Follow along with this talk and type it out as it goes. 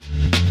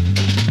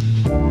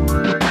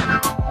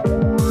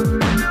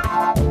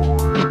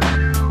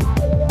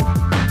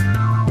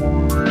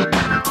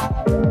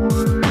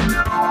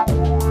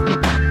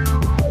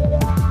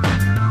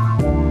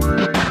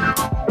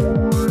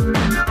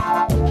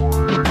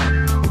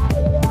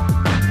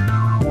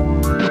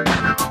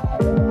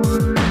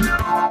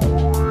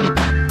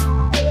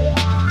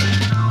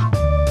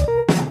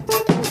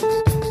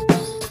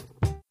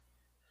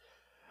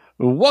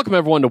Welcome,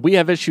 everyone, to We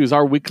Have Issues,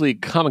 our weekly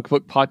comic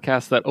book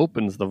podcast that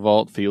opens the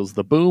vault, feels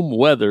the boom,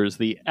 weathers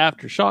the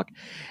aftershock,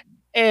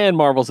 and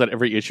marvels at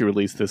every issue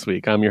released this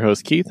week. I'm your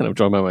host, Keith, and I'm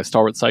joined by my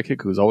stalwart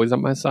sidekick, who's always at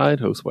my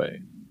side, Josue.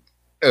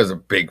 It was a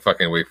big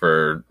fucking week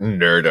for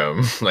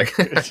nerdom. Like,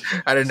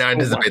 I did not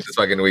anticipate this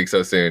fucking week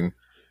so soon.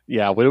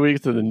 Yeah, when do we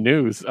get to the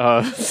news?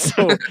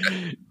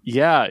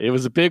 Yeah, it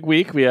was a big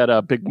week. We had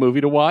a big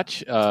movie to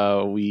watch.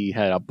 We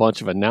had a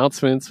bunch of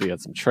announcements. We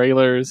had some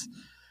trailers.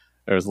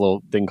 There was a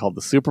little thing called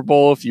the Super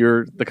Bowl, if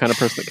you're the kind of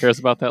person that cares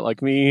about that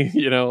like me.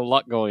 You know, a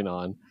lot going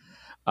on.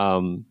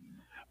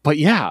 But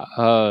yeah,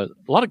 a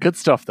lot of good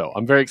stuff, though.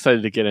 I'm very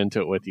excited to get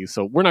into it with you.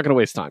 So we're not going to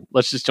waste time.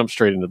 Let's just jump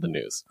straight into the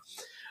news.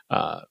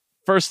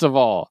 First of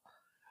all,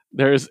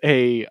 there's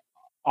a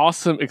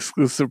awesome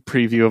exclusive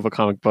preview of a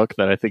comic book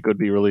that I think would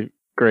be really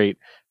great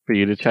for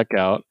you to check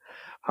out.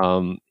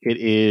 It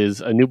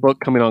is a new book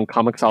coming on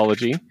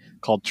Comixology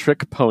called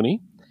Trick Pony.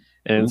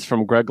 And it's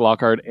from Greg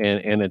Lockhart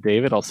and Anna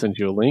David. I'll send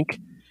you a link.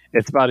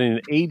 It's about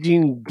an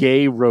aging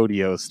gay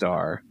rodeo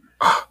star.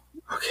 Oh,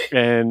 okay.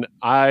 And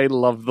I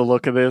love the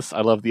look of this.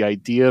 I love the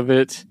idea of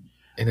it.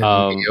 In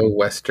a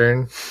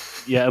neo-Western.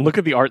 Yeah, and look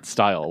at the art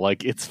style.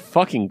 Like, it's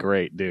fucking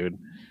great, dude.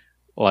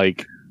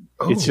 Like,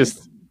 it's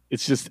just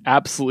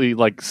absolutely,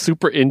 like,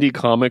 super indie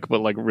comic,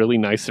 but, like, really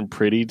nice and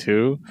pretty,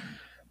 too.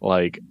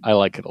 Like, I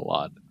like it a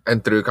lot.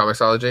 And through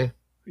Comixology?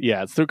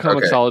 Yeah, it's through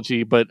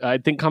Comixology, but I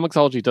think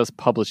Comixology does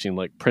publishing,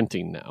 like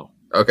printing now.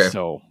 Okay.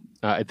 So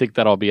I think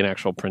that'll be an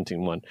actual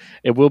printing one.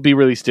 It will be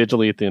released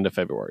digitally at the end of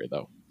February,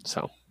 though.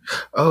 So.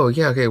 Oh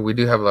yeah, okay. We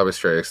do have a lot of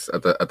Strays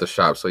at the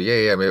shop, so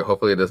yeah. Maybe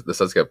hopefully this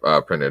does get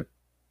printed.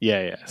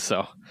 Yeah.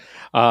 So,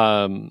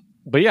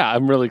 but yeah,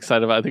 I'm really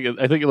excited about it.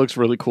 I think it looks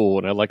really cool,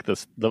 and I like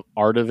the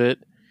art of it.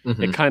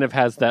 Mm-hmm. It kind of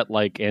has that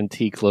like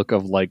antique look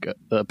of like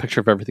a picture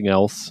of everything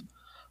else,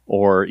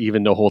 or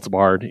even No Holds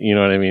Barred. You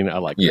know what I mean? I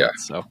like that.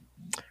 So.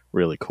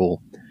 Really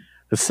cool.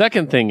 The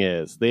second thing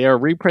is they are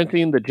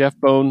reprinting the Jeff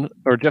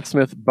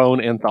Smith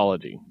Bone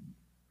anthology,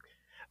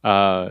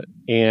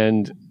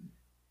 and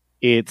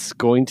it's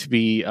going to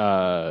be.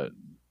 This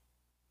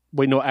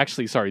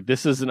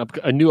is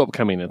a new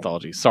upcoming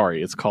anthology.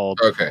 Sorry, it's called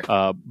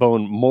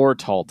Bone More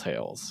Tall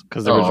Tales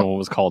because the original one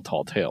was called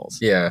Tall Tales.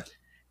 Yeah,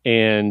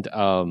 and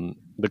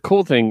the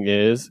cool thing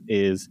is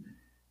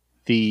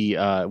we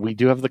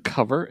do have the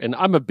cover, and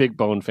I'm a big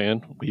Bone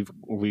fan. We've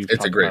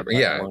it's a great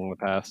along in the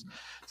past.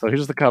 So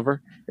here's the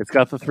cover. It's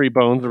got the three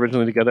bones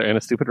originally together and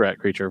a stupid rat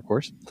creature, of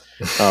course.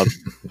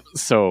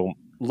 So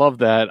love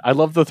that. I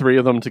love the three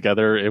of them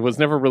together. It was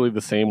never really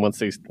the same once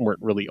they weren't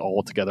really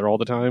all together all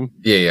the time.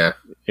 Yeah.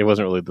 It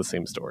wasn't really the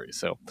same story.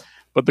 So,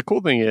 but the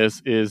cool thing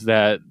is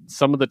that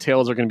some of the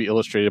tales are going to be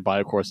illustrated by,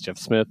 of course, Jeff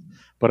Smith,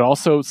 but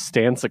also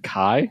Stan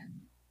Sakai.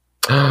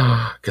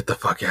 Get the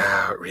fuck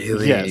out,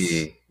 really?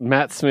 Yes.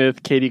 Matt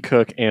Smith, Katie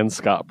Cook, and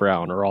Scott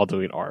Brown are all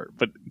doing art.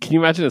 But can you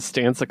imagine a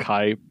Stan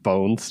Sakai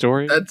Bone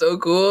story? That's so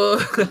cool.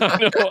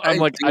 I know.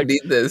 I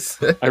need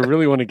this. I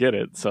really want to get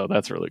it, so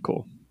that's really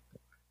cool.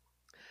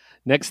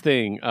 Next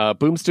thing,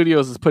 Boom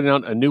Studios is putting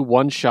out a new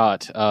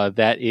one-shot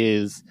that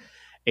is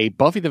a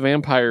Buffy the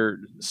Vampire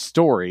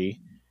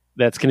story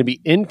that's going to be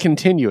in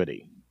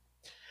continuity.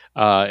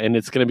 And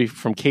it's going to be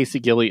from Casey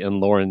Gilley and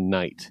Lauren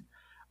Knight.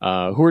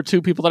 Who are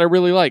two people that I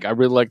really like. I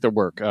really like their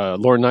work.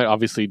 Lauren Knight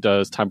obviously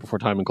does Time Before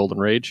Time and Golden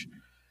Rage.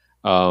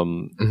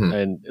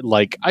 And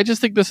like, I just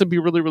think this would be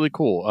really, really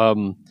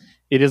cool.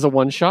 It is a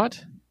one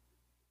shot,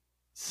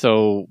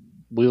 so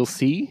we'll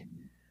see.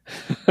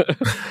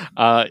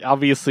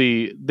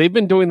 Obviously they've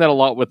been doing that a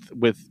lot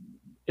with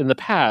in the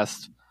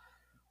past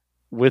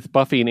with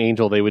Buffy and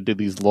Angel. They would do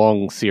these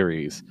long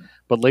series,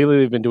 but lately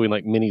they've been doing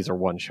like minis or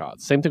one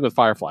shots. Same thing with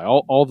Firefly.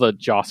 All the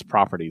Joss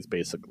properties,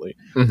 basically,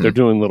 they're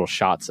doing little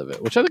shots of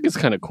it, which I think is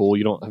kind of cool.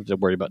 You don't have to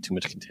worry about too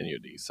much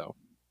continuity. So,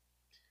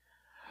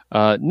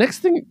 next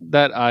thing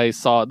that I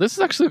saw, this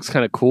actually looks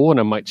kind of cool, and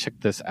I might check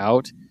this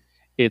out.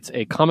 It's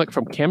a comic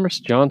from Cameron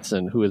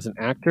Johnson, who is an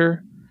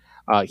actor.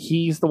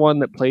 He's the one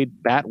that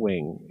played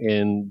Batwing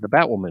in the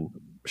Batwoman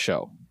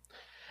show,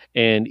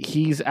 and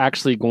he's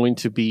actually going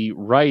to be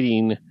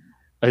writing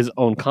his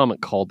own comic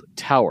called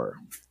Tower.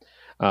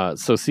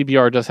 So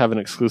CBR does have an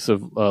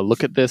exclusive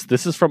look at this.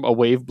 This is from A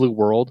Wave Blue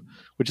World,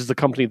 which is a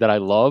company that I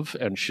love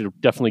and should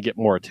definitely get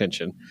more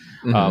attention.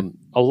 A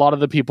lot of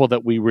the people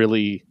that we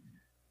really,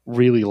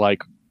 really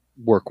like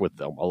work with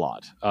them a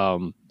lot.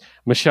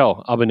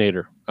 Michelle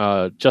Abinader,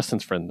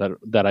 Justin's friend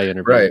that I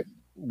interviewed,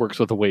 works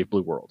with A Wave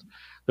Blue World.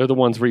 They're the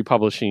ones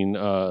republishing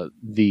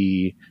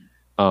the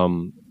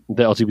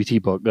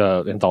LGBT book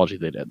anthology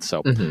they did.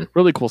 So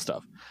really cool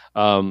stuff.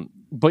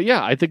 But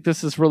yeah, I think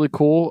this is really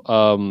cool.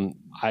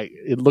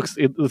 It looks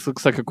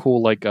like a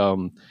cool, like,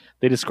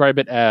 they describe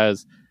it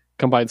as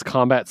combines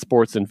combat,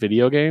 sports, and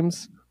video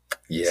games.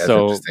 Yeah,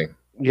 so, that's interesting.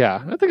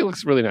 Yeah, I think it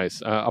looks really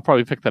nice. I'll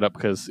probably pick that up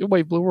because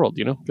Wave Blue World,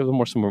 give them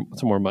some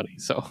more money.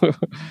 So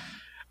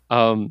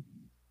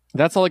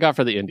that's all I got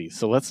for the indies.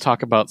 So let's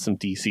talk about some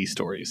DC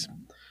stories.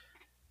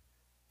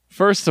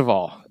 First of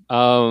all,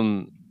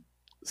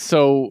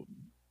 so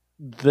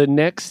the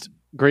next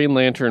Green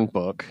Lantern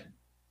book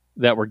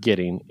that we're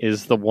getting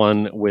is the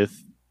one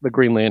with the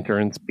Green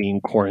Lanterns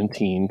being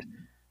quarantined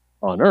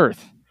on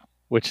Earth,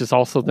 which is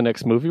also the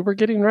next movie we're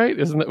getting, right?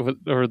 Isn't it?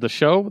 Or the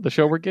show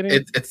we're getting?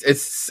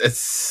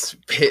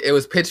 It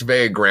was pitched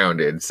very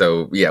grounded,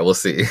 so yeah, we'll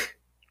see.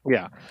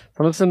 Yeah, so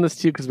I'm gonna send this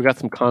to you because we got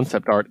some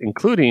concept art,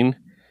 including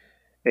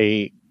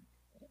a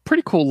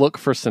pretty cool look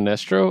for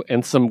Sinestro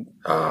and some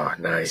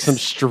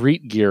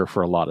street gear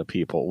for a lot of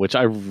people, which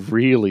I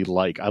really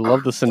like. I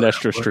love the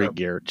Sinestro street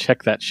gear.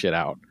 Check that shit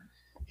out.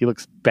 He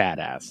looks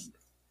badass.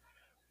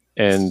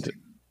 And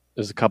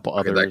there's a couple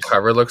others. That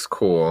cover looks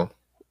cool.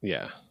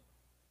 Yeah.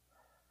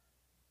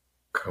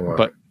 Come on.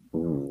 But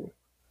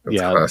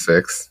that's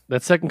classics.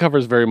 That second cover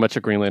is very much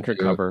a Green Lantern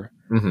cover.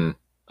 Mm-hmm.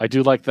 I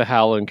do like the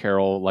Hal and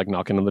Carol like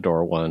knocking on the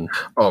door one.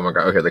 Oh my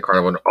god! Okay, the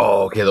Carnival one.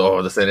 Oh, okay. The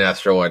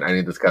Sinestro one. I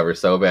need this cover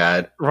so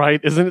bad.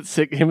 Right? Isn't it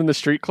sick? Him in the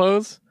street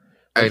clothes.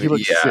 He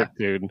looks sick,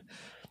 dude.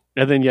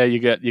 And then you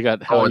got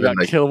Hal, you got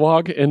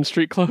Kilowog in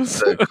street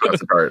clothes. The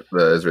concept art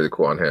is really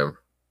cool on him.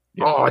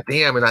 Yeah. Oh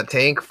damn! In that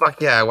tank.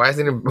 Fuck yeah! Why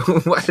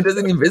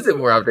doesn't he visit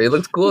more often? He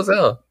looks cool as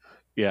hell.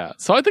 Yeah.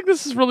 So I think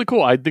this is really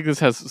cool. I think this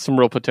has some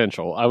real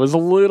potential. I was a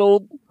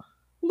little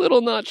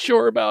not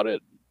sure about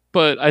it.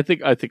 But I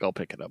think I'll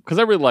pick it up because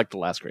I really like the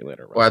last Green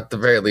Lantern. Well, at the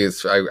very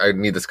least, I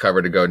need this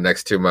cover to go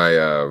next to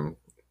my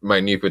my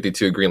New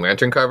 52 Green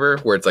Lantern cover,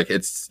 where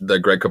it's the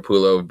Greg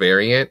Capullo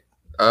variant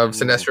of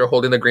Sinestro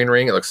holding the green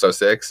ring. It looks so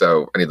sick.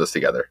 So I need those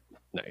together.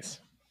 Nice.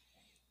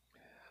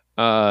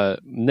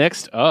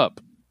 Next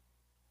up,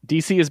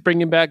 DC is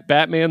bringing back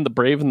Batman: The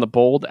Brave and the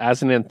Bold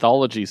as an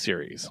anthology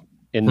series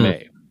in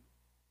May.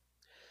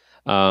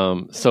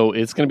 So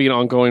it's going to be an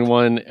ongoing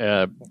one.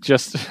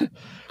 Just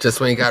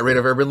when you got rid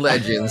of Urban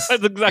Legends,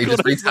 that's exactly you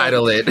just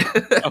retitle it.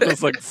 I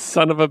was like,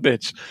 son of a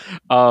bitch.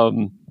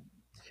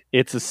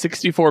 It's a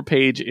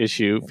 64-page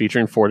issue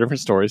featuring 4 different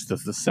stories.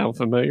 Does this sound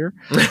familiar?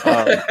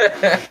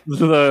 The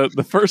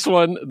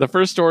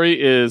first story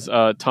is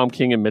Tom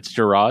King and Mitch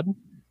Gerard.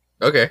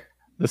 Okay.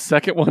 The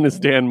second one is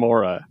Dan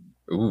Mora.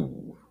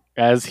 Ooh.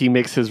 As he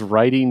makes his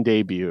writing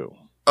debut.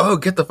 Oh,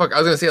 get the fuck!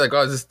 I was gonna say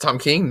is this Tom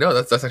King? No,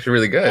 that's actually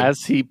really good.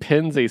 As he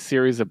pens a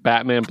series of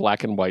Batman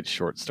black and white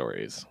short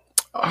stories.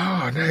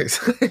 Oh, nice!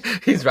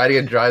 He's writing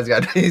and drawing.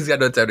 He's got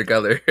no time to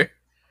color.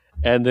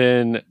 And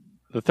then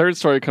the third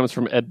story comes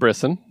from Ed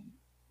Brisson.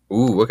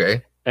 Ooh,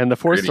 okay. And the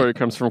fourth story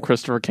comes from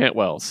Christopher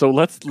Cantwell. So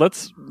let's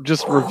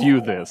just review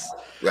this.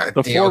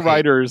 The four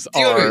writers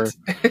are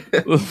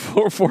the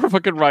four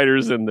fucking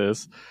writers in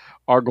this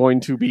are going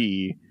to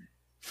be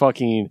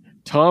fucking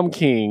Tom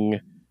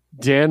King,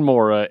 Dan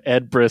Mora,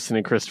 Ed Brisson,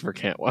 and Christopher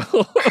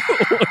Cantwell.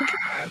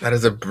 That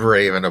is a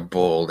brave and a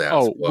bold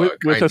ass book.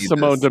 With a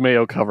Simone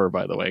DeMeo cover,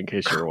 by the way, in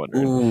case you're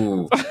wondering.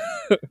 Ooh.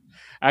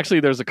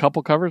 Actually, there's a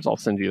couple covers. I'll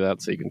send you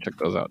that so you can check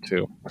those out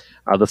too.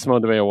 The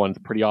Simone DeMeo one's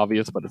pretty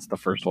obvious, but it's the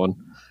first one.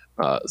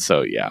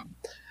 So yeah.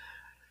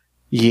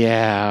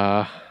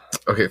 Yeah.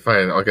 Okay,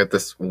 fine. I'll get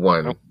this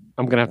one.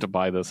 I'm going to have to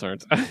buy this,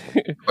 aren't I?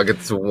 I'll get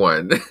this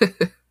one.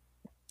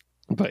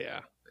 But yeah,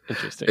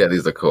 interesting. Yeah,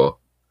 these are cool.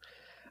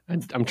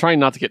 I'm trying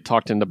not to get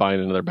talked into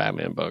buying another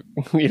Batman book.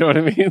 You know what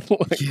I mean?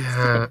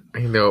 Yeah,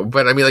 I know.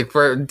 But I mean,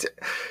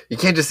 you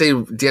can't just say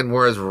Dan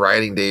Mora's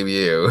writing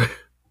debut.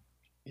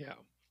 Yeah.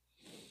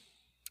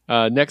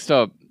 Next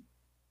up,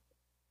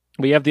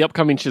 we have the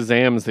upcoming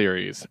Shazam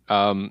series.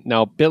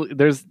 Now,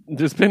 there's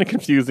been a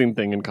confusing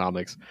thing in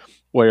comics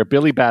where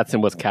Billy Batson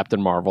was Captain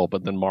Marvel,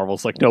 but then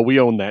Marvel's like, no, we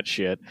own that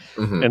shit.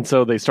 Mm-hmm. And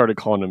so they started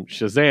calling him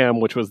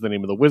Shazam, which was the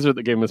name of the wizard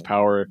that gave him his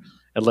power.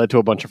 It led to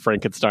a bunch of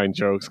Frankenstein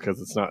jokes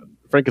because it's not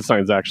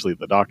Frankenstein's actually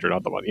the doctor,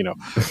 not the one,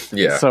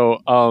 Yeah. So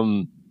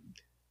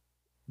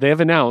they have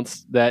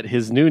announced that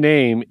his new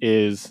name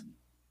is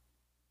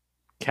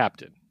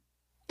Captain.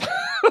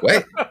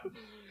 What?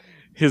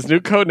 His new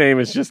code name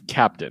is just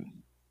Captain.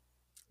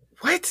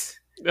 What?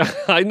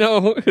 I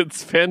know,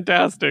 it's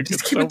fantastic.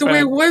 Just keep it the way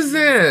it was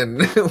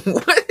then.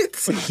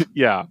 What?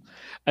 Yeah.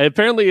 And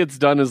apparently it's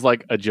done as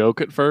like a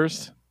joke at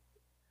first.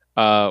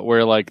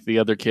 Where like the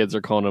other kids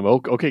are calling him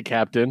okay,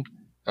 Captain.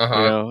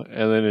 Uh-huh.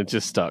 And then it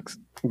just stuck,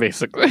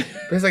 basically.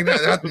 It's like now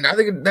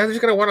they're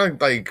just gonna want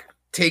to like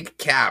take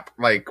Cap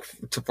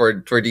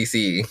for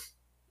DC.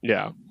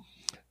 Yeah.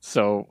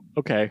 So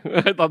okay,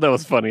 I thought that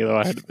was funny though.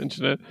 I had to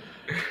mention it.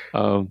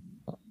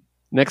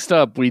 Next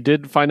up, we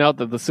did find out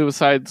that the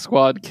Suicide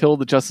Squad Kill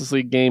the Justice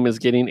League game is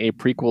getting a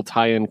prequel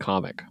tie-in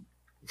comic.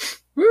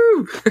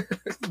 Woo!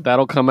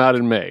 That'll come out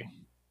in May.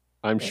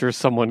 I'm sure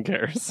someone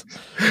cares.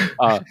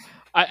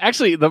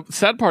 Actually, the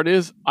sad part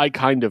is I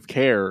kind of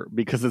care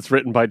because it's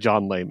written by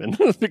John Layman.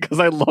 Because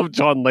I love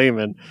John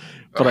Layman,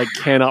 but I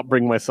cannot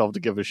bring myself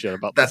to give a shit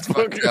about that's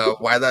fucked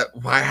up.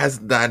 Why has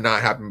that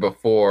not happened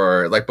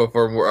before? Like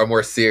before a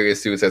more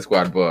serious Suicide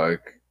Squad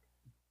book.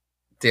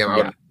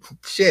 Damn,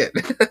 shit.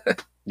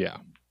 Yeah.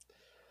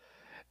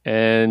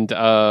 And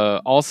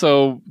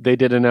also they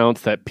did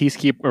announce that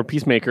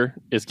Peacemaker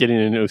is getting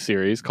a new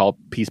series called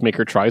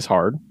Peacemaker Tries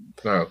Hard.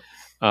 Oh.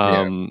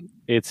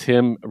 It's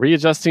him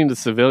readjusting to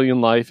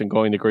civilian life and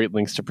going to great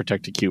lengths to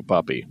protect a cute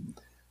puppy.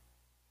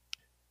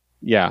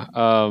 Yeah.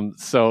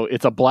 So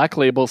it's a Black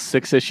Label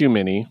 6-issue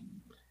mini.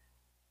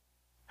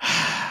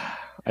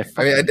 I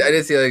mean, I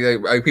did see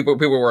like people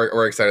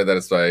were excited that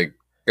it's like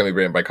gonna be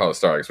written by Kyle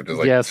Starks, which is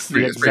like yes,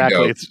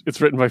 exactly.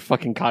 It's written by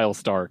fucking Kyle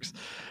Starks.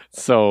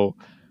 So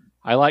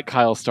I like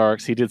Kyle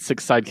Starks. He did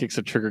 6 Sidekicks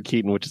of Trigger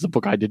Keaton, which is a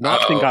book I did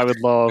not think I would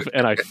love,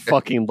 and I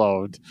fucking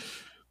loved.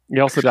 He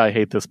also did I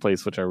Hate This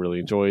Place, which I really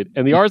enjoyed.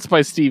 And the art's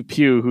by Steve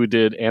Pugh, who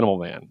did Animal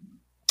Man.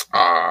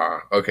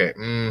 Okay.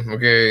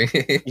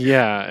 Okay.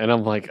 Yeah, and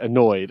I'm like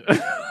annoyed.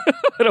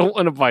 I don't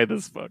want to buy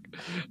this book.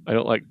 I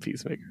don't like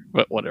Peacemaker,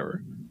 but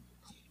whatever.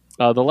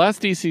 The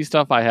last DC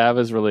stuff I have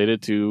is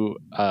related to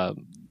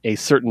a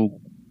certain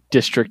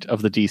district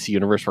of the DC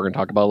universe we're going to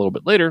talk about a little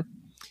bit later,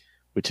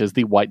 which is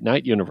the White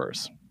Knight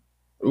universe.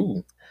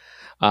 Ooh.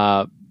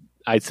 I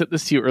sent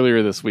this to you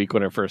earlier this week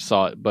when I first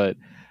saw it, but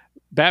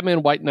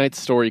Batman White Knight's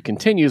story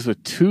continues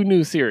with 2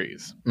 new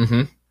series.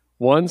 Mm-hmm.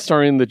 One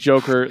starring the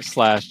Joker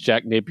 /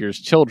 Jack Napier's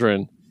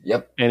children.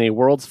 Yep. And a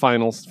World's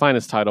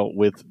Finest title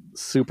with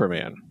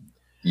Superman.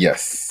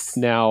 Yes.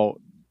 Now,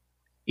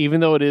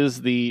 even though it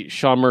is the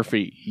Sean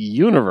Murphy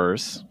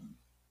universe,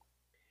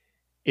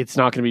 it's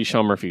not going to be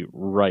Sean Murphy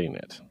writing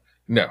it.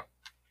 No,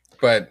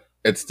 but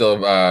it's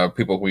still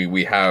people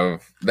we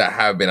have that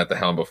have been at the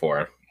helm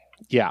before.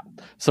 Yeah,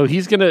 so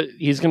he's gonna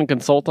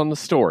consult on the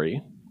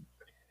story,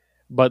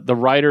 but the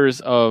writers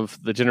of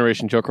the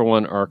Generation Joker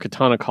one are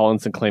Katana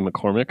Collins and Clay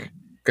McCormick.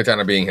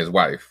 Katana being his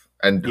wife,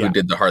 and who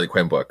did the Harley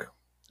Quinn book.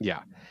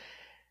 Yeah.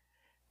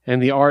 And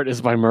the art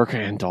is by Mirka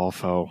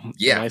Andolfo.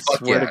 Yeah, and I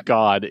swear to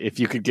God, if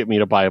you could get me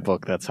to buy a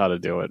book, that's how to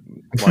do it.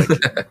 Like,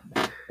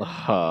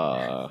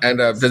 and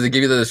does it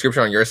give you the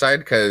description on your side?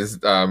 Because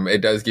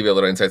it does give you a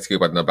little inside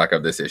scoop on the back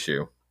of this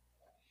issue.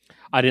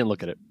 I didn't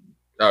look at it.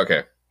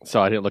 Okay.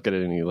 So I didn't look at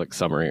any like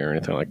summary or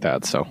anything like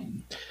that. So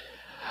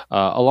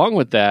along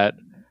with that,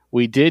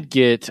 we did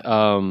get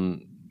a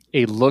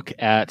look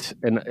at,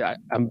 and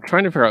I'm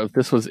trying to figure out if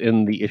this was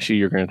in the issue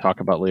you're going to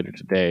talk about later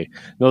today.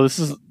 No, this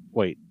is,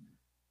 wait.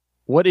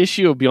 What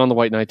issue of Beyond the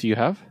White Knight do you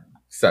have?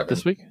 7.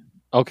 This week?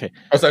 Okay.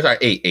 Oh, sorry,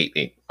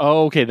 8.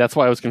 Oh, okay. That's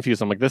why I was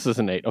confused. I'm like, this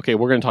isn't 8. Okay,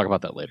 we're going to talk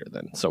about that later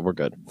then. So we're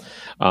good.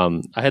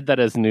 I had that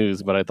as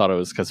news, but I thought it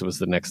was because it was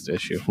the next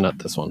issue, not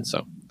this one.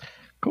 So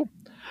cool.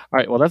 All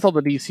right. Well, that's all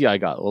the DC I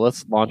got. Well,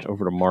 let's launch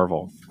over to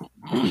Marvel.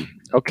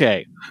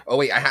 Okay. Oh,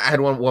 wait. I had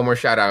one more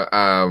shout out.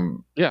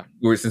 Yeah.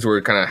 Since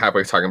we're kind of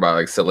halfway talking about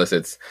like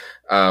solicits,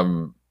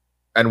 and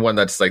one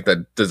that's like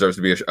that deserves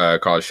to be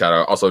called a shout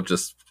out. Also,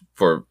 just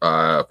for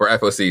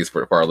FOCs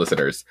for our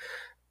listeners,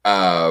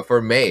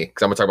 for May,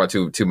 because I'm gonna talk about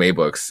two May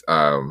books.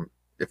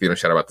 If you don't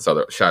shout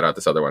out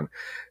this other one,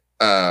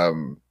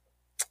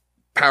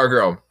 Power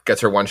Girl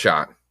gets her one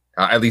shot.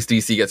 At least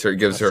DC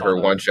gives her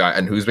one shot,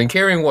 and who's been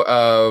carrying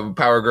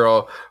Power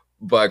Girl,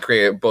 but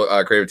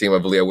creative team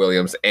of Leah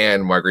Williams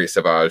and Marguerite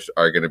Savage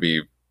are going to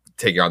be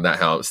taking on that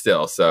helm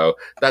still. So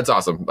that's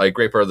awesome. Like,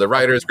 great for the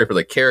writers, great for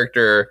the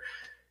character.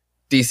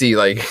 DC,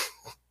 like,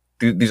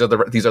 these are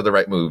the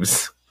right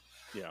moves.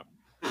 Yeah.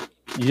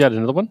 You had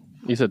another one?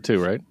 You said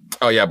 2, right?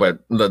 Oh yeah, but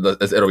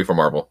it'll be for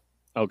Marvel.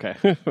 Okay.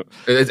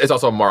 It's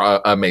also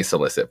a May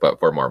solicit, but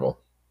for Marvel.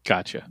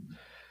 Gotcha.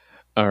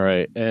 All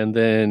right, and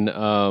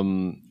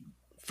then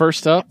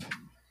first up,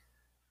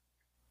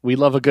 we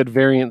love a good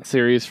variant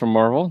series from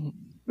Marvel.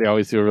 They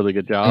always do a really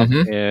good job,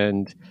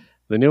 and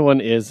the new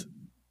one is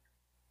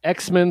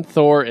X-Men,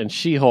 Thor, and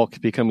She-Hulk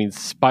becoming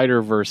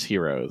Spider-Verse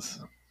heroes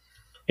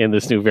in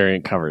this new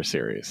variant cover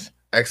series.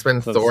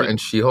 X-Men, Thor, and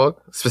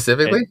She-Hulk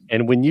specifically.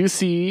 And when you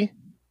see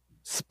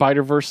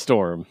Spider-Verse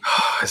Storm,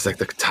 it's like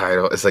the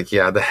title. It's like,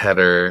 yeah, the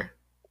header.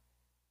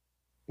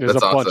 There's a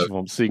bunch of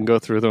them, so you can go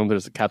through them.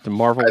 There's a Captain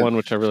Marvel one,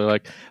 which I really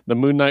like. The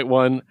Moon Knight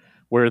one,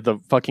 where the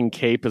fucking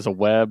cape is a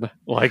web.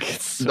 Like,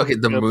 it's so okay,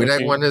 the Moon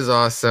Knight one is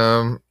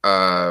awesome.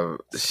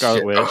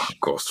 Scarlet Witch,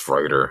 Ghost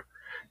Rider,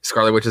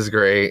 Scarlet Witch is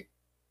great.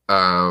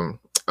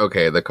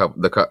 Okay, the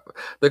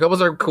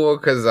couples are cool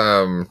because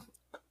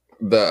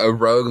the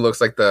Rogue looks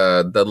like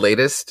the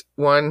latest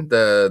one,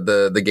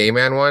 the gay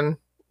man one.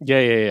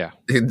 Yeah.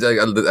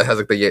 It has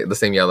like the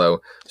same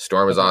yellow.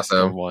 Storm is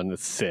awesome. One,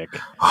 it's sick.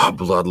 Oh,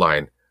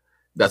 Bloodline.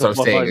 That's what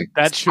I'm saying.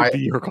 That should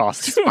be your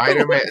costume.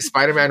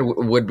 Spider-Man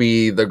would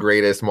be the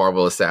greatest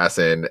Marvel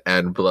assassin,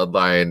 and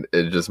Bloodline,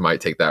 it just might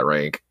take that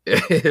rank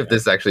if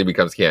this actually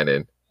becomes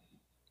canon.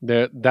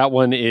 That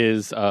one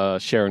is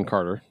Sharon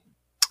Carter.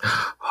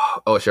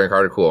 Oh, Sharon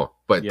Carter, cool.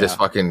 But this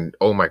fucking,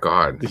 oh my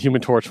god, the Human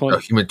Torch one. The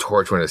Human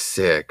Torch one is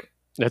sick.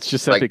 That's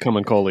Giuseppe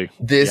Camuncoli.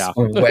 This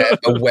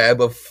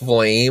web of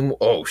flame.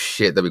 Oh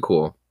shit, that'd be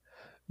cool.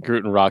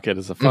 Groot and Rocket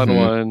is a fun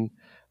one.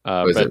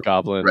 Red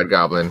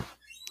Goblin.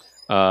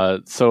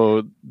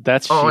 So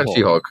that's She-Hulk, and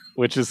She-Hulk,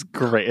 which is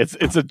great.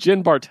 It's a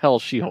Jen Bartel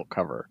She-Hulk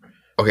cover.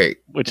 Okay,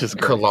 which is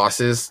great.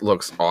 Colossus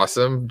looks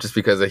awesome just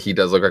because he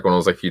does look like one of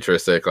those like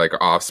futuristic, like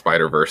off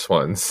Spider-Verse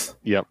ones.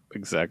 Yep,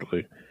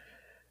 exactly.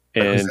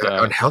 And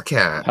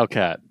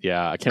Hellcat,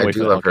 yeah, I can't wait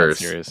for the Hellcat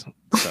series.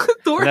 So,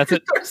 Thor, that's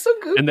it. Thor's so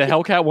good. And the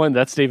Hellcat one,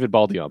 that's David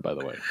Baldeon, by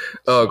the way.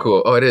 Oh,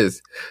 cool. Oh, it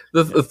is.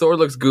 The Thor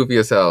looks goofy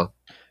as hell.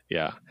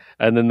 Yeah.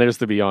 And then there's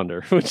the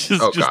Beyonder, which is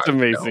just God,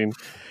 amazing. no.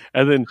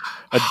 And then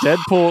a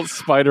Deadpool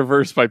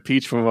Spider-Verse by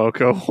Peach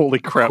Momoko. Holy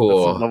crap,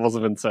 Cool. that's some levels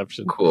of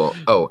Inception. Cool.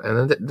 Oh, and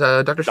then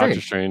the Doctor Strange.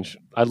 Doctor Strange.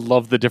 I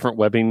love the different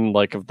webbing,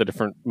 like of the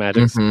different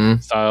magic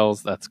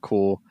styles. That's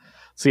cool.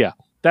 So yeah,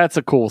 that's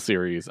a cool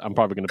series. I'm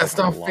probably going to. That's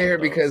not fair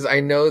because I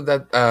know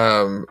that.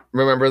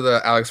 Remember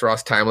the Alex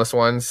Ross Timeless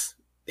ones?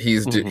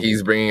 He's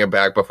bringing it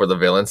back, but for the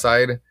villain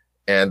side,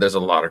 and there's a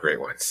lot of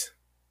great ones.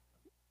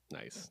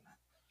 Nice.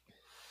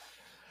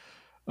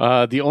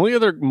 The only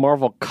other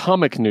Marvel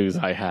comic news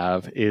I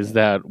have is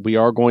that we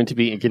are going to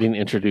be getting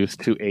introduced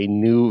to a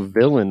new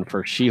villain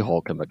for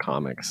She-Hulk in the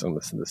comics. I'm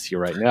listening to this here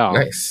right now.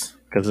 Nice.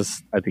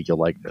 Because I think you'll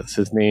like this.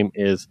 His name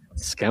is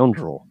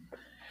Scoundrel.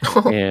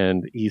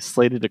 And he's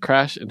slated to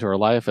crash into her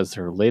life as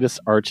her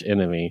latest arch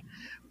enemy.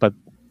 But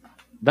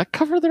that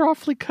cover, they're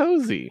awfully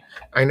cozy.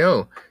 I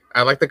know.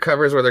 I like the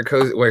covers where they're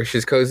cozy, where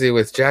she's cozy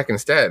with Jack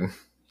instead.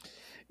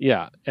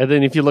 Yeah. And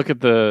then if you look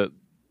at the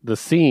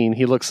scene,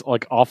 he looks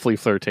like awfully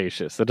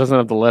flirtatious. It doesn't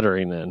have the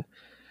lettering in.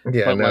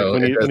 Yeah, but no,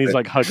 like when he's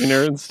like hugging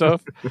her and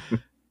stuff.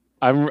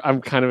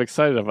 I'm kind of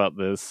excited about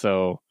this.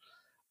 So,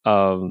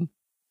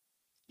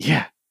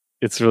 yeah,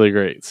 it's really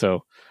great.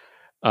 So,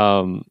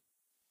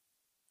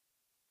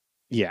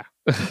 yeah,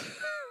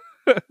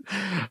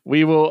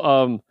 we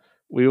will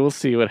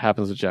see what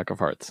happens with Jack of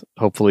Hearts.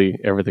 Hopefully,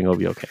 everything will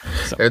be okay.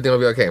 So. Everything will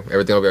be okay.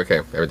 Everything will be okay.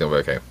 Everything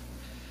will be okay.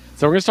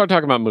 So we're gonna start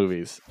talking about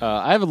movies.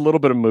 I have a little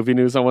bit of movie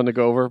news I wanted to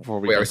go over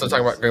before we. Wait, are we still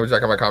talking about? Are we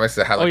talking about comics?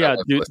 Do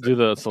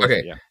the solicit,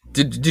 okay. Yeah.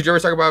 Did you ever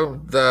talk about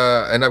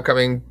an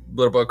upcoming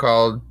little book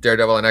called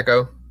Daredevil and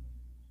Echo?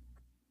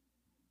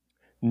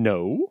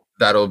 No.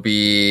 That'll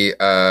be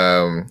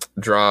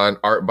drawn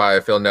art by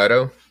Phil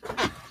Noto.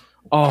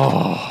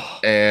 Oh.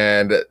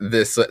 And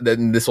this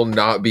will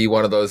not be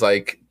one of those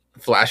like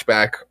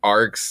flashback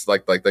arcs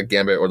like the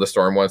Gambit or the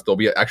Storm ones. There'll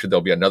be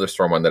another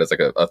Storm one that is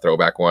like a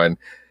throwback one.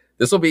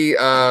 This will be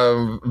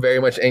very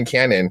much in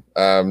canon.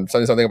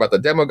 Something about the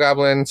Demo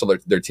Goblin, so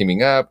they're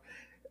teaming up.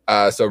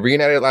 So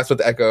reunited last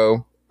with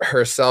Echo,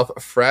 herself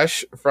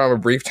fresh from a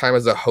brief time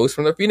as a host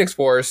from the Phoenix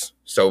Force,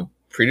 so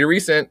pretty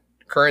recent,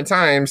 current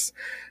times.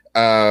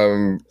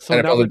 So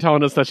now they're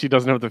telling us that she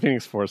doesn't have the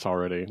Phoenix Force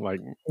already.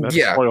 Like, that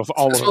spoils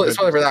all of it.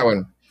 Spoiler for that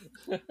one.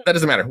 That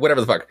doesn't matter.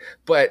 Whatever the fuck.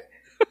 But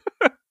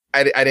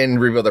I didn't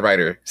reveal the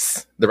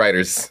writers. The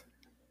writers.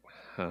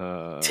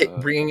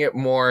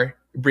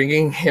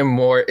 Bringing him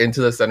more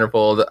into the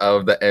centerfold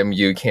of the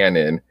MU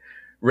canon,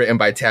 written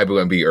by Taboo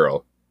and B.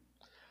 Earl.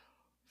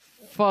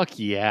 Fuck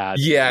yeah.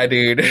 Yeah,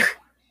 dude.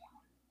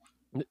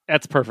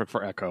 That's perfect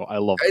for Echo. I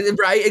love it.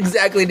 Right,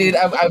 exactly, dude.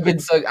 I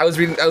was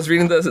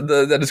reading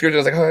the description. I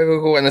was like,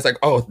 oh, cool. And it's like,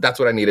 oh, that's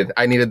what I needed.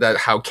 I needed that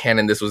how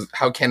canon this was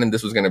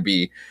going to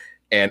be,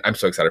 and I'm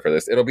so excited for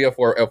this. It'll be a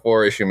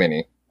four issue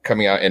mini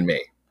coming out in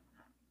May.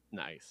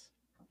 Nice.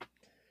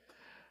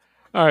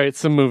 All right,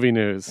 some movie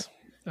news.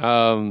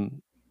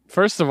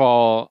 First of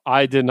all,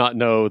 I did not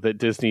know that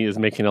Disney is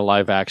making a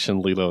live action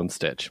Lilo and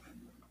Stitch.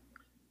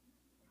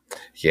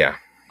 Yeah,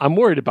 I'm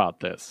worried about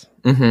this.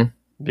 Mm-hmm.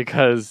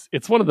 Because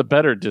it's one of the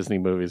better Disney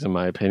movies, in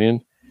my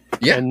opinion.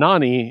 Yeah. And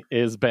Nani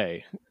is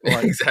Bae.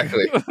 Like,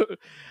 exactly.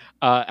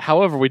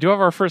 However, we do have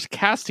our first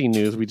casting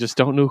news. We just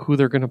don't know who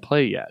they're going to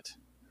play yet.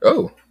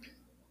 Oh.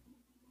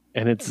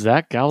 And it's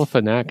Zach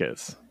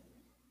Galifianakis.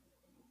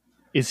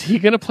 Is he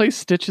going to play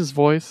Stitch's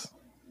voice?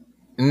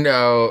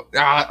 No.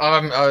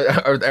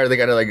 Are they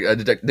going to like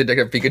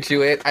Detective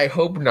Pikachu it? I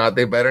hope not.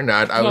 They better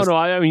not. No.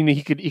 I mean,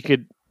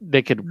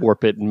 they could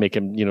warp it and make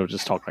him,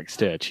 just talk like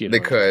Stitch.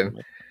 They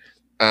could.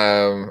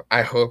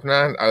 I hope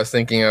not. I was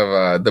thinking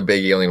of the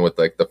big alien with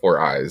like the 4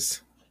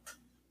 eyes.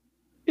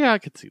 Yeah, I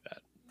could see that.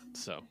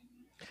 So,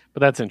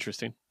 but that's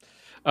interesting.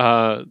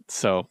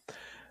 So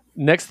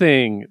next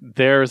thing,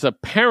 there's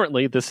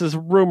apparently, this is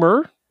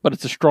rumor, but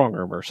it's a strong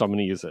rumor, so I'm going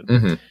to use it.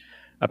 Mm-hmm.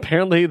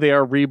 Apparently, they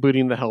are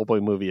rebooting the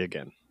Hellboy movie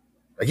again.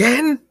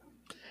 Again?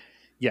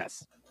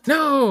 Yes.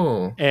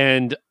 No.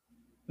 And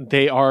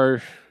they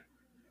are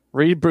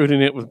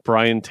rebooting it with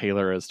Brian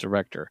Taylor as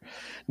director.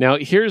 Now,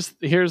 here's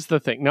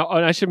the thing. Now,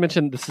 I should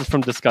mention this is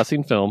from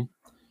Discussing Film,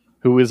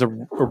 who is a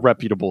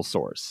reputable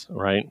source,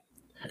 right?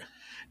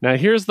 Now,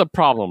 here's the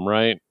problem,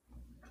 right?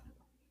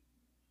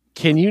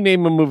 Can you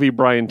name a movie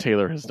Brian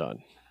Taylor has done?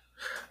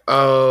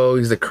 Oh,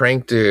 he's the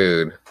Crank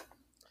dude.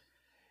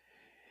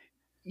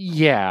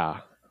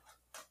 Yeah.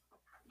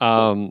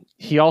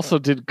 He also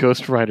did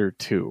Ghost Rider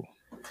 2.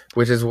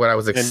 Which is what I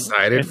was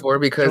excited for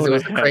because it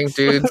was the Crank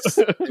dudes.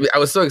 I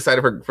was so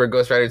excited for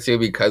Ghost Rider 2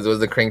 because it was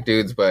the Crank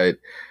dudes, but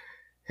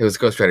it was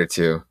Ghost Rider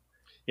 2.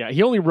 Yeah,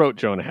 he only wrote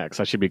Jonah Hex.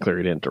 I should be clear,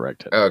 he didn't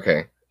direct it.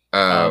 Okay.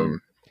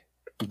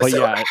 But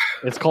yeah,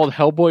 it's called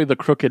Hellboy the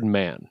Crooked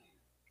Man.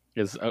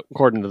 Is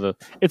according to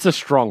it's a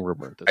strong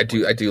rumor. I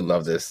do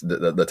love this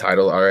the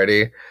title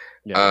already.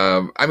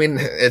 Yeah. I mean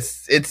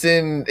it's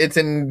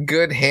in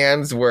good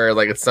hands where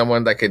like it's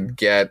someone that could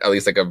get at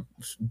least like a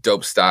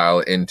dope style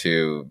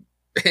into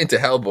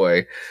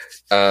Hellboy.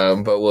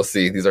 But we'll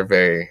see. These are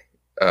very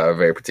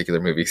very particular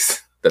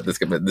movies that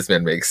this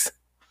man makes.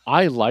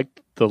 I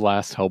liked the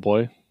last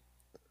Hellboy.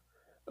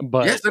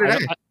 But Yes, so did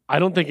I. I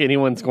don't think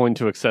anyone's going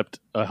to accept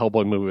a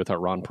Hellboy movie without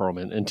Ron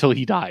Perlman until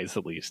he dies,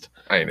 at least.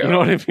 I know. You know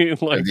what I mean?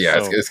 Like,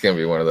 yeah, so, it's gonna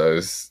be one of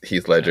those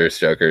Heath Ledger's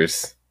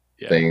Joker's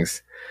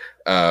things.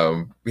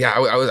 I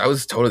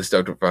was totally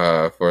stoked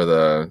for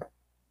the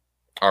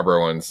Arbor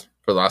ones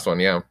for the last one.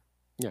 Yeah,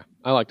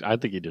 I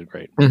think he did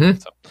great. Mm-hmm.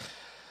 So.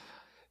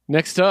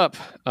 Next up,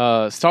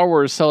 Star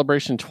Wars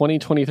Celebration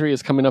 2023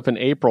 is coming up in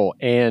April,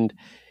 and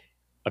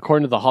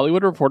according to the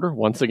Hollywood Reporter,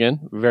 once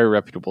again, very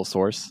reputable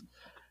source,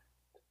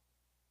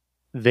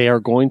 they are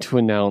going to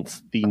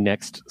announce the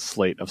next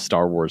slate of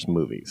Star Wars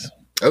movies.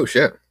 Oh,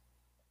 shit.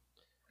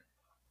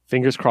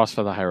 Fingers crossed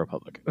for the High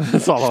Republic.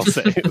 That's all I'll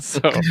say.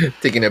 So,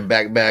 taking it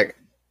back.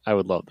 I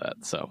would love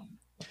that. So,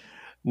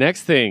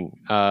 next thing,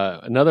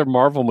 another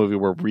Marvel movie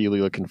we're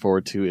really looking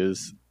forward to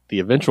is the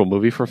eventual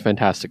movie for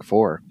Fantastic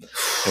Four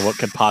and what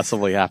could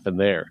possibly happen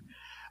there.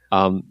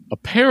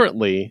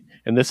 Apparently,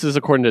 and this is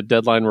according to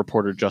Deadline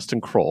reporter Justin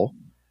Kroll,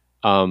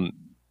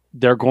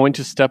 they're going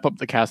to step up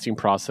the casting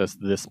process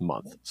this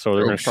month. So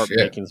they're going to start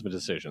making some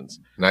decisions.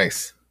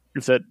 Nice.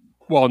 He said,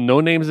 while no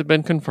names have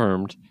been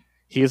confirmed,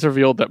 he has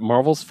revealed that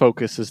Marvel's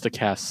focus is to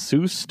cast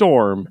Sue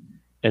Storm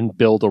and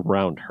build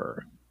around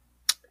her.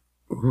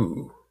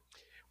 Ooh.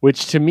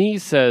 Which to me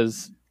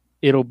says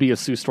it'll be a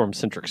Sue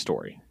Storm-centric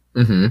story.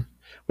 Mm-hmm.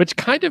 Which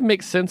kind of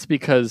makes sense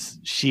because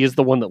she is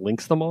the one that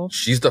links them all.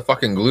 She's the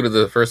fucking glue to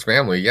the first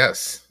family,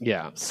 yes.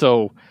 Yeah,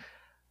 so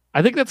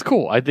I think that's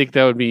cool. I think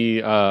that would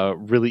be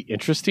really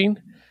interesting.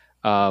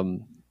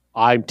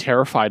 I'm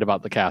terrified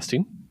about the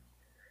casting.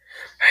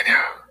 I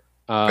know.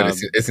 But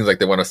it seems like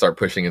they want to start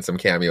pushing in some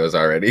cameos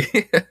already.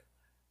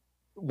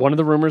 One of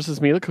the rumors is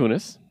Mila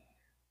Kunis.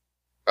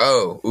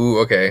 Oh, ooh,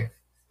 okay.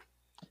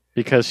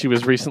 Because she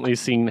was recently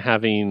seen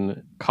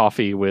having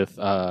coffee with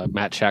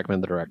Matt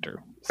Shakman, the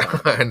director. So.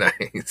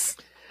 Nice.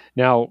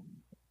 Now,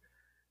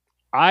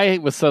 I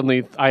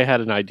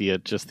had an idea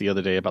just the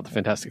other day about the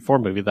Fantastic Four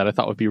movie that I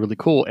thought would be really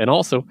cool and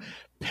also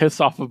piss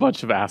off a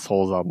bunch of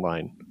assholes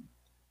online.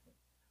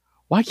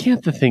 Why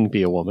can't the Thing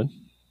be a woman?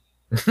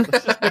 Let's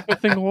just make the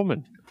Thing a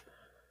woman.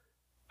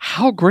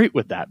 How great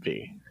would that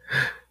be?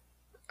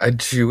 A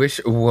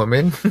Jewish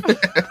woman?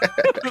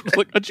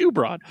 Like a Jew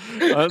broad.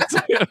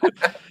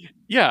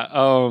 Yeah,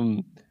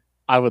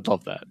 I would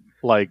love that.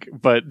 Like,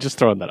 but just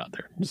throwing that out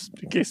there, just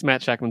in case Matt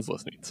Shakman's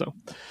listening. So,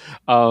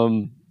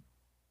 and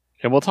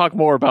we'll talk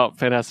more about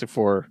Fantastic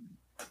Four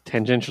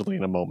tangentially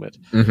in a moment.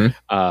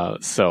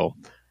 Mm-hmm.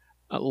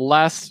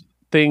 Last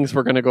things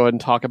we're going to go ahead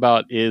and talk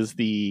about is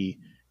the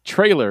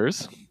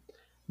trailers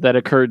that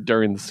occurred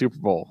during the Super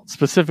Bowl,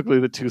 specifically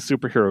the two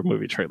superhero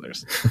movie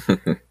trailers.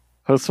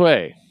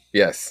 Josue.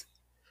 Yes.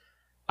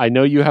 I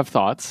know you have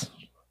thoughts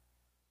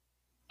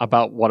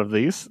about one of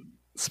these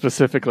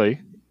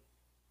specifically.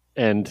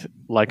 And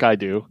like I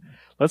do,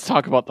 let's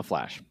talk about The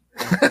Flash.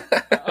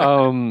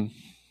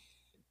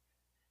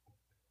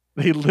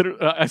 They literally,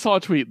 I saw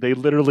a tweet. They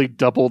literally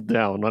doubled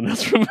down on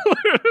Ezra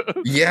Miller.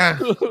 Yeah,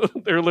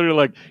 they're literally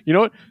like, you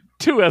know what?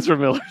 2 Ezra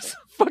Millers.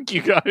 Fuck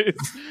you guys.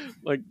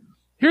 Like,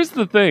 here's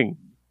the thing.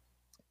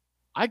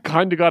 I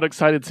kind of got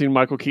excited seeing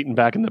Michael Keaton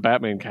back in the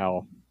Batman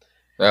cowl.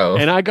 Oh,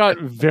 and I got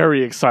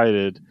very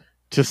excited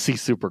to see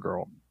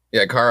Supergirl.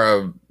 Yeah,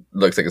 Kara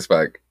looks like a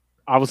spec.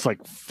 I was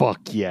like,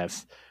 fuck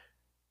yes.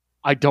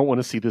 I don't want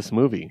to see this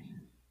movie.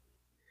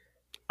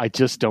 I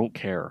just don't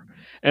care.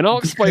 And I'll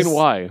explain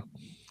why.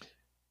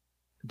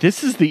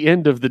 This is the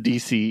end of the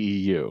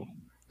DCEU.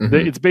 Mm-hmm.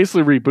 It's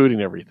basically rebooting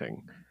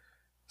everything.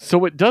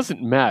 So it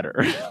doesn't matter.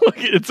 Like,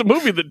 it's a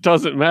movie that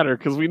doesn't matter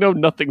because we know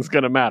nothing's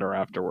going to matter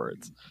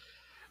afterwards.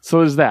 So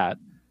there's that.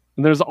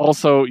 And there's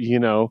also,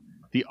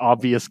 the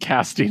obvious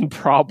casting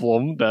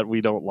problem that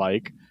we don't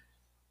like.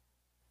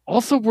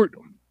 Also,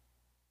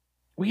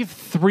 we have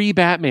 3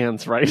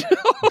 Batmans, right?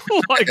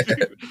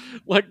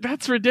 like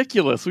that's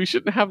ridiculous. We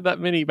shouldn't have that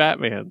many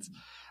Batmans.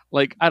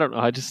 Like, I don't know.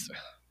 I just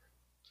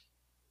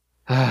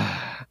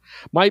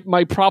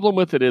my problem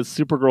with it is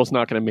Supergirl's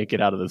not going to make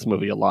it out of this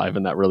movie alive,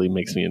 and that really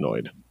makes me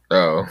annoyed.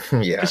 Oh,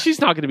 yeah.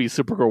 She's not going to be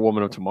Supergirl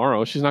Woman of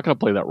Tomorrow. She's not going to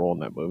play that role in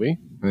that movie.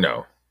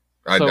 No,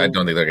 I don't think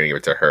they're going to give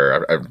it to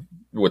her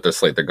with the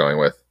slate they're going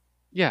with.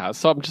 Yeah,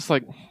 so I'm just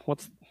like,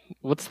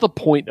 what's the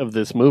point of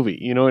this movie?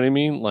 You know what I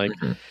mean? Like,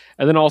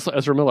 and then also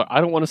Ezra Miller.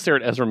 I don't want to stare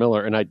at Ezra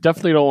Miller, and I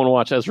definitely don't want to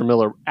watch Ezra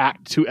Miller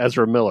act to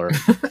Ezra Miller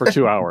for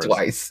 2 hours.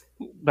 Twice.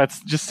 That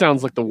just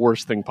sounds like the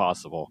worst thing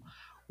possible.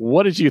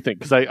 What did you think?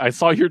 Because I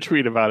saw your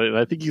tweet about it, and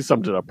I think you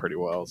summed it up pretty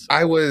well. So.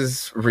 I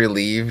was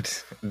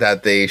relieved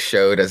that they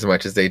showed as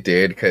much as they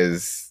did,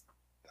 because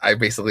I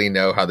basically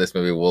know how this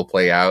movie will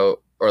play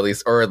out, or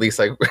at least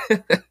like...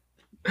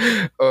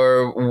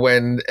 or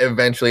when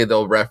eventually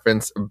they'll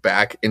reference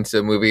back into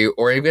the movie,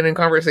 or even in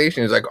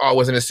conversations like, oh,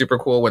 wasn't it super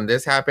cool when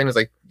this happened? It's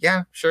like,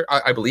 yeah, sure,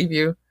 I believe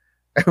you.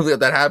 I believe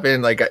that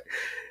happened. Like,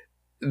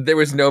 there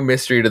was no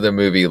mystery to the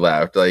movie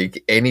left.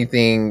 Like,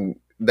 anything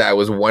that I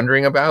was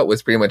wondering about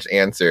was pretty much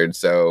answered.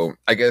 So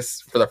I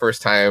guess for the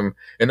first time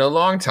in a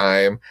long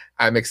time,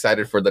 I'm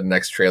excited for the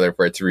next trailer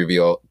for it to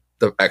reveal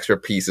the extra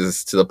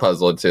pieces to the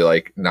puzzle to,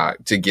 like,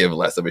 not to give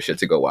less of a shit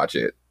to go watch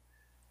it.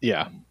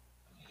 Yeah.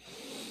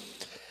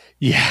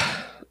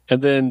 Yeah.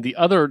 And then the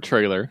other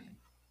trailer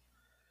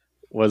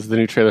was the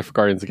new trailer for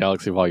Guardians of the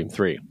Galaxy Volume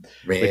 3,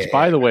 Man. which,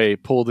 by the way,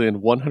 pulled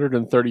in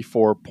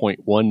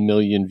 134.1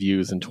 million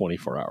views in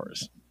 24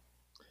 hours.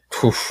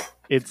 Oof.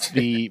 It's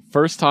the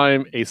first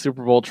time a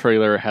Super Bowl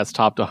trailer has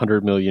topped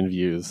 100 million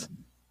views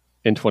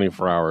in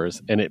 24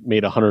 hours, and it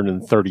made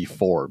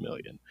 134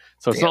 million.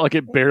 So it's not like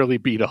it barely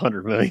beat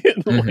 100 million.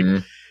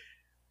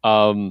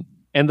 Mm-hmm.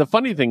 And the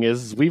funny thing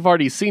is, we've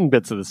already seen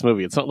bits of this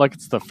movie. It's not like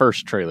it's the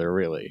first trailer,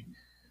 really.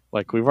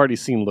 Like, we've already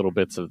seen little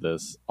bits of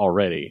this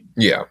already.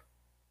 Yeah.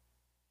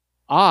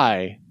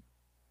 I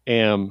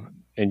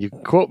am, and you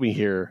can quote me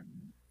here,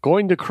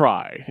 going to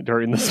cry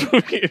during this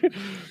movie.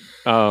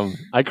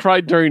 I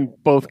cried during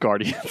both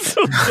Guardians,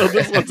 so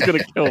this one's going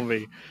to kill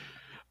me.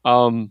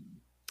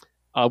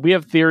 We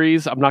have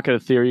theories. I'm not going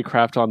to theory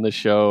craft on this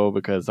show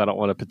because I don't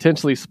want to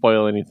potentially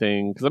spoil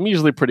anything, because I'm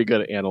usually pretty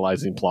good at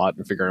analyzing plot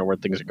and figuring out where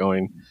things are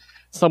going.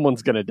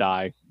 Someone's going to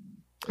die.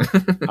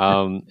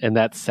 And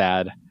that's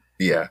sad.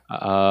 Yeah.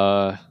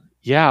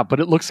 Yeah, but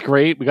it looks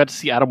great. We got to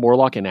see Adam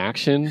Warlock in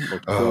action.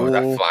 Cool.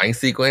 That flying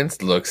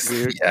sequence looks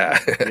weird. Yeah.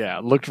 Yeah,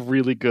 it looked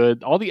really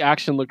good. All the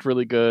action looked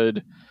really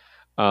good.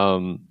 We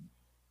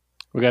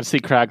got to see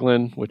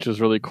Kraglin, which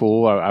was really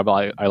cool. I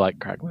like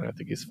Kraglin. I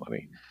think he's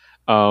funny.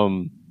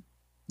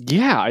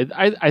 Yeah,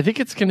 I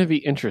think it's going to be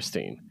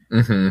interesting.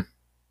 Mm-hmm.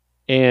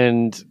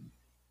 And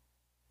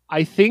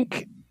I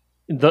think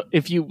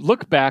if you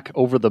look back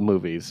over the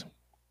movies,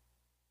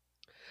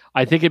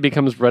 I think it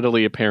becomes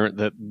readily apparent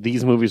that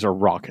these movies are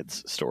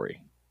Rocket's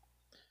story,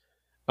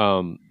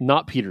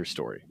 not Peter's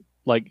story.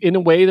 Like, in a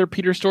way, they're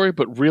Peter's story,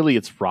 but really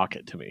it's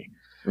Rocket to me.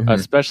 Mm-hmm.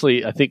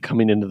 Especially, I think,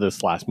 coming into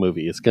this last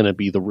movie, it's going to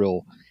be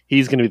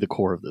he's going to be the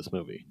core of this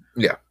movie.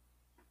 Yeah.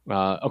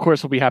 Of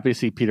course, we'll be happy to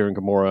see Peter and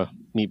Gamora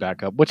meet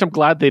back up, which I'm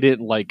glad they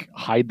didn't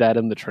hide that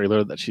in the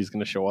trailer that she's going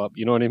to show up.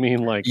 You know what I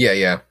mean?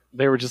 Yeah.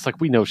 They were just like,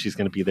 we know she's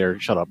going to be there.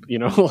 Shut up.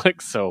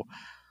 So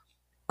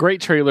great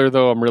trailer,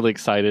 though. I'm really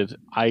excited.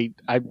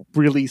 I'm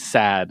really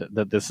sad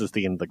that this is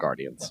the end of the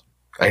Guardians.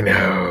 I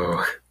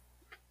know.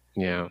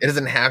 Yeah. It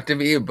doesn't have to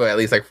be, but at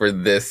least for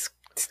this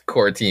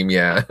core team,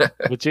 yeah.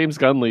 With James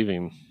Gunn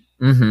leaving.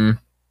 Mm-hmm.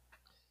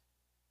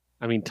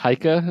 I mean,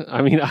 Taika.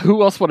 I mean,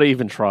 who else would I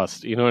even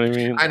trust? You know what I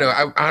mean? I know.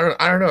 I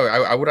don't know.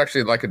 I would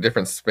actually like a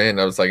different spin.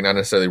 I was not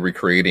necessarily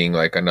recreating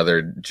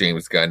another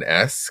James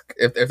Gunn-esque.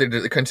 If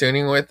they're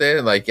continuing with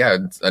it,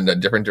 it's a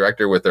different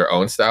director with their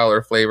own style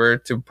or flavor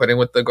to put in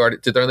with to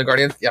throw in the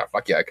Guardians. Yeah,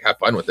 fuck yeah, have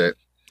fun with it.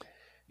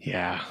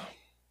 Yeah,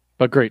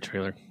 but great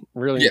trailer.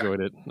 Really enjoyed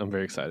it. I'm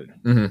very excited.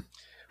 Mm-hmm.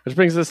 Which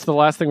brings us to the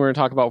last thing we're going to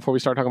talk about before we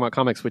start talking about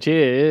comics, which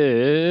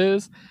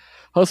is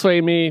Josue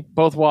and me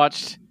both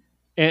watched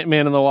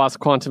Ant-Man and the Wasp: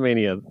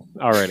 Quantumania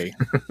already.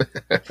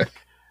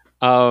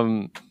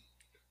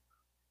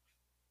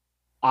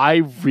 I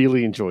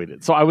really enjoyed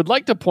it. So I would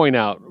like to point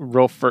out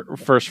real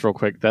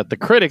quick that the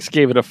critics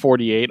gave it a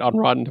 48 on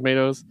Rotten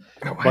Tomatoes,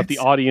 but the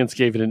audience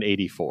gave it an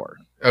 84.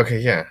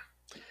 Okay, yeah.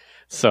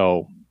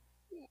 So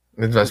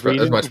it's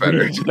much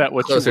better.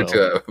 Closer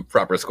to a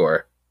proper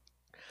score.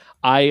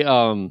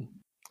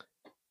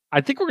 I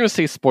think we're going to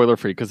say spoiler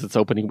free because it's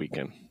opening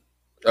weekend.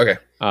 Okay.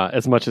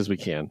 As much as we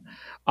can.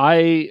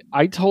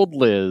 I told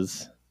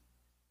Liz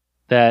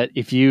that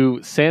if you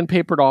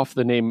sandpapered off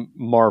the name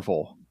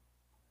Marvel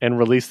and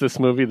released this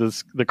movie,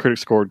 the critic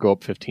score would go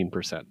up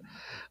 15%.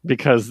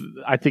 Because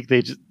I think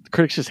the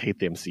critics just hate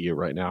the MCU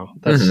right now.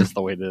 That's just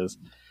the way it is.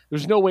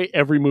 There's no way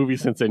every movie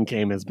since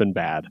Endgame has been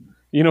bad.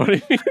 You know what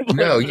I mean?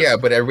 No, yeah,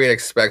 but everybody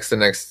expects the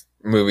next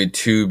movie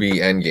to be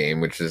Endgame,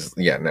 which is,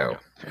 no.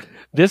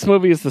 This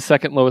movie is the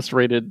second lowest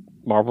rated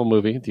Marvel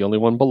movie. The only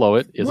one below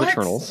it is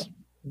Eternals.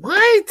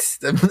 What?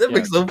 That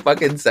makes no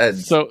fucking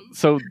sense. So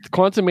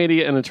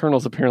Quantumania and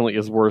Eternals apparently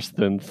is worse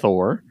than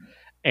Thor,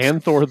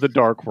 and Thor: The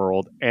Dark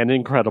World, and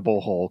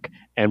Incredible Hulk,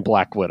 and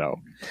Black Widow.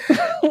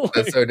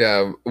 That's so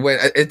dumb.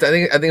 I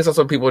think it's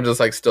also people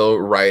just still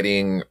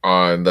writing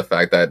on the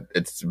fact that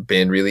it's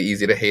been really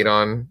easy to hate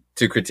on,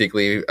 to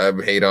critically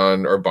hate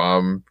on or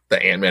bomb the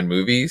Ant-Man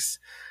movies.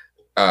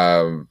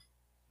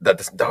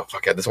 This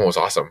one was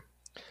awesome.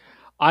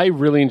 I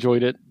really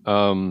enjoyed it.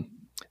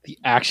 The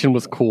action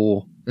was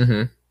cool.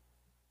 Mm-hmm.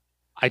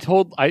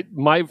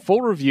 My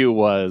full review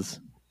was,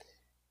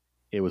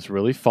 it was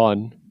really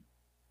fun.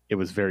 It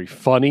was very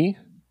funny.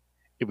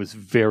 It was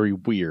very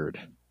weird.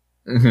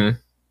 Mm-hmm.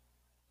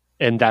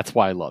 And that's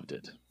why I loved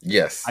it.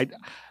 Yes.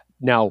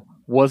 Now,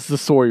 was the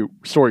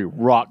story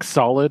rock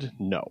solid?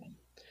 No.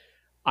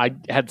 I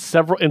had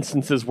several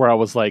instances where I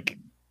was like,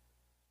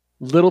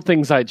 little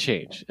things I'd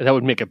change, and that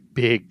would make a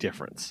big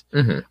difference.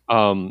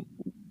 Mm-hmm.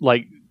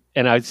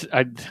 And I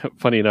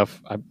funny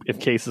enough, if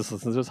Case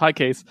listens to this, hi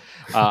Case,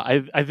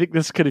 I think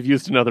this could have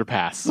used another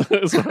pass.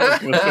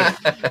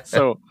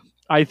 So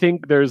I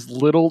think there's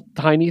little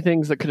tiny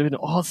things that could have been,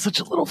 it's such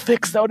a little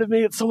fix that would have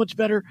made it so much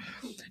better.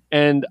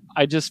 And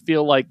I just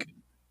feel like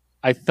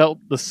I felt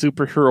the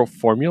superhero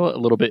formula a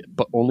little bit,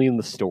 but only in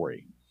the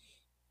story.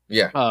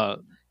 Yeah.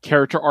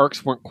 Character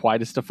arcs weren't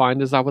quite as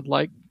defined as I would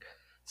like.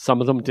 Some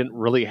of them didn't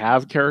really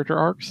have character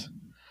arcs.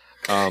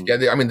 Yeah,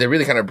 they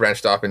really kind of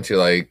branched off into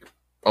like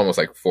almost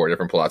like 4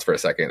 different plots for a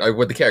second, like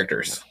with the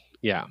characters.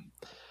 Yeah.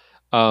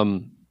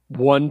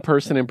 One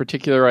person in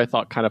particular I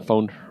thought kind of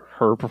phoned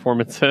her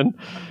performance in.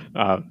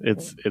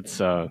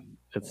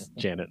 It's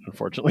Janet,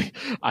 unfortunately.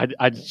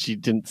 She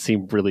didn't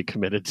seem really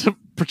committed to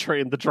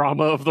portraying the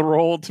drama of the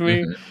role to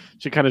me. Mm-hmm.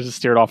 She kind of just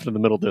stared off into the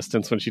middle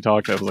distance when she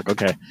talked. I was like,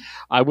 okay.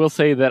 I will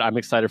say that I'm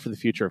excited for the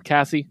future of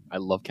Cassie. I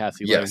love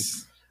Cassie Lang.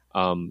 Yes.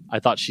 I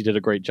thought she did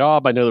a great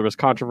job. I know there was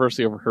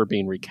controversy over her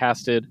being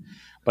recasted,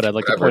 but I'd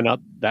like to point out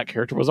that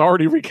character was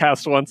already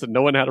recast once and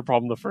no one had a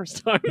problem the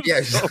first time.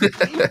 Yes.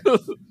 So,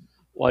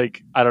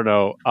 like, I don't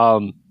know.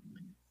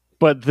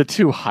 But the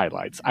 2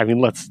 highlights, I mean,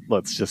 let's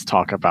just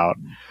talk about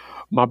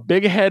my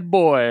big head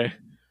boy,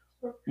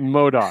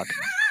 MODOK.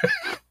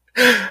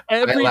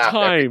 Every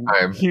time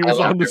he was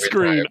on the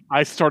screen,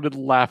 I started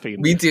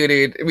laughing. Me too,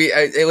 dude.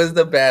 It was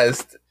the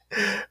best.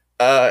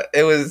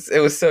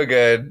 It was so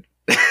good.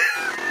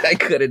 I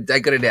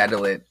couldn't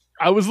handle it.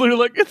 I was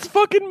literally like, it's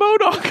fucking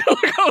MODOK.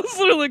 Like, I was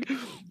literally like,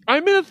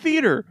 I'm in a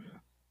theater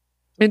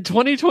in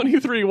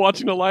 2023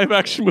 watching a live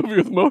action movie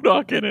with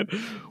MODOK in it.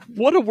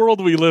 What a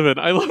world we live in.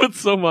 I love it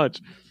so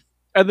much.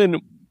 And then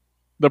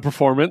the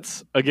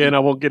performance, again, I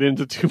won't get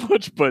into too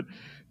much, but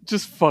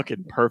just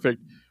fucking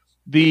perfect.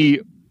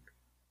 The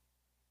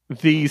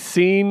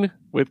scene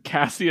with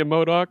Cassie and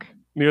MODOK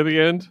near the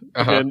end,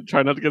 again,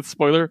 try not to get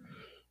spoiler.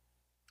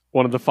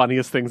 One of the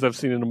funniest things I've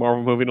seen in a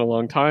Marvel movie in a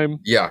long time.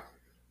 Yeah.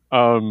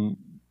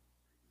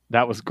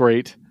 That was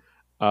great.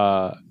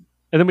 And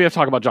then we have to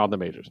talk about Jonathan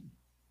Majors.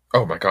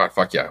 Oh my god,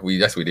 fuck yeah. We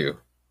do.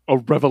 A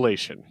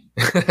revelation.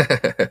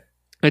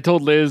 I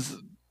told Liz,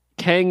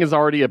 Kang is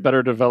already a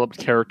better developed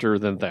character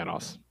than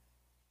Thanos.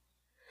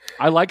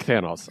 I like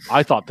Thanos.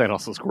 I thought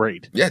Thanos was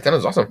great. Yeah,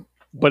 Thanos was awesome.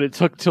 But it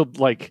took till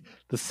like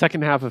the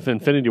second half of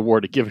Infinity War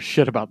to give a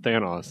shit about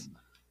Thanos.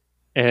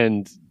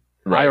 And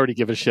I already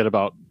give a shit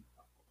about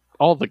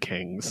all the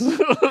kings.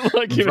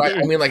 Like, you know,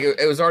 I mean, like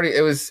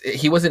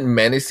he wasn't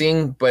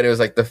menacing, but it was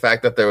like the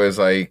fact that there was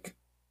like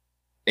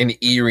an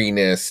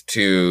eeriness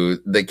to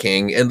the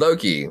king and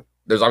Loki.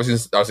 There's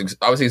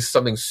obviously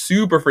something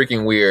super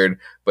freaking weird,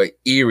 but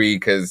eerie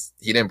because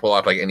he didn't pull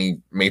off like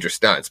any major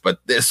stunts. But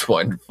this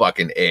one,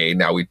 fucking A.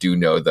 Now we do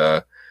know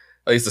at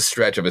least the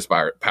stretch of his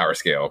power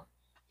scale.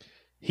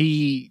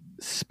 He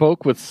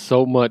spoke with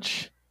so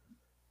much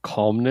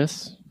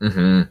calmness.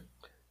 Mm-hmm.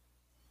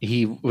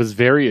 He was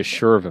very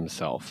assured of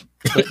himself,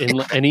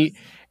 and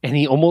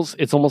he almost,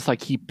 it's almost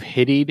like he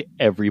pitied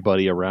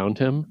everybody around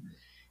him.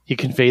 He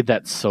conveyed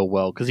that so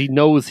well because he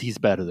knows he's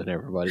better than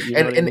everybody. You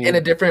know and in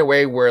a different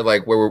way where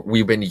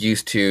we've been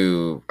used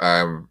to,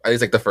 at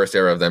least like the first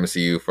era of the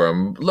MCU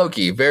from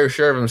Loki, very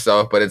sure of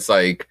himself, but it's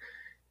like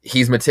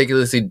he's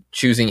meticulously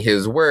choosing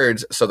his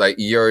words so that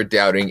you're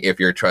doubting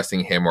if you're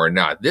trusting him or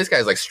not. This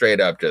guy's like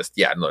straight up just,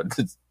 yeah, no,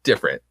 it's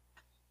different.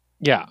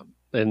 Yeah.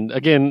 And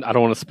again, I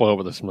don't want to spoil,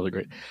 but there's some really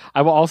great.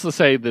 I will also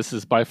say this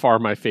is by far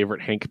my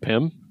favorite Hank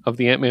Pym of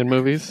the Ant-Man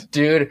movies.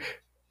 Dude,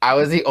 I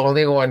was the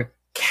only one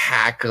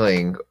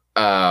cackling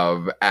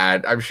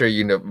and I'm sure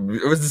you know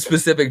it was a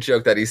specific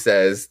joke that he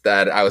says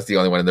that I was the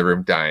only one in the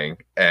room dying,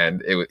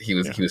 and he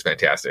was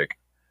fantastic.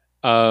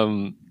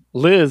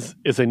 Liz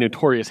is a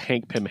notorious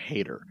Hank Pym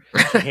hater.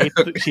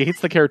 She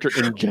hates the character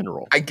in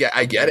general. I get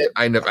it.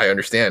 I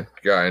understand.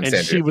 Yeah, I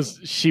understand.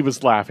 And she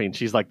was laughing.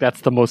 She's like,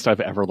 "That's the most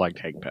I've ever liked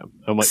Hank Pym."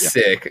 I'm like, yeah.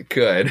 Sick,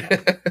 good.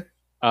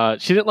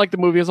 She didn't like the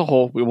movie as a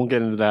whole. We won't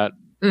get into that.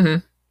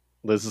 Mm-hmm.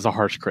 Liz is a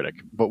harsh critic,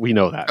 but we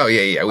know that. Oh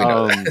yeah, we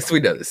know that. We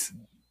know this.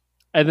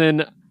 And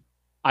then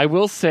I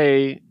will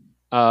say,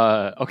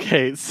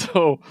 okay,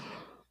 so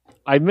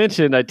I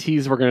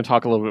teased we're going to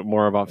talk a little bit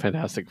more about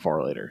Fantastic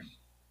Four later.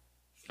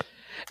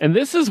 And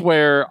this is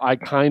where I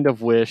kind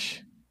of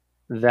wish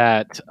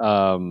that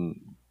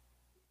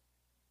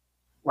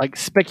like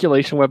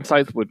speculation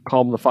websites would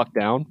calm the fuck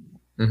down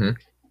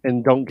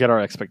and don't get our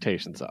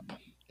expectations up.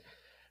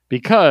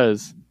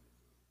 Because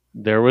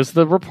there was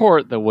the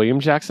report that William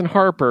Jackson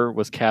Harper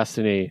was cast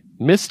in a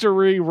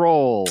mystery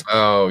role.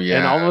 Oh, yeah.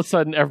 And all of a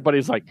sudden,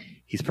 everybody's like,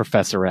 he's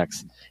Professor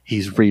X.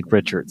 He's Reed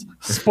Richards.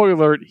 Spoiler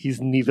alert, he's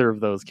neither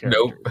of those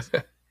characters.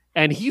 Nope.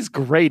 And he's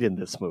great in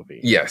this movie.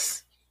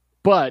 Yes.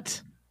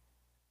 But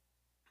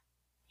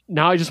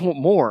now I just want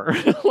more.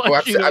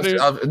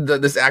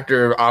 This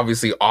actor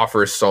obviously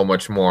offers so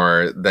much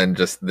more than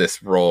just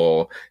this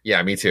role.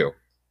 Yeah, me too.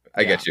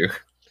 I get you.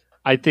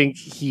 I think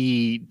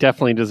he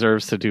definitely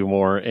deserves to do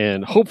more,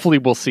 and hopefully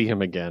we'll see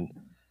him again.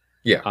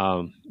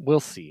 Yeah. We'll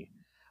see.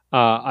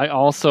 I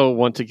also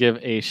want to give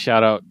a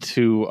shout out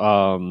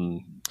to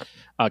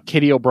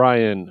Kitty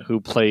O'Brien, who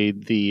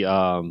played the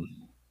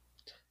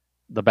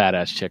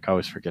badass chick. I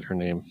always forget her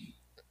name.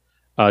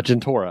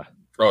 Jintora.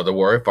 Oh, the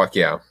warrior? Fuck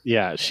yeah.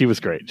 Yeah, she was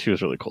great. She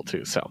was really cool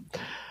too. So,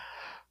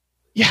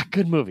 yeah,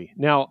 good movie.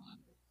 Now,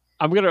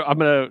 I'm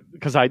gonna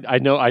because I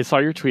know I saw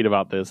your tweet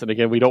about this, and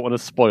again, we don't want to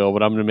spoil,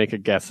 but I'm gonna make a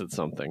guess at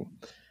something.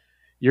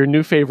 Your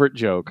new favorite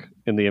joke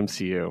in the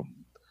MCU,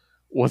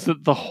 was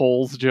it the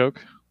holes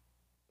joke?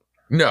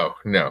 No.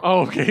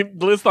 Oh, okay.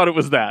 Liz thought it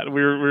was that.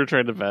 We were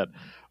trying to vet.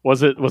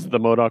 Was it the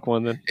MODOK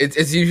one then?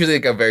 It's usually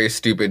like a very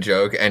stupid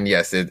joke, and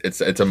yes, it's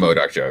a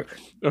MODOK joke.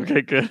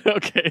 Okay, good.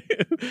 Okay,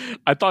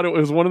 I thought it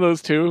was one of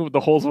those two.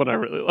 The Holes one I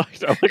really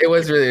liked. It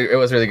was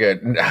really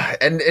good,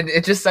 and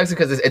it just sucks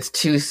because it's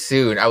too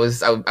soon. I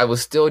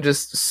was still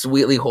just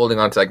sweetly holding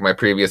on to like my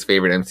previous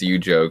favorite MCU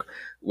joke,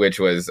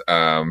 which was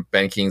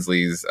Ben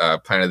Kingsley's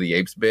Planet of the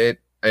Apes bit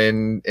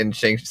in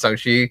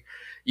Shang-Chi.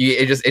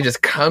 It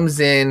just comes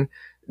in.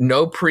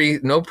 No pre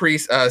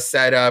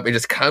setup. It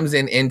just comes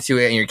into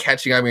it, and you're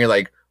catching up, and you're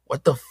like,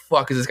 "What the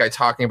fuck is this guy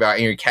talking about?"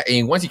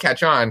 And once you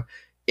catch on,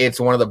 it's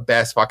one of the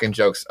best fucking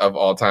jokes of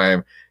all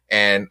time.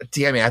 And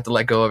damn it, I have to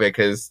let go of it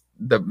because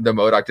the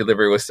MODOK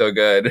delivery was so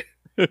good.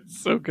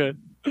 It's so good.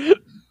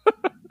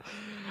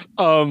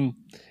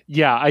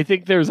 Yeah, I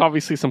think there's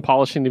obviously some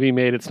polishing to be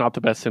made. It's not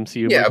the best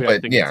MCU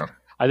movie.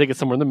 I think it's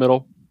somewhere in the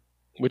middle,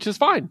 which is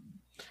fine.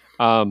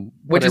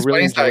 Which is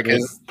really funny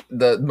because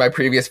my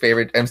previous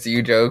favorite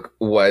MCU joke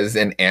was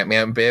an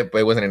Ant-Man bit, but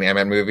it wasn't an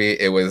Ant-Man movie.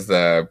 It was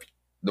the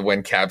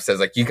when Cap says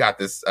like, "You got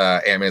this."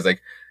 Ant-Man is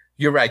like,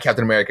 "You're right,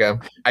 Captain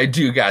America. I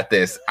do got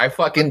this." I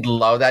fucking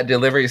love that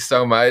delivery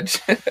so much.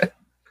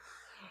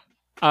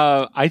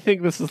 I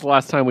think this is the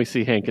last time we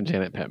see Hank and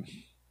Janet Pym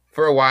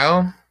for a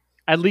while.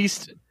 At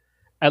least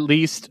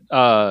in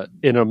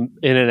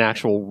an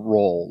actual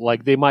role.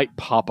 Like they might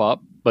pop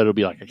up, but it'll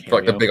be like a cameo.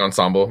 For like a big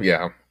ensemble.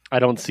 Yeah, I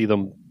don't see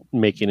them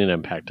making an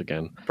impact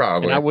again.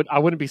 Probably. And I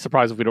wouldn't be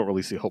surprised if we don't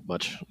really see Hope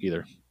much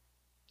either.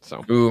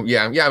 So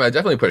yeah, I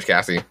definitely push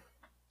Cassie.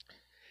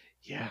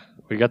 Yeah,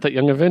 we got that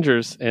Young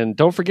Avengers, and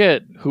don't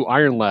forget who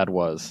Iron Lad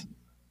was.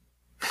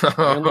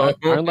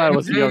 Iron Lad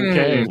was a young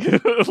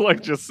king.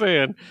 Like just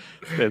saying,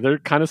 they're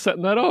kind of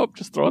setting that up.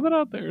 Just throwing that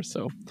out there.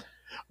 So,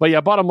 but yeah,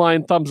 bottom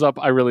line, thumbs up.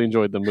 I really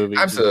enjoyed the movie.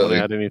 Absolutely.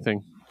 Add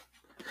anything?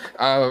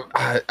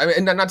 I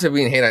mean, not to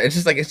be hate on it's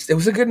just like it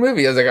was a good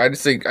movie. I was like, I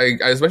just think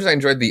as much as I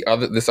enjoyed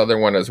this other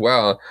one as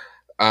well.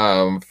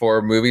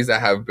 For movies that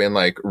have been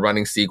like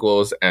running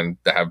sequels and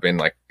that have been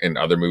like in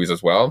other movies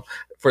as well.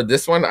 For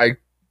this one, I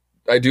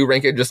do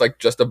rank it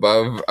just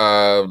above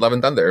Love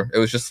and Thunder. It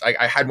was just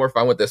I had more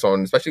fun with this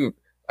one, especially.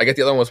 I get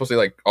the other one was supposed to be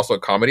like also a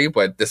comedy,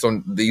 but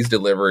these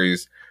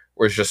deliveries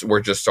were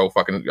just so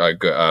fucking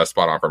good,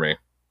 spot on for me.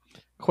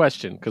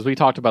 Question, because we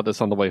talked about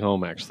this on the way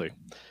home actually.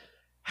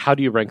 How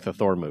do you rank the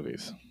Thor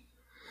movies?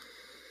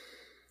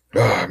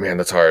 Oh man,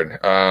 that's hard.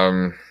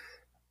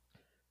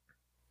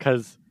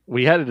 Because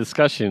we had a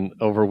discussion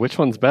over which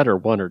one's better,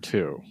 1 or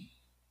 2.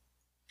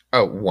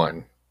 Oh,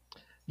 1.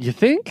 You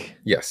think?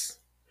 Yes.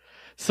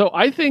 So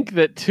I think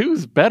that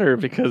 2's better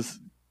because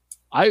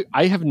I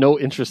have no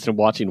interest in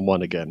watching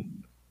 1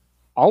 again.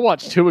 I'll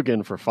watch 2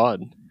 again for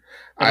fun.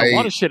 And a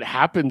lot of shit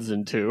happens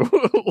in 2.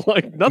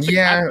 Like nothing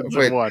happens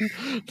in 1.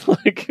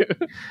 like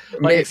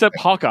except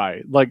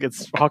Hawkeye. Like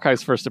it's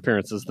Hawkeye's first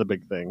appearance is the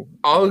big thing.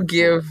 I'll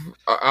give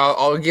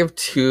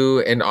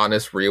 2 an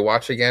honest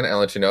rewatch again and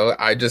let you know.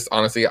 I just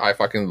honestly I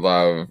fucking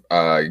love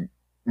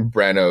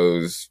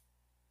Branno's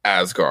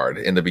Asgard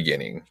in the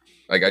beginning.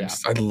 Like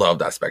I love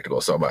that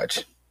spectacle so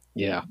much.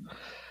 Yeah.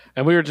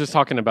 And we were just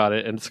talking about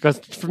it, and it's because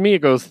for me it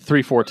goes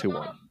 3, 4, 2,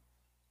 1.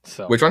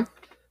 So which one?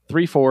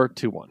 3, 4,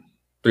 2, 1.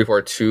 3,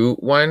 4, 2,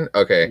 1.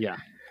 Okay. Yeah.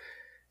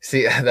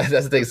 See, that's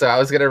the thing. So I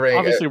was gonna rank.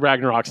 Obviously,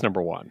 Ragnarok's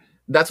number 1.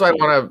 That's why I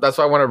want to. That's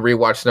why I want to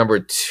rewatch number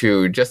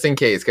 2, just in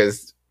case,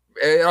 because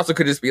it also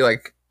could just be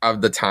like of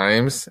the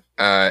times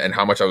and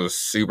how much I was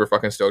super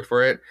fucking stoked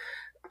for it.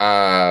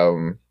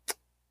 1,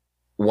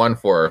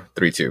 4,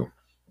 3, 2.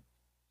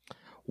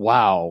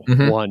 Wow,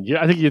 1.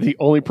 Yeah, I think you're the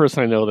only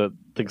person I know that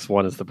thinks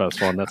 1 is the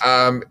best one. That's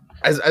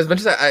as much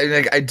as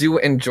I do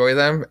enjoy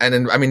them, and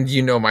then I mean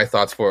my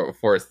thoughts for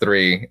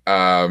 3.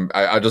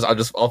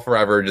 I'll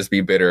forever just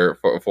be bitter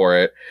for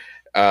it.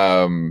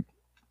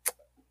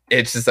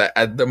 It's just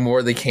that the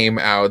more they came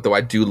out, though I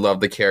do love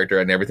the character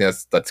and everything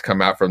that's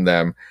come out from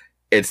them,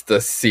 it's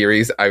the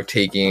series I've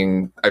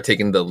taken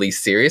the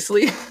least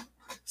seriously.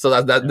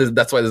 So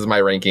that's why this is my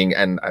ranking,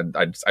 and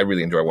I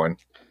really enjoy 1.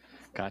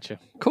 Gotcha.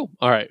 Cool.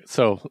 All right.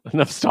 So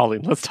enough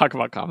stalling. Let's talk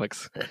about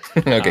comics.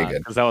 Okay, good.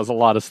 Because that was a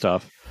lot of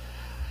stuff.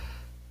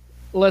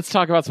 Let's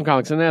talk about some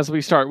comics. And as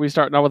we start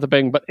not with a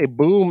bang, but a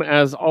boom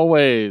as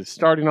always.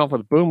 Starting off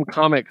with Boom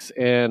Comics,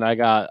 and I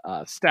got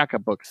a stack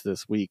of books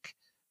this week.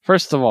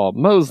 First of all,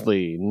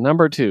 Mosley,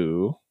 number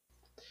 2,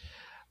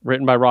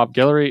 written by Rob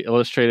Guillory,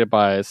 illustrated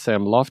by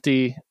Sam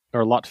Lotfi,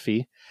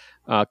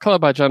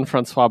 colored by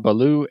Jean-Francois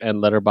Ballou,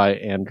 and lettered by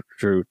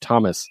Andrew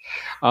Thomas.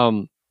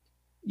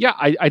 Yeah,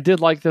 I did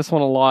like this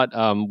one a lot.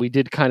 We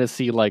did kind of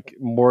see like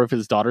more of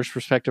his daughter's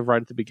perspective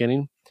right at the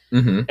beginning.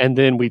 Mm-hmm. And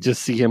then we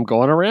just see him go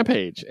on a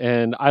rampage.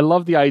 And I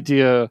love the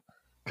idea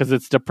because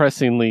it's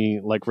depressingly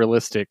like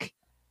realistic.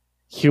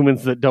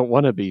 Humans that don't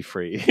want to be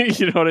free.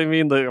 You know what I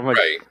mean? Like, I'm like,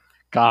 right.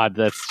 God,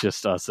 that's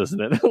just us, isn't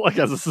it? Like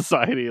as a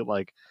society,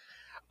 like,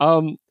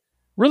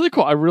 really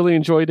cool. I really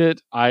enjoyed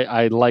it.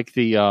 I like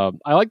the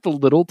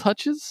little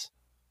touches.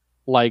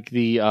 Like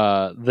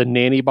the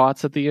nanny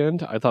bots at the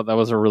end. I thought that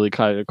was a really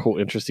kind of cool,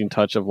 interesting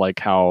touch of like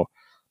how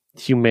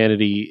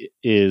humanity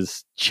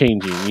is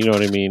changing. You know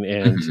what I mean?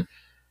 And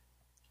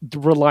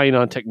relying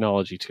on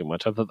technology too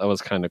much. I thought that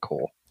was kind of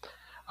cool.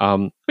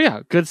 But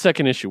yeah, good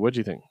second issue. What'd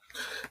you think?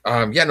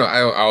 Yeah, no,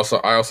 I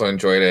also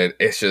enjoyed it.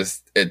 It's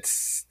just it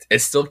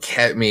still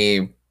kept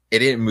me. It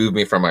didn't move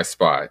me from my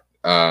spot.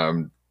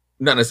 Not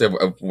necessarily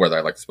of whether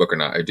I like this book or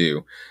not. I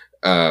do.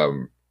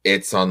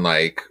 It's on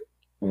like,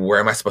 where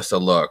am I supposed to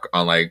look,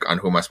 on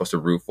who am I supposed to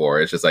root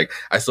for? It's just like,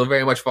 I still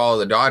very much follow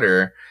the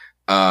daughter,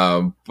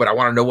 but I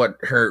want to know what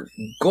her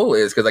goal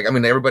is, because like, I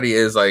mean, everybody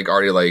is like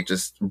already like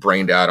just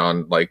brained out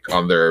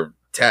on their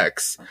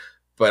texts.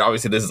 But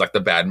obviously, this is like the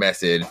bad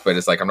message. But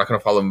it's like, I'm not going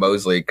to follow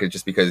Mosley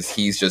just because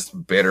he's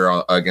just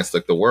bitter against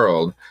like the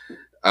world.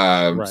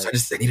 Right. So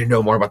I need to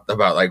know more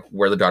about like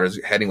where the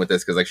daughter's heading with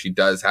this, because like she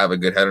does have a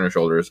good head on her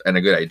shoulders and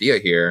a good idea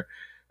here.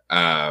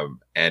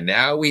 And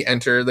now we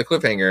enter the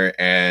cliffhanger,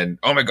 and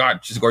oh my god,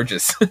 she's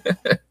gorgeous.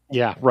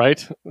 Yeah,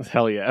 right?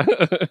 Hell yeah.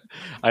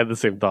 I had the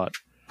same thought.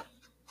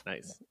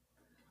 Nice.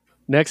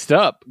 Next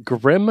up,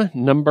 Grimm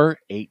number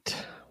 8.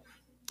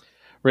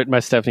 Written by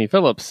Stephanie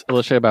Phillips,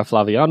 illustrated by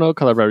Flaviano,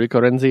 colored by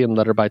Rico Renzi, and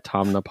lettered by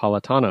Tom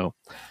Napolitano.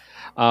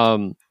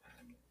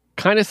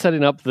 Kind of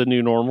setting up the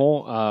new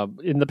normal.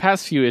 In the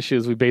past few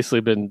issues, we've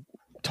basically been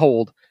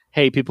told,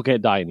 hey, people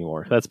can't die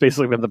anymore. That's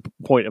basically been the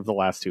point of the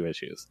last 2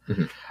 issues.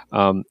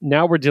 Mm-hmm.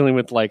 Now we're dealing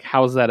with like,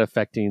 how's that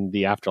affecting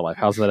the afterlife?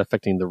 How's that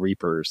affecting the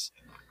Reapers?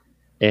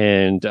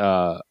 And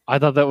I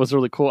thought that was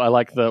really cool. I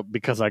like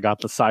because I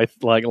got the scythe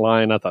like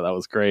line. I thought that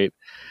was great.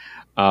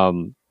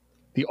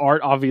 The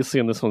art, obviously,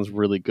 in this one's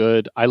really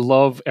good. I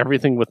love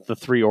everything with the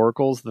 3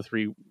 oracles, the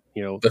 3,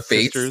 the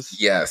sisters.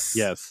 Fates?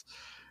 Yes.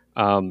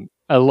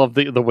 I love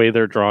the way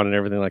they're drawn and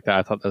everything like that.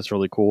 I thought that's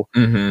really cool.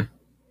 Mm-hmm.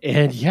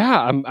 And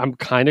yeah, I'm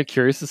kind of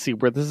curious to see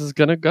where this is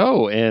going to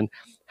go, and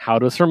how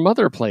does her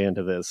mother play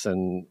into this?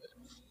 And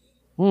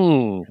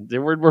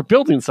we're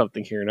building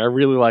something here, and I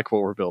really like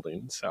what we're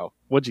building. So,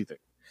 what do you think?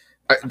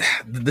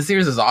 The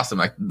series is awesome.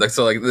 Like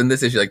in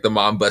this issue, like the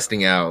mom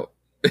busting out,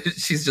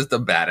 she's just a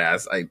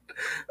badass.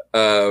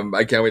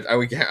 I can't wait.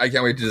 I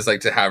can't wait to just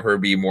like to have her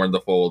be more in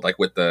the fold, like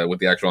with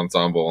the actual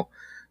ensemble.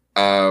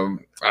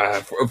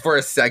 For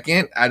a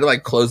second, I had to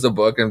like close the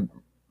book and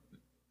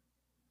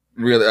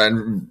really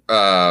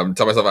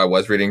tell myself I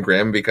was reading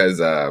Grimm, because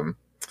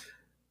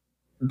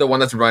the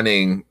one that's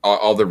running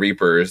all the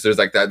Reapers, there's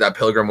like that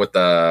pilgrim with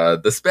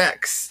the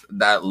specs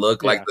that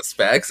look like the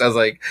specs. I was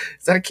like,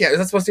 is that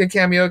supposed to be a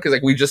cameo? Because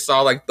like we just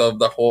saw like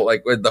the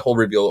whole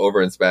reveal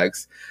over in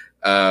specs.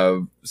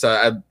 So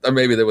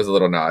maybe there was a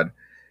little nod.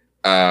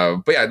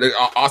 But yeah, the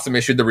awesome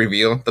issue, the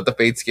reveal that the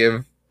Fates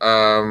give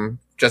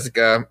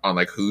Jessica on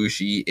like who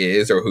she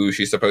is or who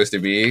she's supposed to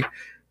be.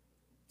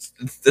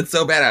 It's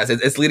so badass.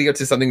 It's leading up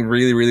to something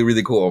really, really,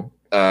 really cool.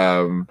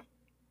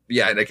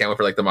 Yeah, and I can't wait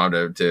for like the mom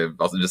to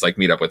also just like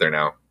meet up with her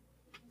now.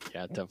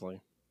 Yeah,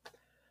 definitely.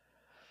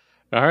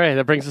 All right,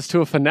 that brings us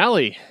to a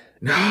finale.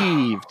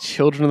 Eve,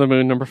 Children of the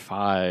Moon, number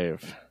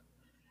 5.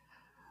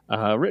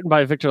 Written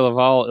by Victor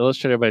Laval,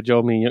 illustrated by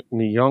Joe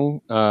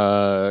Mi-young,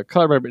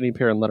 colored by Brittany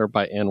Peer, and lettered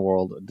by Ann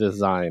World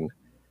Design.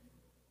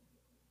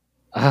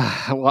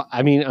 Well,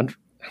 I mean,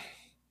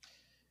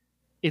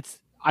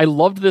 I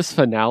loved this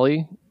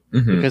finale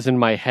because in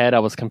my head I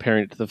was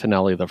comparing it to the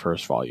finale of the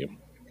first volume.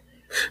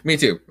 Me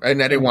too,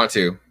 and I didn't want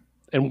to.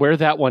 And where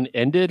that one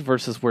ended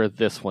versus where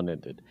this one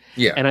ended.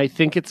 Yeah. And I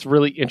think it's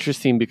really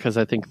interesting because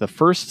I think the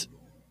first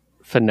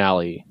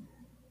finale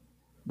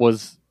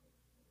was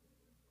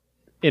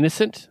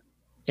innocent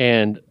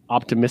and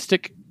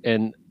optimistic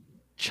and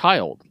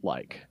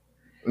childlike.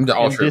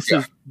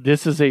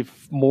 This is a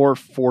more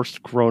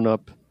forced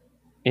grown-up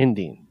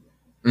ending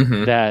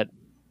that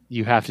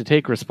you have to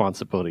take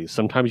responsibilities.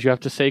 Sometimes you have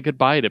to say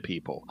goodbye to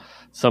people.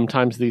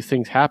 Sometimes these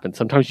things happen.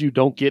 Sometimes you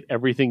don't get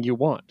everything you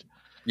want.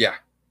 Yeah.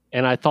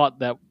 And I thought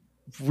that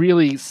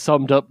really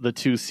summed up the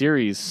 2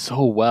 series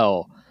so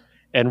well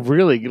and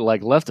really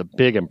like left a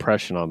big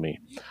impression on me.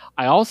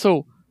 I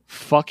also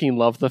fucking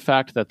love the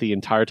fact that the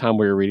entire time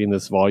we were reading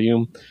this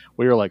volume,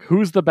 we were like,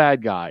 who's the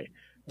bad guy?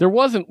 There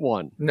wasn't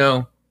one.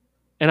 No.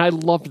 And I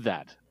loved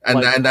that.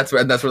 And that's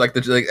where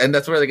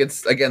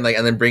it's again like,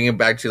 and then bringing it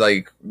back to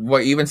like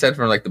what you even said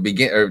from like the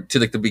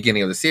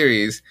beginning of the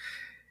series.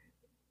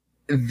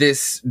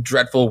 This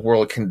dreadful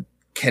world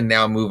can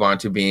now move on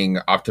to being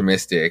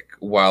optimistic,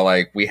 while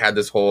like we had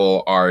this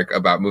whole arc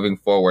about moving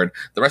forward.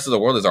 The rest of the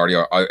world is already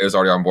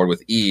on board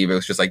with Eve. It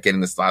was just like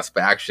getting this last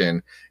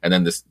faction, and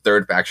then this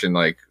third faction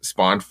like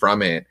spawned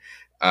from it.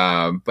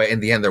 But in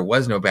the end, there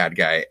was no bad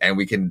guy, and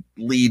we can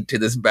lead to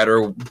this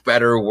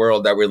better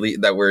world that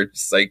we're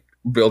just like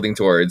building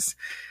towards.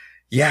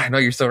 Yeah, no,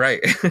 you're so right.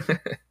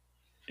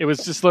 It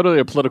was just literally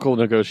a political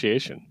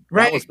negotiation.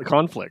 Right. That was the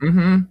conflict.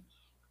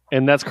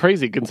 And that's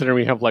crazy considering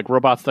we have like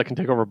robots that can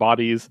take over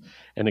bodies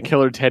and a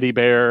killer teddy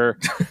bear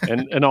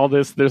and all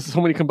this. There's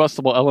so many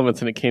combustible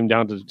elements, and it came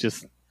down to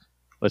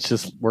let's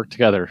just work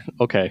together.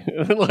 Okay.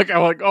 Like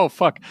I'm like, oh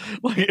fuck.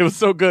 Like it was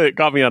so good. It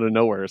got me out of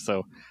nowhere.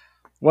 So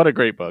what a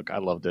great book. I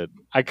loved it.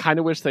 I kind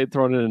of wish they'd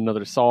thrown in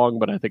another song,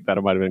 but I think that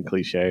might have been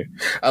cliche.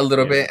 A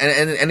little bit.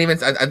 And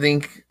even I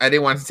think I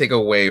didn't want to take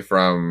away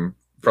from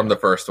from the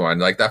first one.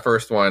 Like that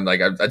first one,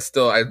 like I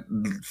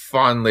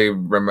fondly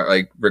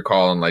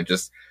recall and like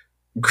just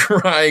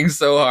crying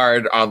so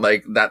hard on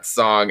like that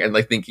song and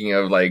like thinking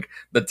of like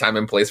the time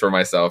and place for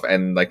myself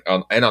and like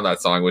on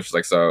that song, which is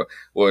like so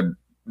would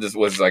this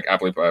was like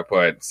aptly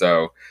put.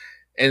 So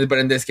but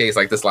in this case,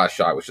 like this last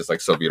shot was just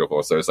like so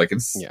beautiful. So it's like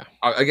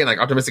again like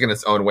optimistic in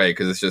its own way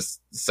because it's just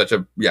such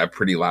a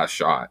pretty last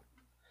shot.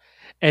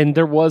 And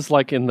there was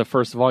like in the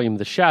first volume,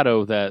 the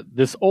shadow that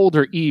this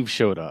older Eve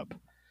showed up.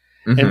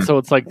 And so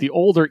it's like the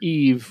older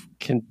Eve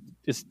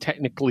is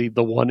technically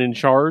the one in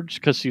charge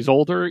because she's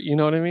older. You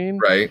know what I mean?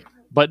 Right.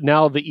 But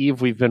now the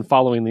Eve we've been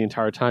following the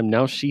entire time,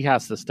 now she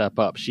has to step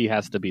up. She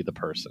has to be the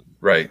person.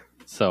 Right.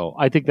 So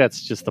I think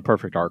that's just the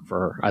perfect arc for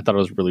her. I thought it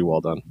was really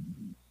well done.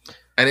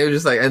 And it was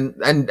just like,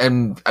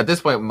 and at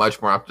this point,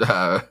 much more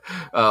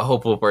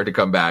hopeful for it to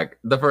come back.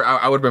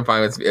 I would have been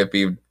fine if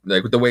he,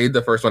 like, the way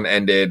the first one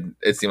ended,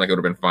 it seemed like it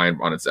would have been fine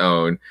on its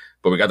own.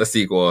 But we got the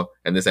sequel,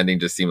 and this ending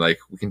just seemed like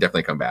we can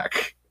definitely come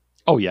back.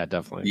 Oh, yeah,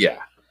 definitely. Yeah.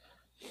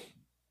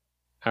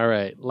 All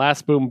right.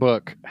 Last Boom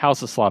book,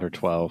 House of Slaughter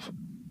 12.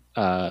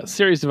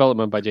 Series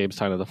development by James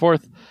Tynion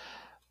IV.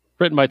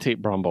 Written by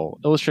Tate Brumble,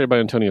 illustrated by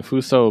Antonio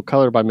Fuso,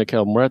 colored by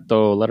Mikel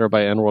Muerto, letter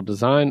by Emerald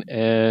Design,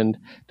 and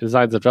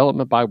designs and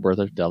development by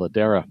Werther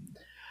Deladera.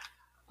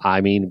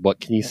 I mean,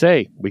 what can you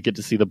say? We get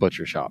to see the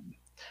butcher shop.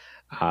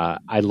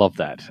 I love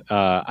that.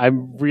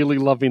 I'm really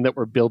loving that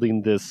we're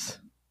building this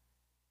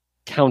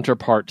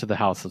counterpart to the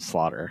House of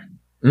Slaughter.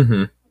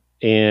 Mm-hmm.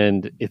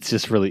 And it's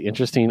just really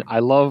interesting. I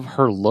love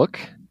her look.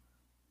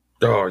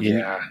 Oh,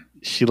 yeah.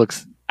 She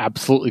looks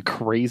absolutely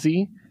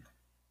crazy.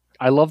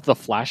 I love the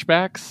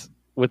flashbacks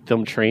with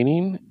them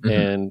training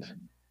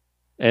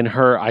and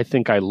her, I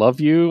think I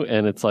love you,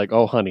 and it's like,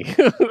 oh honey,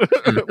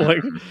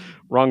 like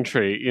wrong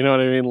trait, you know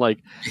what I mean? Like,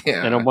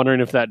 yeah. And I'm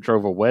wondering if that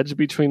drove a wedge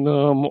between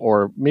them,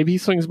 or maybe he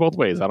swings both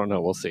ways. I don't know.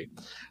 We'll see.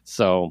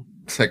 So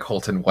it's like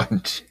Holton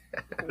one.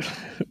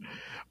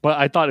 But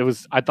I thought it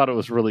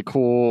was really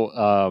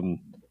cool.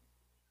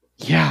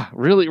 Yeah,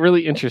 really,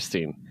 really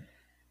interesting.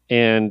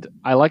 And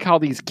I like how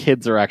these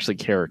kids are actually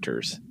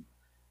characters.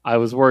 I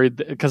was worried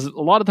because a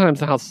lot of times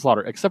the House of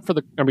Slaughter, except for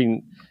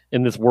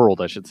in this world,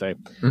 I should say,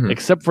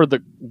 except for the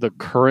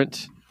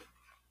current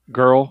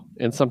girl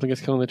in Something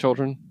is Killing the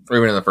Children. Or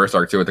even in the first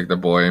arc too, I think the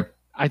boy.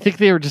 I think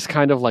they were just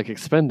kind of like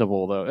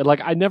expendable though. And like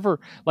I never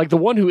like the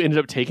one who ended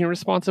up taking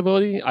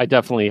responsibility. I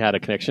definitely had a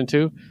connection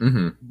to,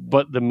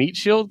 but the meat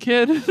shield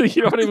kid,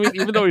 you know what I mean?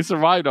 Even though he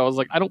survived, I was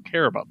like, I don't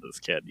care about this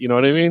kid. You know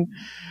what I mean?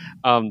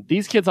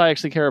 These kids I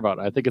actually care about.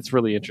 I think it's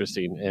really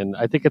interesting, and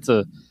I think it's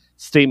a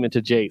statement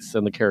to Jace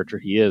and the character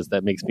he is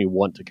that makes me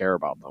want to care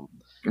about them,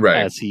 right?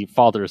 As he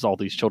fathers all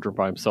these children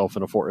by himself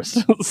in a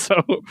forest.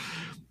 So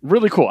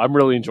really cool. I'm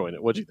really enjoying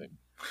it. What do you think?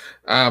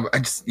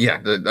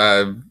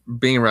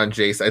 Being around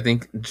Jace, I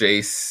think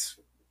Jace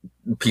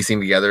piecing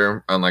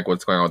together on like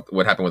what's going on,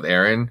 what happened with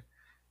Aaron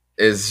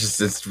is just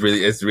it's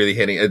really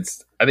hitting.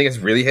 I think it's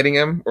really hitting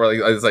him, or like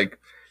it's like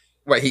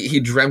right, he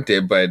dreamt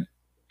it, but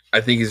I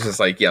think he's just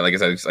like like I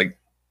said, just like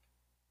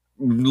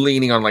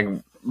leaning on like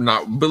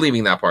not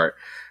believing that part.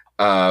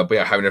 But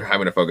yeah,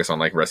 having to focus on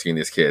like rescuing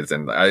these kids,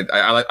 and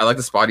I like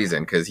the spot he's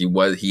in because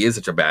he is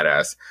such a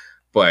badass,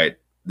 but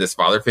this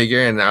father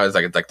figure, and now it's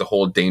like the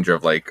whole danger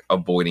of like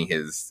avoiding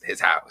his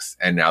house,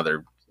 and now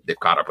they've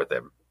caught up with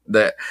him.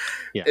 That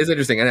is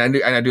interesting, and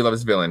I do love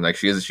his villain. Like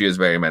she is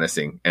very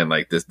menacing, and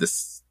like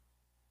this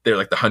they're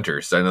like the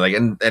hunters, and like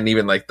and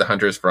even like the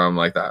hunters from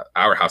like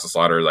our House of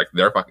Slaughter, like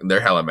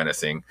they're hella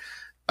menacing.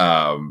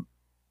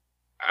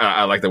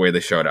 I like the way they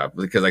showed up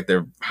because like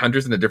they're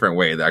hunters in a different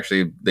way.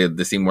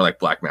 They seem more like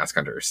Black Mask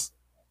hunters.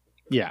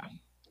 Yeah.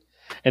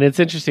 And it's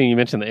interesting you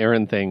mentioned the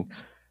Aaron thing.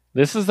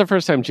 This is the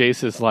first time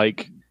Jace is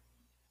like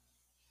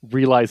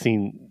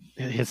realizing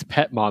his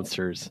pet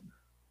monsters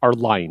are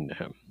lying to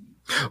him.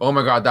 Oh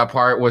my god, that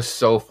part was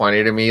so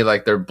funny to me.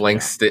 Like their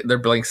blank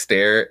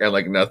stare and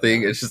like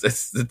nothing. It's just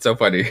it's so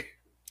funny.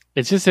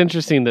 It's just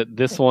interesting that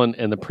this one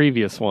and the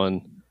previous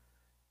one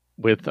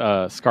with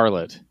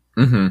Scarlet.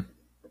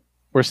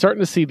 We're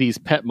starting to see these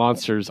pet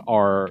monsters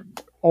are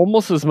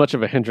almost as much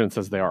of a hindrance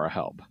as they are a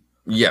help.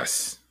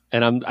 Yes.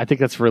 And I think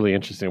that's really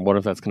interesting. I wonder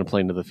if that's going to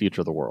play into the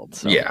future of the world.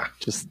 So yeah.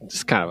 Just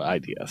kind of an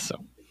idea. So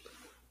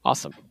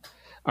awesome.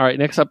 All right.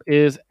 Next up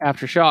is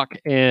Aftershock.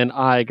 And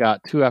I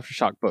got 2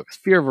 Aftershock books.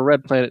 Fear of a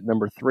Red Planet,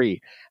 number 3. I'm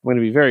going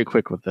to be very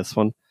quick with this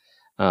one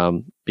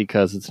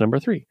because it's number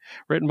 3.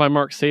 Written by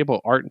Mark Sable.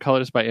 Art and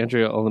colors by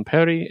Andrea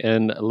Olimperi.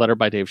 And a letter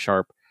by Dave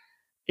Sharp.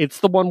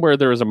 It's the one where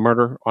there is a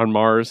murder on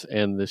Mars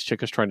and this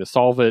chick is trying to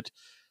solve it,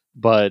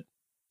 but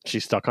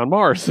she's stuck on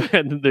Mars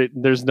and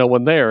there's no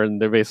one there and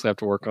they basically have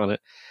to work on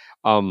it.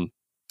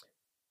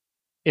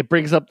 It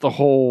brings up the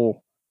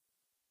whole,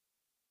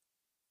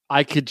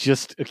 I could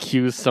just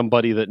accuse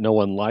somebody that no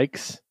one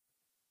likes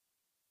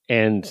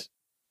and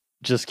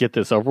just get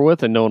this over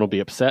with and no one will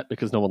be upset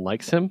because no one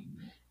likes him,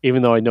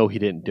 even though I know he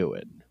didn't do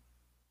it.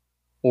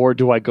 Or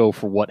do I go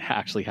for what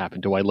actually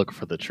happened? Do I look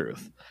for the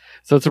truth?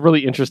 So it's a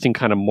really interesting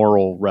kind of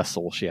moral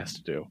wrestle she has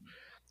to do.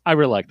 I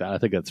really like that. I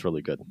think that's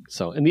really good.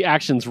 So, and the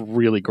action's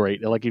really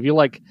great. Like, if you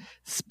like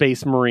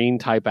Space Marine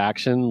type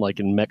action, like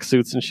in mech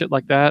suits and shit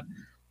like that,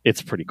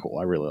 it's pretty cool.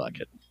 I really like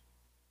it.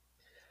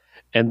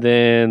 And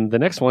then the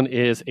next one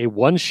is a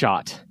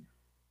one-shot,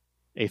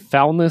 A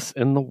Foulness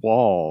in the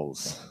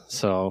Walls.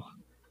 So,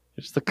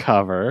 here's the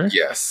cover.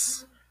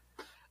 Yes.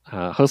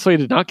 Josue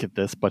did not get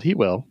this, but he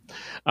will.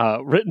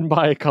 Written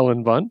by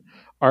Cullen Bunn,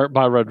 art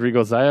by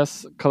Rodrigo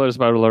Zayas, colors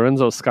by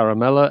Lorenzo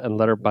Scaramella, and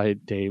letter by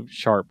Dave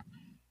Sharp.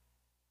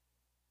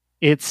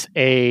 It's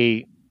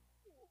a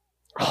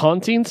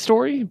haunting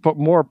story, but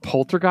more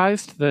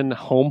poltergeist than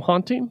home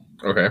haunting.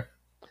 Okay.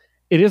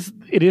 It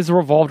is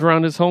revolved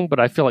around his home, but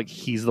I feel like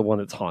he's the one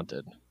that's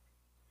haunted.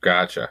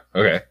 Gotcha.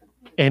 Okay.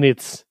 And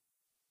it's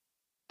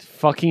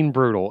fucking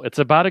brutal. It's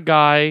about a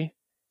guy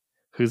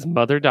whose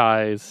mother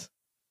dies,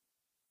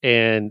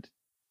 and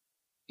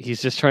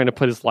he's just trying to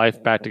put his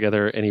life back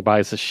together, and he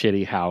buys a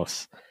shitty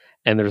house,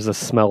 and there's a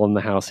smell in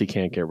the house he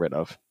can't get rid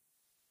of.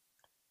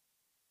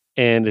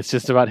 And it's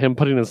just about him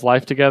putting his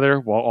life together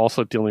while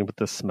also dealing with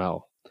this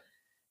smell.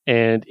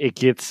 And it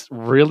gets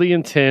really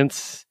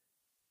intense.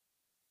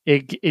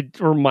 It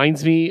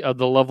reminds me of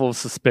the level of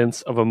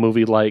suspense of a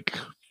movie like...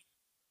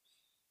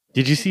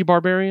 Did you see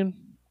Barbarian?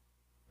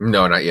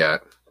 No, not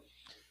yet.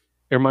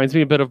 It reminds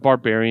me a bit of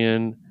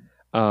Barbarian,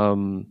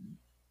 of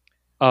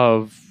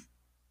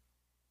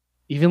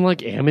even like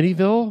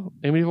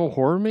Amityville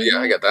Horror, maybe?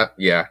 Yeah, I get that.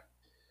 Yeah.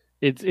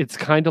 It's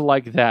kind of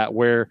like that,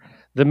 where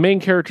the main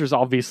character is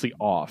obviously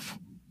off.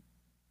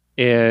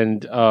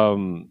 And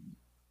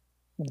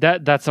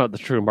that's not the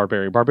true in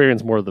Barbarian.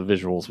 Barbarian's more of the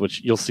visuals,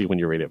 which you'll see when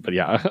you read it. But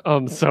yeah,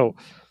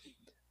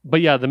 but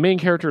yeah, the main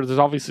character, there's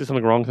obviously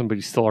something wrong with him, but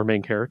he's still our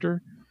main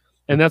character.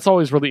 And that's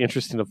always really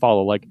interesting to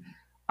follow. Like,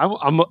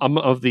 I'm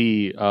of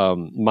the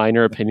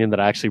minor opinion that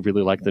I actually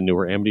really like the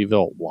newer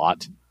Amityville a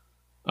lot.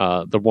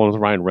 The one with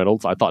Ryan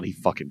Reynolds, I thought he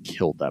fucking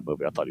killed that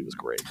movie. I thought he was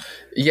great.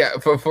 Yeah,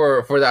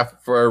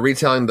 for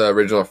retelling the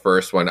original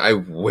first one, I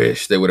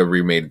wish they would have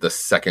remade the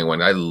second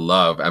one. I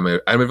love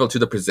Amityville 2: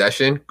 The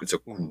Possession. It's a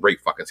great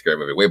fucking scary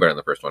movie, way better than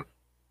the first one.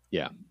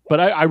 Yeah, but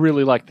I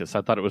really like this.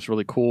 I thought it was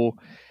really cool.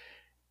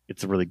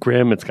 It's really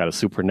grim. It's got a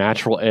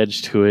supernatural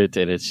edge to it,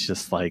 and it's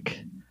just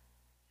like,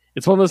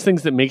 it's one of those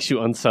things that makes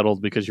you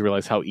unsettled because you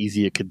realize how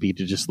easy it could be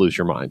to just lose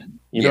your mind.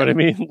 You know what I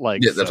mean?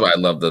 Like, yeah, that's why I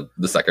love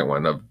the second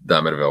one of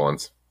the Amityville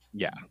ones.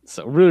 Yeah,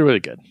 so really,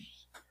 really good.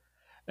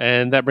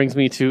 And that brings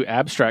me to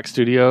Abstract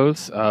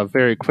Studios.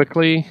 Very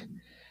quickly,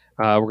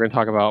 we're going to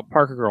talk about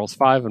Parker Girls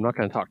 5. I'm not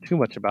going to talk too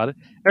much about it.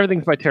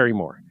 Everything's by Terry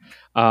Moore.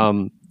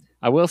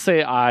 I will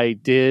say I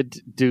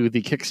did do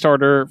the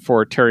Kickstarter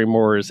for Terry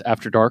Moore's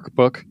After Dark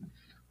book,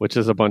 which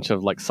is a bunch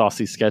of like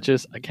saucy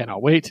sketches. I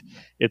cannot wait.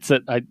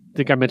 I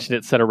think I mentioned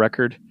it set a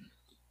record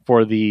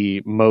for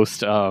the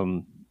most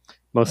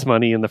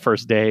money in the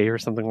first day or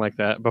something like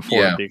that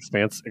before The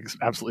Expanse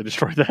absolutely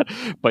destroyed that.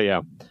 But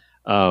yeah,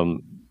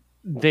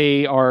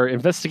 they are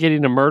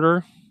investigating a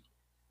murder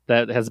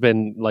that has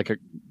been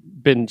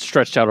been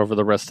stretched out over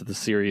the rest of the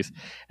series,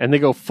 and they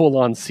go full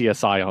on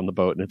CSI on the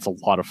boat, and it's a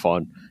lot of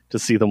fun to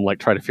see them like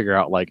try to figure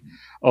out like,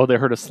 oh, they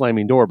heard a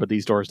slamming door, but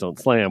these doors don't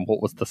slam.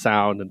 What was the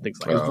sound and things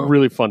like that. It's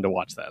really fun to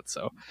watch that.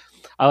 So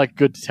I like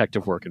good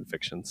detective work in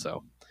fiction.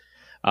 So,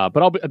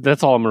 but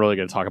that's all I'm really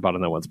going to talk about,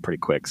 and that one's pretty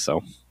quick.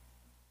 So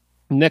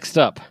next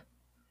up,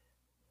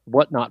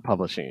 Whatnot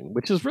Publishing,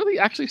 which is really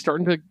actually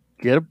starting to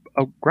get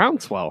a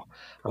groundswell.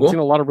 I'm seeing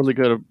a lot of really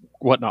good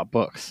Whatnot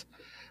books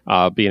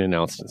being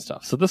announced and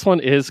stuff. So this one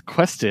is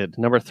Quested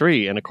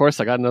 #3, and of course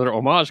I got another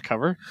homage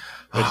cover,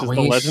 which is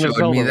the Legend of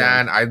Zelda. Me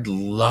that, I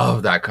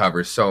love that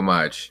cover so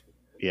much.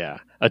 Yeah,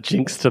 a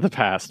jinx to the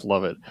past.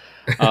 Love it.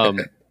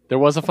 There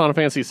was a Final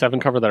Fantasy VII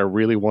cover that I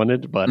really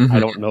wanted, but I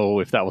don't know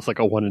if that was like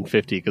a 1 in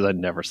 50 because I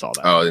never saw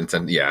that.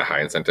 Oh,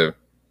 high incentive.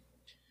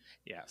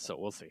 Yeah, so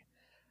we'll see.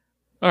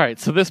 All right,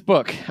 so this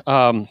book,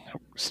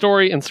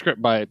 story and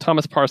script by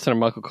Thomas Parson and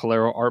Michael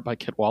Calero, art by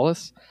Kit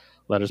Wallace,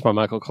 letters by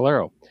Michael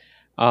Calero.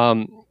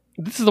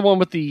 This is the one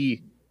with the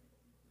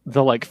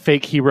like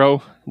fake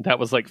hero that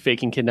was like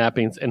faking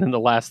kidnappings, and in the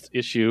last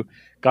issue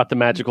got the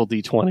magical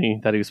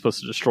D20 that he was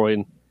supposed to destroy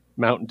in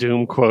Mount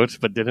Doom, quote,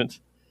 but didn't.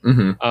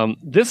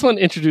 This one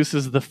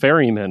introduces the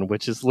ferryman,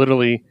 which is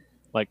literally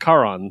like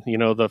Charon,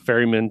 the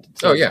ferryman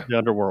to the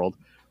underworld.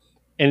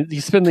 And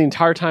you spend the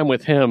entire time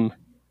with him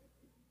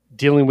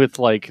dealing with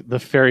like the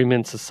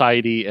ferryman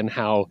society and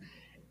how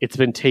it's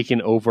been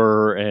taken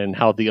over and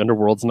how the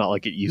underworld's not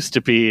like it used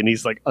to be. And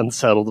he's like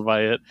unsettled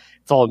by it.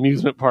 It's all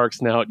amusement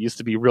parks now. It used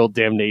to be real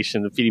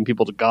damnation and feeding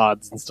people to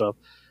gods and stuff.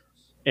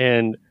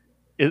 And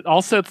it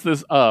all sets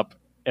this up.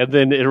 And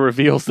then it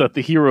reveals that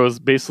the heroes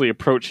basically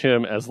approach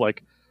him as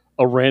like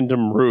a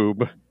random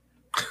rube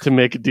to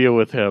make a deal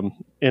with him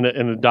in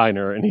a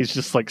diner. And he's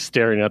just like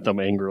staring at them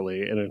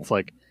angrily. And it's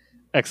like,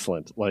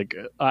 excellent. Like,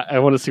 I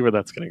want to see where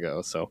that's going to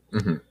go. So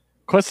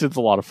Quested's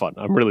a lot of fun.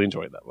 I'm really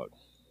enjoying that book.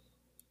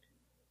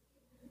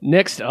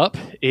 Next up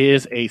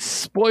is a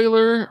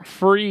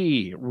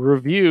spoiler-free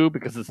review,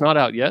 because it's not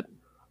out yet,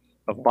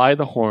 of By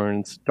the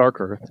Horns,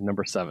 Dark Earth,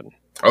 #7.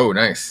 Oh,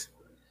 nice.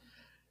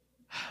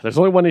 There's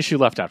only one issue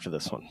left after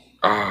this one.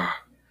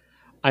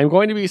 I'm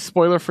going to be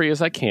spoiler free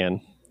as I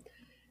can.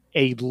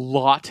 A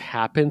lot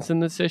happens in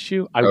this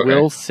issue. I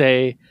will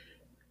say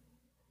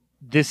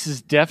this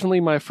is definitely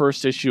my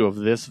first issue of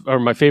this, or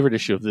my favorite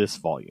issue of this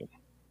volume.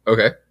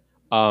 Okay.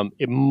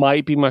 It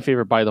might be my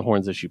favorite By the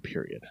Horns issue,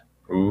 period.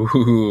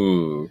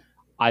 Ooh.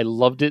 I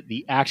loved it.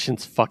 The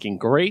action's fucking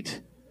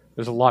great.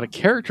 There's a lot of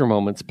character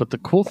moments, but the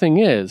cool thing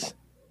is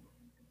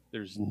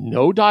there's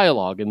no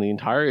dialogue in the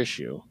entire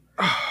issue.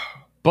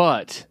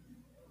 But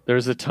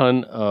there's a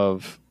ton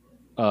of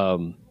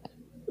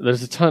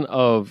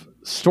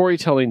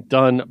storytelling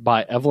done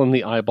by Evelyn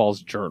the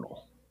Eyeball's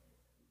journal.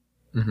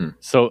 Mm-hmm.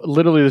 So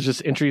literally there's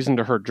just entries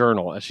into her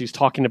journal as she's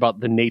talking about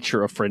the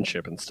nature of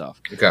friendship and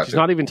stuff. Gotcha. She's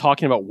not even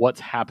talking about what's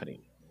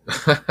happening.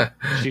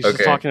 She's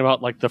just talking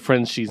about like the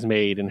friends she's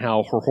made and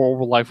how her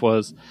horrible life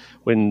was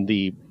when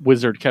the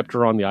wizard kept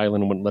her on the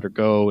island and wouldn't let her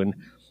go, and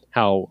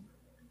how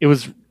it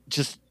was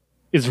just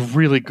is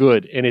really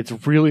good and it's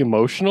really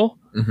emotional.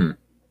 Mm-hmm.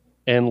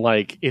 And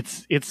like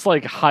it's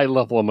like high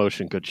level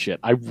emotion good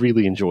shit. I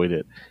really enjoyed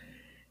it.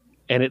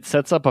 And it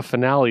sets up a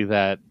finale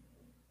that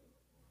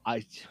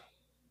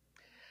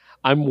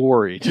I'm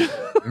worried.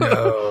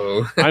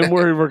 No. I'm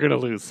worried we're gonna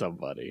lose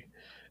somebody.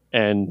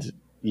 And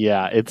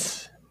yeah,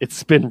 it's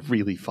been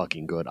really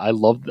fucking good. I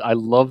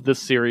love this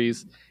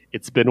series.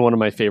 It's been one of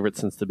my favorites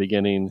since the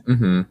beginning.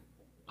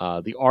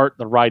 Mm-hmm. The art,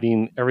 the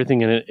writing,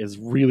 everything in it is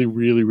really,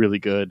 really, really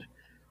good.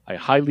 I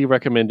highly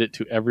recommend it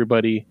to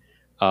everybody.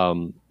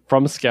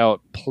 From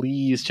Scout,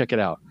 please check it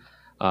out.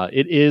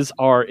 It is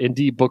our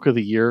indie book of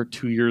the year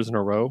 2 years in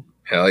a row.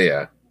 Hell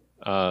yeah.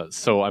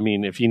 So, I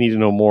mean, if you need to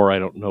know more, I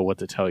don't know what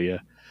to tell you.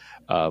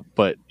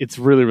 But it's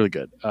really, really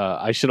good.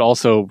 I should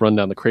also run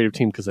down the creative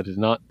team because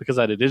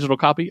I had a digital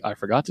copy. I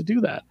forgot to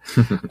do that.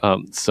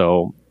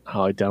 So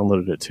I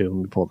downloaded it too.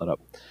 Let me pull that up.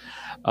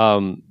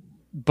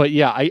 But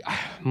yeah,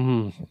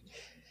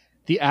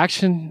 the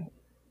action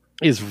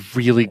is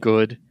really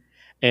good.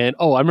 And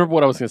I remember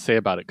what I was going to say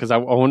about it because I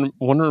want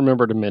to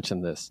remember to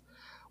mention this.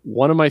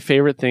 One of my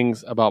favorite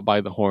things about By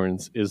the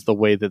Horns is the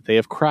way that they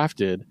have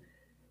crafted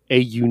a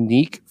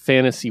unique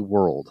fantasy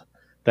world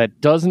that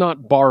does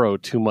not borrow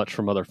too much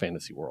from other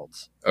fantasy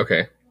worlds.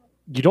 Okay.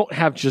 You don't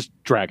have just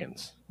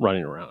dragons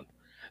running around.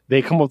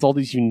 They come up with all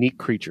these unique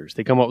creatures.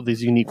 They come up with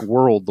this unique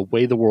world, the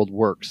way the world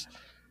works.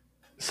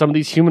 Some of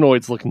these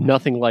humanoids look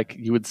nothing like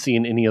you would see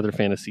in any other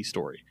fantasy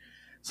story.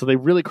 So they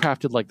really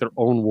crafted like their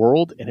own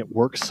world, and it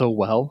works so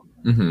well.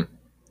 Mm-hmm.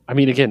 I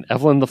mean, again,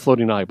 Evelyn the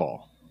Floating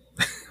Eyeball.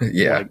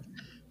 Yeah. Like,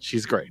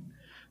 she's great.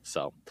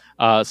 So,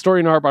 story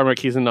and art by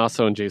Marquise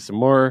Nasso and Jason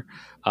Moore.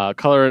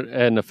 Color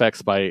and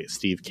effects by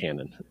Steve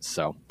Cannon.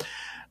 So,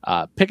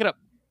 pick it up.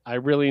 I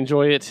really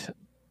enjoy it,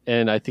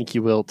 and I think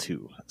you will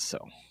too.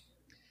 So,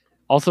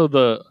 also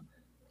the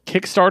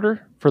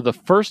Kickstarter for the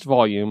first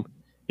volume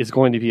is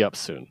going to be up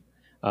soon.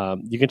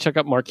 You can check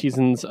out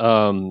Marquisen's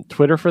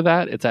Twitter for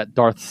that. It's at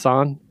Darth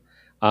San.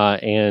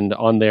 And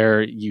on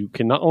there, you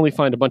can not only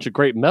find a bunch of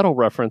great metal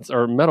reference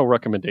or metal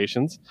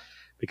recommendations,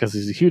 because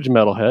he's a huge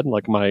metalhead,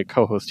 like my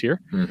co-host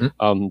here,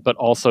 mm-hmm. But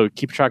also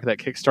keep track of that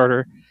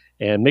Kickstarter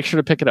and make sure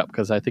to pick it up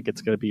because I think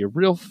it's going to be a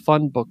real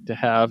fun book to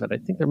have. And I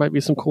think there might be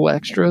some cool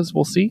extras.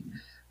 We'll see.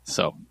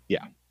 So,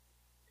 yeah.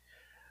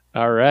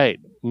 All right.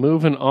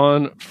 Moving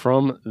on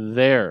from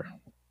there.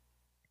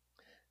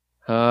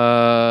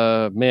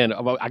 Man,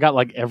 I got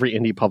like every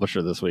indie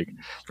publisher this week.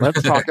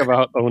 Let's talk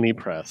about Oni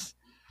Press.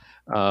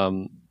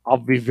 I'll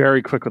be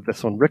very quick with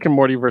this one. Rick and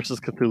Morty versus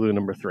Cthulhu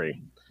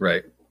 #3.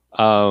 Right.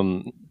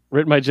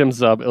 Written by Jim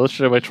Zub,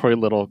 illustrated by Troy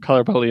Little,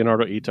 colored by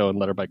Leonardo Ito, and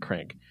lettered by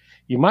Crank.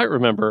 You might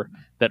remember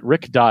that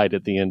Rick died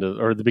at the end of,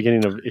 or the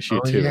beginning of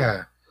issue 2.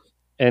 Yeah.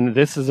 And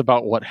this is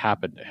about what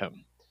happened to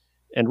him.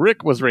 And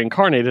Rick was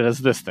reincarnated as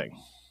this thing.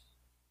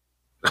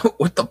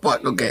 What the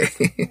fuck? Okay.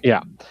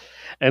 Yeah.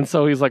 And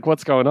so he's like,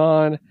 what's going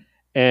on?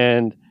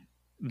 And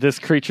this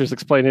creature's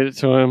explaining it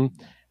to him.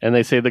 And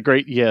they say the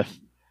Great Yith.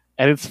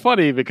 And it's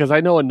funny because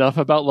I know enough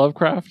about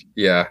Lovecraft.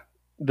 Yeah.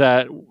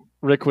 That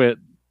Rick went,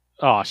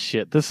 oh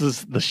shit, this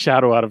is the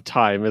shadow out of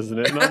time, isn't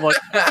it? And I'm like,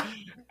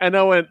 and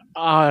I went,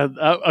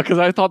 because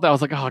I thought that I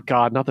was like, oh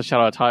god, not the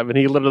shadow out of time. And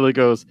he literally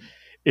goes,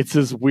 it's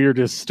his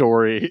weirdest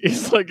story.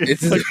 He's like,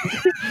 it's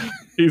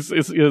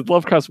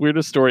Lovecraft's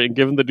weirdest story, and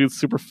given the dude's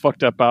super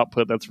fucked up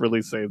output, that's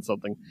really saying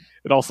something.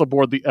 It also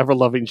bored the ever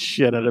loving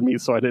shit out of me,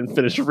 so I didn't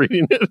finish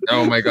reading it.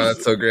 Oh my god,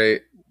 that's so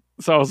great.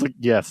 So I was like,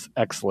 yes,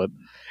 excellent.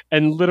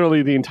 And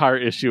literally the entire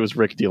issue is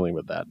Rick dealing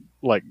with that,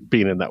 like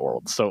being in that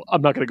world. So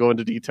I'm not going to go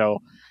into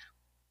detail.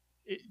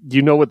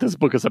 You know what this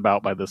book is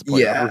about by this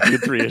point. Yeah. I've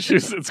reviewed 3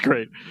 issues. It's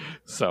great.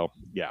 So,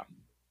 yeah.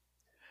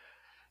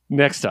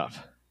 Next up,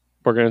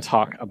 we're going to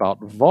talk about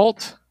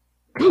Vault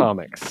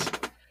Comics.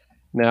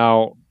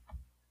 Now,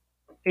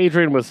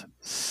 Adrian was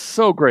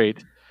so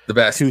great, the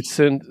best,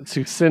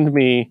 to send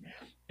me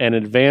an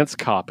advance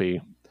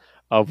copy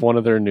of one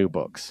of their new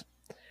books,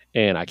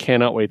 and I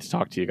cannot wait to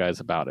talk to you guys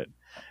about it.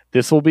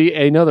 This will be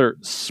another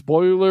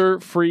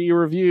spoiler-free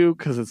review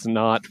because it's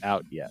not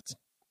out yet.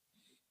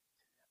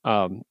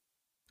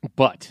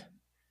 But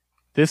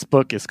This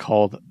book is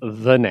called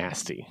The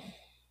Nasty.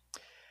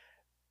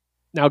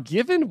 Now,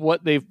 given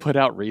what they've put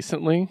out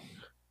recently,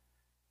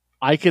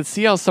 I could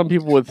see how some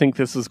people would think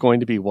this is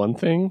going to be one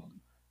thing.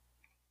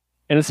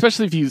 And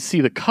especially if you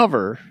see the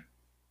cover,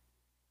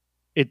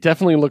 it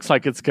definitely looks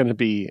like it's going to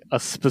be a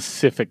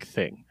specific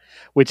thing,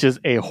 which is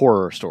a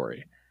horror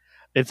story.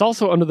 It's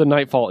also under the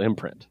Nightfall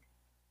imprint,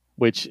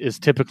 which is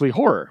typically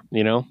horror,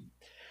 you know?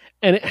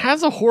 And it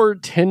has a horror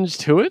tinge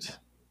to it,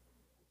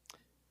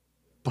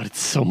 but it's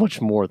so much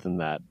more than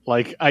that.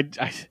 Like, I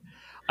can't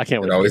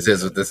wait. It always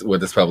is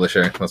with this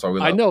publisher. That's why we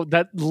love it. I know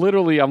that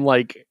literally I'm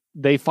like,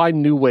 they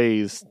find new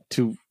ways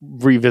to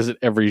revisit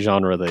every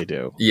genre they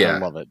do. Yeah. I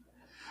love it.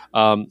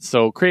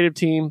 So creative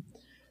team,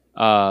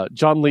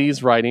 John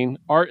Lee's writing.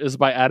 Art is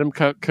by Adam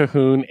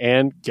Cahoon,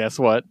 and guess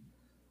what?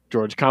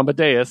 George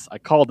Cambadeus. I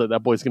called it.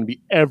 That boy's going to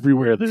be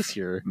everywhere this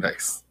year.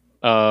 Nice.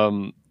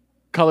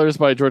 Colors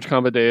by George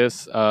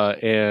Cambadeus,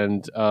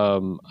 and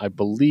I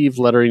believe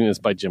lettering is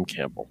by Jim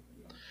Campbell.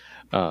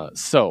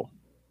 So,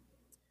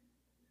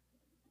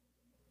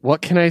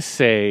 what can I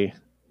say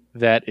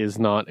that is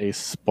not a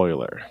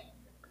spoiler?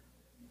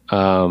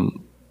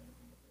 I'm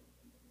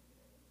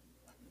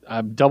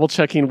double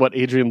checking what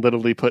Adrian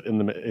literally put in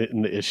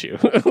the issue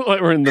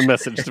or in the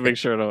message to make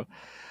sure to.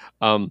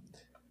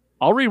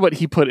 I'll read what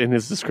he put in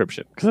his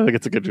description because I think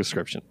it's a good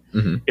description.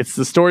 Mm-hmm. It's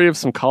the story of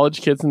some college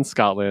kids in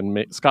Scotland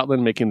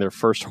making their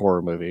first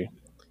horror movie.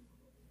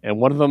 And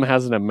one of them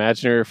has an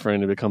imaginary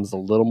friend who becomes a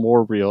little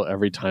more real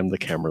every time the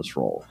cameras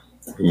roll.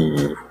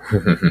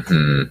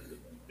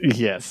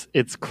 Yes,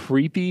 it's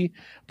creepy,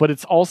 but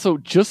it's also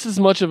just as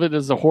much of it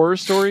as a horror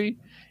story.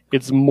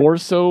 It's more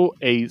so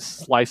a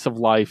slice of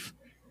life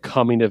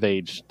coming of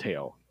age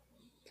tale.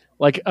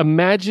 Like,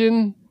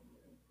 imagine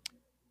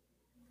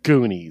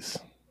Goonies.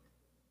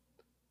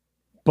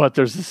 But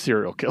there's a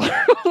serial killer.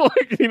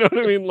 Like, you know what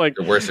I mean? Like,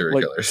 there were serial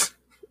killers.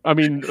 I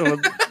mean,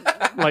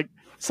 like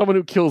someone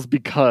who kills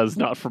because,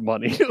 not for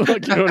money.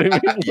 Like, you know what I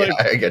mean? Like, yeah,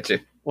 I get you.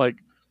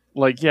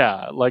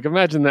 Yeah. Like,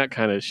 imagine that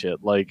kind of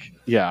shit. Like,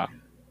 yeah,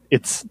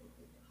 it's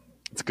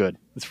good.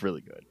 It's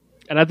really good.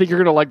 And I think you're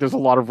gonna like. There's a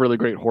lot of really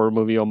great horror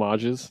movie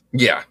homages.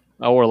 Yeah.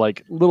 Or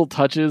like little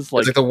touches.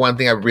 Like, it's like the one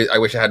thing I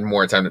wish I had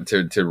more time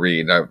to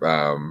read.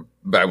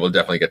 But I will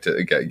definitely get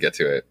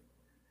to it.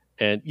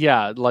 And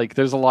yeah, like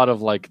there's a lot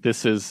of like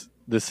this is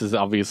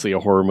obviously a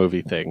horror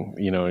movie thing,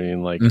 you know what I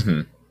mean? Like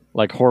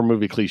like horror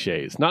movie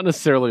cliches. Not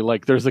necessarily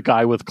like there's a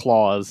guy with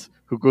claws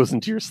who goes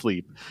into your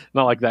sleep.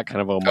 Not like that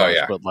kind of homage,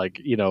 but like,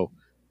 you know,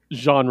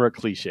 genre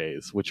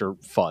cliches, which are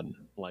fun.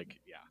 Like,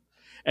 yeah.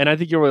 And I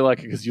think you'll really like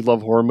it because you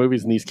love horror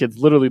movies, and these kids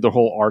literally their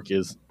whole arc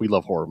is we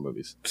love horror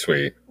movies.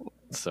 Sweet.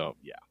 So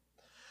yeah.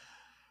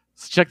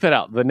 So check that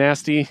out. The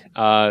Nasty.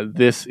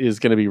 This is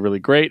going to be really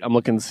great. I'm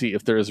looking to see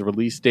if there is a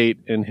release date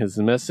in his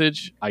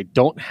message. I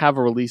don't have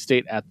a release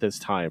date at this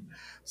time.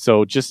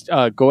 So just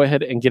go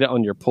ahead and get it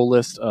on your pull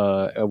list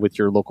with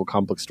your local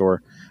comic book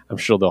store. I'm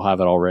sure they'll have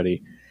it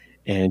already.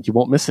 And you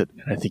won't miss it.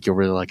 And I think you'll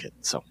really like it.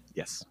 So,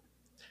 yes.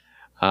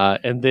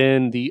 And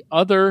then the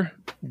other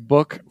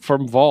book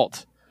from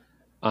Vault.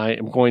 I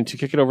am going to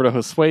kick it over to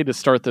Josue to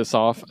start this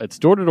off. It's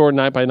Door to Door,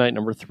 Night by Night,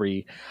 number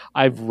 3.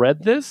 I've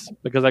read this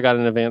because I got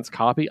an advance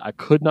copy. I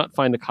could not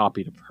find a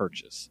copy to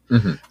purchase.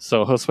 Mm-hmm.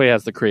 So Josue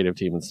has the creative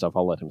team and stuff.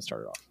 I'll let him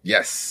start it off.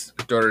 Yes.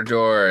 Door to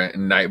Door,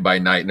 Night by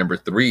Night, number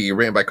 3.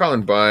 Written by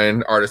Colin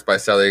Bunn. Artist by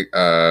Sally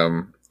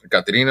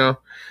Gatterino.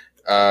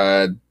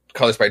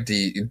 Colors by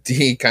D.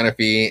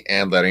 Canafi.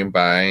 And lettering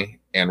by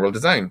World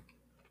Design.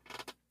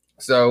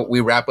 So we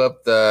wrap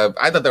up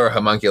I thought they were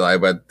homunculi,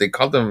 but they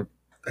called them,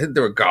 I think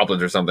they were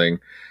goblins or something.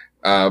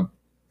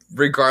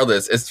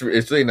 Regardless, it's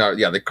really not.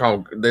 Yeah, they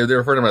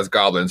refer to them as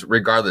goblins.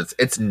 Regardless,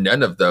 it's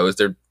none of those.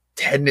 They're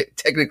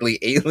technically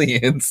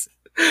aliens,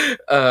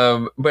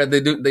 but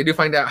they do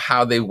find out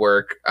how they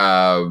work.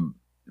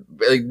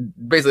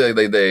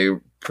 Basically, they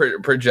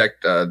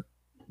project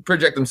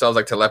themselves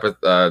like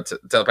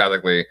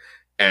telepathically,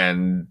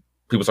 and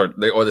people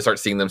start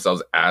seeing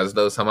themselves as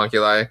those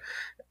homunculi,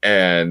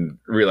 and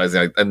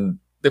realizing and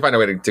they find a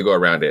way to go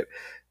around it.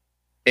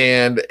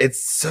 And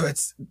this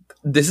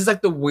is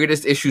like the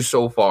weirdest issue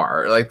so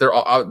far. Like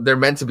they're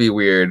meant to be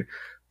weird,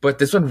 but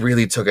this one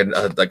really took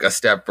a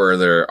step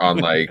further on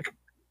like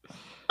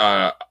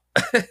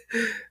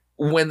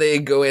when they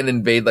go in and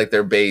invade like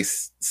their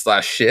base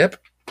 / ship,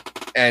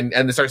 and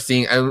they start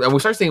seeing and we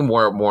start seeing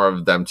more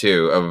of them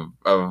too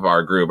of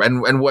our group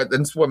and what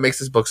makes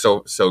this book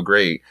so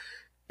great.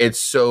 It's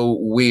so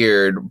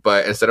weird,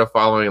 but instead of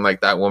following like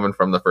that woman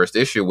from the first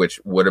issue, which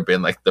would have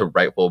been like the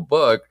rightful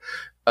book.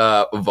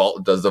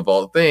 Vault does the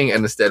Vault thing,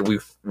 and instead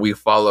we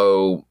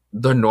follow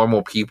the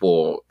normal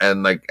people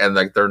and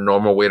their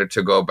normal way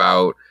to go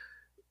about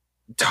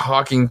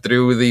talking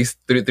through these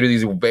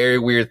very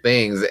weird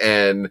things,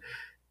 and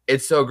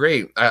it's so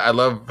great. I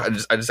love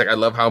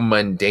how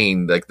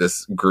mundane like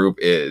this group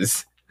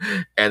is,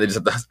 and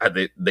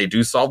they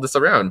do solve this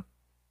around.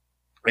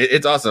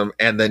 It's awesome,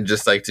 and then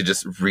just like to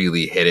just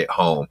really hit it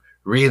home,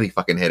 really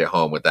fucking hit it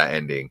home with that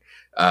ending.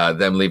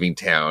 Them leaving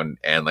town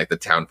and like the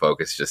town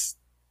folk is just.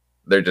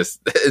 they're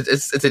just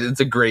it's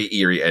a great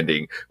eerie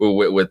ending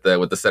with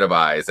the set of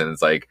eyes, and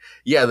it's like,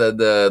 yeah,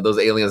 the those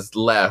aliens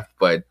left,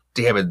 but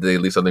damn it, they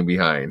leave something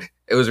behind.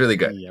 It was really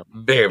good. Yep.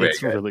 Very good.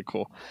 It's really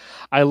cool.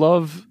 I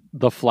love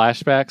the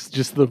flashbacks,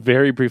 just the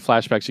very brief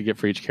flashbacks you get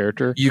for each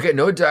character. You get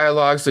no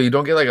dialogue, so you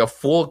don't get like a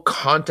full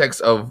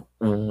context of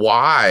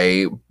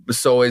why.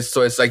 So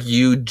it's like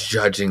you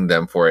judging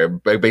them for it,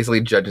 like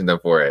basically judging them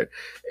for it,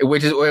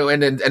 which is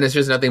and it's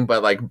just nothing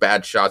but like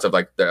bad shots of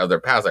like their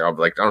past, like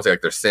I don't say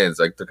like their sins,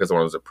 like because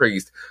one was a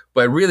priest,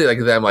 but really like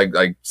them like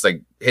it's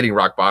like hitting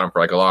rock bottom for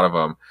like a lot of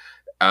them.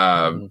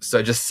 So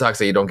it just sucks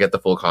that you don't get the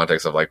full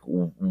context of like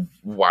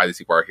why these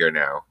people are here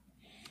now.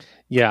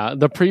 Yeah,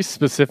 the priest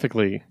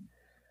specifically,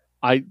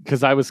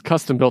 because I was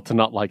custom built to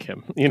not like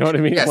him. You know what I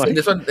mean? Yes, like, and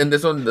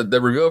this one,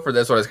 the reveal for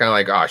this one is kind of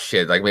like, oh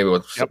shit, like maybe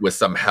with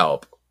some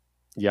help.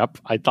 Yep,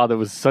 I thought it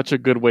was such a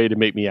good way to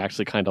make me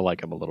actually kind of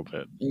like him a little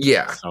bit.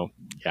 Yeah. So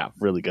yeah,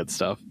 really good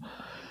stuff.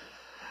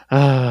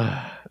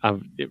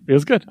 It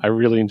was good. I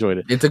really enjoyed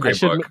it. It's a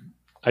great book.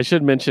 I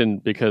should mention,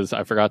 because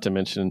I forgot to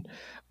mention,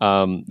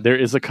 there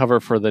is a cover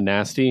for The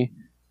Nasty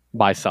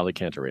by Sally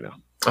Cantorino.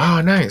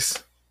 Oh,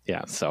 nice.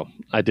 Yeah, so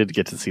I did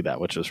get to see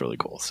that, which was really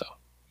cool. So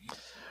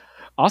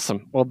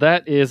awesome. Well,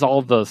 that is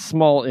all the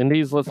small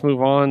indies. Let's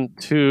move on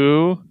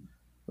to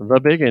the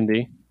big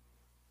indie,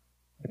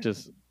 which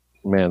is,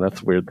 man,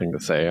 that's a weird thing to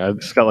say. I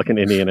just got like an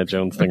Indiana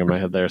Jones thing in my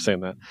head there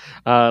saying that.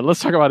 Let's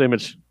talk about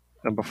Image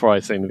before I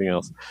say anything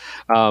else.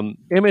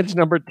 Image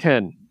number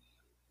 10.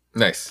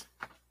 Nice.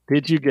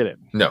 Did you get it?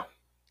 No.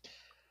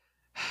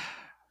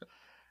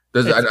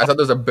 I thought there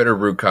was a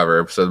Bitterroot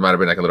cover, so there might have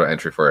been like a little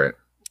entry for it.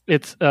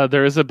 It's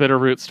there is a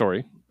Bitterroot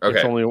story.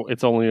 Okay.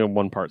 It's only a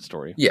one-part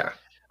story. Yeah.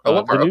 Oh,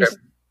 one part.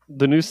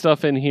 The new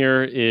stuff in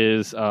here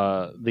is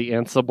the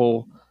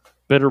Ansible,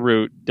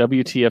 Bitterroot,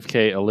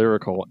 WTFK, A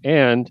Lyrical,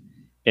 and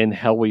In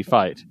Hell We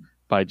Fight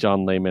by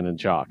John Layman and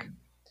Jock.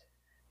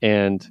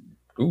 And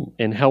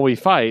In Hell We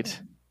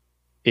Fight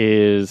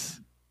is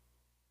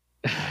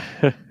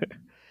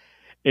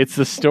it's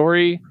a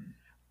story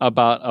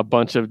about a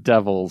bunch of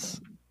devils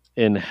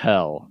in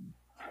hell,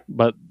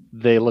 but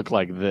they look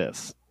like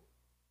this.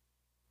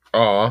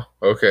 Oh,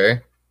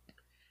 okay.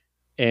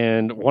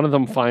 And one of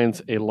them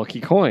finds a lucky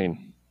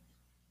coin.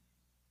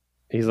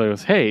 He's like,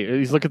 hey,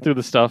 he's looking through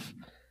the stuff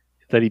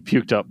that he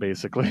puked up,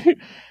 basically.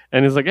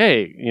 And he's like,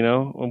 hey,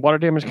 a water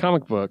damage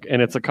comic book.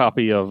 And it's a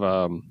copy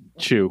of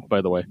Chew,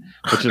 by the way,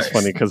 which is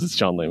funny because it's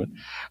John Layman.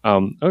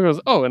 And he goes,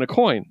 oh, and a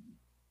coin.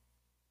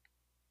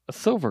 A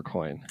silver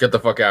coin. Get the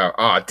fuck out.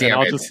 Oh,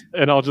 damn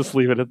and I'll just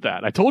leave it at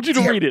that. I told you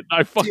to read it.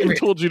 I fucking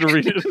told you to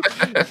read it.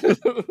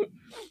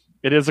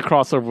 It is a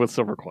crossover with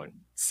Silver Coin.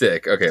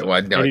 Sick. Okay. Well,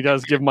 and he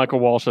does give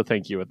Michael Walsh a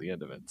thank you at the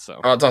end of it. So.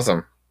 Oh, it's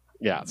awesome.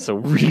 Yeah. So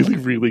really,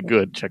 really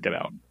good. Check it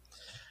out.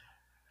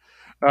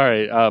 All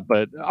right.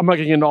 But I'm not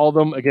going to get into all of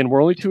them. Again,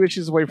 we're only 2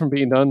 issues away from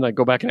being done. I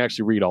go back and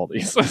actually read all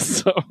these.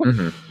 So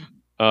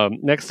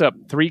next up,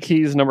 3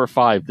 Keys, number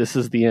 5. This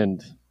is the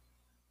end.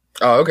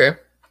 Oh, okay.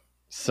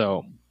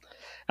 So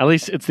at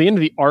least it's the end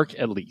of the arc,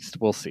 at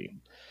least. We'll see.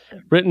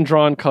 Written,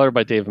 drawn, colored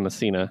by David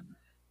Messina.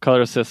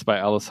 Color assist by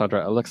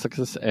Alessandra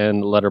Alexakis,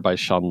 and letter by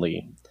Sean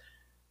Lee.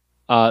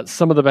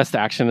 Some of the best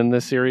action in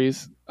this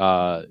series.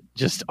 Look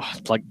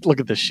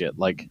at this shit.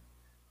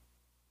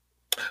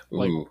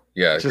 Ooh,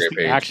 yeah, just great the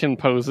page. action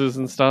poses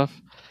and stuff.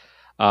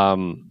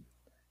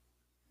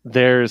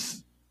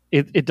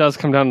 It does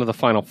come down to the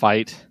final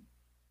fight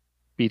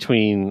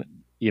between,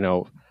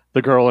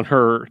 the girl and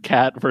her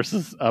cat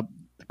versus a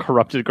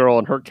corrupted girl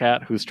and her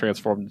cat who's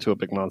transformed into a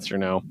big monster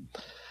now.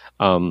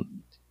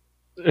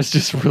 It's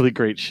just really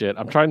great shit.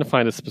 I'm trying to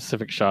find a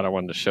specific shot I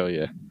wanted to show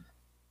you.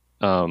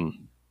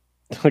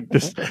 Like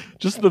this,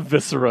 just the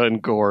viscera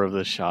and gore of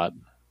this shot.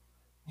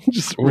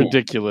 Just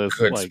ridiculous.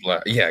 Good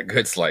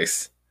good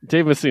slice.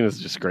 Dave Messina is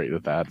just great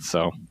at that.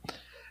 So,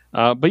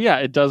 but yeah,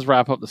 it does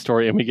wrap up the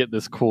story, and we get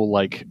this cool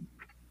like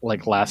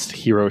last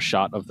hero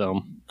shot of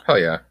them. Hell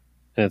yeah!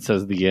 And it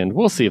says the end.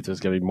 We'll see if there's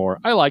gonna be more.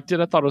 I liked it.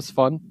 I thought it was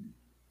fun.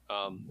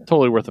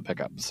 Totally worth a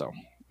pickup. So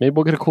maybe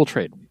we'll get a cool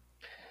trade.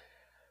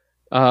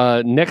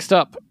 Next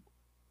up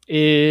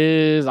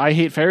is I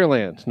Hate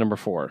Fairyland, number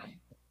 4.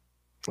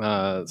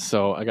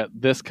 So I got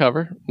this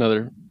cover,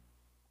 another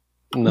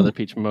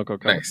Peach Momoko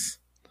cover. Nice.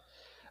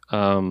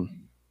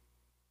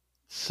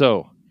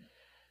 So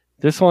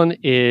this one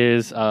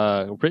is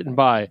written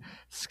by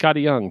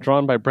Scotty Young,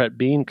 drawn by Brett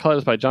Bean,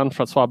 colors by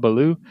Jean-Francois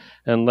Ballou,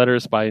 and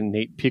letters by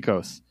Nate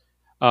Picos.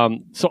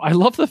 So I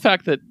love the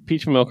fact that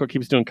Peach Momoko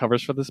keeps doing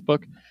covers for this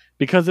book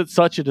because it's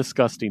such a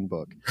disgusting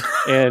book.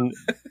 And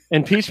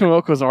Peach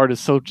Momoko's art is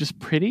so just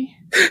pretty.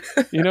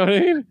 You know what I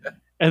mean?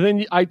 And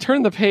then I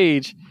turn the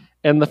page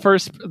and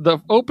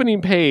the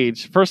opening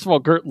page, first of all,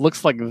 Gert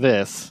looks like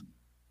this.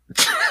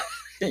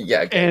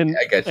 Yeah, I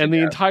get you. And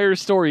the entire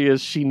story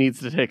is she needs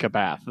to take a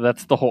bath.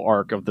 That's the whole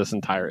arc of this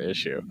entire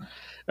issue.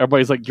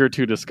 Everybody's like, "You're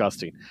too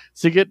disgusting."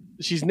 So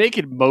she's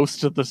naked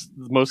most of the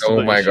issue.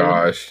 Oh my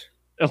gosh!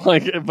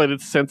 But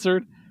it's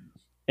censored,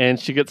 and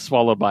she gets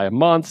swallowed by a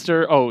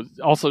monster. Oh,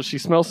 also she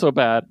smells so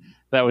bad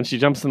that when she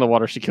jumps in the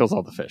water, she kills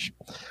all the fish.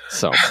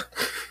 So,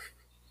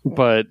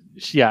 but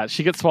yeah,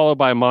 she gets swallowed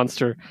by a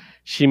monster.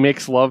 She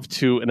makes love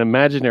to an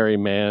imaginary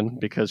man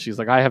because she's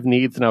like, I have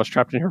needs and I was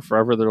trapped in here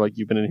forever. They're like,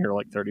 you've been in here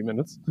like 30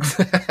 minutes.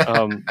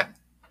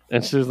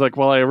 And she's like,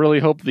 well, I really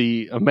hope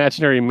the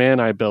imaginary man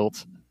I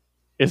built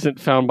isn't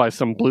found by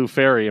some blue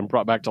fairy and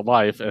brought back to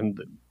life. And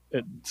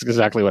it's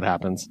exactly what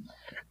happens.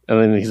 And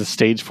then he's a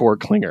stage 4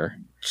 clinger.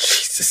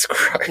 Jesus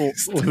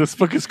Christ. This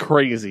book is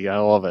crazy. I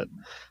love it.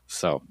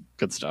 So,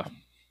 good stuff.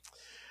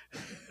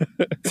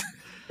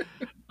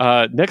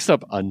 Next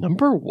up,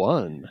 number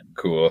 1.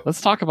 Cool.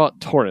 Let's talk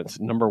about Torrent,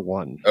 number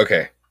 1.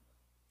 Okay.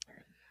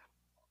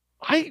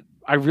 I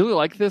really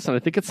like this, and I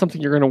think it's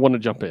something you're going to want to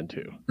jump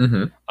into.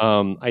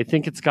 Mm-hmm. I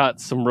think it's got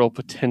some real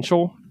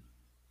potential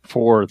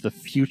for the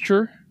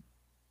future.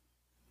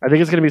 I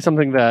think it's going to be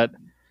something that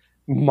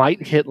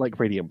might hit like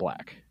Radiant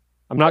Black.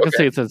 I'm not going to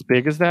say it's as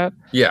big as that.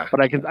 Yeah.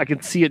 But I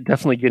can see it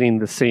definitely getting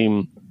the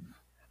same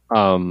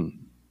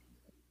kind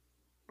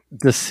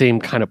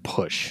of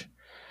push.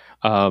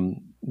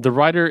 The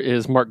writer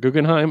is Mark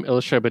Guggenheim,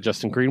 illustrated by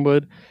Justin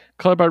Greenwood,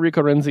 colored by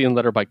Rico Renzi, and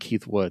letter by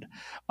Keith Wood.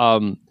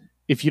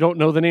 If you don't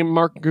know the name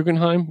Mark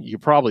Guggenheim, you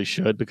probably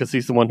should, because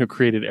he's the one who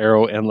created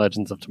Arrow and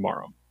Legends of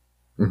Tomorrow.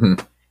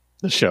 Mm-hmm.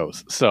 The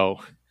shows. So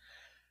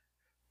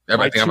I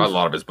think about a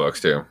lot of his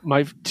books too.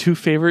 My 2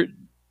 favorite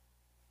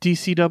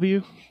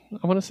DCW,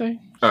 I want to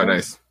say. Oh,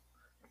 nice.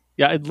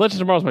 Yeah, Legends of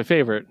Tomorrow is my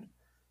favorite.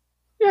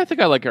 Yeah, I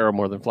think I like Arrow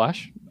more than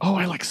Flash. Oh,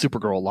 I like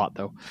Supergirl a lot,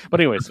 though. But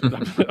anyways,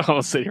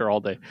 I'll sit here all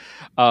day.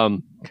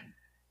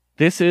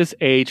 This is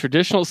a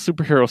traditional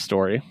superhero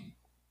story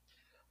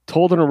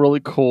told in a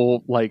really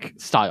cool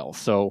style.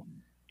 So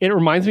it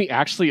reminds me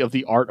actually of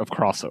the art of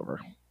crossover.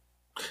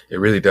 It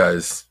really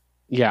does.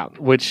 Yeah,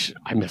 which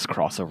I miss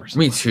crossovers.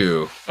 Me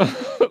too.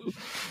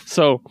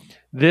 So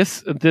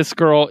this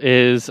girl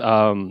is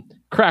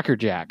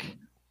Crackerjack,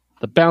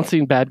 the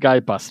bouncing bad guy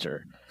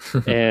Buster,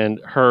 and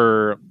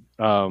her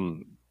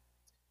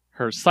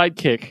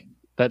sidekick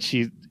that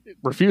she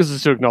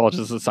refuses to acknowledge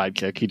as a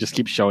sidekick, he just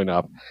keeps showing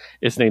up,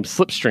 is named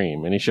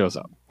Slipstream, and he shows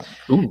up.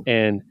 Ooh.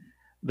 And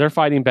they're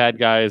fighting bad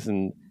guys,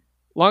 and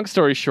long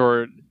story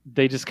short,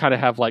 they just kind of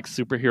have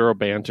superhero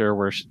banter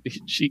where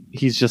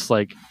he's just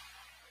like,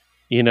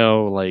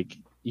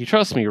 you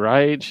trust me,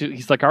 right?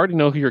 He's like, I already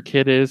know who your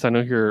kid is. I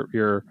know who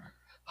your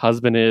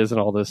husband is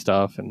and all this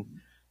stuff. And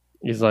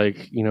he's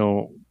like,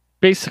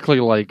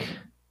 basically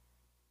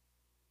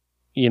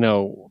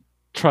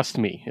trust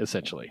me,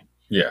 essentially.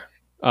 Yeah.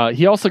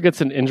 He also gets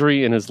an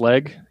injury in his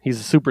leg. He's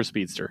a super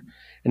speedster,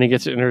 and he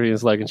gets an injury in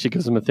his leg, and she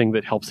gives him a thing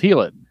that helps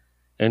heal it.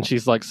 And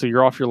she's like, so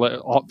you're off your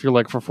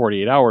leg for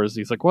 48 hours.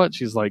 He's like, what?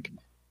 She's like,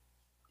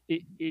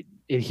 it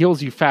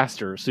heals you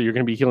faster, so you're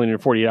going to be healing in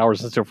 48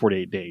 hours instead of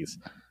 48 days.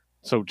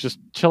 So just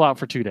chill out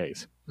for 2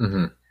 days.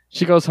 Mm-hmm.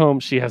 She goes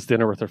home. She has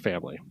dinner with her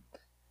family.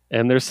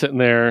 And they're sitting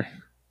there.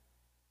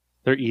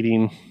 They're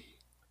eating.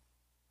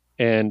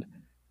 And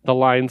the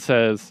line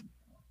says,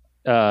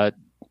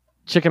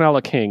 chicken a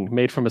la king,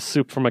 made from a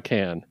soup from a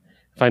can.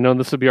 If I'd known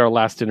this would be our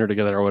last dinner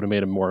together, I would have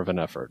made more of an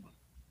effort.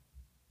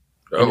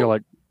 Oh. And you're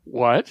like,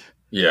 what?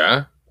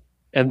 Yeah.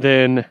 And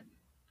then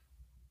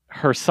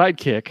her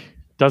sidekick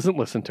doesn't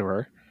listen to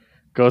her,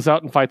 goes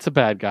out and fights a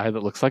bad guy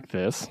that looks like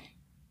this.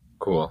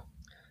 Cool.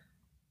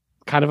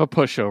 Kind of a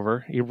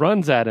pushover. He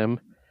runs at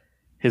him.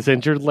 His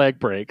injured leg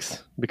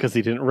breaks because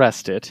he didn't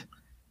rest it.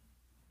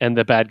 And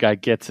the bad guy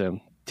gets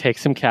him,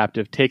 takes him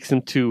captive, takes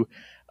him to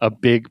a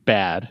big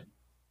bad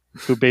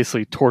who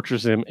basically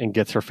tortures him and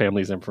gets her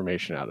family's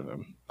information out of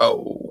him.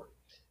 Oh.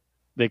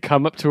 They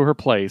come up to her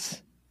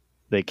place.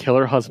 They kill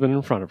her husband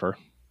in front of her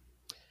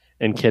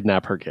and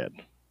kidnap her kid.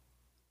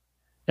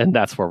 And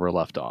that's where we're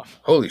left off.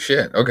 Holy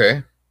shit.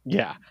 Okay.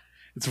 Yeah.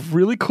 It's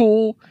really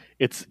cool.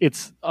 It's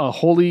a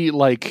wholly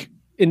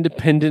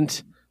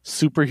independent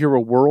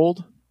superhero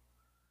world,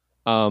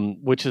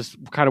 which is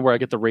kind of where I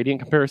get the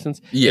Radiant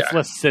comparisons. Yeah. It's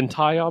less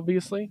Sentai,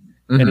 obviously,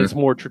 and it's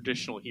more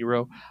traditional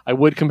hero. I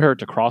would compare it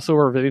to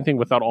crossover, if anything,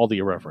 without all the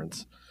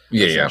irreverence.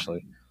 Yeah,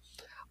 essentially.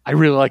 I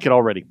really like it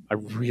already. I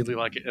really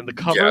like it. And the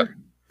cover,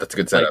 that's a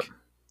good setup.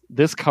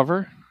 This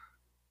cover,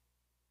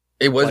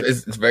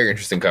 it's a very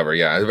interesting cover.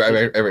 Yeah,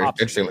 very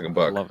interesting looking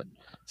book. I love it.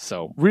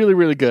 So really,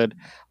 really good.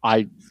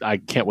 I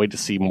can't wait to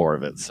see more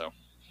of it. So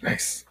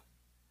nice.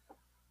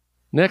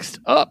 Next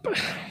up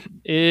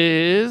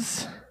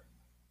is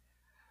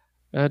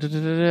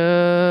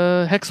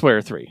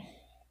Hexware 3.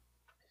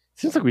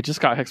 Seems like we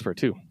just got Hexware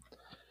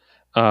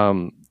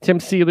 2. Tim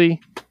Seeley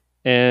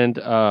and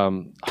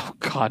oh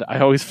god, I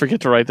always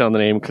forget to write down the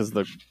name because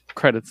the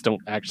credits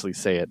don't actually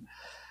say it.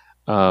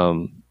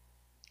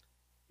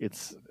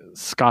 It's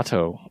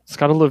Scotto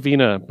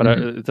Lavina, but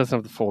it doesn't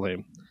have the full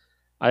name.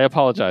 I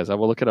apologize. I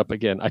will look it up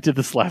again. I did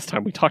this last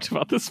time we talked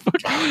about this book.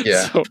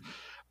 Yeah. So,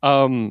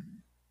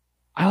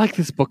 I like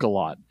this book a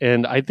lot,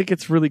 and I think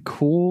it's really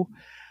cool.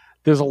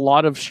 There's a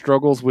lot of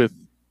struggles with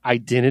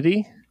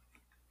identity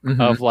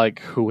of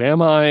who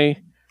am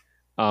I?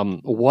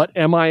 What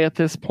am I at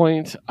this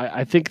point?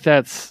 I think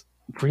that's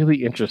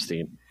really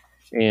interesting,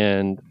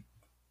 and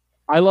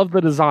I love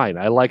the design.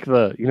 I like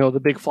the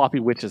big floppy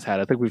witch's head.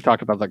 I think we've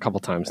talked about that a couple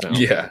times now.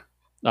 Yeah.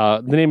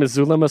 The name is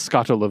Zulema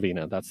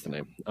Scatolavina. That's the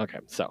name. Okay,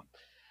 so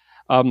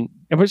and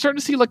we're starting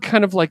to see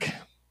kind of like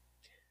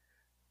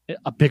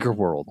a bigger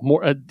world,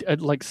 more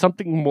like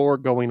something more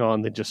going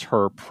on than just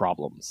her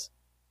problems.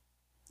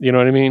 You know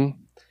what I mean?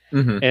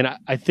 Mm-hmm. And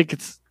I think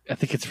it's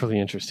really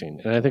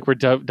interesting, and I think we're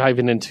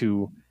diving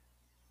into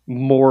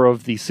more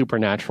of the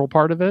supernatural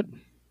part of it,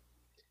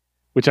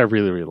 which I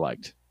really, really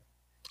liked.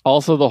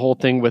 Also, the whole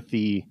thing with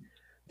the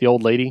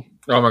old lady.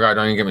 Oh my god!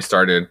 Don't even get me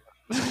started.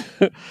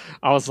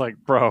 I was like,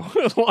 bro,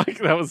 like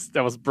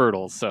that was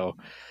brutal. So,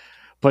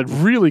 but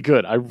really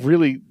good. I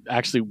really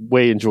actually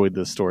way enjoyed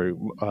this story.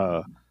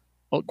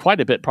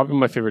 Quite a bit. Probably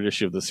my favorite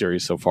issue of the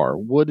series so far.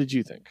 What did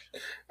you think?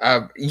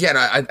 I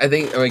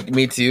think like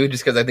me too.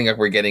 Just because I think like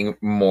we're getting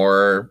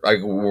more, like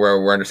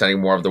we're understanding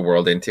more of the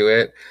world into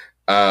it.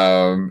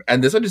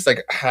 And this one just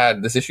like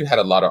this issue had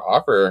a lot of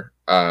offer.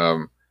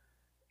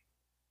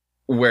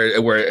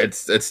 Where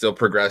it's still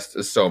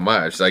progressed so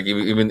much. Like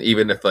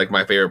even if like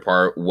my favorite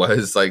part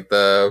was like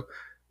the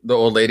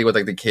old lady with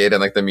like the kid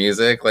and like the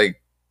music,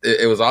 like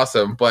it was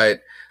awesome.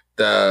 But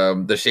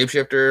the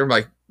shapeshifter,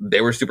 like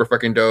they were super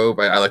fucking dope.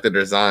 I like their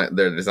design.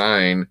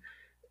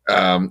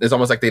 It's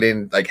almost like they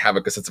didn't like have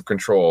a sense of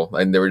control,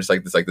 and they were just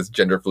like this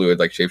gender fluid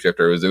like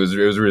shapeshifter. It was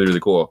really, really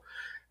cool.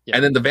 Yeah.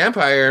 And then the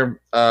vampire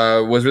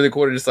was really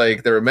cool to just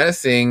like they were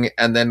menacing,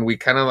 and then we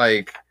kind of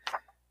like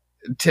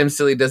Tim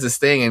Silly does this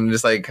thing and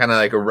just like kind of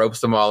like ropes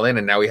them all in,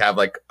 and now we have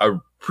like a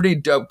pretty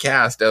dope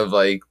cast of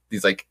like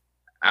these like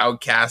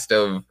outcast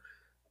of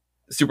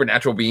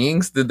supernatural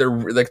beings that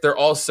they're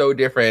all so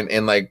different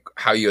in like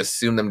how you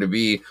assume them to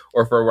be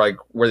or for like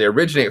where they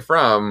originate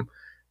from,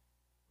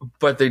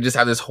 but they just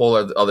have this whole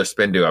other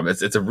spin to them.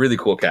 It's a really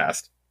cool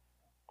cast.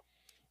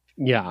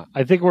 Yeah,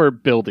 I think we're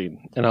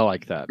building, and I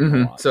like that.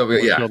 Mm-hmm. So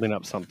we're building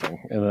up something,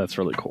 and that's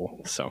really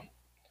cool. So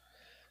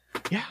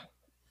yeah,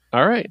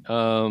 all right.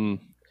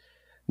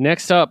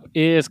 Next up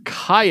is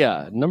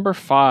Kaya, number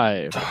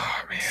 5.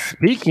 Oh, man.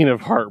 Speaking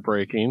of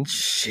heartbreaking,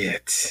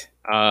 shit.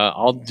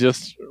 I'll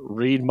just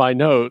read my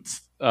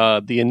notes.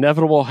 The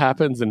inevitable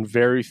happens, and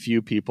very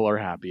few people are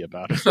happy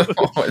about it.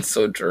 Oh, it's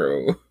so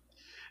true.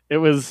 It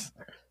was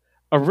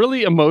a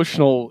really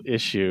emotional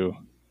issue,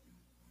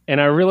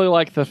 and I really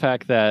like the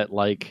fact that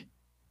like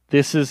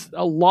this is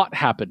a lot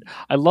happened.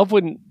 I love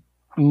when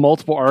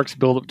multiple arcs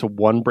build up to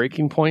one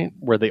breaking point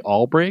where they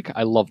all break.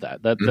 I love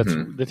that.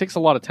 That takes a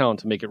lot of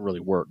talent to make it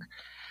really work.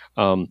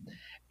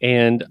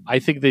 And I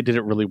think they did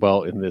it really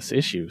well in this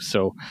issue.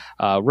 So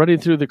running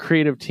through the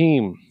creative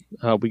team,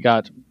 we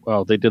got,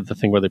 they did the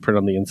thing where they print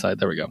on the inside.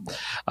 There we go.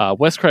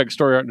 Wes Craig,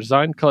 story art and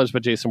design, colors by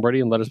Jason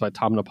Brady, and letters by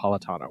Tom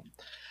Napolitano.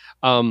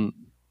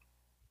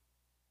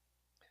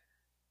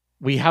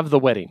 We have the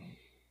wedding.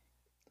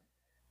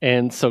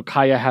 And so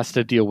Kaya has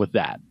to deal with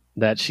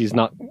that she's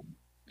not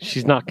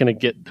going to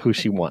get who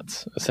she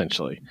wants,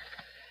 essentially.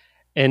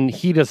 And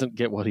he doesn't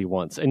get what he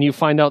wants. And you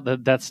find out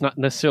that that's not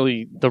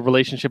necessarily, the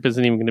relationship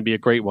isn't even going to be a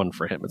great one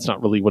for him. It's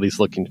not really what he's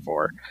looking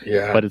for.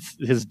 Yeah. But it's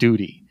his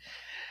duty.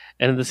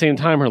 And at the same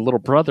time, her little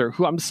brother,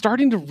 who I'm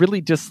starting to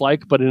really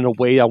dislike, but in a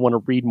way I want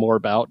to read more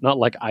about. Not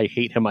like I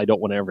hate him, I don't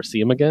want to ever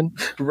see him again.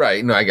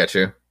 Right. No, I get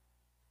you.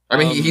 I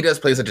mean, he does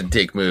play such a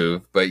dick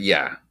move, but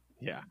yeah.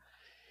 Yeah.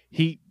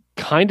 He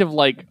kind of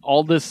like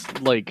all this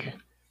like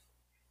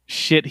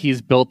shit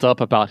he's built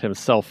up about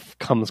himself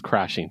comes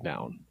crashing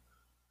down.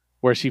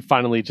 Where she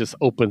finally just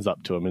opens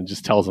up to him and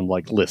just tells him,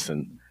 like,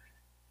 listen,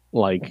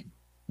 like,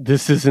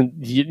 this isn't,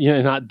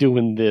 you're not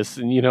doing this.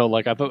 And,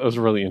 like, I thought that was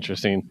really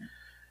interesting.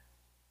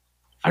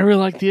 I really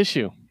like the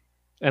issue.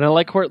 And I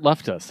like where it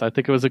left us. I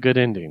think it was a good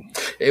ending.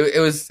 It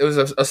was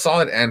a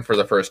solid end for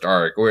the first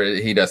arc, where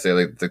he does say,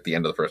 like, it's like the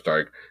end of the first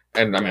arc.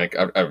 And, I mean,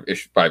 like,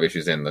 5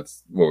 issues in,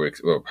 that's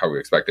how we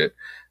expect it.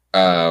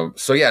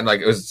 So, yeah,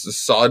 like, it was a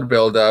solid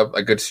build-up,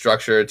 a good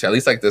structure to at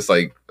least, like, this,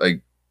 like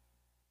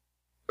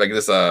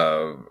this,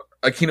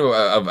 a kingdom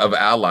of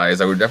allies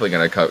that we're definitely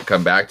going to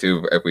come back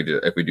to if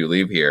we do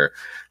leave here.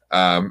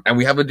 And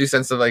we have a due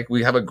sense of like,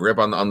 we have a grip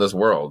on this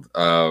world.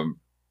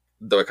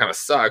 Though it kind of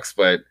sucks,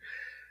 but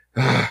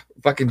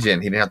fucking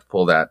Jin, he didn't have to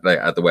pull that like,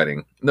 at the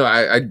wedding. No,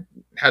 I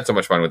had so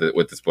much fun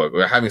with this book.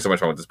 We're having so much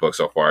fun with this book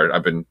so far.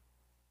 I've been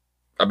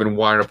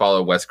wanting to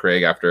follow Wes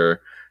Craig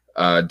after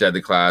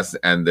Deadly Class,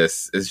 and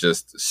this is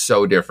just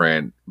so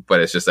different, but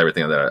it's just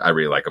everything that I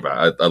really like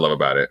about it. I love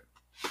about it.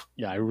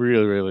 Yeah, I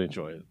really, really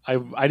enjoy it.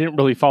 I didn't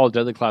really follow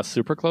Deadly Class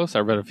super close.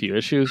 I read a few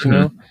issues, you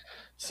know.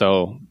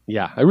 So,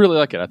 yeah, I really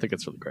like it. I think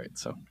it's really great.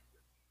 So,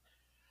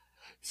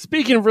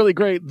 speaking of really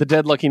great, The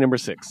Dead Lucky number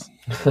 6.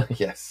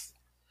 Yes.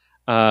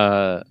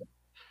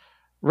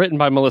 Written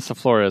by Melissa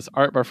Flores,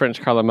 art by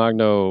French Carla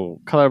Magno,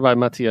 color by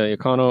Mattia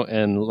Iacono,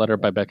 and letter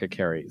by Becca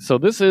Carey. So,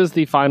 this is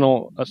the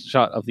final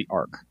shot of the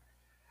arc.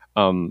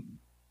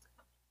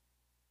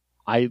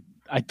 I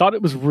thought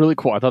it was really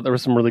cool. I thought there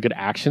was some really good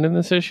action in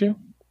this issue.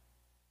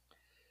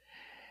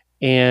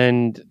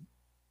 And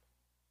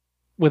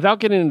without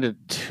getting into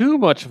too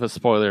much of a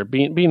spoiler,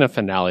 being a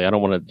finale, I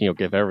don't want to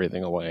give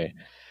everything away.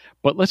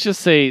 But let's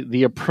just say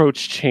the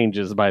approach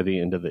changes by the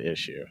end of the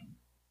issue.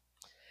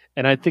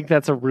 And I think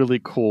that's a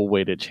really cool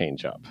way to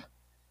change up.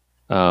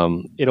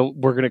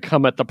 We're going to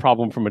come at the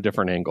problem from a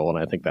different angle, and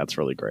I think that's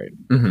really great.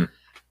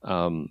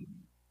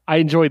 I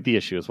enjoyed the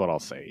issue, is what I'll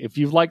say. If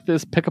you like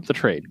this, pick up the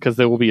trade, because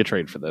there will be a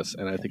trade for this,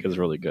 and I think it's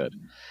really good.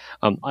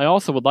 I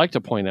also would like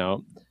to point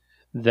out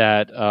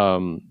that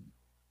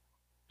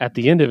at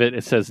the end of it,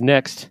 it says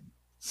next,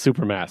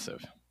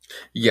 Supermassive.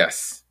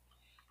 Yes.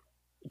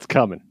 It's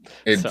coming.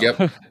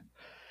 Yep.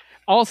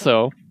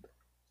 Also,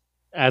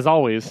 as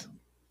always,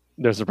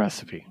 there's a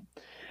recipe.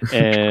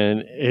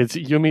 And it's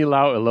Yumi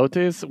Lao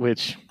elotes,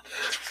 which...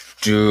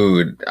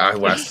 Dude,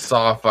 I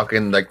saw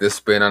fucking like this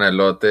spin on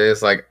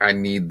elotes. Like, I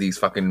need these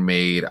fucking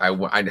made. I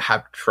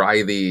have to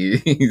try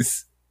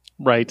these.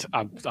 Right.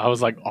 I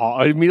was like,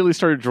 I immediately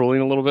started drooling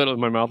a little bit in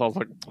my mouth. I was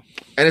like...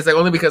 And it's like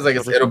only because like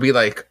it'll be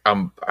like a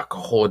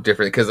whole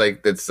different... Because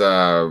like it's...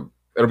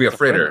 It'll be a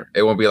fritter.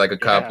 It won't be like a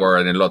cup or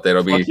an elote.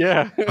 It'll be...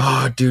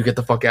 Oh, dude, get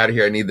the fuck out of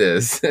here. I need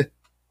this.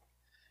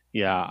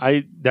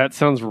 Yeah, that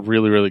sounds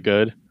really, really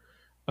good.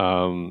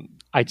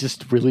 I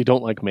just really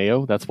don't like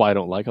mayo. That's why I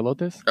don't like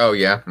elotes. Oh,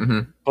 yeah.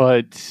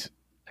 But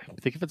I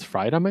think if it's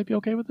fried, I might be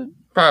okay with it.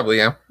 Probably,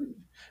 yeah.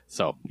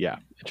 So, yeah,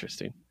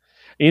 interesting.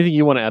 Anything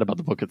you want to add about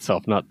the book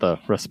itself, not the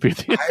recipe?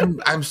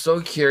 I'm so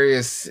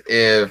curious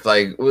if,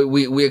 like,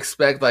 we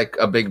expect, like,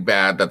 a big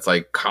bad that's,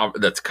 like,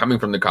 that's coming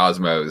from the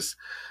cosmos.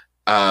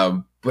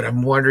 But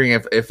I'm wondering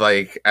if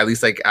like, at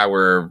least, like,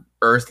 our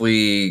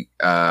earthly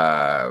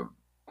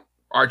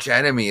arch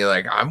enemy,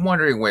 like, I'm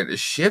wondering when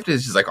Shift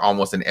is just, like,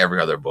 almost in every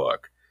other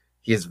book.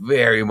 He is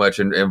very much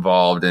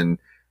involved in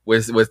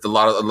with a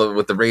lot of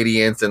with the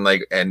Radiance and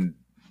like and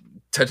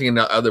touching in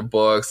other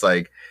books.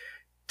 Like,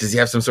 does he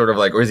have some sort of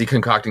like, or is he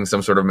concocting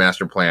some sort of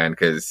master plan?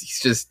 Because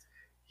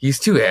he's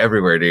too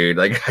everywhere, dude.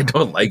 Like, I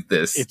don't like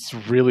this. It's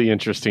really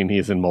interesting.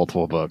 He's in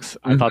multiple books.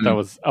 I thought that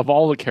was of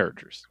all the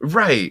characters,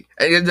 right?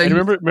 And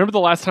remember the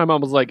last time I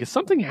was like, is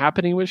something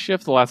happening with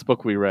Shift? The last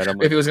book we read, I'm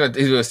like, if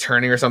he was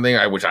turning or something,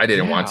 which I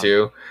didn't want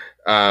to.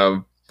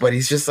 But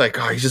he's just like,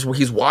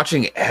 he's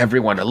watching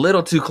everyone a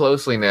little too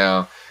closely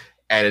now,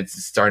 and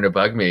it's starting to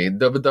bug me.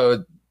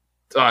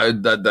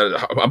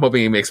 I'm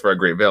hoping he makes for a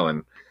great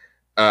villain.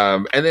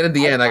 And then in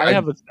the end, I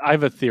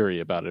have a theory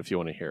about it. If you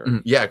want to hear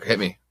it, yeah, hit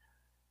me.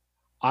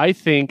 I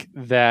think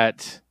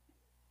that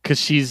because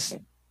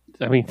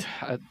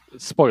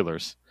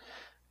spoilers,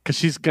 because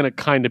she's going to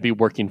kind of be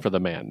working for the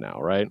man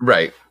now, right?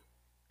 Right.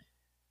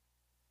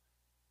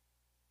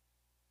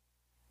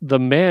 The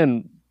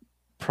man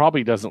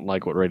probably doesn't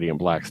like what Radiant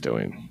Black's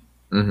doing.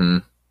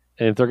 And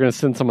if they're going to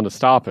send someone to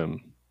stop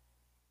him.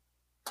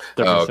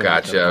 Oh,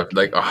 gotcha.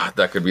 Like,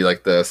 that could be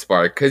like the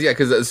spark. Because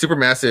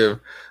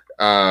Supermassive,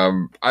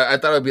 I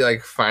thought it would be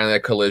like finally a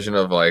collision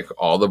of like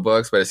all the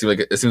books, but it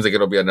seems like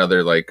it'll be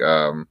another like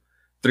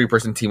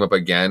 3-person team up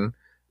again.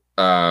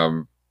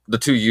 The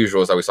two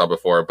usuals that we saw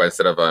before, but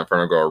instead of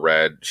Inferno Girl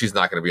Red, she's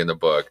not going to be in the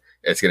book.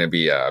 It's going to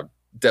be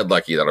Dead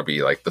Lucky. That'll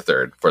be like the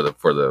third for the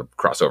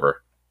crossover.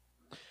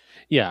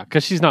 Yeah,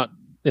 because she's not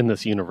in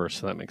this universe,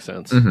 so that makes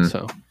sense.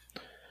 So,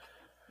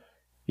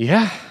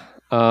 yeah,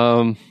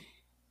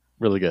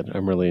 really good.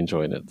 I'm really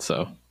enjoying it.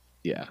 So,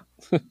 yeah.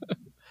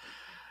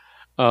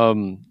 All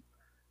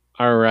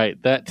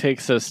right, that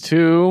takes us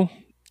to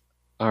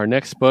our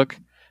next book,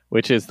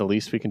 which is The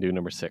Least We Can Do,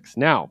 number 6.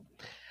 Now,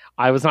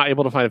 I was not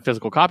able to find a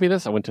physical copy of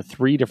this. I went to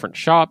 3 different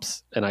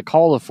shops, and I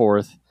called the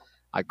 4th.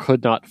 I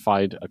could not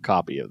find a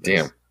copy of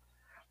this. Damn.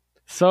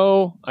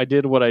 So I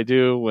did what I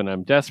do when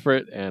I'm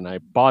desperate, and I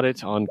bought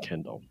it on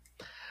Kindle.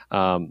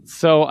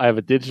 So I have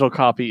a digital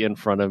copy in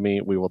front of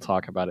me. We will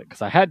talk about it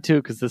because I had to,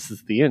 because this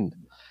is the end.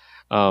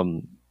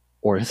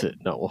 Or is it?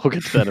 No, we'll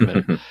get to that in a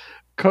minute.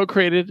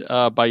 Co-created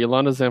by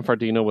Yolanda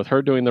Zanfardino, with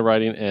her doing the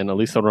writing and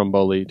Elisa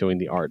Romboli doing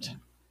the art.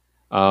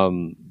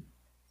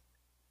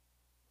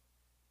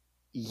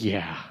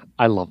 Yeah,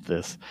 I love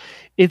this.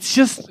 It's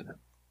just,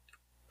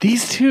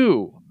 these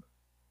two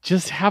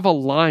just have a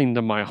line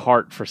to my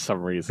heart for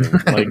some reason.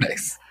 Like,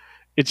 nice.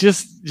 It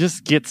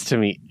just gets to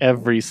me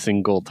every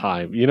single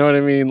time. You know what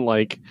I mean?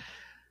 Like,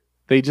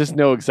 they just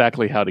know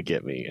exactly how to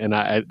get me. And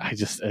I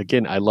just,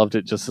 again, I loved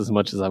it just as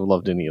much as I've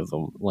loved any of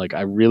them. Like,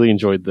 I really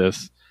enjoyed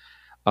this.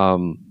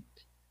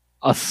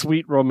 A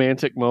sweet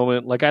romantic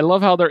moment. Like, I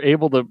love how they're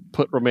able to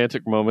put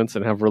romantic moments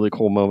and have really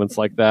cool moments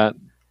like that,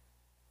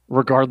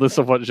 regardless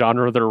of what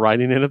genre they're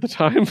writing in at the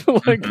time.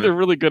 Like, they're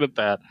really good at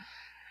that.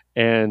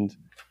 And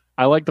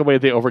I like the way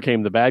they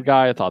overcame the bad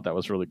guy. I thought that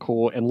was really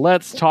cool. And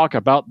let's talk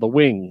about the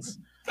wings.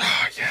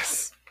 Oh,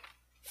 yes.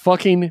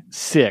 Fucking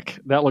sick.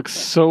 That looks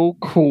so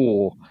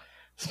cool.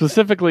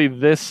 Specifically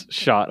this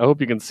shot. I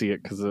hope you can see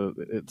it, because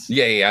it's...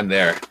 Yeah, I'm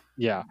there.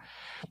 Yeah.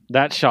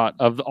 That shot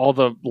of all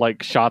the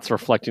like shots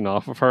reflecting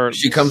off of her.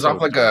 She comes off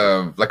like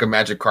a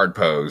magic card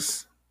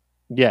pose.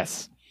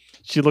 Yes.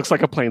 She looks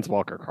like a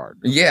Planeswalker card.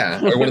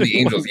 Yeah. Or one of the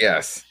angels,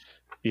 yes.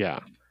 Yeah.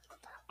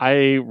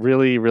 I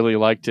really, really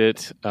liked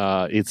it.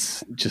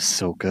 It's just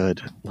so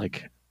good.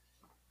 Like,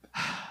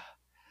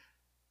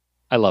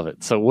 I love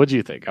it. So what do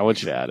you think? I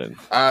want you to add in.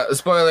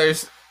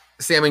 Spoilers.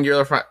 Sam and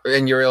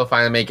Uriel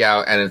finally make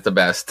out, and it's the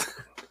best.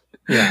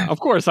 Yeah, of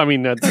course. I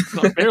mean, that's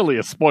not barely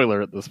a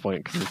spoiler at this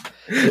point.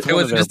 It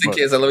was just in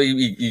case. I love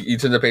you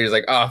turn the page,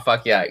 like, oh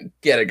fuck yeah,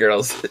 get it,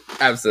 girls.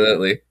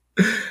 Absolutely.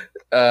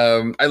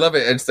 I love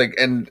it. It's like,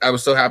 and I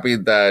was so happy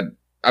that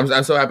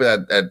I'm so happy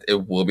that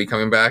it will be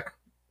coming back.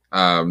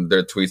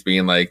 Their tweets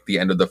being like the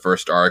end of the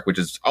first arc, which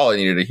is all I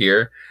needed to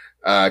hear.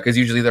 Because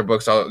usually their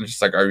books are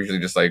usually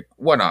just like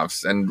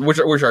one-offs, and which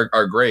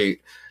are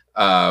great.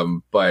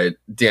 But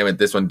damn it,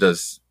 this one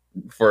does,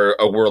 for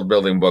a world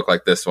building book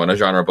like this one, a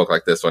genre book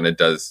like this one, it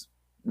does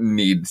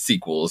need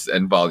sequels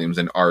and volumes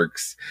and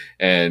arcs,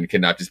 and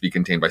cannot just be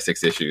contained by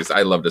 6 issues.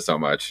 I loved it so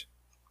much.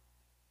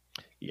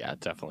 Yeah,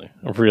 definitely.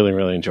 I really,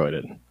 really enjoyed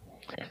it.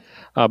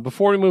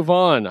 Before we move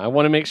on, I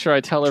want to make sure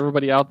I tell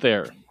everybody out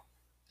there,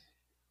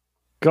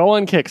 go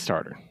on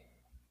Kickstarter.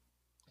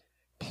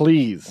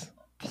 Please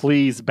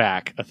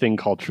back A Thing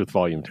Called Truth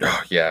Volume 2.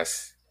 Oh,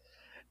 yes.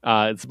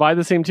 It's by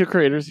the same 2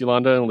 creators,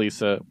 Yolanda and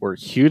Lisa. We're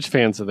huge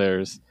fans of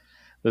theirs.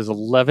 There's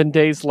 11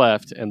 days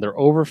left, and they're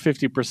over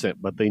 50%,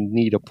 but they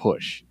need a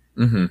push.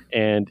 Mm-hmm.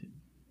 And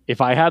if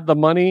I had the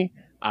money,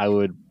 I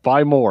would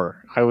buy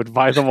more. I would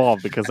buy them all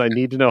because I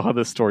need to know how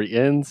this story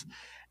ends.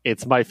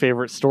 It's my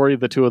favorite story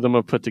the 2 of them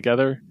have put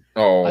together.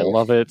 Oh, I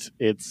love it.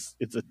 It's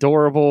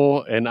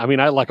adorable, and I mean,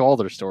 I like all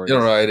their stories. You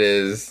know, it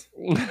is,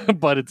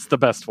 but it's the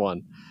best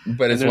one.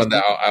 But it's one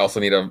that I also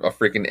need a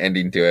freaking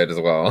ending to it as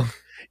well.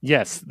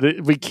 Yes,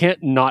 we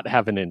can't not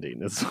have an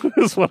ending. Is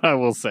what I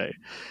will say.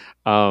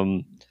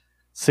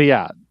 So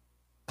yeah,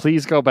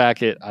 please go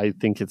back it. I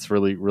think it's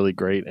really, really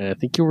great, and I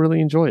think you'll really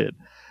enjoy it.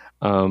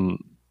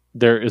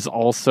 There is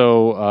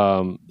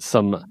also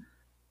some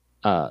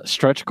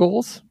stretch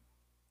goals,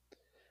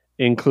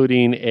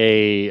 including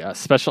a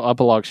special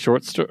epilogue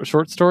short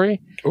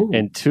story. Ooh.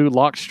 And 2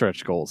 lock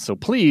stretch goals. So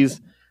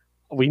please,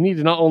 we need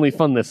to not only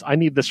fund this, I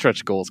need the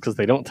stretch goals because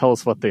they don't tell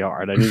us what they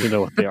are, and I need to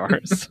know what they are.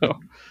 So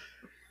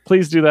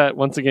please do that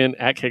once again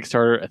at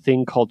Kickstarter, A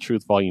Thing Called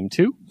Truth Volume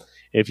 2.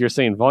 If you're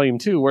saying Volume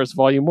 2, where's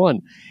Volume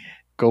 1?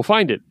 Go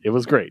find it. It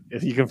was great.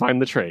 If you can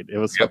find the trade, it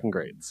was fucking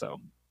great. So, all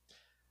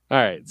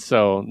right.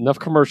 So enough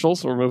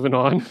commercials. We're moving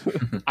on.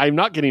 I'm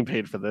not getting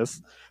paid for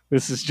this.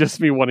 This is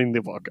just me wanting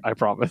the book. I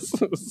promise.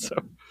 So,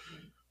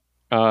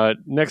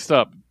 next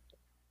up,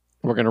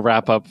 we're going to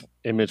wrap up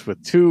Image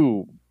with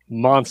 2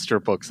 monster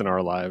books in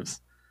our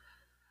lives.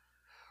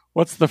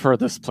 What's the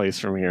furthest place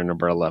from here?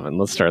 Number 11.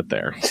 Let's start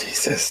there.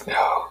 Jesus,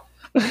 no.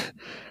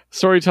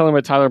 Storytelling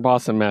by Tyler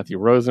Boss and Matthew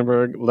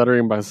Rosenberg.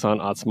 Lettering by Hassan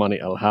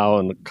Atsmani El Hal.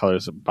 And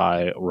colors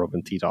by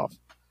Robin Titov.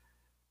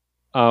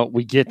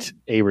 We get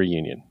a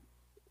reunion.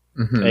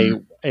 Mm-hmm.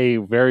 A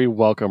very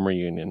welcome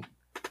reunion.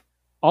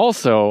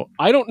 Also,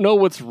 I don't know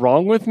what's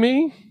wrong with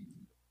me,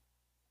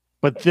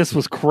 but this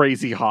was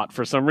crazy hot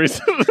for some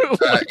reason.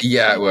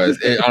 Yeah, it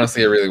was.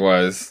 Honestly, it really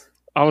was.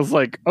 I was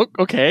like, oh,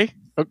 okay.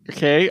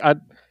 I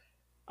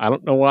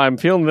don't know why I'm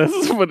feeling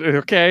this, but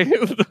okay.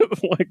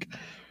 Like,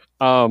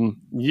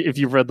 if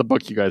you've read the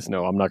book, you guys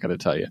know. I'm not going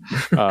to tell you.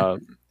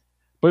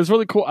 But it's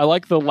really cool. I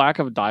like the lack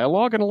of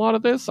dialogue in a lot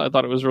of this. I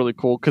thought it was really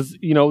cool because,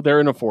 you know,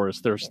 they're in a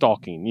forest. They're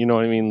stalking. You know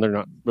what I mean? They're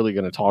not really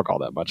going to talk all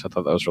that much. I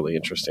thought that was really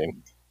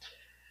interesting.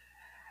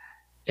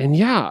 And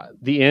yeah,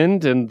 the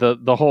end and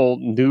the whole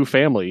new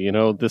family, you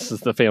know, this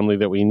is the family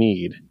that we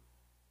need.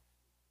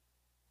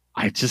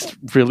 I just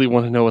really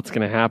want to know what's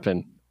going to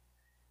happen.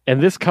 And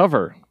this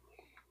cover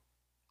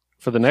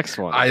for the next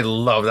one. I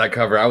love that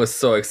cover. I was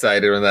so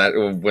excited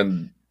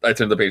when I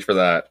turned the page for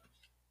that.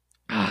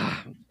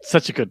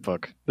 Such a good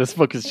book. This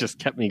book has just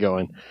kept me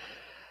going.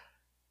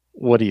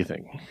 What do you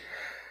think?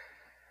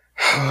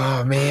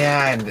 Oh,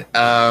 man.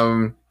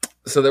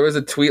 So there was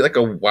a tweet like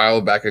a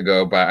while back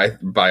ago by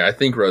I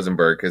think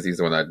Rosenberg, because he's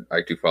the one that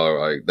I do follow,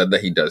 like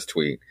that he does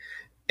tweet,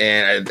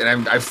 and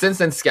I've since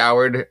then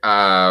scoured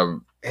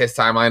his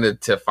timeline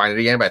to find it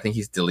again, but I think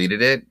he's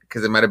deleted it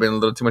because it might have been a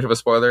little too much of a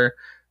spoiler.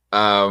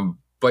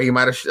 But he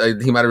might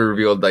have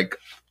revealed like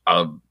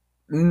a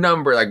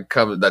number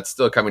that's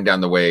still coming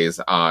down the ways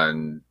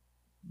on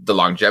the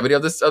longevity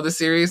of the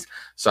series.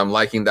 So I'm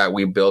liking that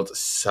we built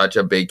such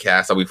a big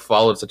cast, that we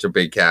followed such a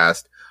big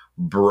cast,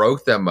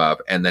 broke them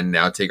up, and then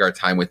now take our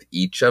time with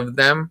each of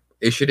them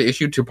issue to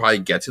issue to probably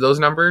get to those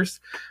numbers.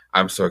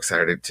 I'm so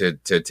excited to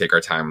take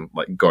our time,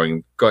 like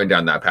going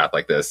down that path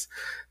like this.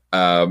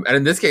 And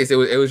in this case, it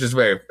was just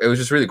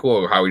really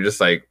cool how we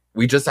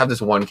just have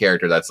this one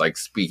character that's like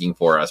speaking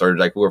for us, or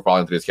like we're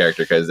following through this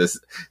character because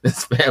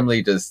this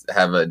family just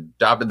have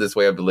adopted this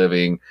way of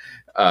living,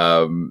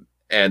 and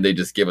they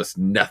just give us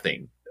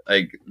nothing.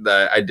 Like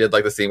I did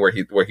like the scene where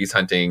he's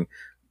hunting,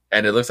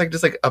 and it looks like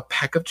just like a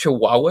pack of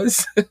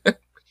chihuahuas.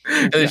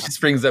 And then she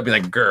springs up and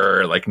like,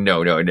 grr, like,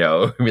 no. And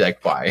be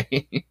like, why?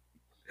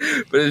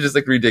 But it's just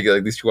like ridiculous.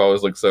 Like, these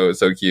chihuahuas look so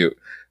cute.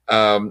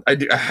 I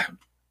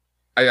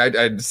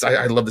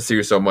love the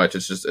series so much.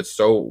 It's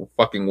so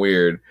fucking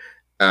weird.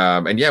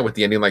 And yeah, with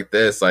the ending like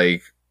this,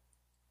 like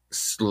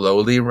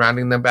slowly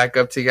rounding them back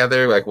up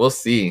together, like we'll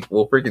see.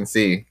 We'll freaking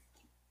see.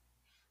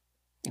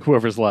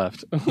 Whoever's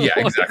left. Yeah,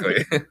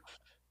 exactly.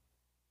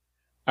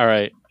 All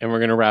right, and we're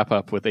going to wrap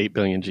up with 8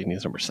 Billion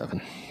Genies number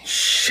 7.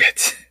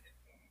 Shit.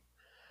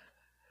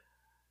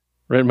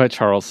 Written by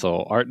Charles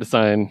Soule, art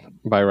design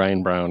by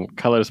Ryan Brown,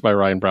 colors by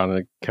Ryan Brown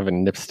and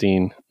Kevin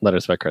Nipstein,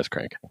 letters by Chris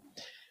Crank.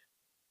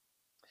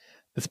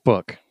 This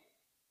book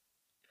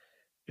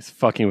is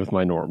fucking with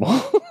my normal.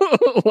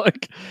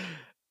 Like,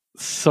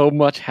 so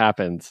much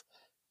happens.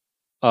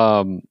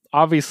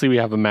 Obviously, we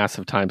have a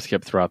massive time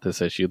skip throughout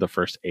this issue, the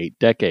first 8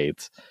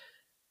 decades.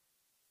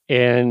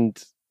 And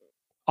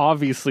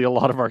obviously, a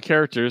lot of our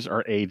characters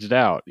are aged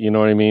out. You know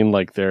what I mean?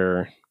 Like,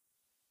 they're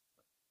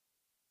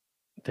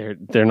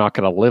not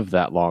going to live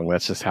that long.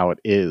 That's just how it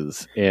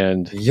is.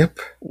 And Yep.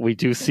 we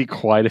do see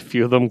quite a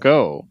few of them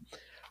go.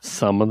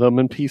 Some of them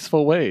in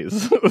peaceful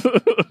ways.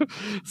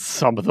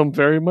 Some of them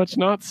very much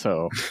not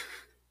so.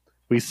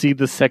 We see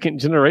the second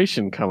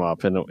generation come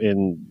up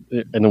in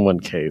one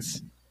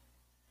case.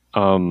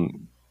 I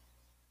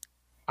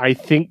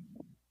think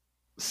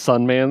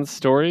Sunman's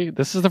story.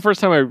 This is the first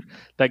time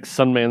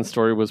Sunman's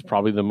story was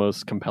probably the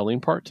most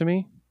compelling part to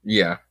me.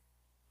 Yeah.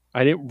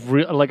 I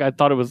didn't I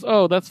thought it was,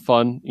 oh, that's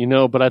fun,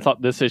 but I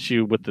thought this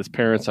issue with his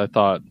parents, I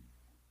thought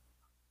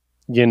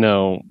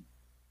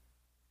that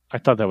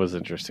was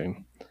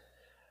interesting.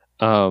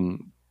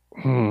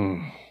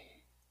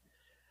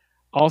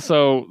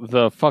 Also,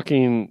 the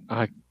fucking,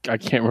 I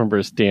can't remember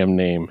his damn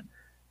name,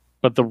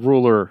 but the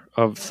ruler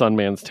of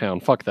Sunman's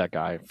town, fuck that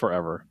guy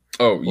forever.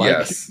 Oh,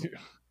 yes.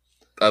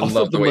 I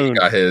love the way he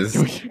got his.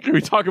 Can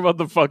we talk about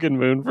the fucking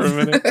moon for a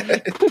minute?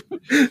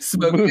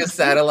 Smoking a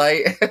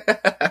satellite.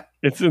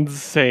 It's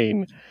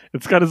insane.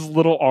 It's got his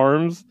little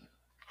arms.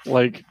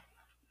 Like,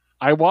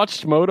 I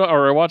watched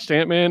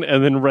Ant-Man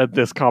and then read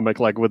this comic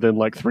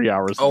within 3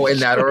 hours. Oh, in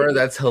that order?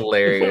 That's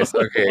hilarious.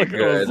 Okay,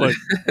 good.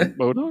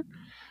 MODOK?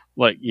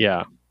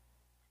 Yeah.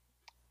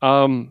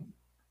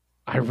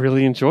 I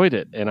really enjoyed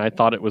it, and I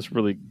thought it was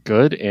really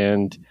good,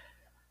 and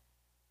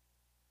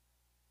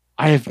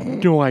I have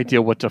no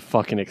idea what to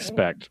fucking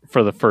expect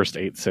for the first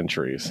 8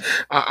 centuries.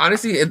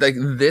 Honestly,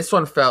 this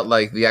one felt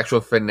like the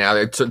actual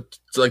finale. So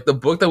the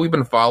book that we've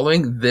been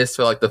following, this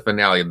felt like the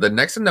finale. The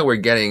next one that we're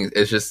getting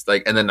is just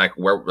and then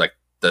where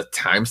the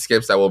time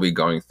skips that we'll be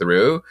going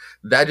through.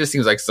 That just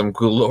seems like some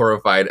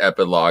glorified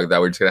epilogue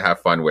that we're just gonna have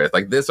fun with.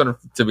 This one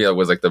to me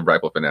was the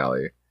rightful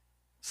finale.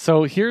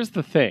 So here's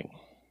the thing: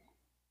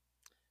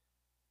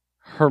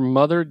 her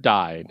mother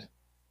died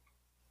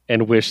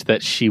and wished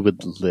that she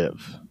would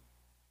live.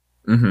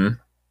 Mm-hmm.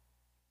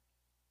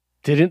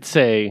 Didn't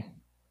say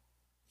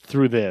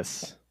through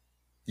this.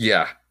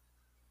 Yeah.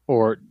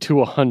 Or to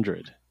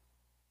 100.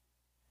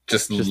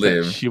 Just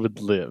live. That she would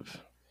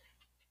live.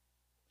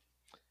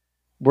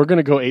 We're going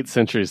to go 8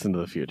 centuries into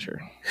the future.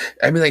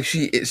 I mean,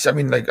 she is. I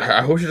mean,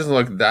 I hope she doesn't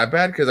look that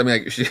bad because I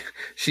mean,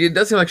 she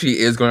does seem like she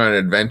is going on an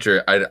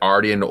adventure at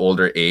already an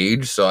older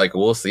age. So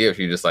we'll see if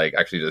she just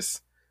actually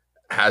just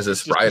has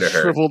this spry to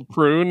her. Shriveled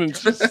prune and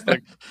just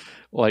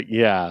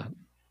yeah.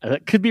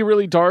 That could be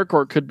really dark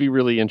or it could be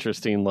really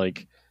interesting,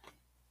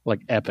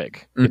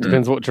 epic. Mm-hmm. It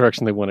depends what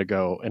direction they want to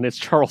go. And it's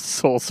Charles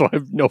Soule, so I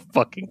have no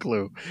fucking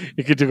clue.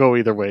 It could go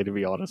either way, to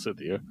be honest with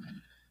you.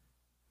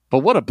 But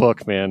what a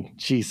book, man.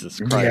 Jesus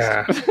Christ.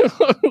 Yeah.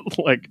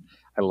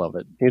 I love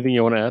it. Anything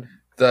you want to add?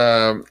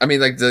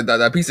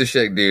 That piece of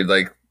shit, dude.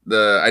 I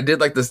did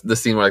the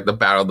scene where the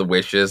battle of the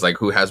wishes,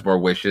 who has more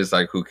wishes,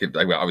 who could,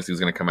 obviously who's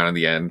going to come out in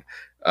the end.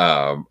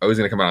 Who's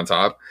going to come out on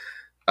top.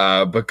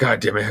 But god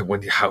damn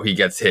it, how he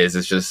gets his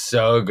is just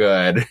so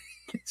good.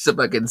 It's a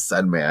fucking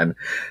Sunman.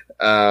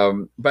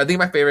 But I think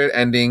my favorite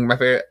ending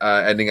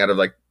out of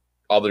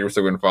all the groups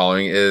that we've been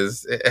following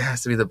it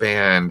has to be the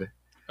band.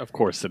 Of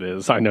course it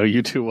is. I know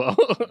you too well.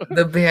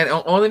 The band,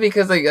 only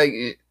because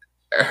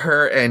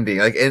her ending,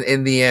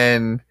 in the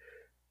end,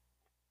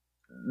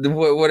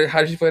 what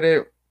how did you put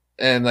it?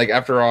 And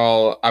after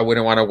all, I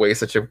wouldn't want to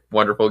waste such a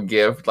wonderful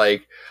gift.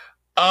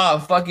 Oh,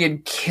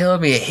 fucking kill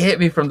me. It hit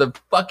me from the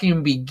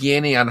fucking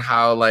beginning on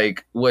how,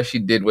 what she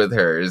did with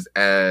hers.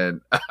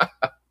 And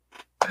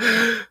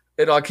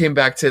it all came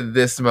back to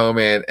this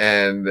moment.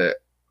 And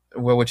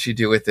what would she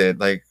do with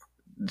it?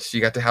 She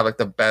got to have,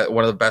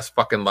 one of the best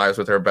fucking lives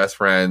with her best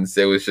friends.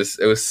 It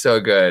was so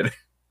good.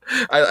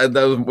 I think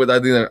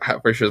that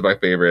for sure is my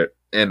favorite.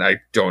 And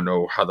I don't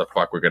know how the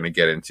fuck we're going to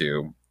get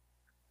into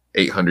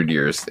 800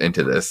 years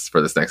into this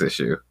for this next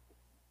issue.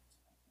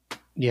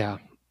 Yeah.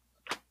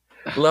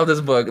 Love this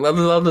book.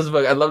 Love this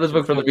book. I love this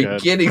book from the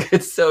beginning.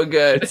 It's so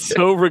good. It's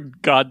so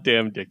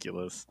goddamn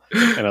ridiculous.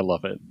 And I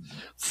love it.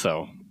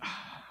 So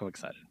I'm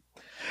excited.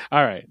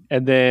 All right.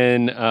 And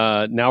then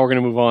now we're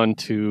going to move on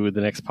to the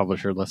next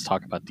publisher. Let's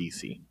talk about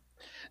DC.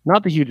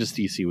 Not the hugest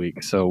DC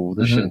week, so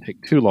this shouldn't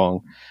take too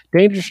long.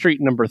 Danger Street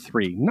number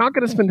 3. Not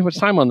going to spend too much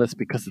time on this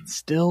because it's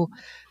still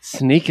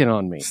sneaking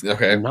on me.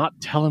 Okay. They're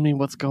not telling me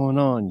what's going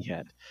on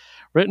yet.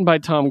 Written by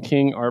Tom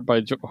King, art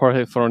by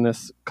Jorge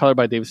Fornes, color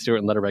by David Stewart,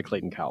 and letter by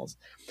Clayton Cowles.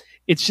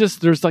 It's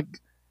just, there's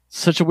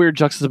such a weird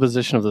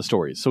juxtaposition of the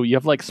stories. So you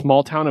have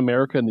small town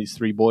America and these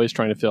 3 boys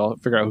trying to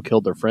figure out who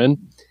killed their friend.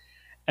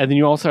 And then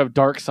you also have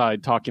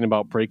Darkseid talking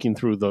about breaking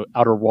through the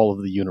outer wall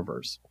of the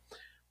universe.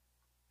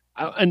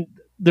 And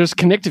there's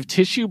connective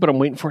tissue, but I'm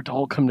waiting for it to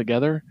all come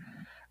together.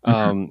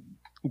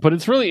 But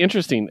it's really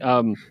interesting.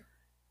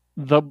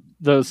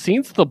 The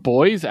scenes of the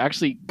boys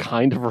actually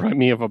kind of remind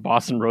me of a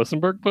Boston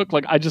Rosenberg book.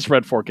 Like I just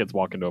read Four Kids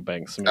Walk Into a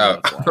Bank. So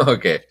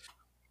okay.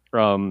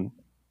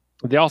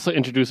 They also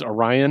introduce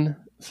Orion,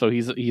 so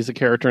he's a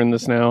character in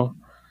this now,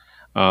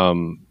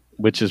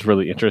 which is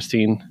really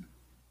interesting.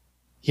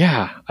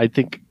 Yeah, I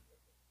think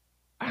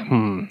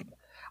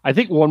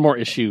one more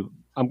issue,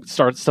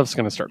 stuff's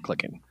going to start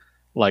clicking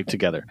like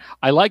together.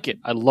 I like it.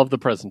 I love the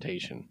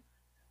presentation.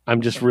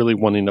 I'm just really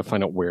wanting to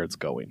find out where it's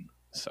going.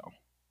 So,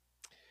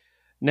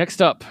 next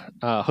up,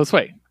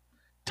 Josue,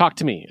 talk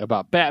to me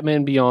about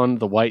Batman Beyond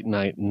the White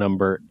Knight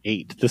number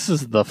 8. This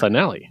is the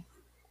finale.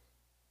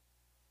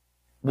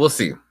 We'll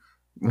see.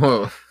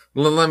 Well,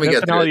 let me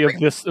get finale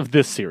of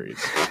this series.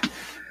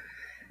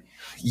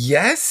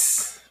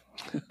 Yes.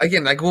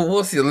 Again, like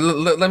we'll see.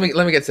 Let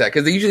me get to that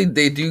because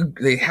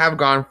they have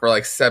gone for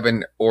like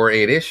 7 or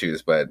 8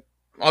 issues, but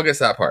I'll get to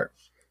that part.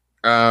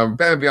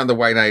 Batman Beyond the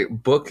White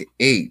Knight, Book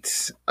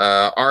 8.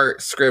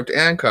 Art, script,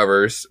 and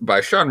covers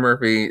by Sean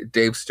Murphy,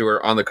 Dave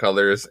Stewart on the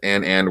colors,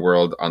 and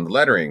World on the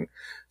lettering.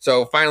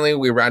 So finally,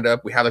 we round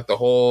up. We have like the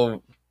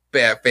whole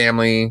Bat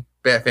family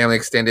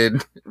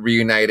extended,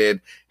 reunited,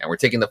 and we're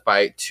taking the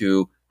fight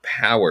to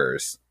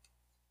Powers.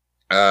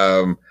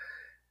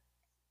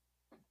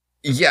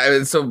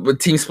 Yeah, so the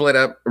team split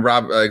up.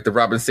 The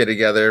Robins stay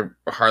together.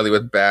 Harley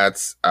with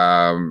bats.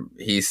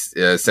 He's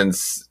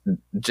since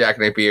Jack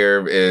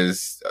Napier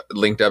is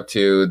linked up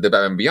to the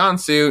Batman Beyond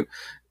suit,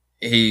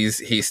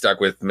 he's stuck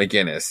with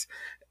McGinnis,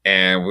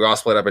 and we all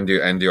split up and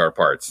do our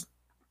parts.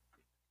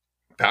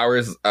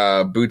 Powers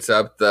boots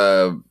up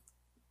the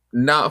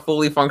not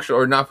fully functional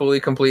or not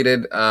fully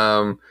completed,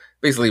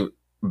 basically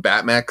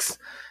Batmechs,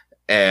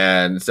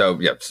 and so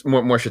yeah,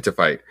 more shit to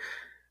fight.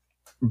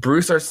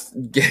 Bruce starts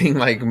getting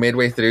like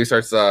midway through,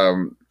 starts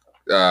getting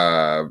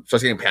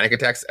panic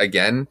attacks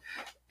again,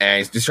 and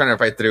he's just trying to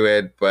fight through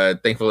it.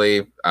 But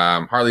thankfully,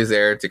 Harley's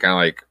there to kind of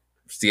like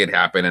see it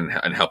happen and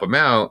help him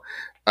out.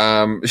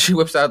 She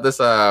whips out this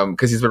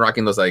because he's been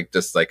rocking those like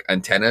just like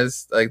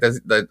antennas like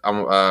that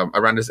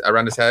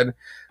around his head,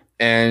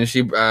 and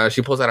she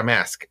pulls out a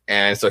mask,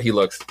 and so he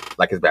looks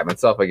like his Batman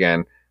self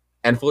again.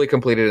 And fully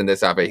completed in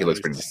this outfit, he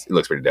looks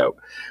pretty dope.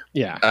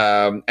 Yeah.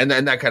 And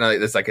then that kind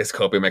of it's like his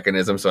coping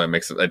mechanism, so it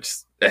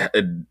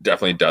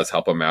definitely does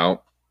help him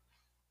out.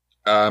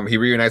 He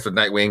reunites with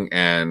Nightwing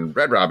and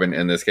Red Robin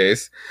in this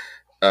case.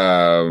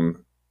 So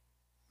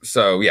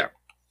yeah,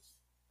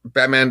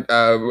 Batman,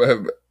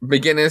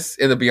 McGinnis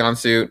in the Beyond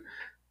suit.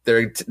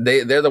 They're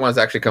the ones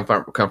that actually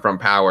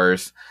confront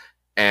Powers,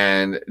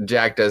 and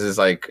Jack does his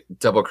like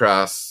double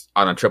cross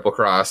on a triple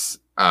cross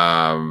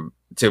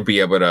to be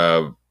able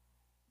to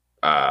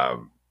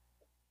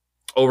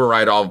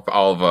override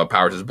all of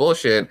Powers'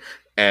 bullshit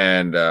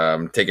and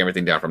take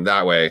everything down from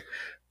that way.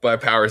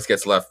 But Powers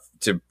gets left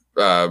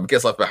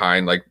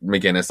behind, like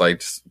McGinnis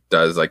like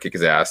does like kick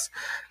his ass.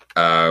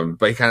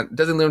 But he kind of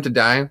doesn't leave him to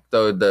die,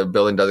 though the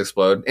building does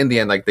explode. In the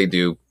end, like they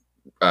do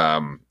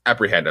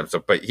apprehend him,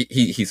 but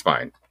he's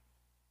fine.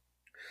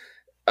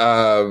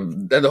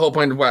 And the whole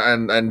point of why,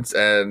 and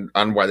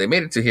on why they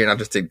made it to here, not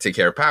just to take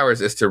care of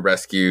Powers, is to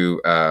rescue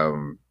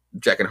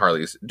Jack and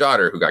Harley's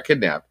daughter who got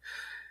kidnapped.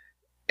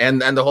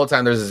 And the whole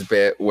time there's this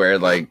bit where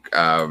like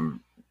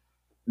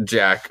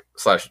Jack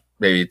 /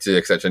 maybe to the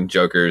exception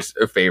Joker's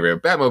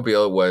favorite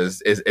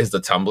Batmobile is the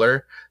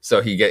Tumbler,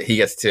 so he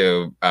gets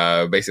to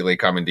basically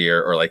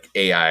commandeer or like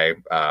AI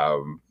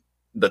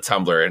the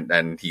Tumbler,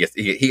 and he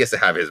gets to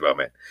have his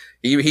moment.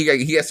 He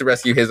gets to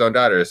rescue his own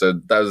daughter, so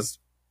that was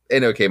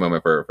an okay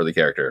moment for the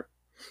character.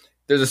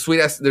 There's a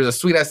sweet ass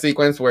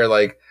sequence where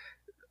like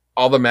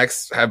all the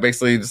mechs have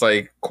basically just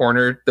like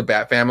cornered the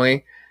Bat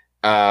family,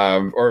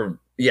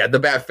 the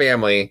Bat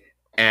family,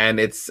 and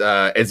it's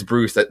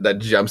Bruce that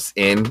jumps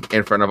in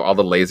front of all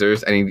the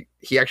lasers, and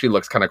he actually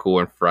looks kind of cool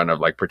in front of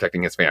like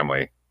protecting his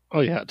family.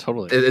 Oh yeah,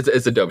 totally.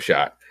 It's a dope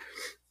shot.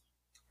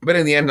 But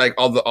in the end, like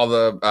all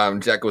the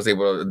Jack was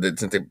able to,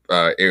 since they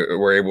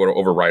were able to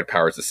override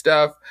Powers'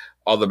 stuff,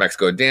 all the mechs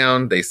go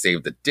down. They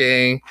save the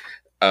day,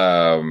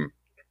 and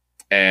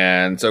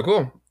so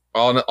cool.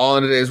 All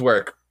in a day's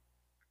work.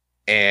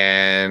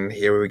 And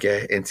here we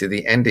get into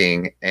the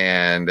ending,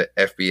 and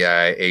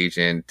FBI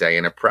agent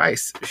Diana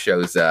Price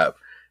shows up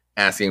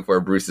asking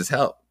for Bruce's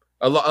help,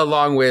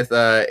 along with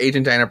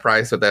agent Diana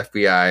Price with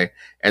FBI,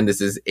 and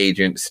this is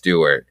Agent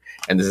Stewart,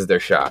 and this is their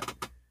shot.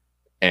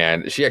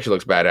 And she actually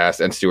looks badass,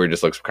 and Stewart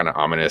just looks kind of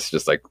ominous,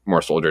 just like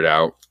more soldiered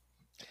out.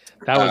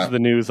 That was the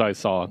news I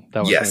saw.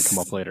 That was going to come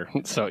up later.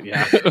 So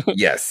yeah.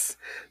 Yes.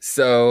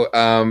 So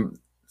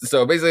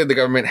basically, the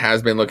government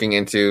has been looking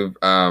into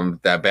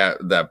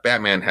that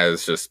Batman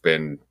has just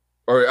been,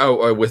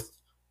 or with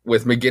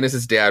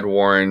McGinnis's dad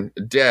Warren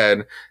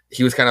dead,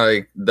 he was kind of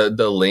like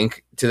the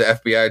link to the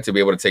FBI to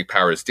be able to take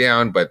Powers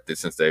down. But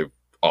since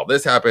all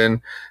this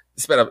happened,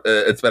 it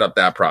sped up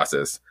that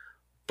process.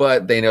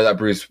 But they know that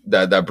Bruce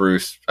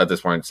at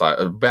this point,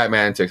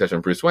 Batman to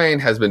exception Bruce Wayne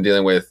has been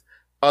dealing with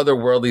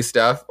otherworldly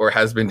stuff or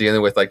has been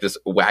dealing with like just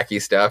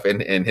wacky stuff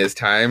in his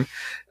time.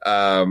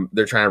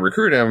 They're trying to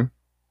recruit him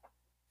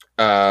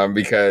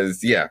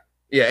because and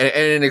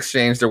in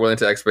exchange they're willing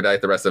to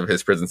expedite the rest of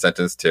his prison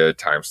sentence to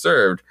time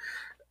served.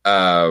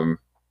 And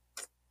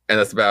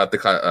that's about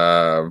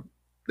the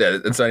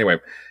and so anyway,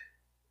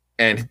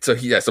 and so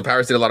so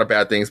Powers did a lot of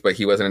bad things, but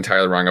he wasn't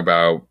entirely wrong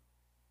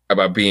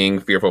about being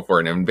fearful for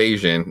an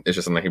invasion. It's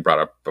just something he brought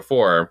up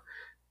before.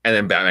 And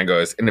then Batman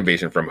goes, an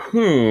invasion from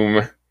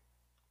whom?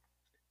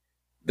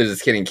 There's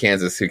this kid in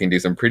Kansas who can do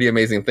some pretty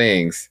amazing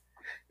things.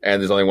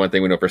 And there's only one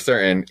thing we know for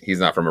certain. He's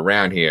not from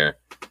around here,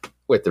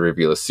 with the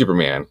reveal of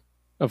Superman.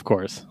 Of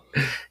course.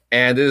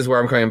 And this is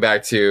where I'm coming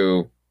back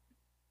to,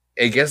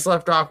 it gets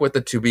left off with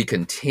the to be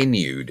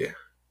continued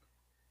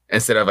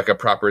instead of like a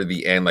proper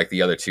the end like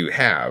the other two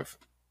have.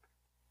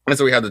 And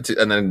so we have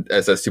and then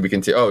it says to be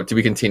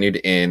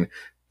continued in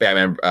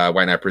Batman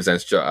White Knight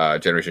Presents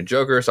Generation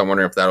Joker. So I'm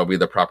wondering if that'll be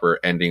the proper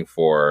ending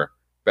for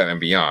Batman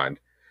Beyond.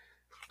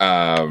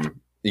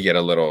 You get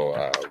a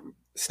little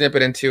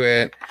snippet into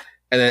it.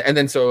 And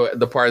then so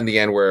the part in the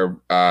end where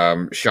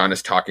Sean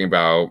is talking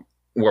about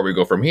where we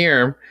go from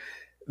here,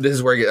 this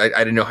is where I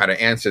didn't know how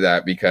to answer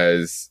that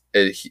because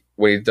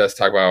when he does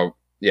talk about,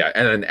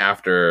 and then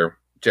after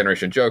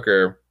Generation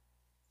Joker,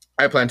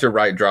 I plan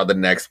to draw the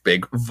next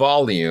big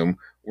volume,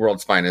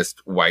 World's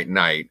Finest White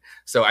Knight.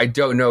 So I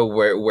don't know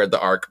where the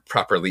arc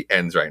properly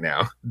ends right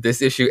now.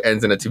 This issue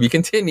ends in a to be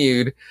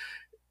continued,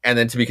 and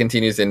then to be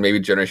continues in maybe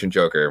Generation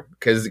Joker,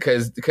 because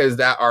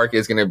that arc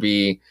is going to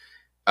be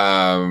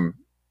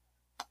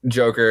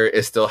Joker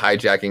is still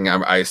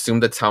hijacking, I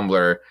assume, the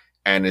Tumblr,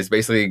 and is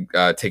basically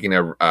taking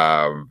a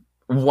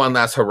one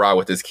last hurrah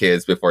with his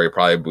kids before he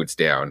probably boots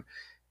down.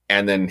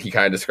 And then he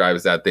kind of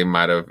describes that they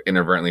might have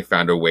inadvertently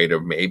found a way to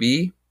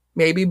maybe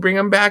bring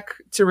him back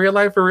to real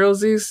life for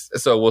realsies.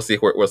 So we'll see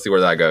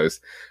where that goes.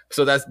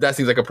 So that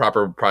seems like a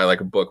proper, probably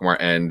like a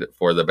bookmark end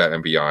for the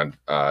Batman Beyond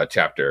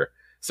chapter.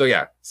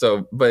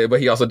 So but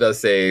he also does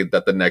say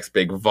that the next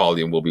big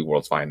volume will be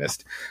World's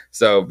Finest.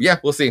 So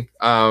we'll see.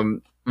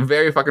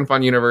 Very fucking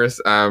fun universe.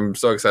 I'm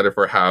so excited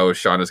for how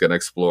Sean is going to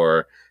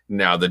explore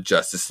now the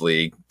Justice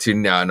League to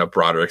now in a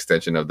broader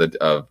extension of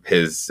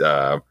his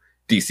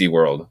DC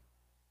world.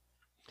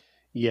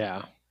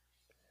 Yeah.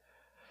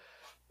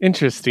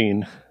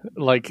 Interesting.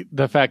 Like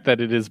the fact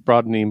that it is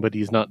broadening, but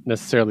he's not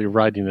necessarily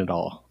writing it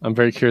all. I'm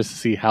very curious to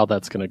see how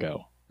that's going to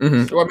go.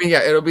 Mm-hmm. Well, I mean,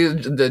 it'll be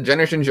the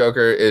Generation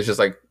Joker is just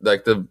like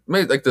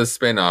the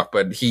spin-off,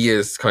 but he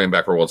is coming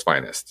back for World's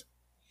Finest.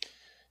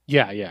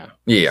 Yeah.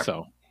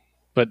 So,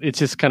 but it's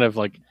just kind of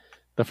like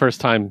the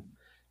first time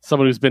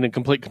someone who's been in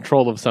complete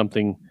control of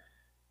something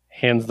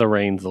hands the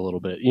reins a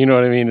little bit. You know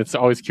what I mean? It's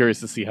always curious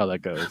to see how that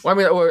goes.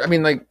 Well, I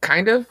mean, like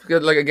kind of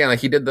like again, like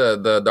he did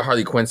the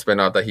Harley Quinn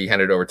spinoff that he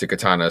handed over to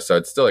Katana, so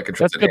it's still like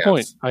controlled. That's a good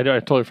point. I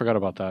totally forgot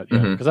about that. Yeah,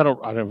 because I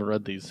never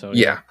read these. So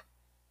yeah.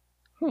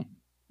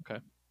 Okay.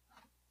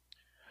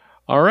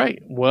 All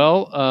right.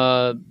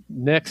 Well,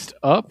 next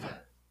up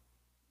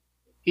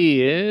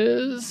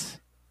is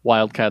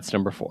Wildcats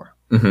number 4.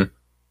 Mm-hmm.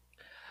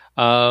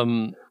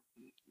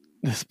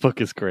 This book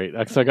is great.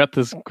 So I got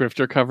this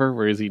Grifter cover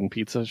where he's eating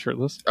pizza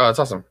shirtless. Oh, that's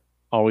awesome.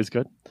 Always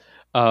good.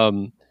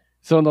 So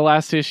in the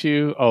last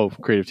issue,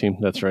 creative team,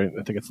 that's right.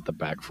 I think it's at the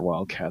back for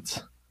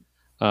Wildcats.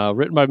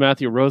 Written by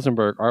Matthew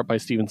Rosenberg, art by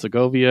Steven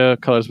Segovia,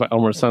 colors by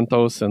Elmer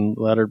Santos, and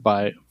lettered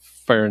by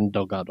Ferran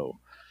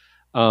Delgado.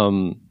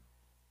 In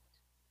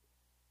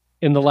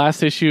the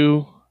last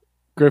issue,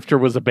 Grifter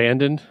was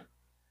abandoned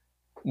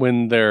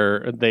when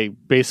they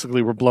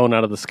basically were blown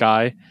out of the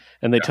sky,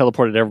 and they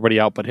teleported everybody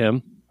out but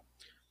him.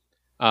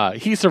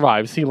 He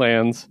survives. He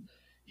lands.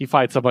 He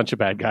fights a bunch of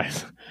bad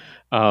guys.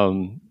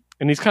 And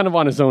he's kind of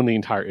on his own the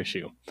entire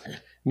issue.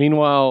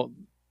 Meanwhile,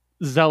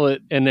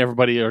 Zealot and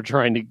everybody are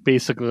trying to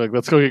basically like,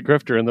 let's go get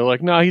Grifter. And they're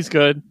like, no, he's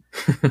good.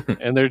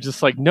 And they're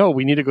just like, no,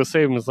 we need to go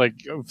save him. It's like,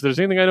 if there's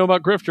anything I know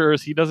about Grifter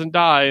is he doesn't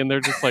die. And they're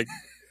just like,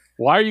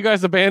 why are you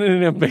guys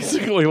abandoning him?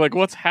 Basically, like,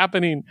 what's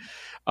happening?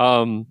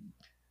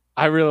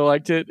 I really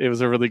liked it. It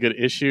was a really good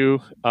issue.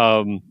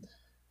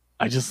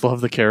 I just love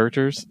the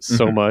characters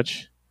so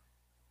much.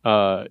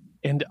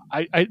 And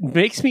it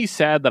makes me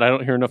sad that I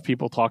don't hear enough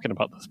people talking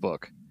about this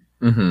book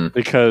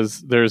because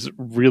there's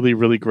really,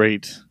 really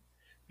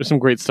there's some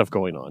great stuff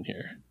going on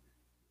here.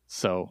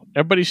 So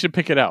everybody should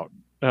pick it out.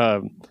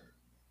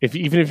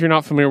 Even if you're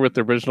not familiar with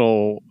the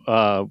original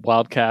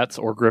Wildcats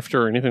or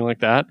Grifter or anything like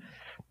that,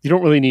 you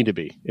don't really need to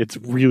be. It's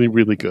really,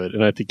 really good,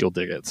 and I think you'll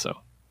dig it. So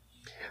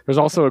there's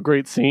also a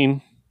great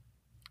scene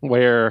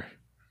where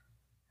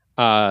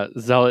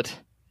Zealot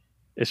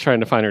is trying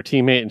to find her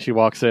teammate, and she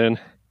walks in.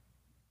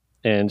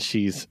 And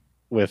she's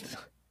with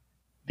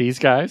these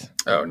guys.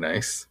 Oh,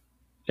 nice.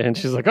 And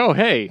she's like, oh,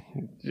 hey.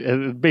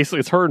 Basically,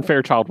 it's her and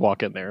Fairchild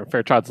walk in there.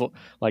 Fairchild's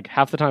like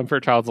half the time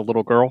Fairchild's a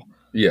little girl.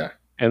 Yeah.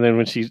 And then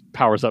when she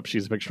powers up,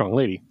 she's a big, strong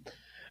lady.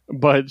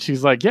 But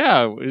she's like,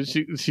 yeah.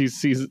 She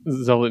sees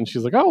Zealot and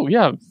she's like, oh,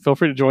 yeah, feel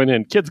free to join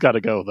in. Kid's got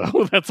to go,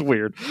 though. That's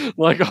weird.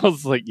 Like, I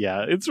was like,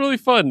 yeah, it's really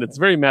fun. It's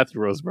very Matthew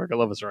Rosenberg. I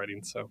love his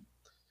writing. So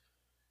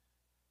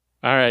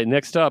All right,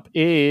 next up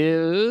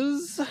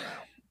is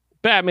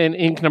Batman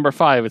Inc. number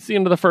 5. It's the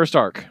end of the first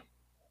arc.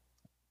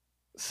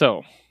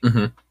 So,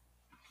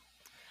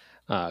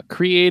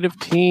 creative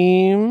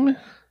team.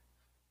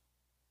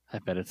 I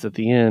bet it's at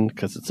the end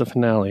because it's a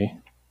finale.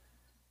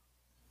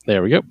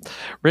 There we go.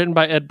 Written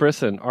by Ed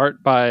Brisson.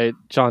 Art by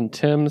John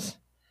Timms.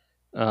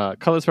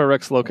 Colors by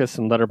Rex Locust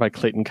and letter by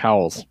Clayton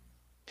Cowles.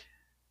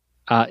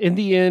 In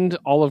the end,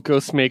 all of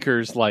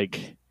Ghostmaker's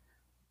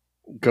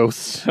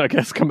ghosts, I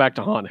guess, come back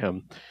to haunt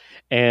him.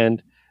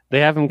 And they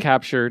have him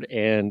captured,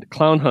 and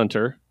Clown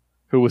Hunter,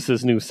 who was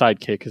his new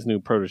sidekick, his new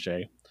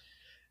protege,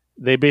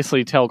 they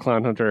basically tell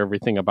Clown Hunter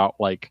everything about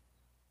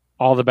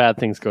all the bad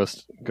things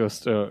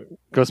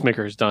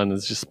Ghostmaker has done.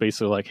 Is just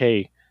basically like,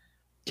 hey,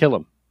 kill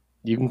him.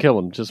 You can kill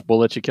him. We'll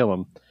let you kill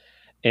him.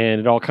 And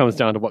it all comes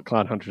down to what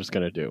Clown Hunter is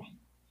going to do.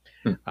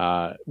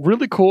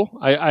 Really cool.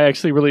 I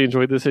actually really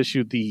enjoyed this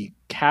issue. The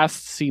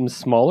cast seems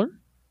smaller,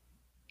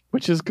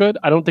 which is good.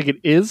 I don't think it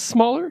is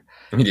smaller.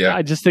 Yeah.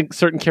 I just think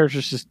certain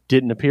characters just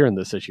didn't appear in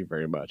this issue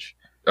very much.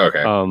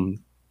 Okay.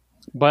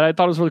 But I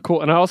thought it was really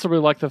cool. And I also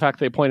really like the fact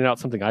they pointed out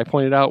something I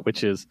pointed out,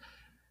 which is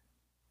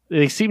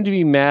they seem to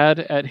be mad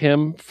at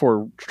him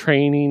for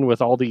training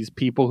with all these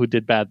people who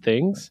did bad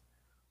things.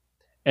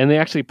 And they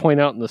actually point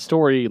out in the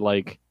story,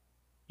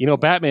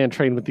 Batman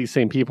trained with these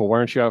same people. Why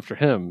aren't you after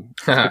him?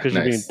 It's because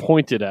You're being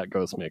pointed at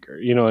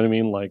Ghostmaker. You know what I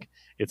mean?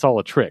 It's all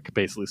a trick,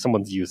 basically.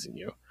 Someone's using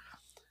you.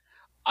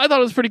 I thought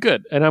it was pretty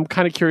good. And I'm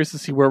kind of curious to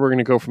see where we're going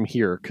to go from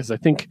here. Because I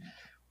think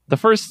the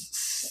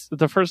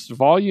first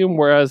volume,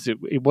 whereas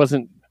it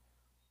wasn't,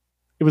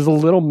 it was a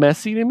little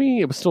messy to me.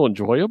 It was still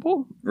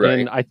enjoyable. Right.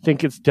 And I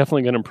think it's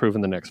definitely going to improve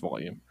in the next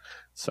volume.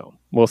 So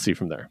we'll see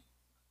from there.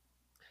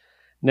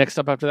 Next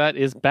up after that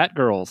is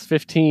Batgirls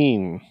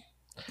 15.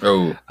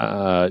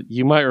 Oh.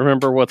 You might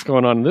remember what's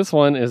going on in this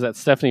one is that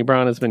Stephanie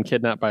Brown has been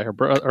kidnapped by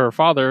her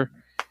father,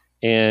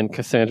 and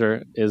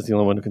Cassandra is the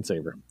only one who can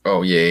save her.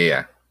 Oh,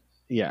 yeah.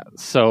 Yeah.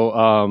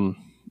 So,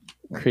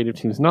 creative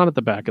team's not at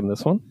the back in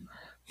this one.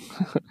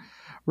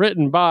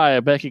 Written by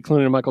Becky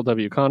Cloonan and Michael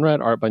W.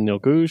 Conrad. Art by Neil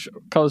Gouge.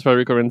 Colors by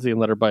Rico Renzi and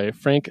letter by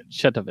Frank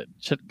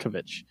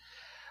Chetkovich.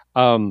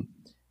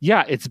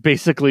 It's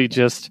basically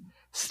just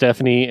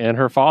Stephanie and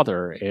her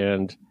father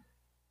and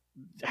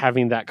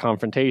having that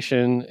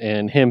confrontation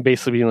and him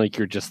basically being like,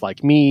 you're just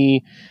like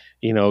me.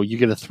 You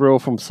get a thrill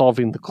from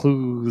solving the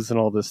clues and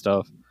all this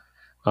stuff.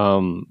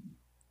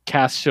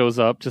 Cass shows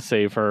up to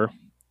save her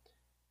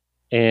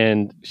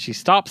and she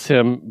stops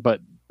him, but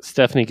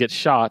Stephanie gets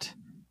shot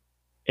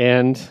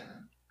and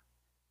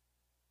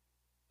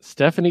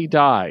Stephanie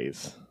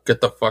dies.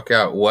 Get the fuck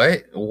out.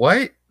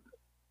 What?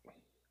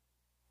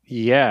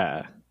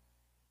 Yeah.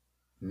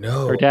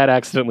 No. Her dad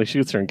accidentally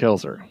shoots her and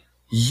kills her.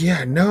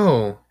 Yeah,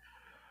 no.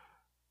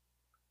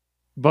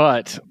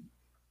 But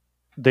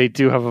they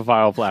do have a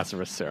vial of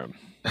Lazarus serum.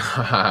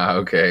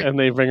 Okay. And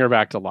they bring her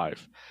back to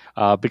life.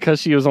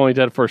 Because she was only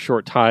dead for a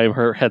short time,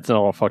 her head's not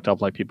all fucked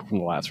up like people from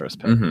the Lazarus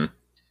pit.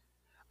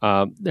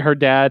 Mm-hmm. Her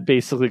dad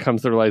basically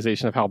comes to the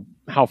realization of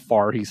how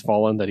far he's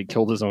fallen, that he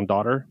killed his own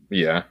daughter.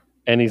 Yeah.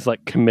 And he's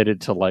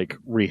committed to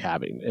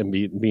rehabbing and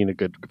being a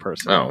good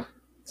person. Oh.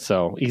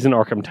 So he's in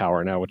Arkham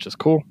Tower now, which is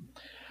cool.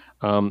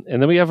 And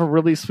then we have a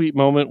really sweet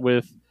moment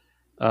with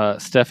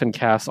Steph and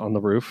Cass on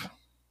the roof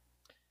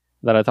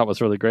that I thought was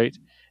really great.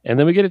 And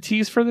then we get a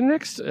tease for the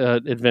next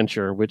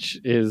adventure, which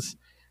is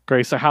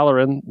Grace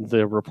O'Halloran,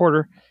 the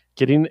reporter,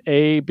 getting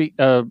a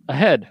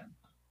head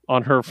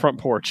on her front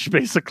porch,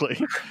 basically.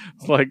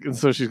 And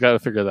so she's got to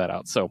figure that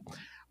out. So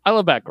I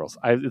love Batgirls.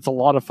 It's a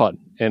lot of fun,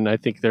 and I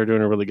think they're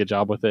doing a really good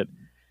job with it.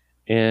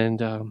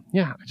 And I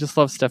just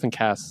love Steph and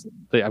Cass.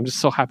 I'm just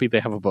so happy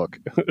they have a book.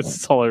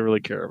 That's all I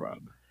really care about.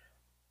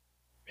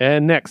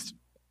 And next,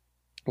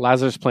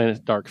 Lazarus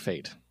Planet Dark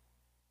Fate.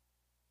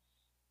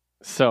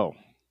 So,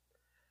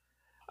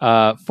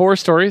 4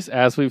 stories,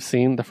 as we've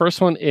seen. The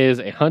first one is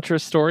a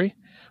Huntress story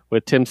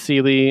with Tim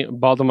Seeley,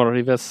 Baldomar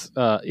Rivas,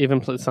 Ivan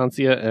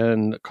Placencia,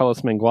 and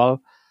Carlos Mengual.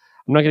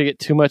 I'm not going to get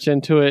too much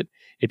into it.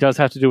 It does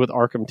have to do with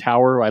Arkham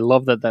Tower. I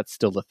love that that's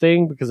still the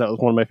thing, because that was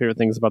one of my favorite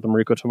things about the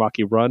Mariko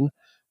Tamaki run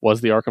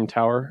was the Arkham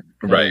Tower.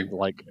 Right.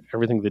 And,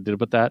 everything they did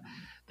with that.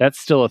 That's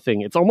still a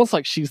thing. It's almost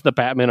like she's the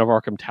Batman of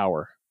Arkham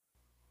Tower.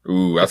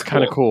 Ooh, that's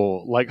kind of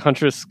cool. Like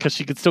Huntress, because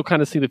she could still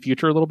kind of see the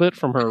future a little bit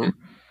from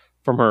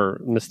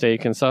her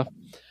mistake and stuff.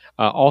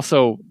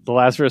 Also, the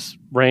Lazarus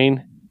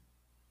Reign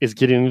is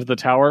getting into the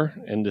tower,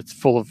 and it's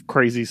full of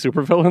crazy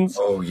supervillains.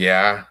 Oh,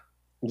 yeah.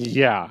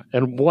 Yeah,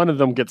 and one of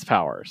them gets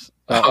powers.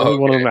 Only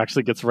one of them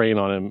actually gets rain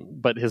on him,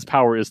 but his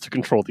power is to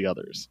control the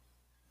others.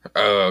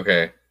 Oh,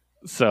 okay.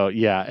 So,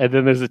 yeah, and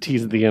then there's a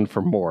tease at the end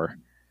for more.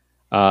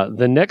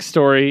 The next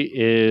story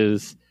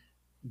is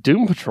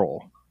Doom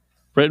Patrol.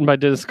 Written by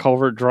Dennis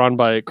Culver, drawn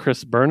by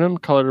Chris Burnham,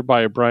 colored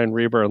by Brian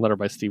Reber, and lettered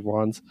by Steve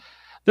Wands.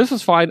 This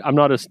was fine. I'm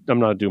not a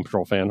Doom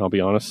Patrol fan, I'll be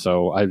honest.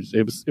 So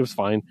it was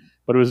fine,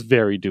 but it was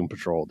very Doom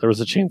Patrol. There was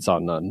a chainsaw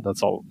nun.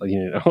 That's all.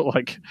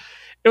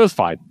 It was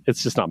fine.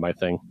 It's just not my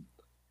thing.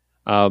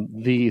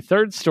 The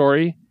third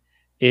story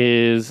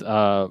is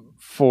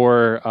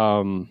for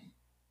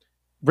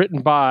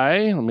written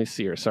by, let me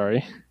see here,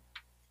 sorry.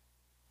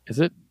 Is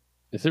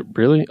it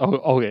really?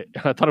 Oh, okay.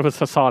 I thought it was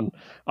Hassan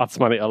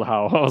Atsmani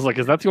El-Hau. I was like,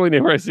 is that the only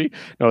name I see?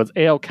 No, it's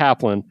A.L.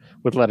 Kaplan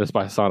with letters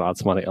by Hassan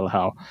Atsmani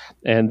El-Hau.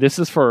 And this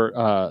is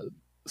for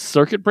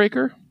Circuit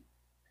Breaker,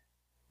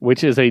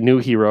 which is a new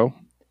hero.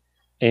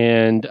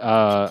 And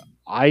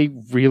I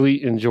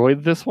really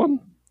enjoyed this one.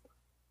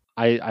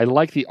 I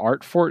like the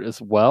art for it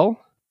as well.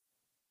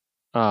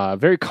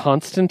 Very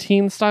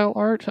Constantine style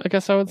art, I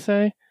guess I would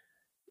say.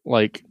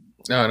 Like,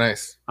 oh,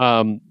 nice.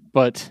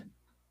 But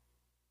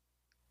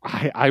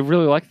I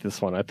really like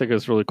this one. I think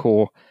it's really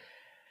cool.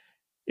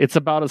 It's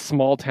about a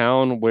small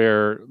town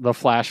where the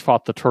Flash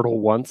fought the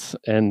Turtle once,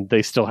 and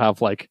they still have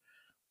like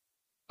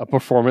a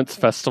performance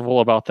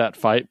festival about that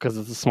fight because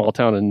it's a small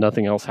town and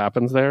nothing else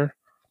happens there.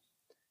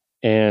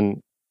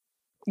 And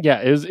yeah,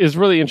 it's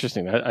really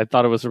interesting. I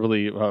thought it was a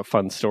really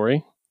fun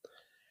story.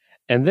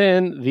 And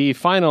then the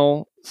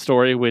final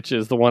story, which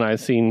is the one I've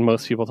seen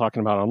most people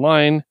talking about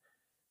online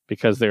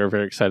because they are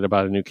very excited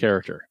about a new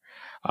character.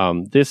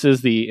 This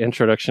is the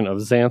introduction of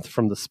Xanth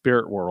from the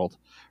Spirit World,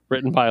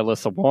 written by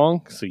Alyssa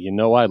Wong, so you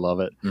know I love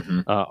it.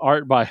 Mm-hmm.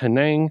 Art by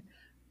Haneng,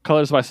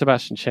 colors by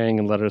Sebastian Chang,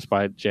 and letters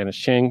by Janice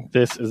Chang.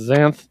 This is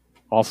Xanth,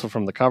 also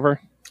from the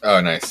cover. Oh,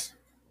 nice.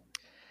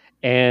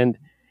 And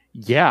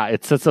yeah,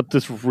 it sets up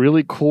this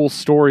really cool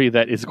story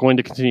that is going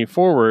to continue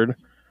forward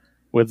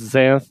with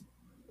Xanth,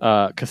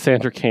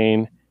 Cassandra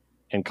Cain,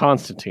 and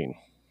Constantine.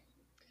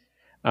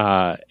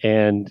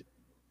 And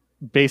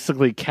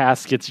basically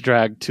Cass gets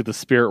dragged to the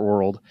spirit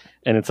world,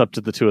 and it's up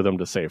to the two of them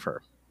to save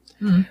her.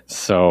 Mm-hmm.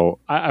 So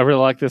I really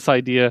like this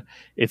idea.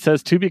 It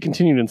says to be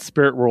continued in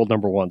Spirit World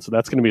 #1, so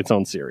that's going to be its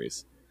own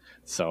series.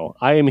 So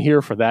I am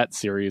here for that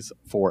series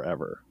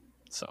forever.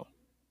 So,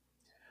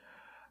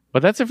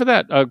 but that's it for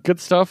that.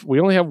 Good stuff. We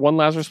only have one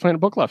Lazarus Planet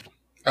book left.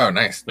 Oh,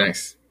 nice.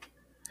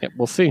 Yeah,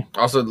 we'll see.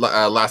 Also,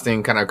 last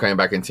thing, kind of coming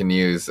back into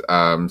news,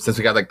 since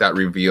we got like that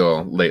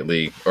reveal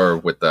lately, or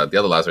with the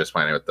other Lazarus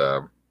Planet with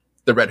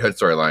the Red Hood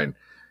storyline,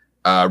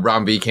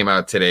 Rom V came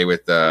out today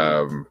with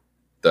the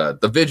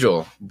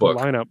Vigil book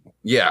lineup.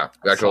 Yeah,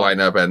 the actual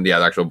lineup and the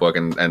actual book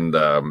and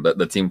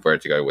the team for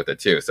it to go with it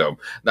too. So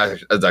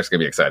that's actually gonna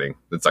be exciting.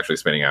 It's actually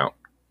spinning out.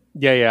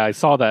 Yeah, I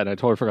saw that and I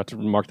totally forgot to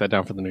mark that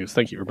down for the news.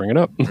 Thank you for bringing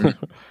it up.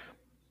 Mm-hmm.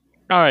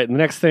 All right, the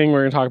next thing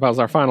we're going to talk about is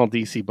our final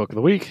DC book of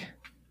the week.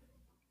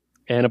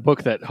 And a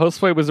book that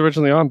Hostway was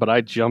originally on, but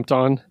I jumped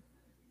on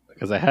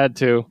because I had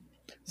to.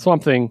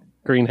 Swamp Thing,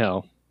 Green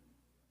Hell.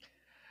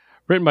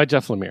 Written by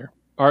Jeff Lemire.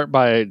 Art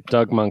by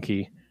Doug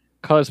Monkey.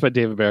 Colors by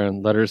David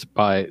Barron. Letters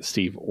by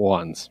Steve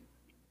Wands.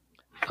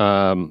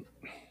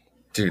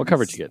 Dude, what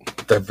cover did you get?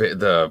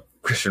 The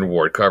Christian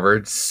Ward cover.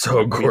 It's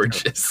so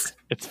gorgeous.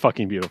 It's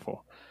fucking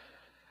beautiful.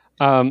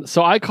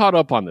 So I caught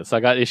up on this. I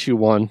got issue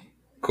 1.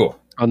 Cool.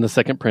 On the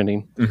second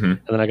printing. Mm-hmm.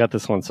 And then I got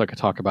this one so I could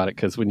talk about it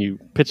because when you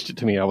pitched it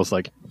to me, I was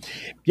like,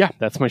 yeah,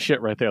 that's my shit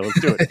right there.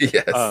 Let's do it.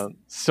 Yes.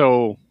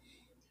 So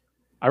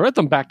I read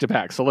them back to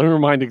back. So let me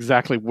remind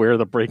exactly where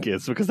the break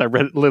is because I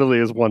read it literally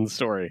as one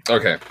story.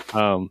 Okay.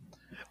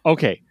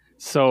 Okay.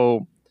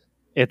 So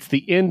it's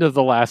the end of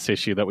the last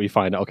issue that we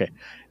find out. Okay.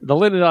 The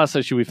end of the last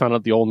issue, we found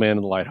out the old man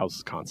in the lighthouse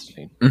is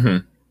Constantine.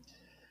 Mm-hmm.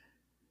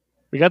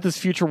 We got this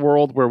future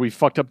world where we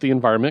fucked up the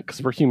environment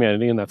because we're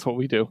humanity and that's what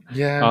we do.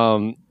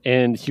 Yeah.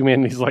 And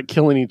humanity's like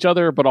killing each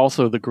other, but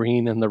also the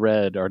green and the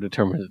red are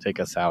determined to take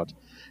us out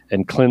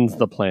and cleanse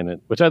the planet,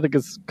 which I think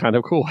is kind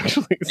of cool,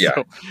 actually.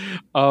 Yeah.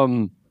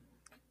 So,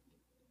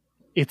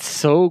 it's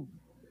so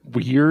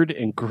weird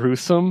and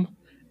gruesome,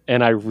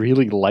 and I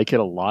really like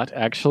it a lot,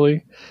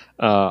 actually.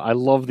 I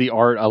love the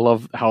art. I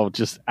love how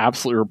just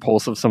absolutely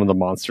repulsive some of the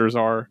monsters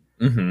are.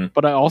 Mm-hmm.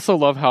 But I also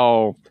love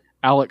how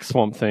Alex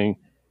Swamp Thing,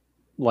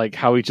 like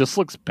how he just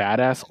looks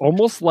badass,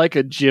 almost like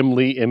a Jim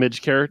Lee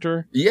Image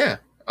character. Yeah.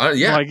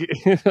 Yeah. Like,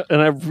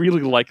 and I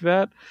really like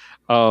that.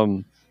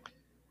 And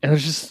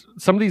there's just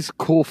some of these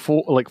cool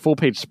full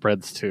page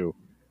spreads too,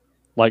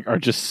 like are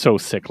just so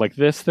sick. Like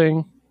this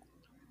thing.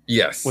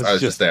 Yes. Was I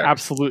was just there.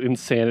 Absolute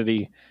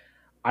insanity.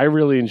 I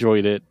really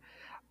enjoyed it.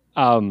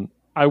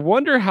 I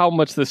wonder how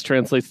much this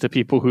translates to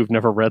people who've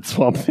never read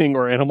Swamp Thing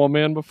or Animal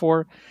Man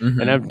before, mm-hmm.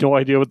 and have no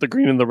idea what the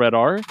green and the red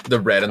are. The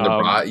red and the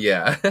rot,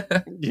 yeah.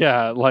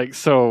 Yeah, like,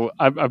 so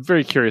I'm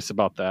very curious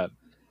about that.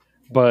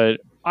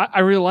 But I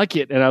really like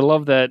it, and I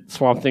love that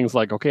Swamp Thing's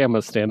like, okay, I'm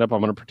going to stand up,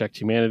 I'm going to protect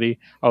humanity.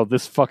 Oh,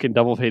 this fucking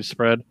double-page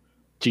spread.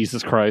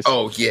 Jesus Christ.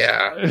 Oh,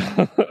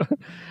 yeah.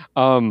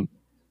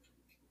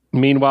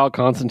 Meanwhile,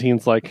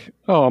 Constantine's like,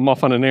 oh, I'm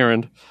off on an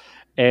errand.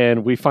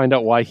 And we find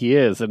out why he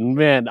is. And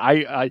man,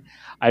 I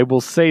will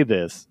say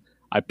this.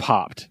 I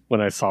popped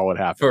when I saw what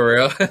happened. For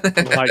real?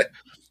 Like,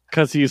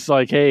 because he's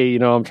like, hey,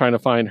 I'm trying to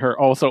find her.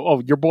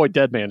 Also, your boy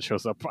Deadman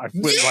shows up. I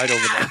went right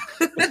over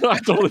that. I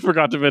totally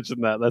forgot to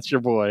mention that. That's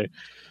your boy.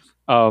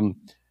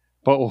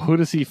 But who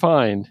does he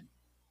find?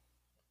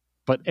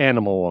 But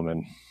Animal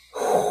Woman.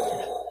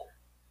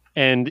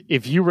 And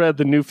if you read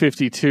the New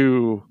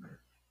 52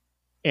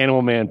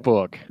 Animal Man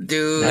book,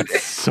 dude,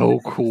 that's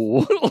so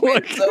cool.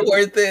 Like, it's so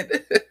worth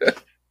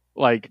it.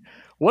 Like,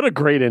 What a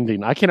great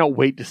ending. I cannot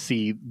wait to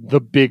see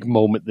the big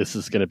moment this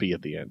is going to be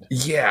at the end.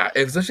 Yeah,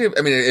 especially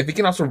if he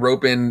can also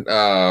rope in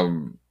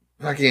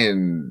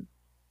fucking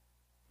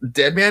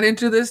Deadman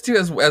into this too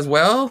as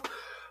well.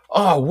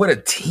 Oh, what a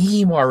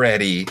team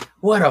already.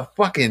 What a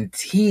fucking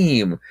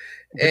team.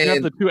 But you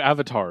have the two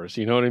avatars,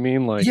 you know what I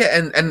mean? Like, yeah,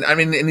 and I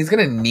mean, and he's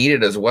gonna need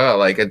it as well.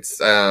 Like, it's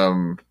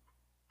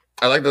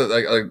I like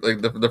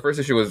the first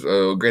issue was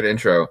a great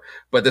intro,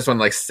 but this one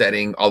like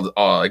setting all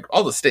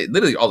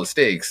the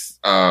stakes.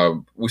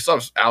 We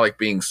saw Alec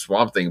being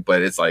Swamp Thing,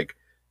 but it's like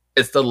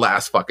it's the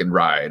last fucking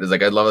ride. It's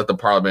like I love that the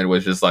Parliament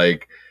was just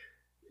like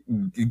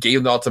gave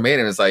him the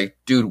ultimatum. It's like,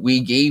 dude, we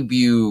gave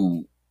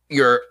you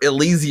your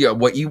Elysium,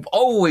 what you've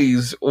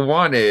always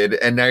wanted,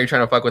 and now you're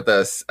trying to fuck with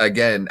us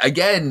again.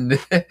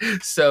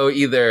 So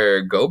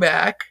either go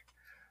back,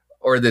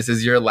 or this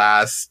is your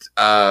last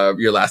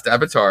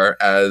avatar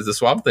as the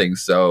Swamp Thing.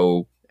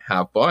 So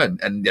have fun,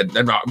 and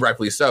not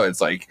rightfully so.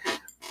 It's like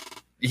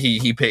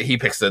he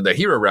picks the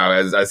hero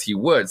route as he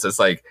would. So it's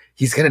like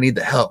he's gonna need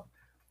the help,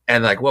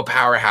 and like what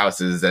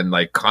powerhouses and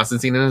like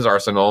Constantine in his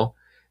arsenal,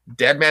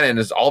 Deadman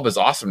and all of his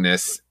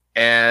awesomeness,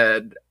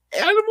 and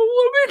Animal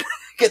Woman.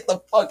 Get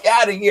the fuck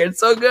out of here! It's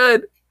so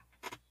good.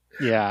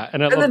 Yeah,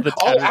 and then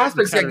all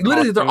aspects, like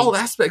literally, they're all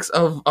aspects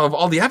of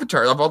all the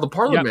avatars, of all the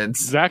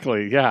parliaments. Yep,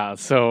 exactly. Yeah.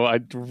 So I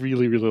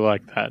really, really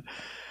like that.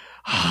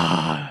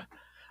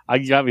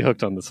 You got me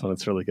hooked on this one.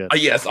 It's really good.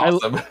 Yes,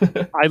 awesome.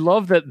 I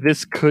love that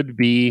this could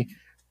be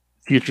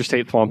Future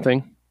State Swamp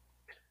Thing.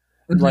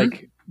 Mm-hmm.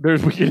 Like, we're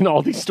getting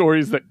all these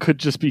stories that could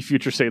just be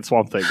Future State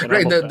Swamp Thing.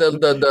 Right.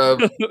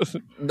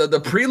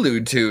 The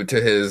prelude to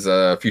his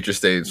Future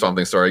State Swamp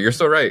Thing story. You're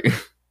so right.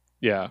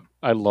 Yeah,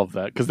 I love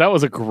that because that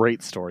was a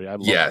great story. I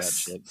love that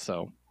shit.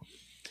 So,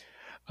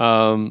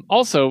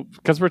 also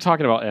because we're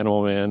talking about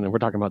Animal Man and we're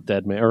talking about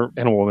Dead Man or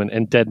Animal Woman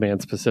and Dead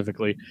Man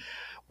specifically,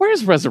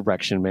 where's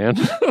Resurrection Man?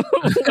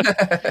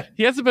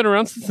 He hasn't been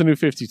around since the New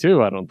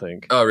 52, I don't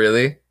think. Oh,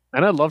 really?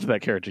 And I loved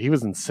that character. He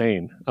was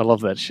insane. I love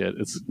that shit.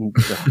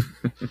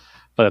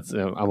 But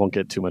I won't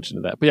get too much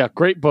into that. But yeah,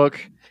 great book.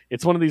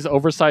 It's one of these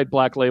oversized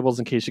black labels.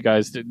 In case you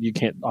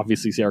can't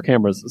obviously see our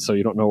cameras, so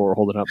you don't know what we're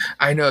holding up.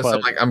 I know.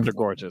 So they're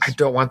gorgeous. I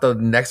don't want the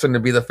next one to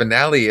be the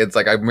finale. It's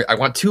like I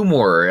want two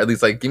more at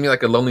least. Like give me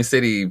like a Lonely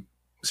City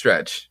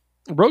stretch.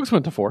 Rogues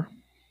went to 4.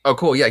 Oh,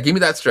 cool. Yeah, give me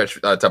that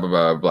stretch type of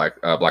a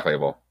black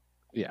label.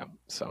 Yeah.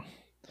 So,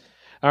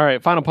 all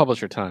right, final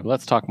publisher time.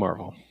 Let's talk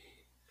Marvel.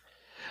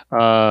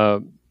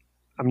 I'm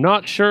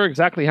not sure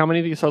exactly how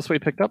many of these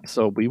Josue picked up,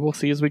 so we will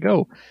see as we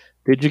go.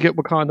 Did you get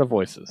Wakanda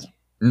Voices?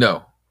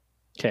 No.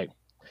 Okay.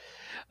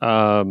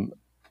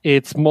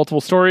 It's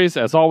multiple stories,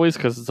 as always,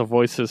 because it's a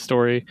Voices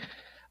story.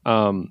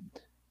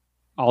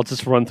 I'll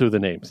just run through the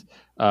names.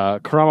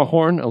 Karama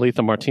Horn,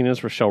 Aletha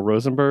Martinez, Rochelle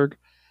Rosenberg,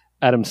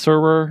 Adam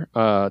Serwer,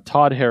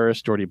 Todd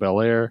Harris, Jordi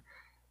Belair,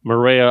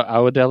 Maria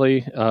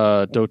Awadeli,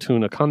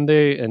 Dotun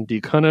Akonde, and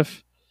Dee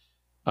Cunniffe,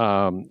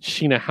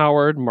 Sheena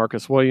Howard,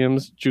 Marcus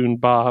Williams, June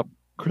Ba,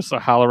 Chris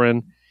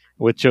O'Halloran,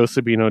 with Joe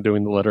Sabino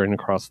doing the lettering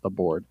across the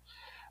board.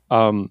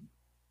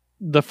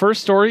 The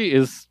first story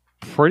is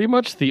pretty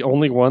much the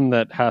only one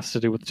that has to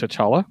do with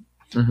T'Challa.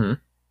 Mm-hmm.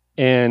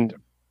 And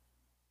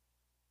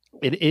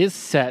it is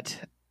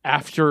set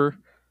after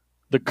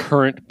the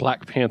current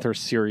Black Panther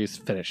series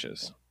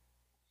finishes.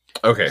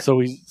 Okay. So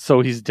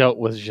he's dealt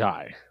with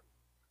Jai.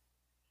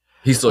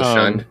 He's still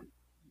shunned.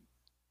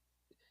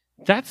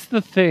 That's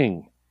the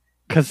thing.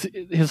 Because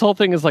his whole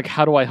thing is like,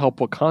 how do I help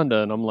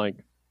Wakanda? And I'm like...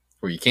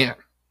 Well, you can't.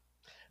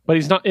 But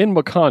he's not in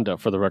Wakanda,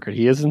 for the record.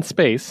 He is in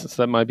space, so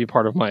that might be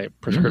part of my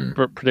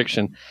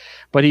prediction.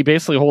 But he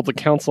basically holds a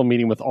council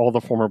meeting with all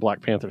the former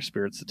Black Panther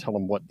spirits to tell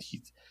him what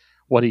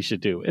he should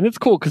do. And it's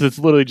cool because it's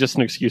literally just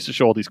an excuse to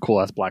show all these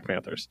cool-ass Black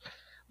Panthers.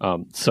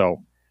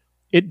 So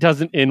it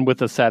doesn't end with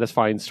a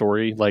satisfying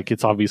story. Like,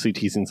 it's obviously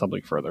teasing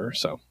something further.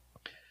 So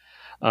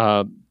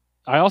I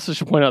also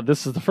should point out,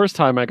 this is the first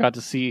time I got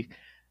to see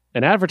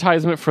an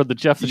advertisement for the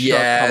Jeff the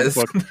Shark comic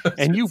book.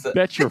 And you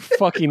bet your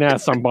fucking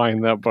ass I'm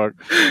buying that book.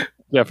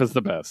 Jeff is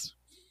the best.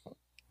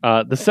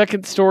 The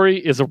second story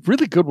is a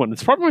really good one.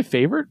 It's probably my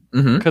favorite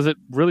because it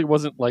really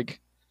wasn't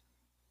like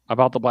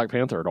about the Black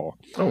Panther at all.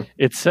 Oh.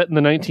 It's set in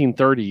the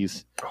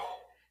 1930s,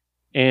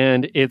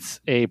 and it's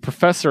a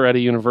professor at a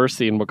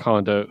university in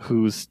Wakanda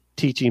who's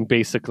teaching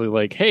basically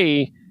like,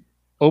 hey,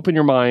 open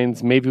your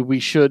minds. Maybe we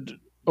should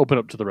open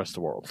up to the rest of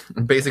the world.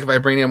 Basic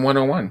Vibranium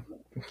 101.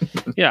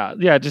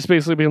 Yeah. Just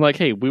basically being like,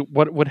 hey,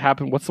 what would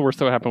happen? What's the worst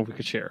that would happen if we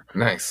could share?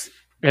 Nice.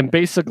 And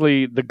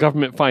basically the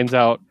government finds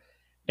out,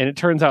 and it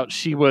turns out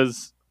she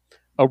was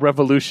a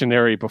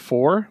revolutionary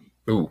before.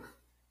 Ooh.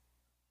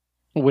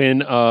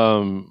 When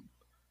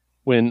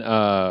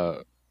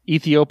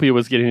Ethiopia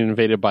was getting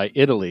invaded by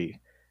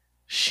Italy,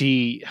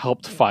 she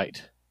helped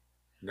fight.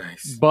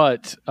 Nice.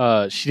 But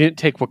she didn't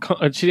take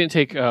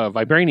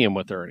vibranium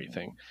with her or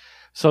anything.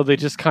 So they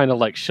just kind of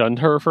like shunned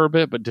her for a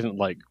bit, but didn't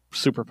like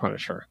super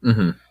punish her.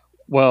 Mm-hmm.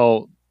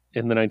 Well,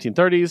 in the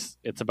 1930s,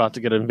 it's about to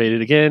get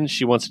invaded again.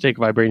 She wants to take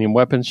vibranium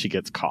weapons. She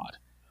gets caught.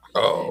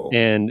 Oh.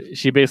 And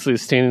she basically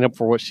is standing up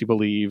for what she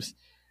believes.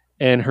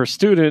 And her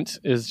student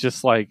is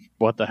just like,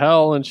 what the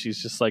hell? And she's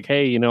just like,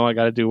 hey, I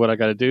got to do what I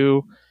got to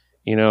do.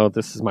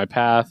 This is my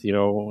path. I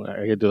got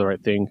to do the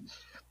right thing.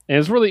 And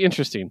it's really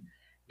interesting.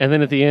 And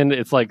then at the end,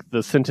 it's like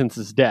the sentence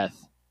is death.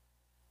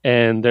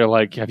 And they're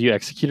like, have you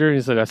executed her? And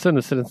he said, I said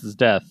the sentence is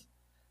death,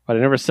 but I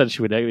never said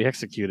she would be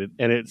executed.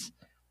 And it's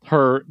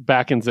her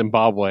back in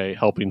Zimbabwe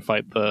helping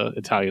fight the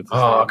Italians.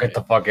 Oh, get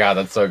the fuck out.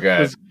 That's so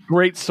good. It's a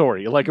great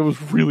story. Like, it was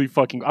really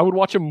fucking... I would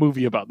watch a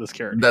movie about this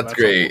character. That's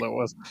great. How cool that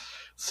was.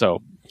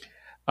 So,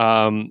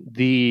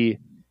 the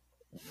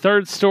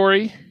third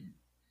story,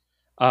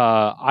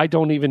 I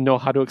don't even know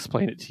how to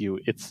explain it to you.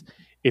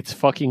 It's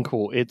fucking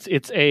cool. I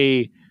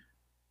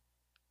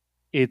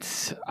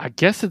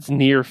guess it's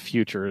near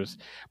futures,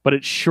 but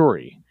it's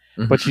Shuri.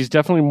 Mm-hmm. But she's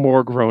definitely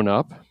more grown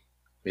up.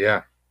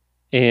 Yeah.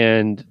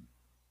 And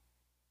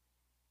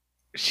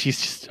she's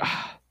just...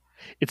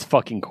 it's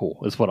fucking cool,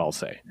 is what I'll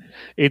say.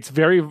 It's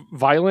very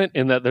violent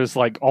in that there's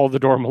like all the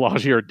Dora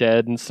Milaje are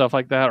dead and stuff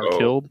like that, or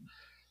killed.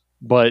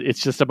 But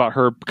it's just about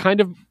her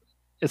kind of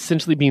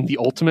essentially being the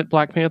ultimate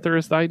Black Panther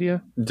is the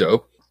idea.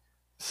 Dope.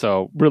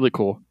 So, really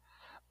cool.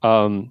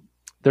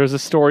 There's a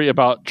story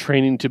about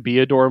training to be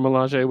a Dora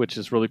Milaje, which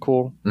is really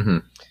cool.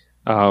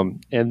 Mm-hmm.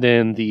 And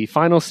then the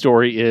final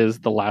story is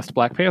The Last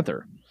Black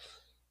Panther,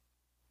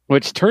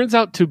 which turns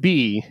out to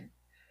be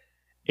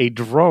a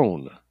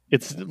drone.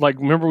 It's like,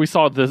 remember we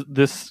saw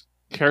this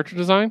character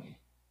design?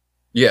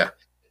 Yeah.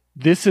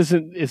 This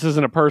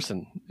isn't a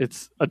person.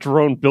 It's a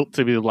drone built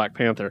to be the Black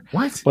Panther.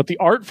 What? But the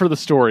art for the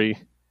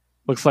story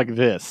looks like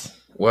this.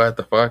 What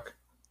the fuck?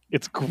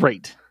 It's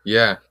great.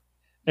 Yeah.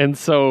 And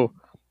so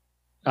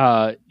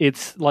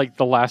it's like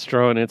the last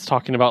drone. It's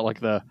talking about like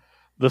the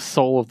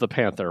soul of the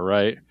Panther,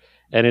 right?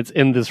 And it's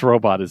in this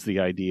robot is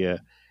the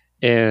idea.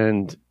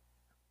 And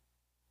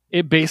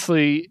it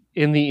basically,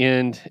 in the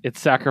end, it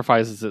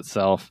sacrifices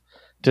itself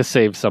to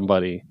save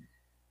somebody.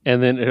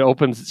 And then it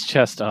opens its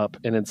chest up,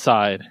 and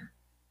inside...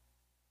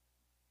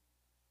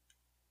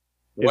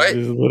 What? It's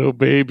his little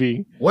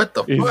baby. What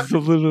the fuck? He's a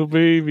little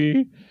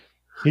baby.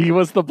 He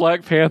was the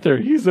Black Panther.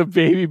 He's a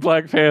baby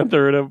Black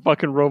Panther in a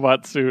fucking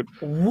robot suit.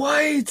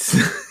 What?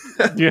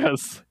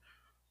 Yes.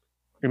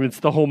 And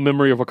it's the whole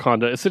memory of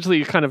Wakanda.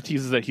 Essentially, it kind of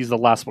teases that he's the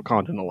last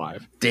Wakandan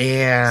alive.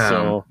 Damn.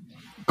 So,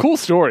 cool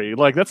story.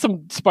 Like, that's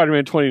some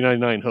Spider-Man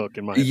 2099 hook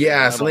in my opinion.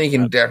 Yeah, something you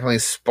can definitely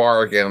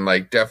spark and,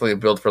 like, definitely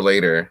build for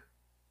later.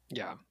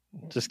 Yeah.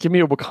 Just give me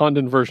a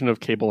Wakandan version of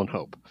Cable and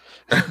Hope.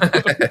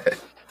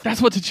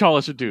 That's what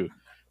T'Challa should do.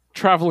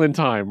 Travel in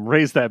time.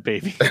 Raise that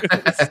baby.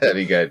 That'd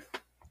be good.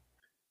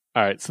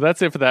 All right, so that's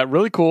it for that.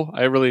 Really cool.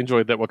 I really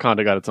enjoyed that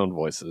Wakanda got its own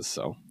voices.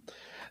 So,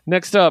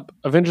 next up,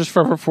 Avengers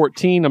Forever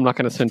 14. I'm not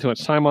going to spend too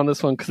much time on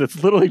this one because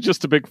it's literally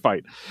just a big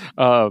fight.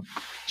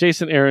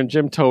 Jason Aaron,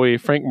 Jim Toey,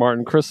 Frank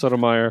Martin, Chris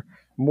Sotomayor,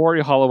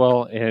 Maury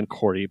Hollowell, and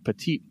Corey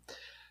Petit.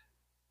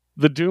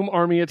 The Doom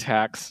Army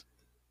attacks,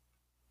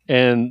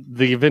 and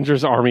the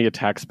Avengers Army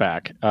attacks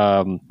back.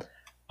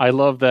 I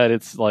love that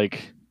it's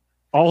like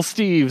all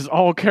Steves,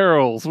 all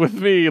Carols with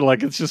me.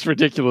 Like, it's just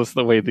ridiculous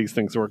the way these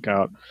things work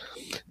out.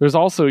 There's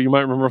also, you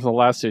might remember from the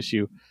last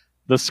issue,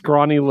 the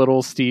scrawny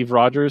little Steve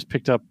Rogers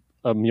picked up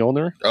a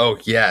Mjolnir. Oh,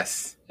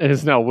 yes. And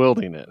is now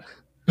wielding it.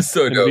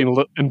 So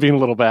dope. And being a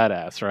little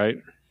badass, right?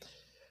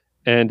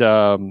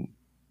 And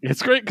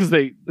it's great because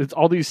it's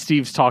all these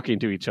Steves talking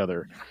to each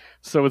other.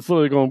 So it's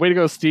literally going, way to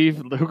go,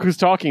 Steve. Who's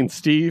talking?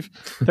 Steve.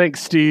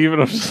 Thanks, Steve.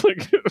 And I'm just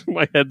like,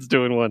 my head's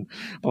doing one.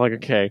 I'm like,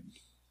 okay.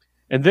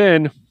 And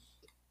then,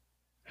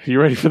 are you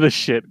ready for this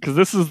shit? Because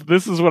this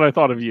is what I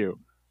thought of you.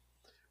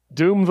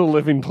 Doom the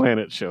Living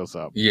Planet shows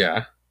up.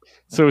 Yeah.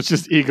 So it's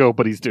just Ego,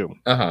 but he's Doom.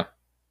 Uh-huh.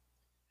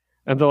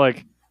 And they're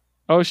like,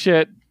 oh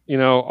shit,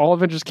 all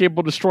Avengers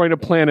capable of destroying a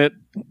planet.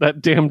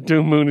 That damn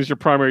Doom Moon is your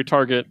primary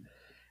target.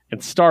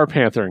 And Star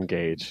Panther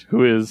engage,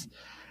 who is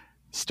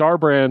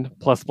Starbrand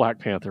plus Black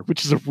Panther,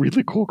 which is a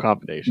really cool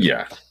combination.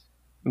 Yeah.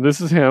 And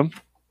this is him.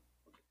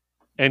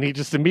 And he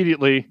just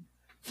immediately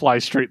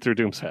flies straight through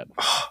Doom's head.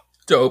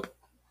 Dope.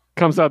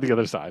 Comes out the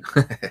other side.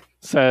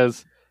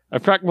 Says,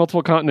 I've cracked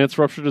multiple continents,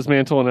 ruptured his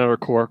mantle and outer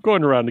core.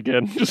 Going around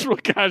again. Just real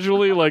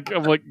casually.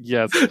 I'm like,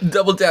 yes.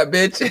 Double tap,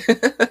 bitch.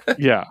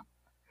 Yeah.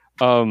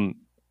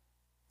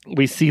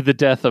 We see the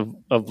death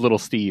of little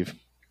Steve,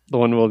 the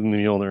one wielding the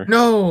Mjolnir.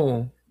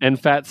 No. And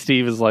Fat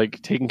Steve is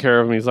like taking care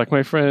of him. He's like,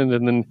 my friend.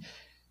 And then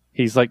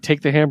he's like,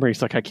 take the hammer.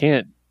 He's like, I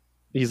can't.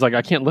 He's like,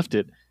 I can't lift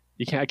it.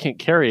 I can't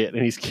carry it.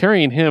 And he's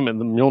carrying him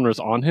and the Mjolnir's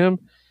on him.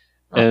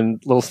 Oh.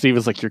 And little Steve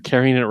is like, you're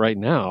carrying it right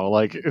now.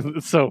 Like,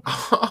 so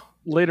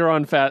later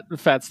on, Fat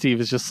Steve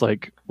is just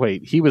like,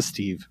 wait, he was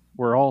Steve.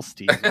 We're all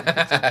Steve.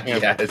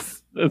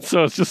 Yes. And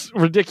so it's just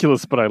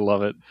ridiculous, but I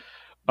love it.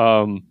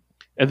 And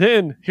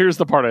then here's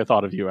the part I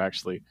thought of you,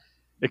 actually.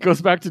 It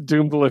goes back to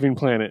Doom the Living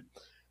Planet.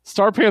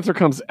 Star Panther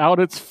comes out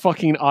its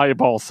fucking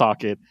eyeball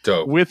socket.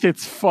 Dope. With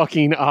its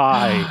fucking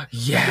eye.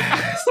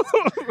 Yes.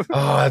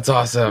 Oh, that's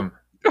awesome.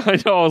 I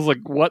know. I was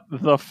like, what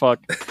the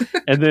fuck?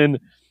 And then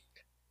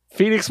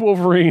Phoenix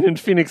Wolverine and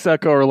Phoenix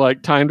Echo are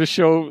like, time to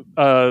show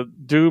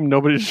Doom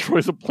nobody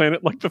destroys a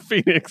planet like the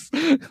Phoenix.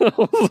 I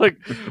was like,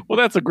 well,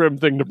 that's a grim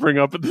thing to bring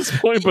up at this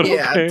point, but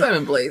yeah, okay. time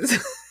and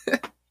place.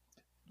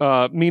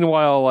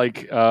 Meanwhile,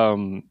 like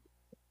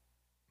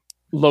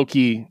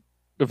Loki,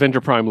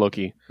 Avenger Prime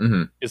Loki,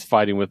 is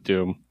fighting with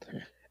Doom.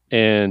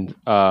 And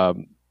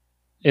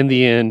in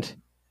the end,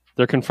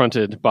 they're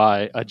confronted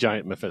by a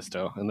giant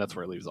Mephisto, and that's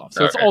where it leaves off.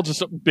 So it's all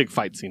just a big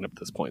fight scene up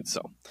this point.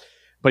 So,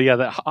 but yeah,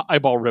 that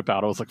eyeball rip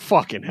out, I was like,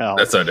 fucking hell.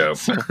 That's so dope.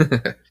 So,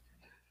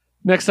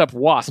 next up,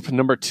 Wasp,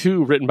 number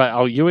 2, written by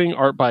Al Ewing,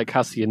 art by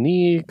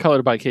Cassiani,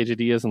 colored by KJ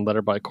Diaz, and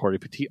letter by Corey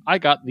Petit. I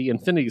got the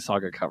Infinity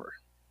Saga cover.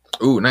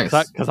 Ooh, nice.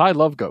 Because I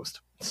love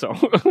Ghost. So,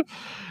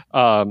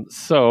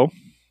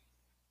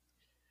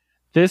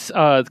 this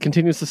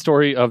continues the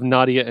story of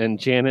Nadia and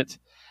Janet.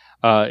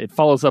 It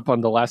follows up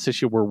on the last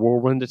issue where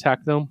Whirlwind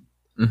attacked them.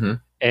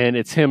 And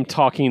it's him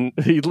talking,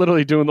 he's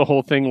literally doing the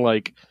whole thing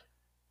like,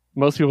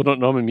 most people don't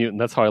know I'm a mutant,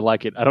 that's how I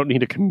like it. I don't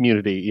need a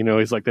community. You know,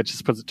 he's like, that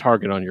just puts a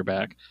target on your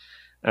back.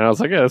 And I was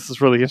like, yeah, this is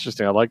really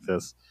interesting. I like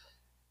this.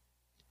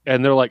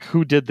 And they're like,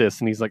 who did this?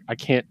 And he's like, I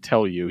can't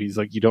tell you. He's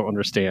like, you don't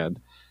understand.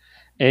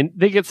 And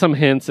they get some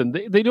hints, and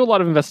they do a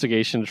lot of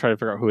investigation to try to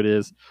figure out who it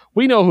is.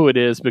 We know who it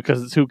is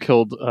because it's who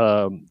killed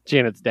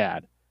Janet's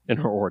dad in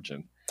her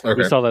origin.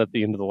 Okay. We saw that at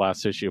the end of the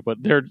last issue, but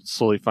they're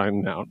slowly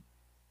finding out.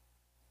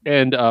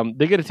 And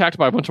they get attacked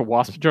by a bunch of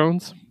Wasp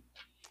drones,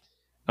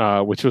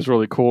 which was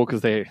really cool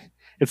because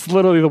it's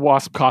literally the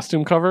Wasp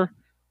costume cover,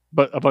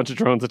 but a bunch of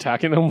drones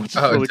attacking them, which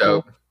is really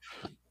dope.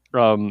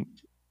 Cool.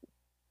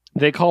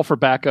 They call for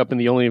backup, and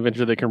the only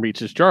Avenger they can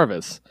reach is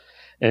Jarvis.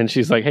 And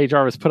she's like, hey,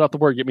 Jarvis, put out the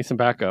word, get me some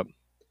backup.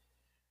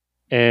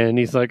 And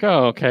he's like,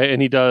 oh, okay.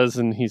 And he does,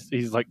 and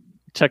he's like,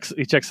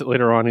 he checks it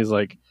later on. He's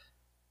like,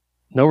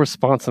 no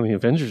response on the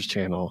Avengers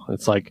channel.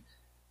 It's like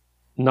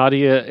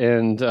Nadia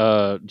and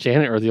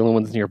Janet are the only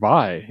ones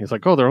nearby. He's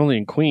like, oh, they're only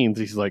in Queens.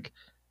 He's like,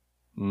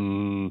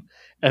 And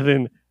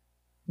then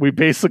we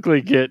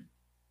basically get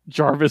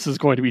Jarvis is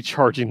going to be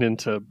charging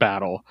into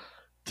battle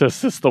to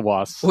assist the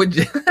Wasps,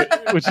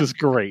 which is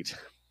great.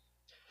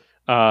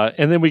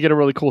 And then we get a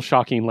really cool,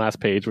 shocking last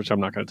page, which I'm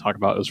not going to talk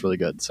about. It was really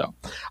good. So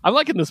I'm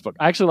liking this book.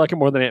 I actually like it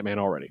more than Ant-Man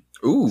already.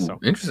 Ooh,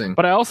 interesting.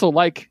 But I also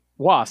like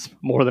Wasp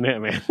more than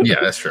Ant-Man.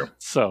 Yeah, that's true.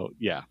 So,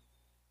 yeah.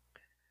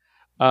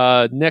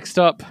 Next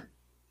up,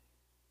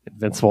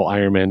 Invincible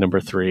Iron Man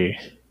number 3.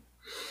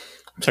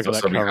 Check out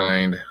that cover.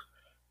 Behind.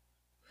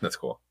 That's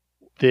cool.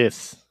 They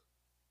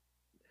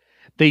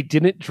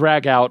didn't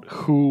drag out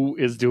who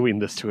is doing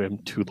this to him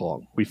too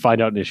long. We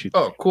find out in issue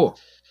 3. Oh, cool.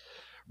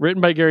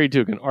 Written by Gary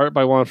Dugan, art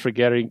by Juan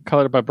Frigeri,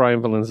 colored by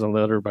Brian Valenza, and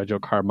letter by Joe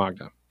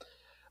Caramagna.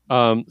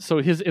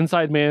 So his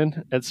inside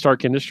man at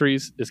Stark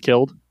Industries is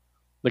killed.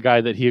 The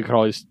guy that he could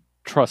always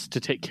trust to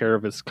take care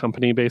of his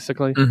company,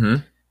 basically.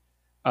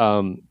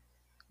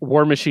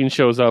 War Machine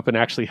shows up and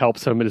actually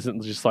helps him. It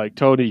isn't just like,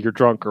 Tony, you're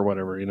drunk or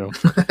whatever, you know.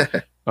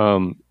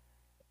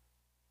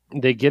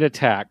 They get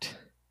attacked.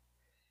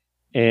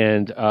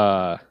 And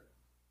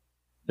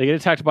they get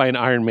attacked by an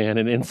Iron Man,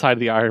 and inside of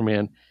the Iron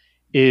Man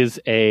is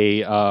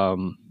a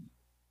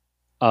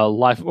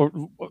life.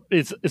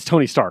 It's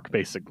Tony Stark,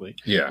 basically.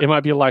 Yeah, it might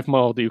be a life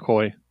model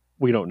decoy.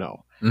 We don't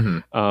know.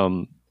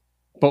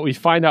 But we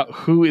find out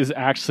who is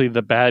actually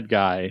the bad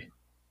guy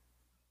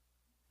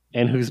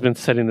and who's been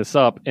setting this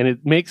up, and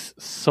it makes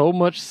so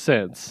much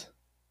sense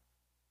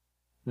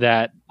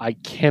that I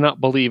cannot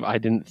believe I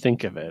didn't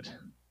think of it.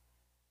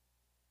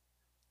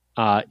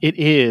 It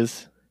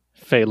is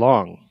Fei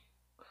Long,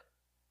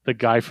 the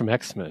guy from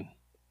X-Men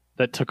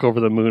that took over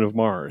the moon of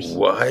Mars.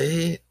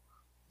 What?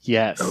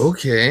 Yes.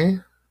 Okay.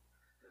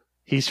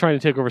 He's trying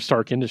to take over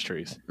Stark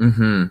Industries,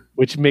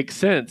 which makes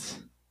sense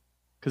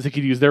because he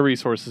could use their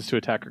resources to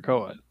attack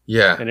Krakoa.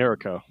 Yeah. And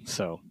Erico.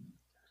 So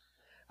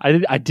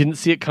I didn't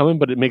see it coming,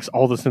 but it makes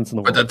all the sense in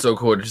the world. But that's so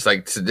cool. Just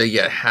like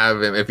to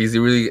have him, if he's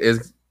really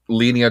is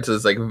leading up to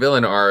this like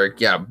villain arc,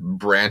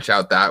 branch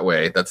out that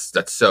way. That's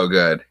so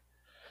good.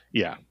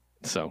 Yeah.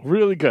 So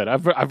really good.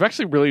 I've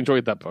actually really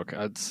enjoyed that book.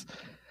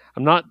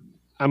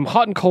 I'm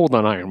hot and cold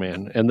on Iron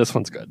Man, and this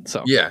one's good.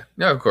 So yeah,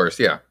 of course,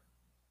 yeah.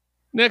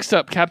 Next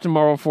up, Captain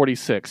Marvel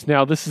 46.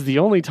 Now, this is the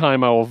only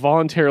time I will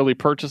voluntarily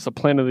purchase a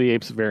Planet of the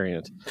Apes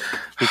variant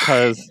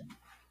because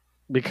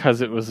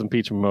it was a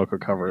Peach Momoko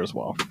cover as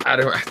well.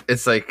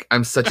 It's like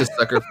I'm such a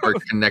sucker for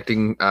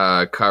connecting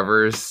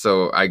covers,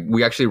 so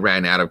we actually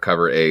ran out of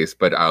cover A's,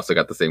 but I also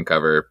got the same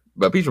cover,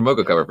 but Peach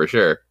Momoko cover for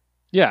sure.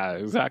 Yeah,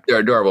 exactly.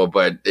 They're adorable,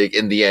 but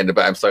in the end,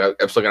 I'm still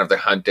gonna have to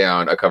hunt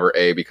down a cover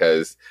A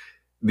because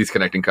these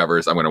connecting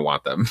covers, I'm gonna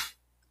want them.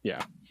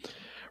 Yeah.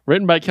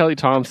 Written by Kelly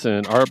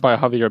Thompson, art by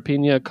Javier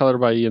Pina, colored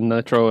by Ian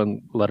Netro,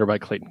 and letter by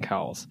Clayton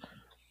Cowles.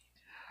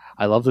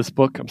 I love this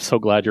book. I'm so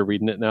glad you're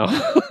reading it now.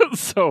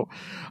 So,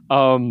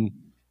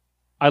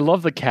 I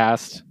love the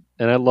cast,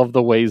 and I love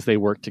the ways they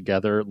work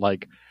together.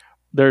 Like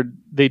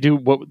they do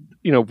what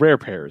rare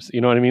pairs.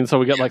 You know what I mean? So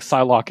we got like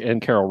Psylocke and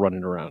Carol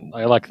running around.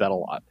 I like that a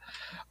lot.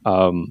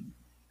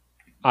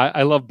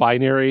 I love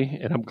Binary,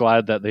 and I'm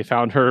glad that they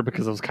found her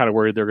because I was kind of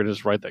worried they were going to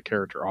just write that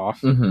character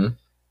off.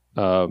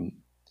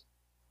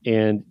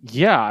 And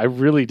yeah, I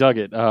really dug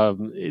it.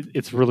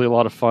 It's really a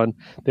lot of fun.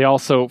 They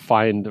also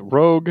find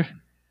Rogue.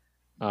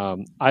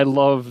 I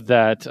love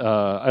that.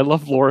 I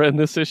love Laura in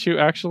this issue.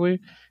 Actually,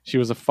 she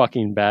was a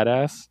fucking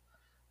badass.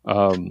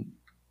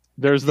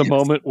 There's the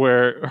moment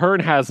where her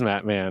and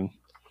Hazmat Man,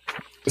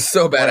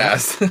 so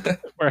badass.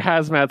 where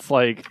Hazmat's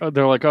like,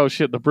 they're like, oh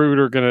shit, the Brood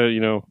are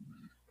gonna,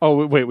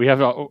 Oh wait, we have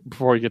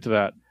before we get to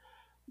that,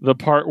 the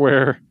part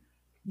where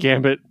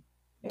Gambit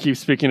keeps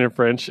speaking in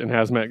French and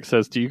Hazmat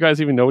says, "Do you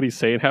guys even know what he's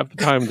saying half the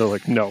time?" They're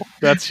like, "No,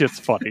 that shit's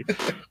funny."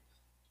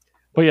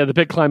 But yeah, the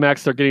big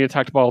climax, they're getting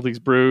attacked by all these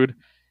Brood,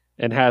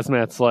 and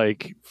Hazmat's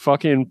like,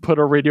 "Fucking put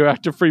a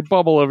radioactive free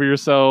bubble over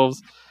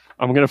yourselves.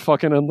 I'm gonna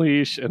fucking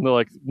unleash." And they're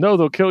like, "No,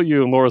 they'll kill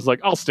you." And Laura's like,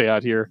 "I'll stay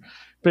out here."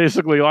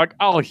 Basically, like,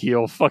 I'll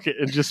heal. Fuck it.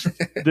 And just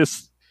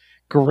this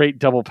great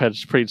double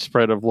page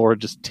spread of Laura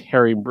just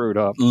tearing Brood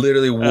up.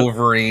 Literally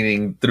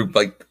Wolverining through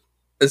like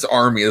this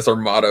army, this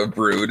armada of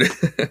Brood.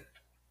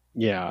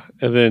 Yeah.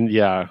 And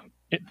then,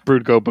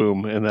 Brood go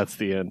boom. And that's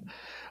the end.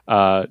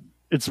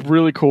 It's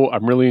really cool.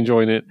 I'm really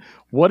enjoying it.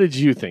 What did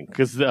you think?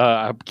 Because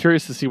I'm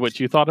curious to see what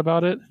you thought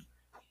about it.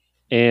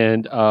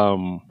 And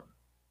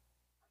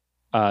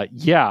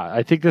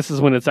I think this is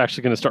when it's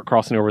actually going to start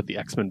crossing over with the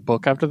X-Men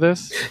book after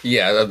this.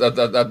 Yeah,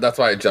 that's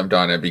why I jumped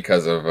on it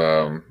because of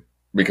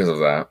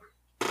that.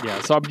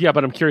 Yeah,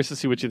 but I'm curious to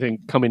see what you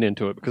think coming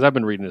into it because I've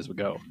been reading as we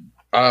go.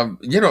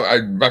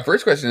 My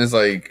first question is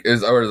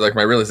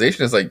my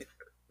realization is like,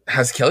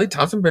 has Kelly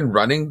Thompson been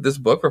running this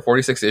book for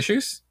 46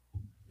 issues?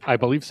 I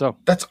believe so.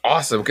 That's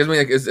awesome because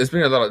it's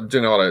been it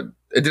did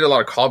a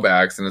lot of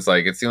callbacks and it's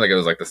like it seemed like it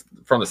was like this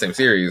from the same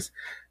series.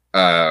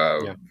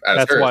 That's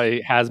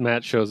why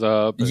Hazmat shows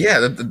up.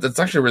 Yeah, that's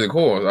actually really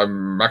cool.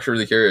 I'm actually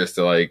really curious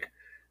to like.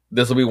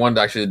 This will be one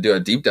to actually do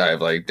a deep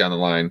dive like down the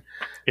line.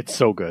 It's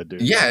so good,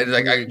 dude. Yeah,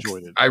 like I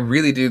enjoyed it. I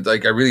really do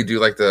like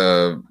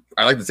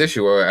I like this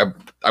issue where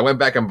I went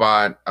back and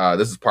bought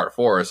this is part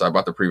 4, so I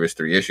bought the previous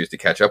 3 issues to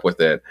catch up with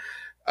it.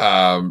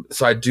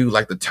 So I do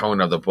like the tone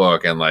of the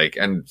book and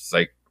it's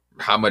like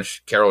how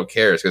much Carol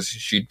cares because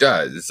she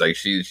does. It's like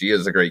she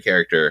is a great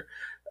character.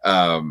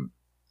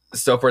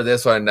 So for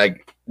this one,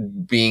 like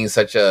being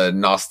such a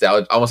almost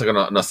like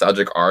a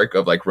nostalgic arc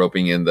of like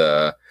roping in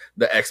the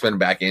X-Men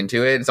back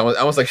into it. It's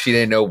almost like she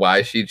didn't know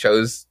why she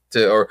chose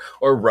to,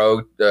 or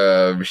Rogue,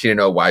 she didn't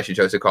know why she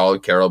chose to call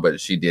Carol, but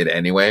she did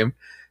anyway.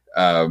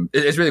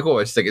 It's really cool.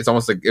 It's like it's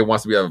almost like it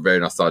wants to be a very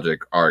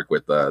nostalgic arc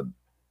with the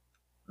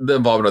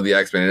involvement of the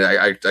X-Men.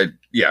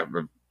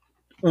 And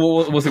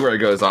we'll see where it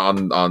goes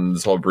on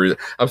this whole Brood.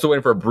 I'm still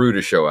waiting for a Brood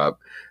to show up.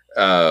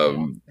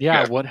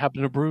 What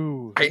happened to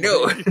Brood? I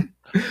know.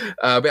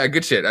 But yeah,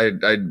 good shit.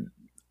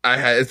 I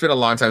had it's been a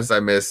long time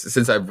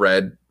since I've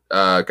read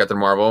Captain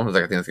Marvel. It was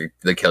like I think it's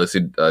the Kelly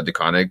Sue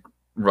DeConnick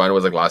run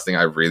was like last thing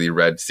I really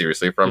read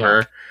seriously from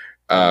her.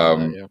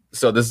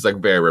 So this is like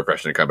very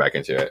refreshing to come back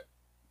into it.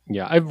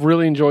 Yeah, I've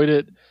really enjoyed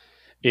it.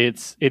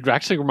 It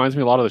actually reminds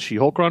me a lot of the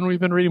She-Hulk run we've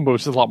been reading, but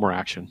it's just a lot more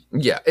action.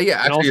 Yeah,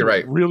 actually you're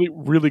right. Really,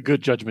 really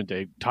good Judgment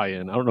Day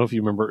tie-in. I don't know if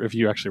you remember if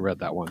you actually read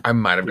that one. I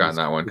might have gotten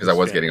that one because I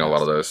was getting a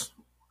lot of those.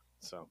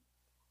 So,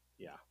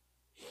 yeah.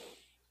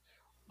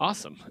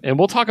 Awesome. And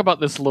we'll talk about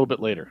this a little bit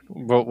later.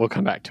 We'll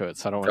come back to it,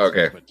 so I don't want to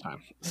spend too much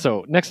time.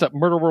 So, next up,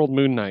 Murder World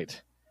Moon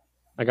Knight.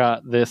 I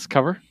got this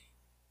cover.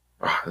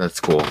 Oh, that's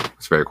cool.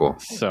 It's very cool.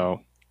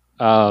 So,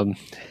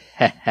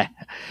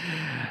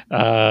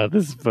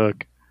 this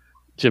book,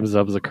 Jim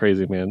Zub's a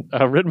crazy man.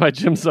 Written by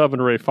Jim Zub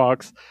and Ray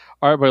Fox.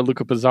 Art by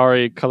Luca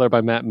Pizzari. Color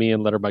by Matt Mee.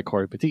 And letter by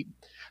Corey Petit.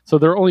 So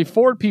there are only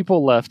 4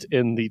 people left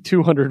in the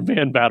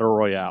 200-man battle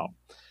royale.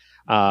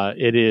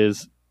 It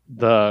is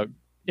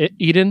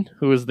Eden,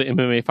 who is the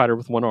MMA fighter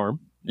with one arm.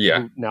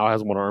 Yeah. Who now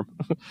has one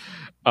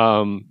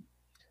arm.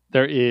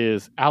 There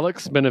is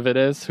Alex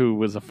Benavides, who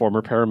was a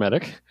former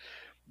paramedic.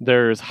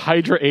 There's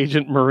Hydra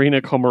agent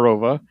Marina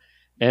Komarova.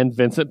 And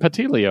Vincent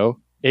Patilio,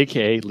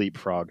 a.k.a.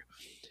 Leapfrog.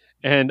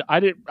 And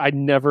I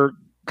never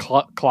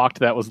clocked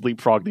that was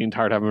Leapfrog the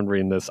entire time I've been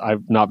reading this.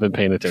 I've not been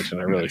paying attention.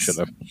 I really should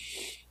have.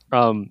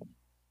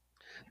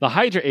 The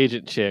Hydra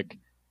agent chick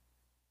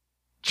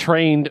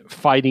trained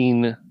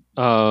fighting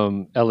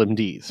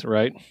LMDs,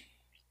 right?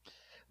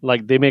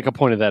 Like, they make a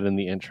point of that in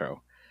the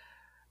intro.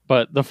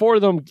 But the 4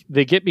 of them,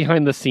 they get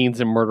behind the scenes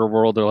in Murder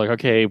World. They're like,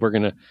 okay, we're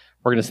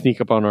gonna sneak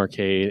up on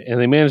Arcade.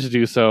 And they manage to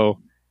do so.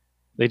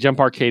 They jump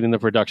Arcade in the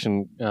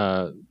production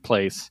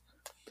place.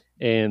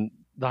 And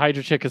the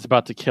Hydra chick is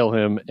about to kill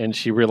him, and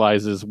she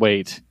realizes,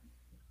 wait,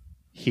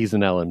 he's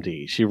an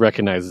LMD. She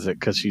recognizes it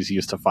because she's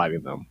used to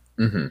fighting them.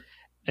 Mm-hmm.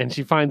 And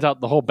she finds out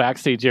the whole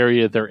backstage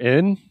area they're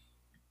in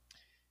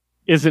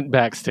isn't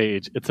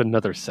backstage. It's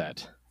another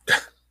set.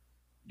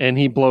 And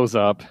he blows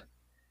up.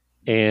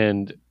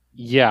 And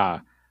yeah,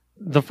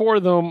 the 4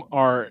 of them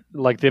are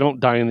like, they don't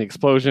die in the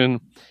explosion.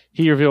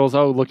 He reveals,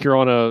 oh, look, you're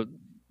on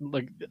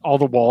like all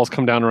the walls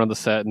come down around the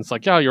set. And it's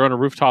like, yeah, you're on a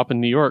rooftop in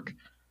New York.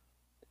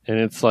 And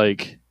it's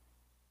like,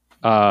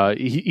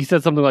 he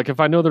said something like, if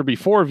I know there'd be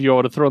 4 of you, I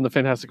would have thrown the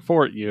Fantastic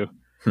Four at you.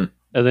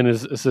 And then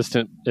his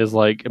assistant is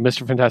like,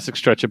 Mr. Fantastic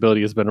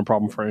stretchability has been a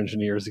problem for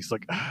engineers. He's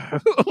like,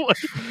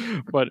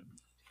 but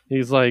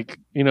he's like,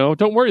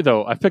 don't worry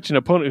though. I picked an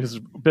opponent who's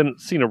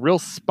seen a real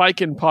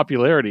spike in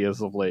popularity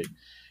as of late.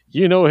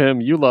 You know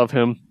him, you love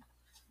him.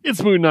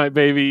 It's Moon Knight,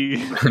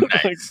 baby.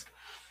 Nice.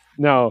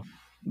 Now,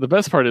 the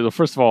best part is,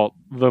 first of all,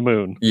 the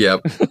moon.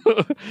 Yep.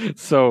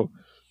 So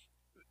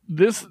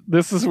this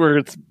is where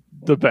it's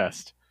the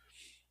best.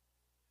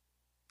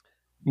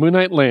 Moon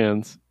Knight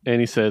lands, and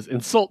he says,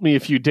 "Insult me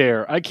if you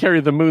dare. I carry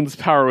the moon's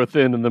power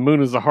within, and the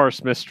moon is a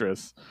harsh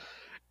mistress."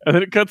 And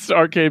then it cuts to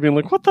Arcade being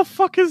like, "What the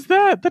fuck is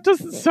that? That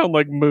doesn't sound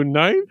like Moon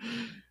Knight."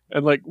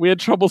 And like, we had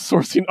trouble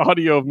sourcing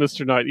audio of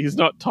Mr. Knight. He's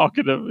not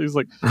talkative. He's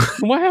like,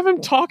 "Why have him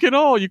talk at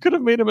all? You could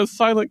have made him a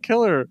silent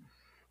killer."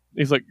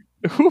 He's like,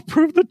 "Who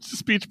approved the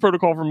speech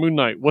protocol for Moon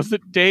Knight? Was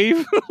it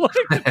Dave?"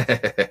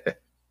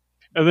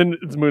 And then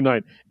it's Moon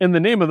Knight. "In the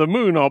name of the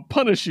moon, I'll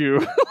punish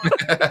you."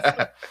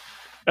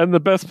 And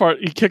the best part,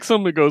 he kicks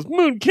him and goes,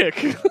 "Moon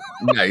kick."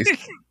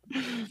 Nice.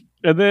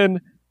 And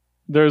then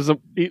there's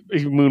he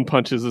moon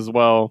punches as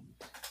well.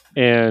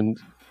 And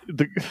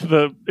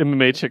the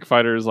MMA chick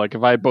fighter is like,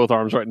 "If I had both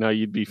arms right now,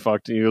 you'd be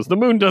fucked." And he goes, "The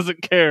moon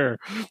doesn't care."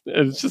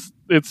 And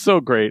it's so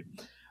great.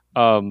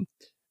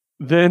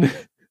 Then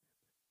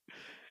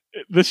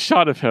this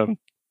shot of him,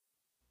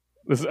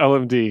 this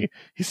LMD,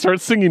 he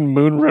starts singing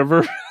Moon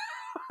River.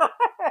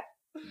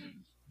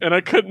 And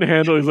I couldn't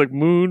handle it. He's like,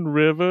 "Moon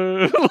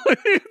River."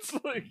 It's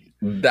like,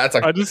 that's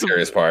like the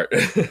scariest part.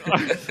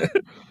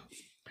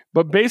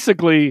 But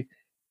basically,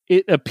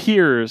 it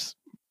appears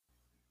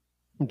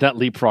that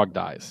Leapfrog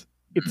dies.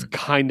 It's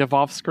kind of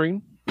off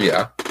screen.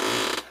 Yeah.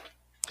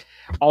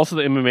 Also,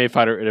 the MMA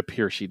fighter, it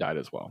appears she died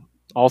as well.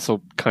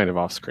 Also kind of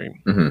off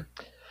screen. Mm-hmm.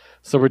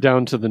 So we're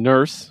down to the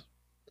nurse,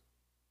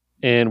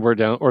 and we're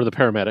down, or the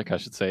paramedic, I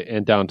should say,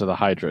 and down to the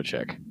Hydra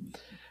chick.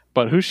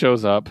 But who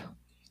shows up?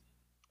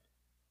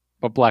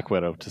 But Black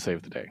Widow to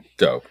save the day.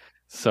 Dope.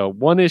 So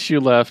one issue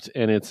left,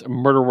 and it's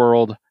Murder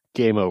World,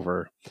 game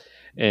over,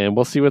 and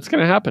we'll see what's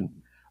going to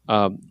happen.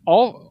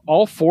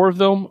 All four of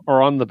them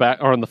are on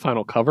the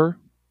final cover.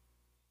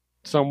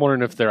 So I'm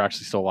wondering if they're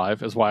actually still alive.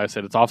 That's why I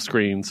said it's off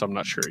screen, so I'm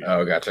not sure yet.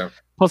 Oh, gotcha.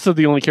 Plus, they're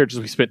the only characters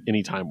we spent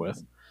any time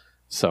with.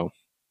 So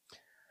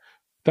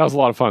that was a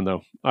lot of fun,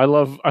 though. I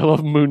love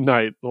Moon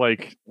Knight,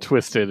 like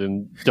twisted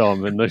and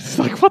dumb, and it's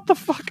like, what the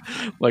fuck?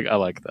 Like, I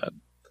like that.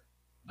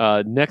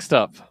 Next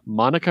up,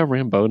 Monica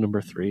Rambeau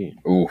 #3.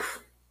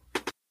 Oof.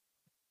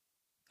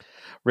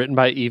 Written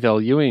by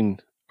Evel Ewing,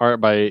 art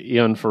by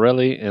Ian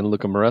Farelli and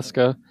Luca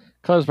Maresca,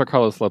 colors by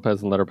Carlos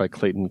Lopez, and letter by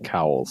Clayton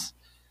Cowles.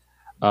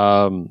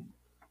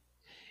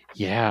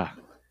 Yeah,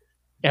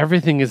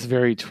 everything is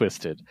very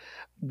twisted.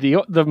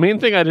 The main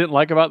thing I didn't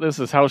like about this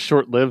is how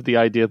short-lived the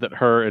idea that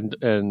her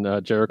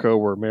and Jericho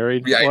were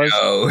married was. I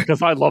know.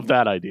 Because I love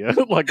that idea.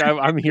 Like,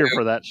 I'm here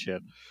for that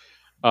shit.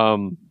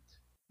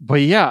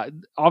 But yeah,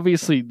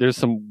 obviously there's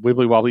some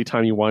wibbly-wobbly,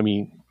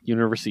 timey-wimey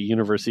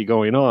university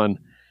going on,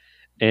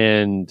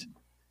 and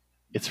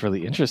it's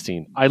really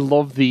interesting. I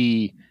love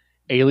the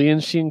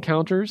aliens she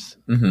encounters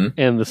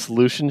and the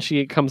solution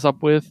she comes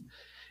up with.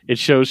 It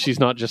shows she's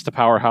not just a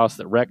powerhouse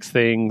that wrecks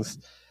things.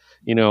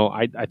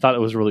 I thought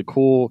it was really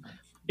cool.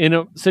 In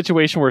a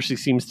situation where she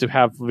seems to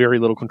have very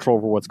little control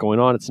over what's going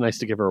on, it's nice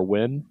to give her a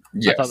win.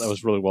 Yes. I thought that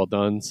was really well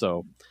done,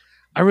 so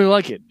I really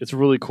like it. It's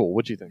really cool.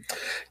 What do you think?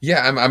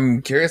 Yeah,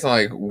 I'm curious on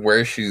like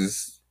where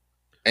she's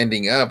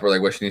ending up, or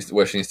like what she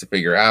needs to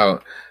figure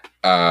out.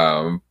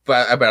 But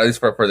at least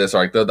for this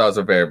arc, that was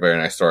a very, very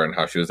nice story on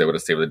how she was able to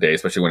save the day,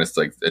 especially when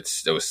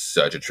it was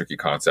such a tricky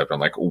concept on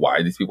like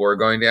why these people were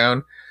going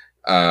down.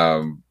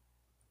 And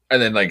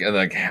then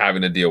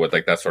having to deal with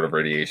like that sort of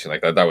radiation,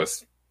 like that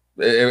was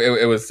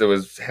it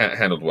was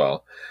handled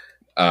well.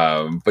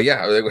 But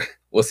yeah,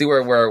 we'll see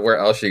where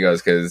else she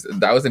goes, because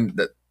that was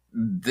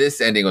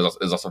this ending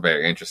is also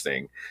very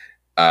interesting.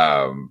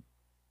 Not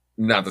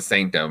the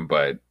Sanctum,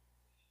 but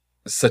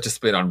such a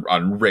spin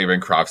on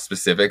Ravencroft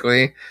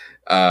specifically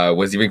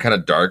was even kind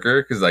of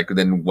darker, because like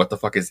then what the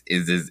fuck is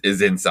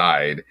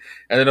inside,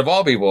 and then of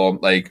all people,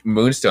 like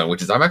Moonstone,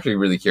 which is I'm actually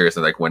really curious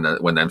of like when the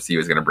MCU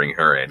is going to bring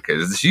her in,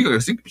 because she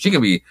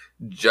can be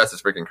just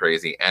as freaking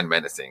crazy and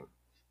menacing.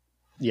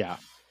 Yeah,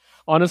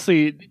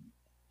 honestly,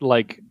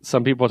 like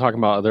some people are talking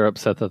about, they're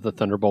upset that the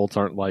Thunderbolts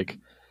aren't like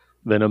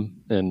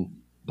Venom and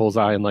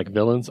Bullseye and like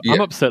villains. Yeah.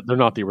 I'm upset they're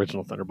not the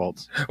original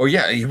Thunderbolts. Oh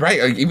yeah, you're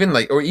right.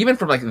 Even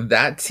from like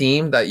that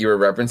team that you were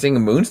referencing,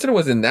 Moonstone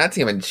was in that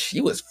team, and she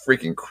was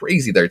freaking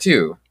crazy there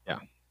too. Yeah,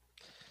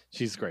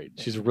 she's great.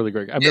 She's really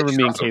great. I remember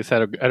me and Case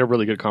had a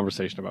really good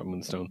conversation about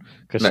Moonstone,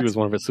 because she was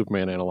one of his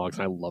Superman analogs,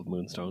 and I love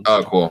Moonstone.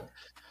 Oh, cool.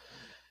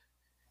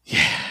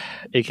 Yeah,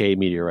 aka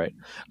Meteorite.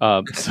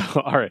 So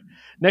all right,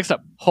 next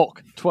up,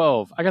 Hulk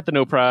 12. I got the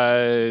no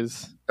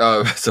prize.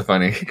 Oh, that's so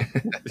funny.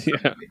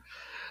 Yeah.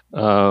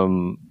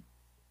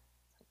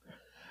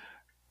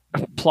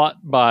 Plot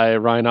by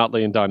Ryan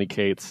Otley and Donny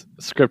Cates.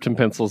 Script and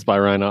pencils by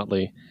Ryan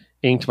Otley.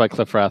 Inked by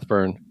Cliff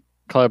Rathburn.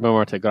 Color by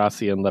Marte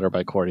Grassi and letter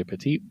by Corey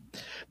Petit.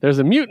 There's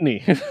a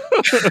mutiny.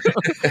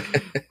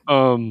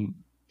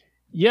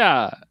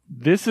 Yeah,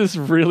 this is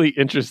really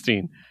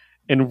interesting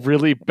and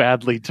really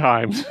badly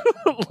timed.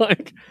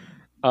 Like,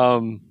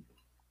 I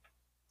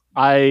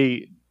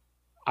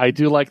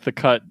do like the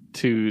cut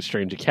to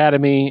Strange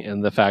Academy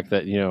and the fact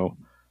that,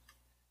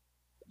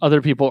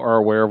 other people are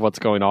aware of what's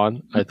going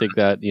on. I think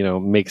that,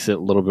 makes it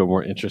a little bit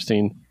more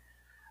interesting.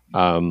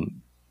 But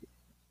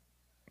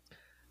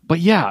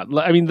yeah,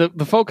 I mean,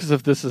 the focus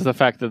of this is the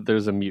fact that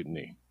there's a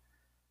mutiny.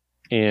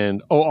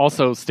 And,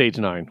 also Stage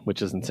 9,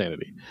 which is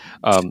insanity.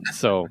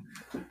 So,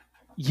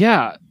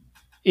 yeah,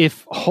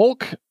 if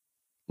Hulk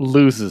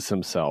loses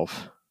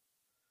himself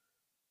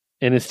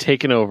and is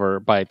taken over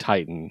by a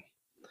Titan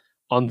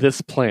on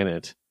this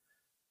planet,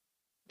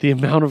 the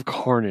amount of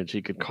carnage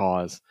he could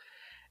cause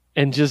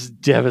and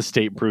just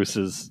devastate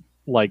Bruce's,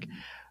 like,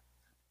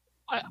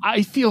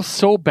 I feel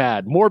so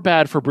bad, more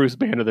bad for Bruce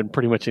Banner than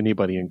pretty much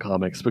anybody in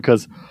comics,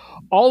 because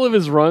all of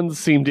his runs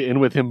seem to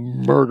end with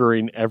him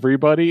murdering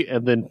everybody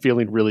and then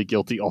feeling really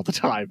guilty all the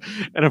time.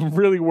 And I'm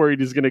really worried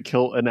he's going to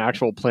kill an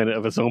actual planet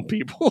of his own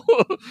people.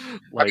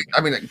 Like,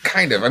 I mean,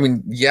 kind of. I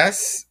mean,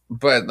 yes,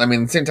 but I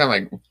mean, at the same time,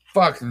 like,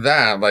 fuck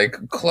that. Like,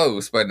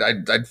 close, but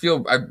I feel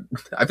bad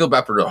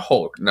for the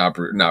Hulk, not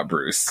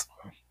Bruce.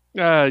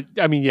 I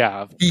mean,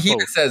 yeah. He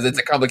says it's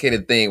a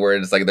complicated thing where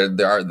it's like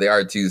they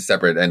are two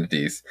separate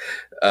entities.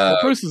 Well,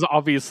 Bruce is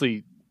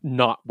obviously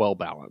not well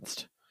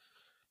balanced.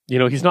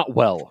 He's not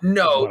well.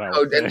 No,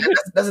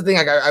 that's the thing.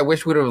 Like, I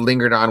wish we would have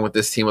lingered on with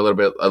this team a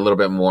little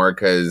bit more,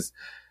 because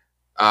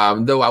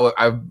though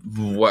I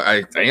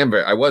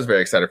was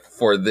very excited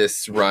for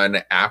this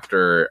run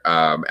after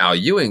Al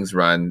Ewing's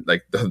run,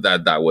 like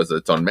that was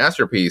its own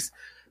masterpiece.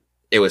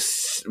 It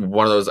was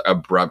one of those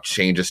abrupt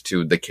changes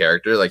to the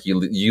character. Like, you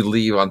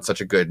leave on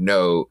such a good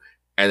note,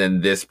 and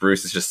then this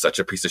Bruce is just such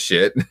a piece of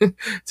shit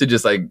to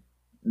just like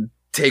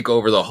take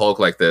over the Hulk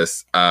like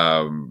this.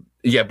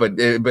 Yeah, but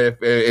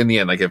if, in the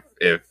end, like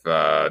if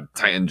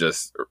Titan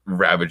just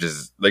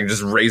ravages, like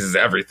just raises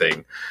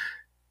everything,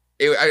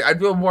 I'd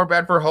feel more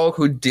bad for Hulk,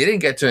 who didn't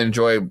get to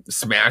enjoy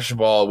Smash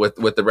Ball with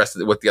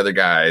the other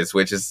guys,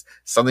 which is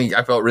something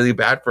I felt really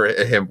bad for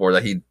him for,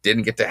 that he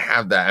didn't get to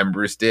have that, and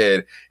Bruce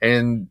did,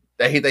 and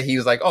that he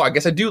was like, oh, I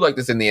guess I do like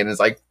this in the end. It's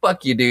like,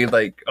 fuck you, dude.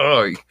 Like,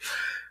 oh,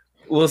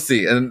 we'll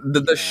see. And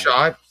the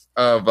shot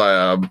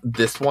of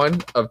this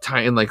one of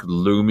Titan like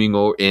looming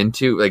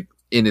into like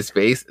in his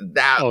face,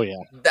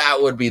 that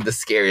would be the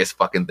scariest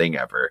fucking thing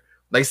ever.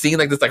 Like, seeing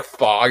like this like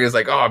fog is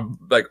like, oh,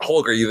 like,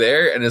 Hulk, are you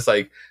there? And it's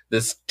like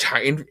this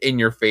Titan in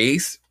your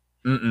face.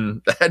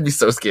 That'd be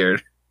so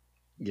scared.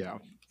 Yeah,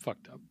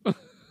 fucked up.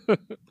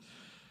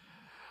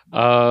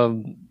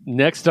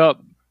 Next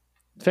up,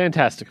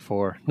 Fantastic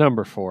Four,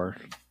 number 4.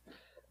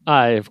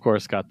 I, of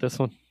course, got this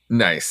one.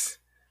 Nice.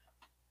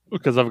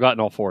 Because I've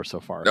gotten all 4 so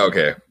far.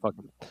 Okay.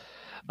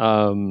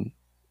 So,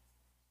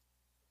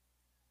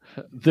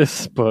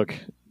 this book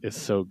is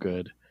so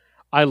good.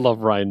 I love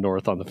Ryan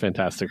North on the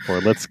Fantastic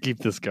Four. Let's keep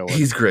this going.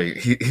 He's great.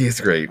 He's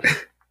great.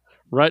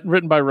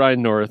 Written by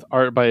Ryan North,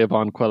 art by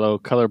Yvonne Coelho,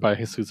 color by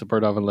Jesus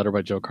Burdov, and letter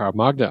by Joe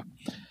Caramagna.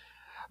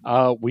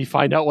 We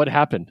find out what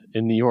happened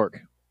in New York.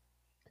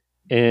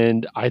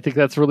 And I think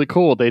that's really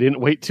cool. They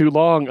didn't wait too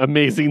long.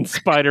 Amazing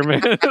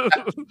Spider-Man.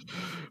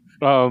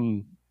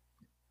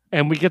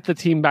 And we get the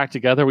team back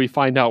together. We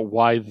find out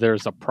why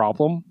there's a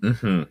problem.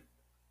 Mm-hmm.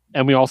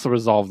 And we also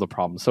resolve the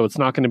problem. So it's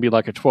not going to be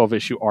like a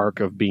 12-issue arc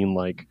of being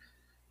like,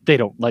 they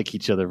don't like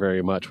each other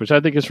very much, which I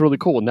think is really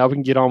cool. Now we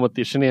can get on with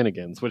the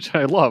shenanigans, which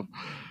I love.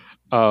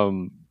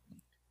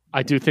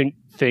 I do think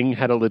Thing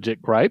had a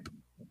legit gripe.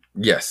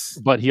 Yes.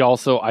 But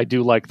I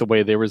do like the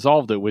way they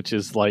resolved it, which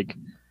is like,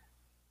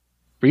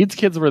 Reed's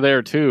kids were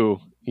there too,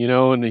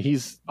 and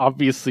he's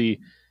obviously,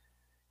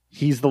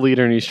 he's the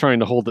leader and he's trying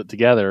to hold it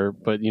together,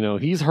 but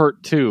he's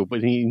hurt too,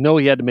 but he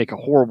had to make a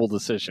horrible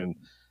decision,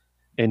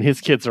 and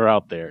his kids are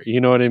out there. You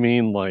know what I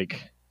mean?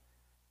 Like,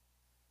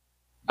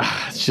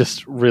 it's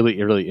just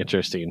really, really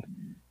interesting.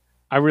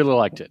 I really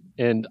liked it.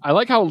 And I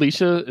like how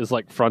Alicia is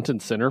like front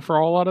and center for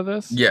a lot of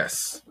this.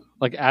 Yes.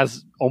 Like,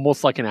 as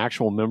almost like an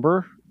actual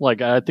member.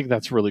 Like, I think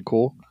that's really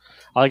cool.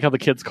 I like how the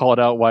kids call it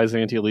out. Why does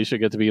Auntie Alicia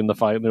get to be in the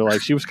fight? And they're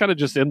like, she was kind of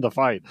just in the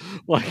fight.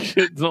 Like,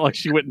 it's not like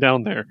she went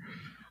down there.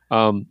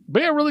 But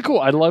yeah, really cool.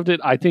 I loved it.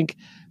 I think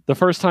the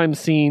first time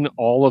seeing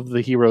all of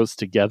the heroes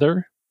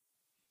together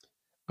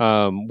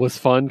was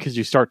fun, because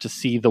you start to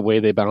see the way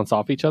they bounce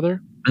off each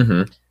other.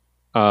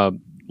 Mm-hmm.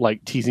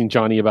 Like teasing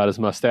Johnny about his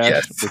mustache,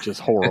 yes. Which is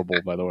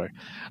horrible, by the way.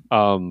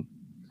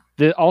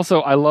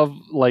 Also, I love,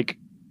 like,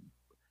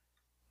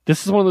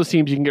 this is one of those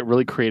teams you can get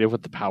really creative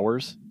with the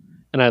powers.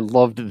 And I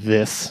loved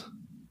this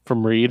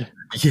from Reed.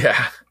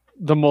 Yeah.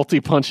 The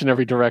multi-punch in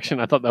every direction.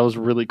 I thought that was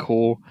really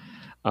cool.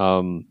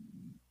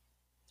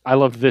 I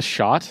loved this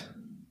shot.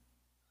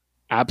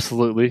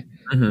 Absolutely.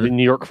 Mm-hmm. The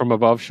New York from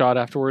above shot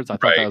afterwards. I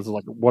thought that was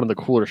like one of the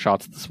cooler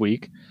shots this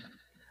week.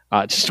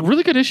 Just a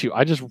really good issue.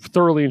 I just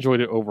thoroughly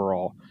enjoyed it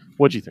overall.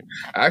 What'd you think?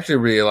 I actually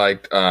really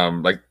liked, I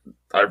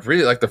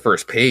really liked the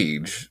first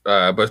page,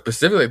 but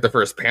specifically like the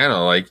first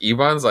panel. Like,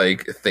 Yvonne's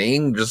like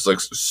thing just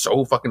looks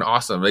so fucking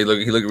awesome. He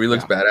really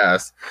looks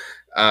badass.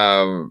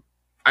 I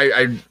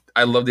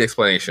I love the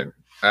explanation.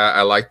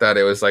 I like that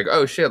it was like,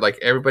 oh shit, like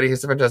everybody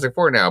hates the Fantastic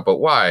Four now, but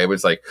why? It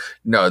was like,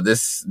 no,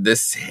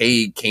 this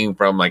hate came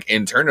from like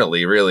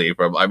internally, really.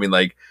 From I mean,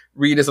 like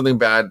Reed is something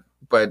bad,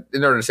 but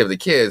in order to save the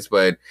kids,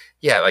 but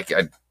yeah, like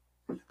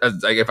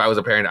if I was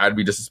a parent, I'd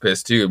be just as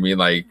pissed too. I mean,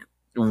 like,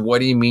 what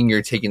do you mean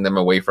you're taking them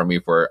away from me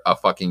for a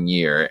fucking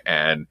year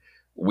and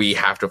we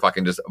have to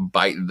fucking just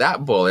bite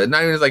that bullet? And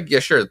not even like, yeah,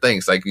 sure,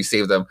 thanks. Like you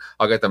save them,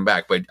 I'll get them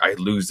back, but I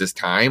lose this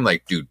time.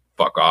 Like, dude,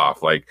 fuck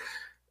off. Like.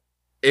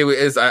 It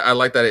was. I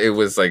like that. It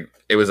was like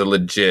it was a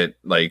legit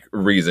like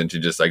reason to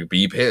just like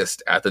be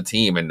pissed at the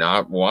team and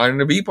not wanting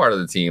to be part of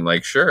the team.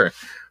 Like, sure,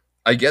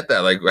 I get that.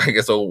 Like, I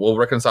guess we'll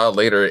reconcile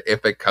later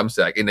if it comes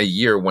to like in a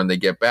year when they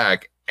get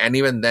back, and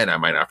even then, I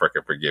might not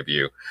freaking forgive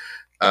you.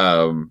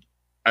 I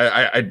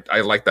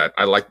like that.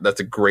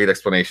 That's a great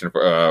explanation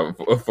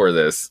for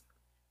this.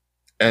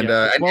 And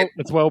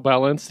it's well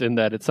balanced in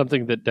that it's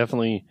something that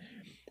definitely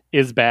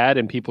is bad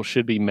and people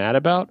should be mad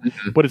about,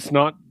 but it's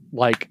not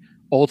like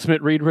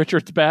ultimate Reed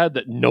Richards bad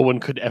that no one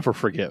could ever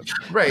forgive.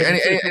 Right. And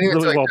it's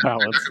really like, well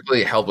balanced. Not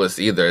completely helpless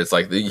either. It's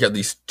like you have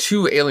these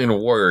two alien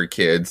warrior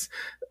kids,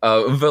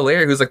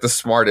 Valeria, who's like the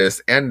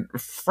smartest, and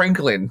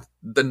Franklin,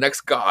 the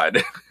next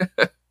god.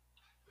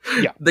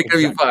 Yeah. They could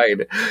be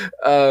fine.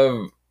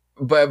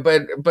 But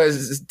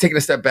taking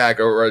a step back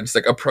or just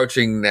like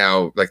approaching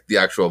now like the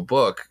actual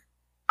book,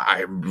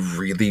 I'm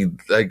really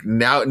like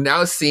now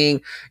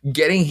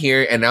getting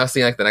here and now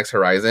seeing like the next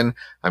horizon,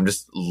 I'm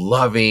just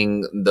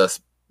loving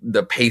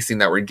the pacing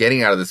that we're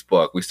getting out of this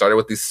book. We started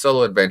with these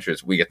solo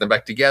adventures. We get them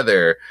back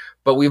together,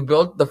 but we've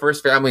built the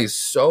first family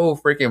so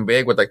freaking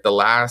big with like the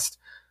last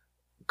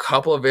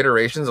couple of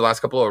iterations, the last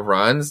couple of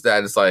runs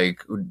that it's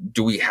like,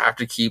 do we have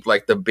to keep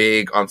like the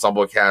big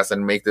ensemble cast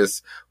and make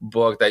this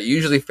book that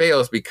usually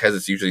fails because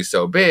it's usually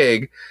so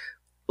big?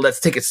 Let's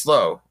take it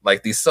slow.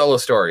 Like these solo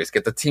stories,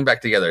 get the team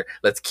back together.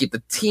 Let's keep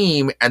the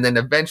team. And then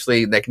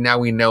eventually, like now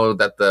we know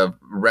that the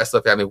rest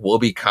of the family will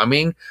be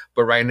coming.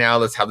 But right now,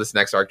 let's have this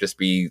next arc just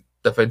be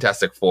the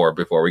Fantastic Four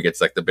before we get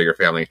to like the bigger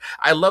family.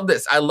 I love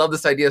this. I love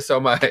this idea so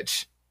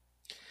much.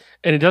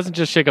 And it doesn't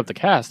just shake up the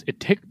cast. It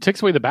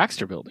takes away the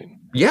Baxter building.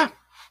 Yeah.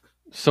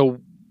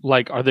 So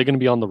like, are they going to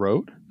be on the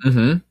road?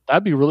 Mm-hmm.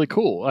 That'd be really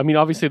cool. I mean,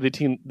 obviously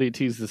they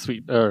tease the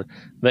sweet or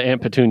the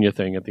Aunt Petunia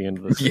thing at the end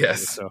of this.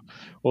 Yes. So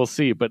we'll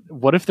see. But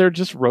what if they're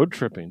just road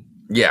tripping?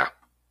 Yeah.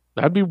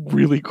 That'd be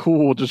really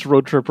cool. Just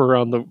road trip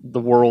around the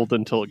world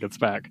until it gets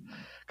back.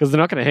 Because they're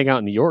not going to hang out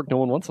in New York. No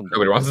one wants them.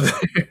 Nobody wants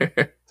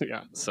them.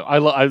 Yeah. So I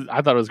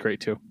thought it was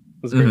great too. It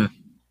was great.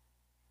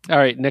 Mm-hmm. All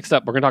right. Next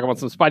up, we're going to talk about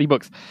some Spidey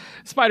books.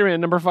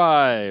 Spider-Man number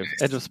 5,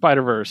 Edge of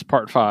Spider-Verse,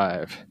 Part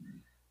 5.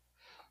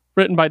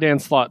 Written by Dan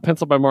Slott,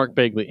 penciled by Mark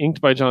Bagley, inked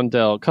by John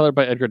Dell, colored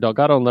by Edgar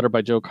Delgado, and lettered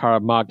by Joe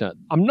Caramagna.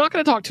 I'm not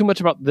going to talk too much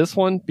about this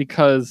one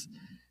because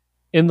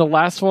in the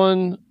last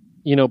one,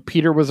 you know,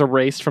 Peter was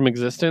erased from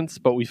existence,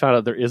 but we found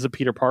out there is a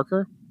Peter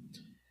Parker.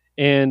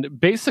 And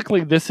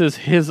basically, this is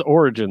his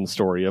origin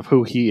story of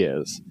who he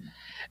is.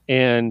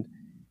 And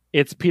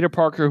it's Peter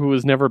Parker who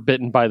was never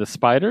bitten by the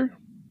spider,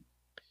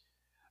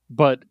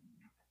 but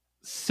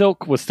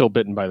Silk was still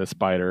bitten by the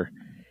spider.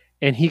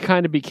 And he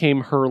kind of became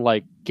her,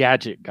 like,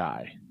 gadget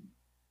guy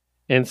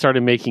and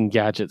started making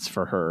gadgets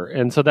for her.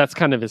 And so that's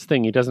kind of his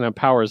thing. He doesn't have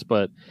powers,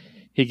 but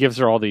he gives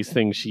her all these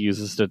things she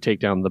uses to take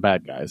down the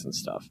bad guys and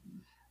stuff.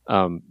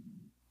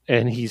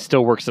 And he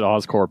still works at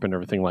Oscorp and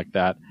everything like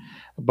that.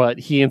 But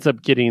he ends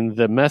up getting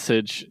the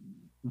message,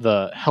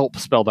 the help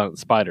spelled out in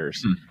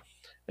spiders,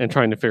 and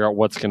trying to figure out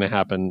what's going to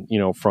happen, you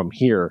know, from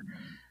here.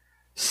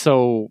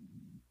 So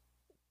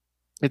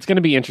it's going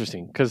to be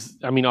interesting because,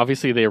 I mean,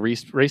 obviously they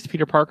erased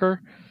Peter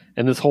Parker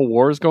and this whole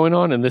war is going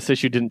on, and this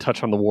issue didn't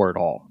touch on the war at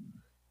all.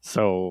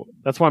 So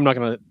that's why I'm not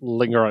going to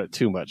linger on it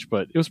too much,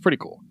 but it was pretty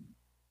cool.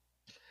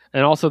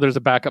 And also there's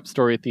a backup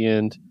story at the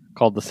end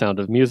called The Sound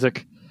of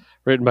Music,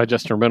 written by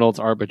Justin Reynolds,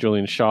 art by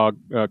Julian Shaw,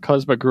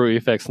 colors by Guru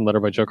Effects, and letter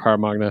by Joe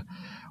Caramagna,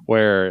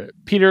 where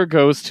Peter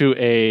goes to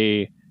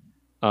a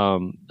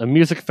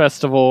music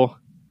festival.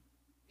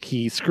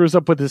 He screws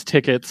up with his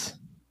tickets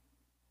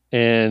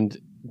and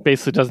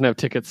basically doesn't have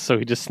tickets, so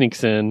he just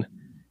sneaks in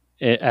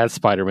as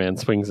Spider-Man,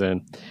 swings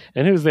in.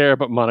 And who's there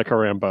but Monica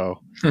Rambeau?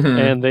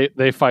 And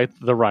they fight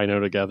the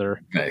Rhino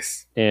together.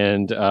 Nice.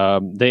 And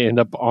they end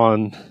up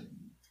on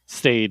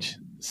stage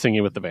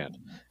singing with the band.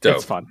 Dope.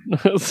 It's fun.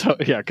 So,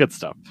 yeah, good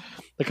stuff.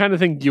 The kind of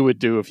thing you would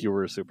do if you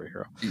were a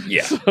superhero.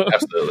 Yeah,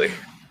 absolutely.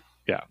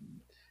 Yeah.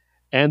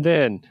 And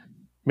then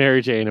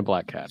Mary Jane and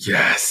Black Cat.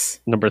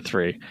 Yes. Number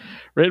 3.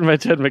 Written by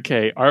Ted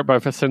McKay. Art by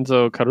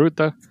Vincenzo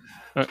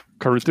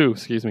Carutu,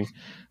 excuse me.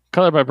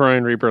 Color by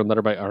Brian Reaper and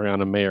letter by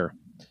Ariana Mayer.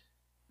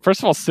 First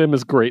of all, Sim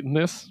is great in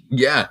this.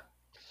 Yeah.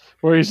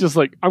 Where he's just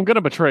like, I'm going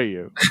to betray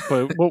you,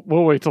 but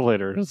we'll wait till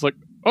later. It's like,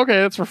 okay,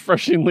 that's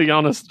refreshingly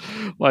honest.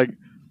 Like,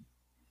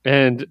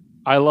 and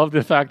I love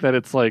the fact that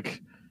it's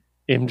like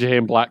MJ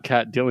and Black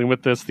Cat dealing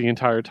with this the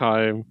entire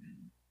time.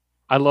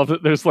 I love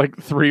that there's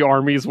like 3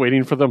 armies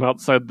waiting for them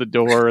outside the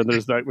door, and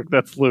there's that, like,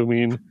 that's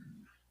looming.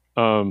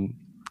 I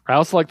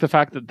also like the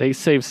fact that they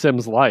saved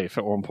Sim's life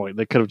at one point.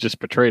 They could have just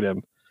betrayed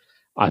him.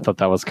 I thought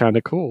that was kind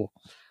of cool.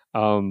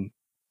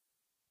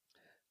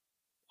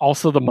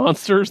 Also, the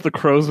monsters, the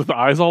crows with the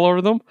eyes all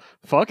over them.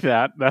 Fuck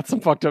that. That's some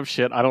fucked up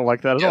shit. I don't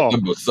like that at all.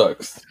 Limbo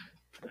sucks.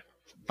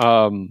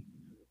 MJ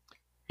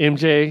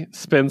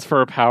spins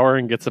for a power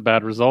and gets a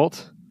bad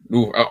result.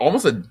 Ooh,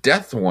 almost a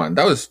death one.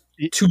 That was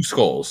 2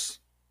 skulls.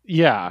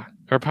 Yeah,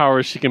 her power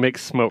is she can make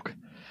smoke.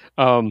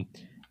 And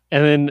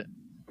then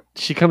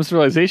she comes to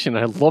realization.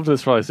 I love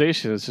this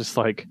realization. It's just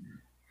like,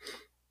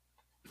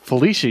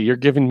 Felicia, you're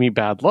giving me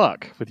bad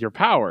luck with your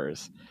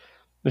powers.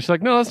 And she's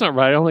like, no, that's not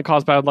right. I only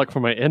cause bad luck for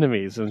my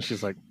enemies. And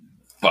she's like,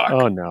 fuck.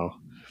 Oh, no.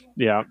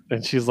 Yeah.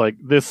 And she's like,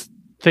 this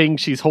thing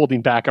she's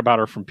holding back about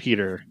her from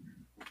Peter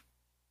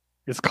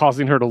is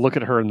causing her to look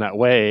at her in that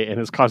way and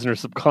is causing her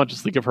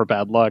subconsciously give her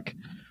bad luck.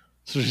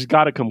 So she's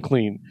got to come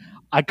clean.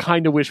 I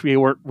kind of wish we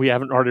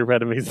haven't already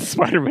read Amazing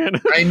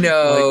Spider-Man. I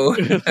know.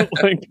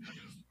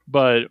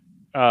 But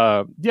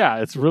yeah,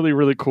 it's really,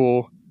 really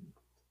cool.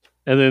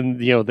 And then,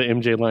 the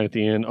MJ line at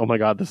the end, oh my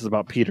God, this is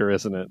about Peter,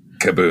 isn't it?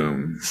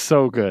 Kaboom.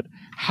 So good.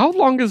 How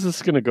long is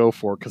this going to go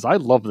for? Because I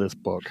love this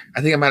book.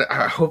 I think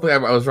hopefully I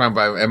was wrong,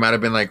 but it might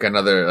have been like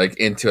another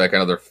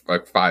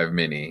 5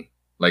 mini.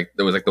 Like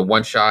there was like the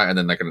one shot and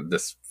then like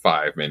this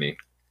 5 mini.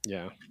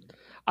 Yeah.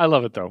 I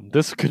love it though.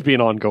 This could be an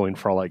ongoing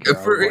for like. It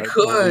could.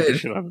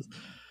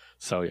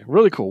 So yeah,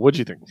 really cool. What'd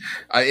you think?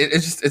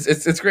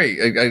 It's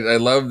great. I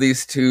love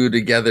these two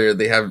together.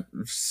 They have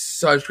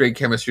such great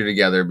chemistry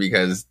together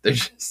because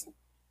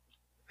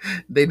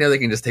they know they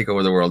can just take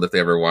over the world if they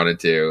ever wanted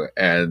to,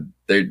 and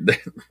they're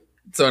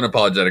so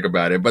unapologetic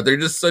about it. But they're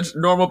just such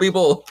normal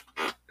people.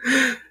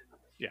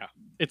 Yeah,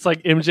 it's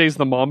like MJ's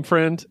the mom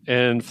friend,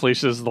 and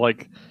Felicia's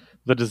like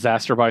the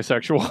disaster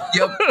bisexual.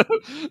 Yep,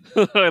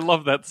 I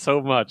love that so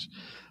much.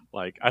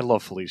 Like, I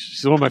love Felicia.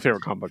 She's one of my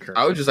favorite comic book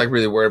characters. I was just like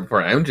really worried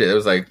for MJ. It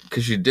was like,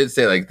 because she did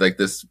say like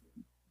this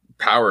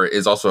power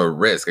is also a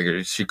risk.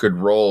 Like she could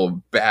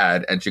roll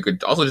bad and she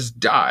could also just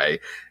die.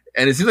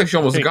 And it seems like she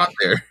almost got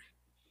there.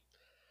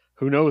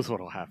 Who knows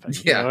what'll happen?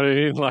 Yeah. You know what I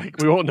mean?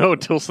 Like, we won't know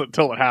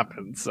until it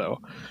happens.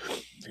 So,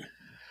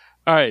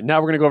 all right,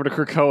 now we're going to go over to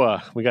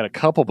Krakoa. We got a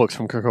couple books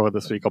from Krakoa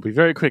this week. I'll be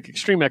very quick.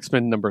 Extreme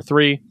X-Men number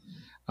 3.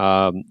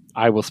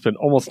 I will spend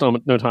almost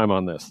no time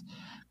on this.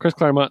 Chris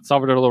Claremont,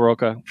 Salvador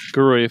LaRocca,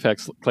 Guru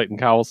FX, Clayton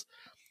Cowles.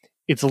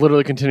 It's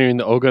literally continuing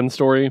the Ogun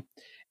story,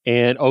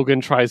 and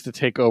Ogun tries to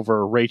take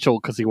over Rachel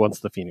because he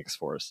wants the Phoenix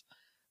Force.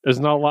 There's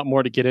not a lot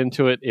more to get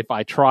into it. If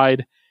I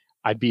tried,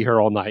 I'd be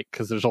here all night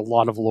because there's a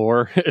lot of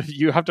lore.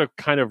 You have to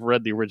kind of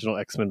read the original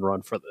X-Men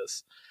run for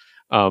this.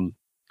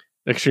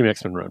 Extreme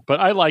X-Men run. But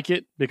I like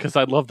it because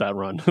I love that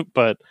run.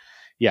 But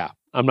yeah,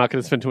 I'm not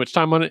going to spend too much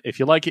time on it. If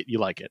you like it, you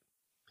like it.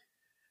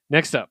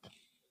 Next up,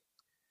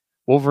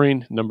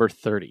 Wolverine number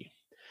 30.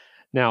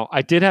 Now,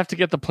 I did have to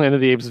get the Planet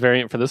of the Apes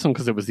variant for this one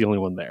because it was the only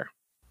one there.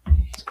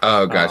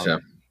 Oh, gotcha.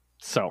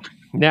 So,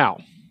 now,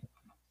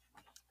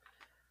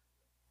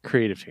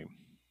 creative team.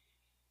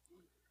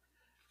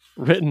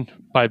 Written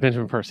by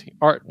Benjamin Percy.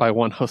 Art by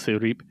Juan Jose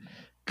Reap.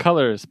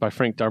 Colors by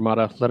Frank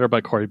Darmada. Letter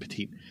by Corey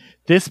Petit.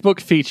 This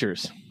book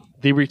features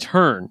the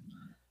return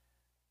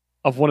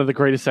of one of the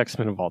greatest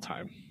X-Men of all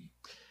time.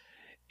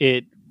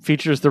 It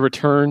features the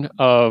return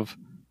of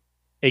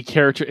a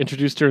character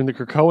introduced during the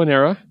Krakoan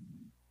era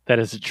that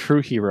is a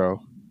true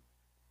hero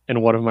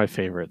and one of my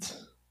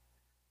favorites.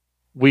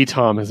 Wee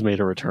Tom has made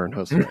a return,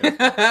 Jose.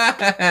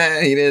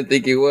 He didn't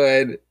think he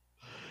would.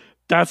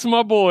 That's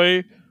my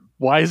boy.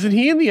 Why isn't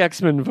he in the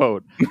X-Men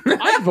vote?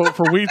 I'd vote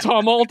for Wee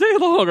Tom all day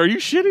long. Are you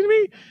shitting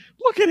me?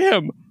 Look at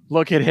him.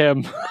 Look at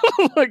him.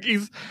 Like,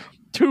 he's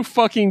too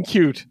fucking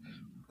cute.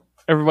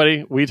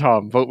 Everybody, Wee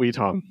Tom. Vote Wee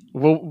Tom.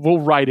 We'll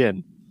write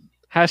in.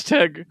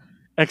 Hashtag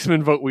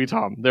X-Men vote Wee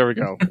Tom. There we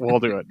go. We'll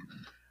do it.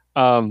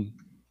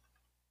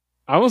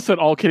 I almost said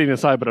all kidding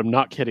aside, but I'm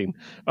not kidding.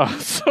 Yeah,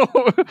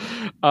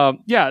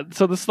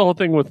 so this is the whole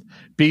thing with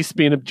Beast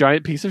being a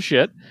giant piece of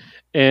shit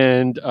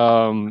and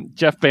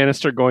Jeff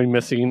Bannister going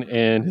missing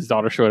and his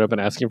daughter showing up and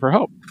asking for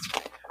help.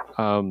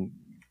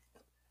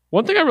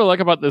 One thing I really like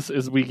about this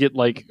is we get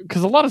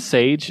because a lot of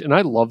Sage, and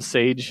I love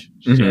Sage.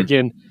 Mm-hmm.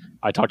 Again,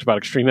 I talked about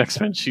Extreme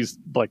X-Men. She's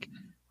like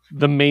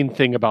the main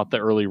thing about the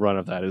early run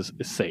of that is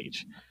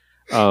Sage.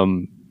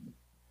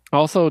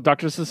 Also,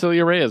 Dr.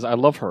 Cecilia Reyes, I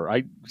love her.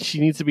 She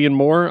needs to be in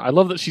more. I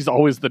love that she's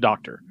always the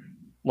doctor.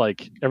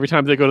 Like, every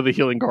time they go to the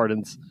Healing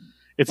Gardens,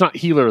 it's not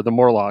Healer, the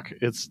Morlock.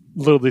 It's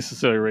literally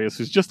Cecilia Reyes,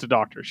 who's just a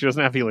doctor. She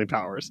doesn't have healing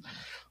powers.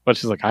 But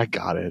she's like, I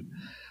got it.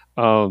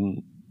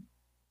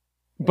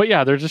 But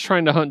yeah, they're just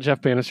trying to hunt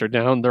Jeff Bannister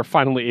down. They're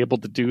finally able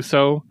to do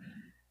so.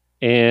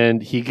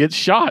 And he gets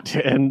shot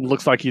and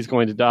looks like he's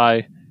going to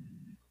die.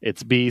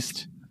 It's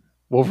Beast.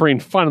 Wolverine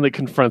finally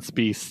confronts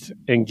Beast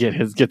and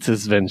gets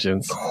his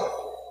vengeance.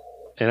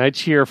 And I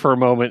cheer for a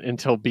moment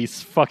until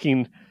Beast's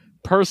fucking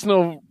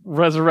personal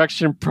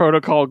resurrection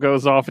protocol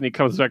goes off and he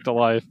comes back to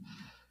life.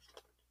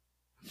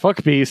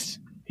 Fuck Beast.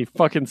 He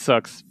fucking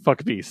sucks.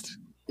 Fuck Beast.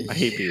 I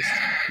hate Beast.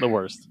 The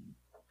worst.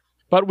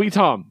 But Wee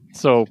Tom.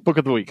 So, book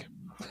of the week.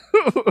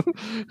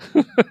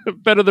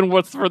 Better than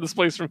What's the Furthest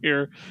Place from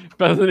Here.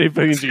 Better than 8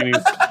 Billion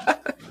Genies.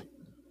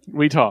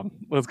 We Tom.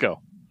 Let's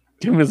go.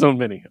 Give him his own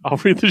mini. I'll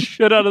read the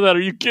shit out of that.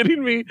 Are you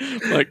kidding me?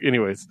 Like,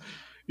 anyways.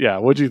 Yeah,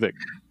 what'd you think?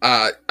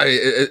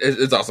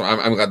 It's awesome.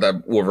 I'm glad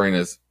that Wolverine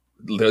is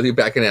literally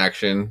back in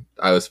action.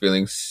 I was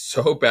feeling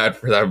so bad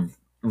for that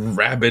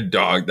rabid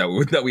dog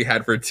that we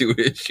had for 2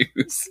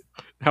 issues.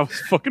 That was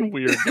fucking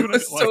weird. It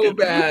was so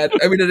bad.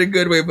 I mean, in a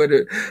good way, but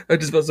I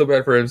just felt so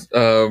bad for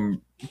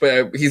him.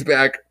 But he's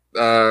back.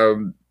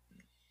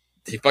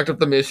 He fucked up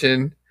the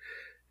mission.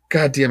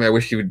 God damn, I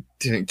wish you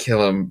didn't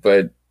kill him.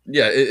 But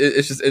yeah,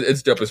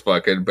 it's dope as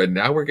fuck. But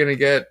now we're gonna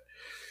get.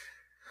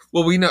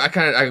 Well, we know.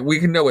 We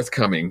can know what's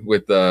coming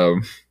with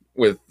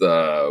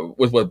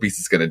what Beast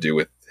is gonna do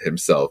with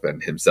himself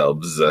and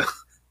himself's.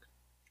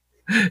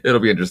 It'll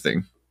be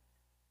interesting.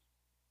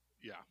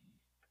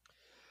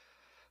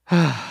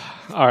 Yeah.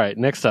 All right.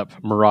 Next up,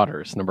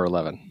 Marauders, number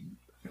 11.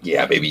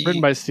 Yeah, baby.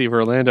 Written by Steve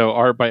Orlando,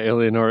 art by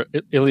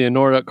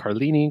Eleonora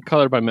Carlini,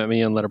 colored by Matt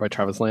Mee, and letter by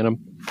Travis Lanham.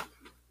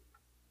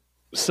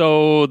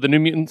 So the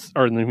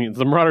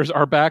the Marauders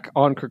are back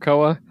on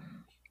Krakoa,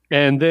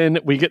 and then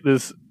we get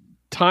this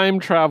time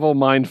travel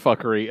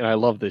mindfuckery, and I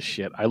love this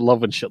shit. I love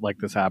when shit like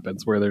this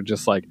happens, where they're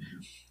just like,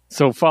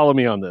 so follow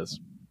me on this.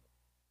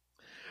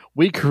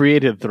 We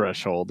created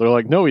Threshold. They're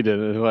like, no, we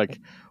didn't. And they're like,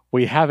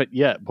 we haven't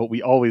yet, but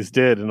we always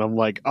did. And I'm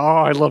like, oh,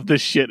 I love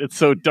this shit. It's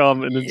so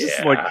dumb. And it's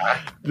just like,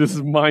 this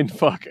is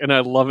mindfuck. And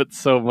I love it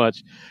so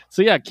much.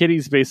 So yeah,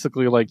 Kitty's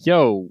basically like,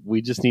 yo,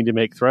 we just need to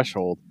make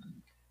Threshold.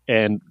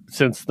 And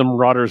since the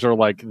Marauders are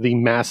like the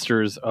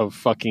masters of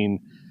fucking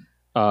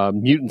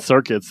mutant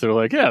circuits, they're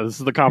like, yeah, this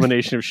is the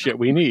combination of shit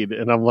we need.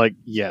 And I'm like,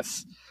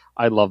 yes,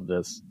 I love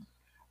this.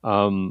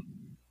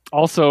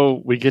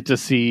 Also, we get to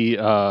see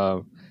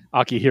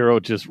Akihiro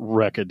just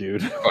wreck a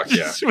dude. Fuck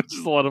yeah. Which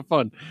is a lot of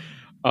fun.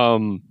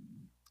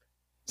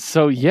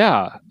 So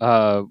yeah,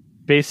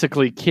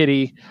 basically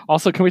Kitty.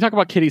 Also, can we talk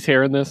about Kitty's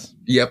hair in this?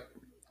 Yep.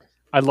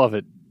 I love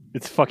it.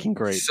 It's fucking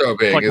great. So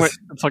big.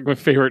 It's like my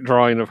favorite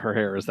drawing of her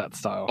hair is that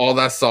style. All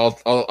that salt,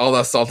 all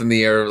that salt in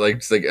the air, like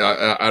just like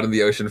out in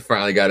the ocean,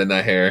 finally got in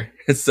that hair.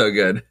 It's so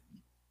good.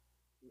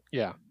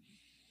 Yeah.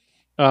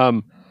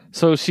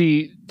 So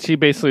she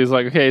basically is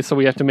like, okay, so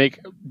we have to make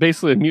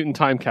basically a mutant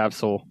time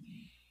capsule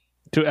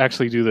to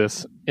actually do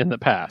this in the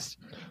past.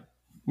 I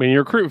mean, you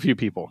recruit a few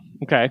people.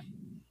 Okay.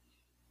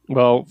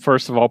 Well,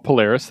 first of all,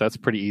 Polaris. That's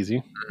pretty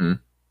easy.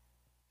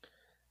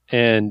 Mm-hmm.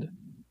 And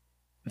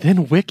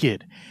then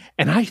Wicked.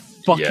 And I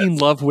fucking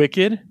love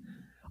Wicked.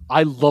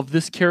 I love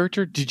this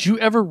character. Did you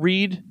ever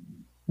read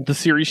the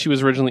series she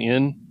was originally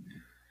in?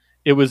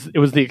 It was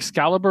the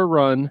Excalibur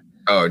run.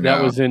 Oh, no.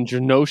 That was in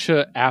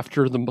Genosha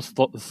after the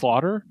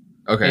slaughter.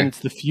 Okay. And it's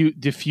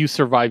the few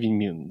surviving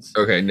mutants.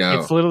 Okay, no.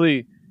 It's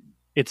literally,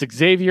 it's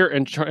Xavier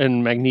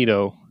and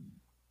Magneto.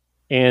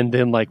 And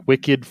then like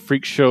Wicked,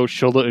 Freak Show,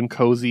 Shola and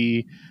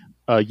Cozy,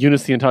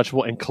 Eunice the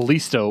Untouchable, and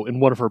Callisto in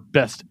one of her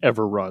best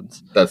ever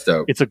runs. That's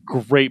dope. It's a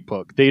great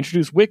book. They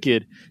introduce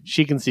Wicked.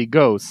 She can see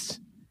ghosts.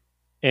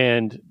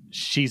 And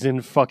she's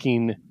in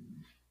fucking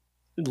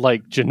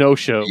like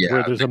Genosha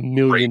where there's a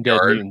million dead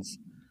mutants.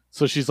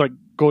 So she's like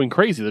going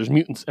crazy. There's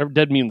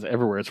dead mutants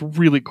everywhere. It's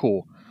really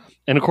cool.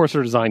 And of course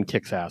her design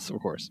kicks ass,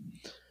 of course.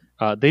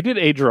 They did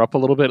age her up a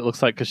little bit, it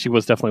looks like, because she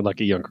was definitely like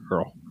a younger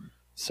girl.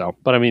 So,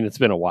 but I mean, it's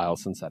been a while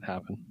since that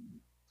happened.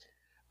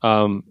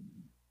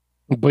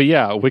 But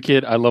yeah,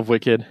 Wicked. I love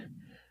Wicked.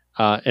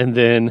 And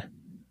then,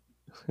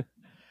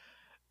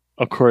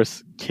 of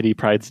course, Kitty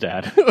Pryde's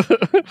dad,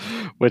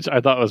 which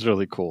I thought was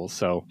really cool.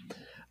 So,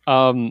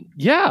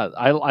 yeah,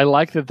 I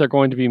like that they're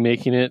going to be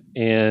making it,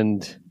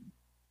 and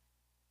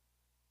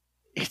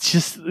it's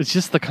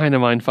just the kind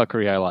of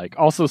mindfuckery I like.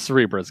 Also,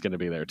 Cerebra is going to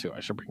be there too.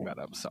 I should bring that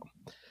up. So,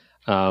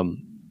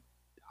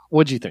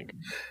 what'd you think?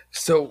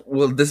 So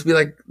will this be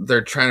like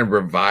they're trying to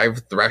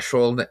revive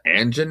Threshold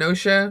and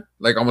Genosha?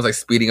 Like almost like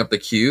speeding up the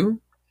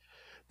queue?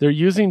 They're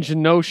using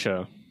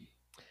Genosha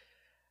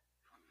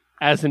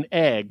as an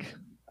egg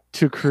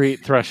to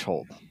create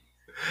Threshold.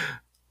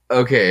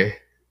 Okay.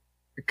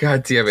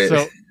 God damn it.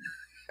 So,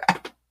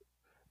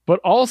 but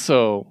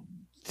also,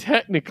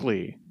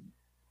 technically,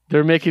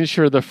 they're making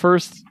sure the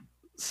first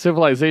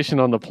civilization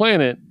on the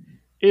planet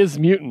is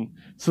mutant.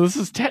 So this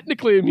is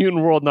technically a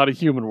mutant world, not a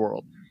human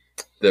world.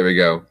 There we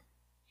go.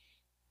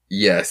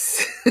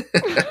 Yes.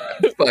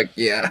 Fuck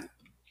yeah.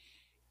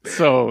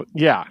 So,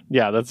 yeah,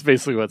 that's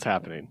basically what's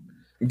happening.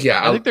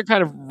 Yeah. I think they're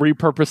kind of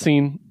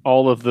repurposing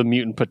all of the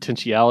mutant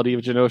potentiality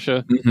of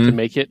Genosha to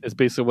make it, is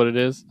basically what it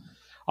is.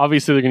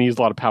 Obviously, they're going to use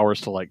a lot of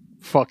powers to, like,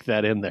 fuck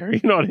that in there. You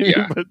know what I mean?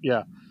 Yeah. But,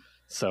 yeah.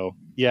 So,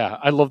 yeah,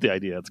 I love the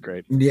idea. It's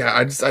great. Yeah,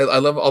 I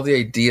love all the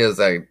ideas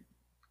that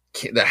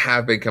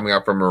have been coming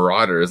out from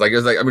Marauders. Like, it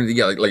was like, I mean,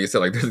 yeah, like you said,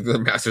 like, there's the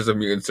Masters of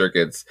Mutant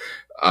Circuits.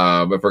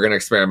 If we're going to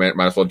experiment,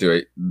 might as well do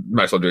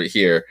it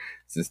here,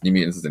 since New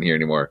Mutants isn't here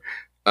anymore.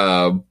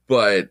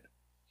 But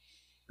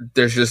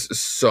there's just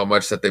so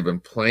much that they've been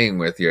playing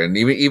with here. And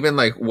even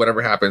like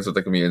whatever happens with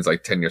the mutants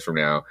like 10 years from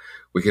now,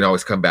 we can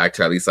always come back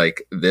to at least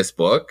like this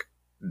book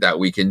that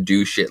we can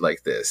do shit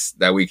like this,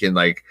 that we can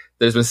like,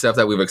 there's been stuff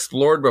that we've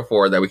explored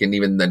before that we can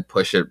even then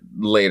push it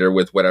later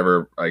with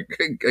whatever like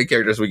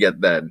characters we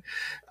get then.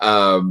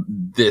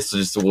 This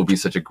just will be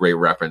such a great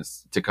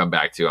reference to come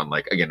back to on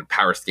like, again,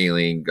 power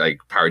scaling, like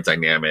power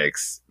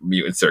dynamics,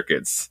 mutant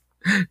circuits.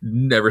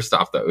 Never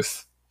stop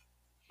those.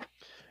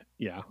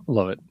 Yeah,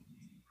 love it.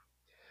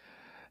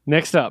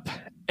 Next up,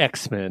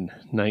 X-Men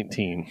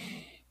 19.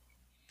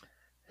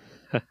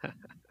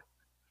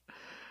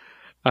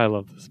 I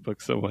love this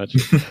book so much.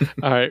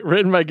 All right,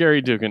 written by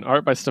Gary Dugan,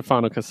 art by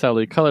Stefano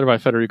Caselli, colored by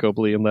Federico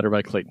Blee, and letter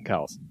by Clayton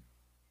Cowles.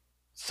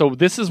 So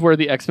this is where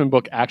the X-Men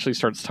book actually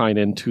starts tying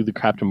into the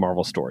Captain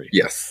Marvel story.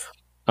 Yes.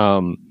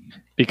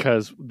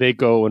 Because they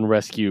go and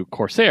rescue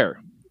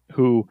Corsair,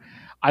 who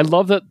I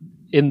love that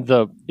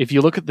if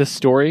you look at this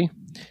story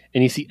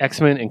and you see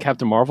X-Men and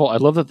Captain Marvel, I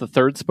love that the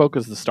third spoke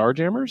as the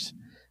Starjammers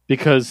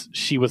because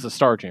she was a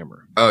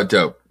Starjammer. Oh,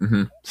 dope.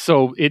 Mm-hmm.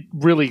 So it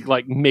really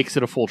like makes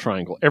it a full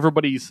triangle.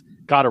 Everybody's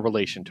got a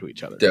relation to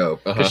each other.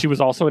 Dope. Because she was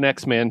also an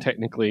X-Man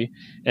technically,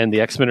 and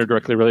the X-Men are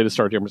directly related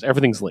to Starjammers.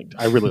 Everything's linked.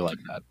 I really like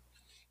that.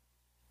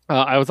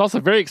 I was also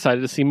very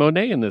excited to see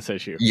Monet in this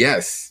issue.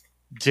 Yes.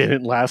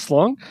 Didn't last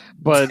long,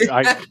 but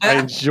I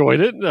enjoyed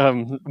it.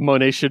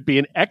 Monet should be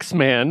an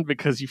X-Man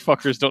because you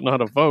fuckers don't know how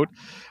to vote.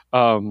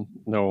 No,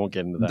 we'll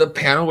get into that. The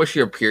panel where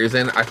she appears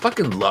in, I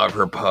fucking love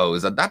her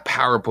pose. That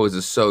power pose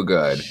is so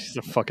good. She's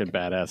a fucking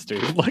badass,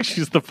 dude. Like,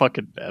 she's the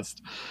fucking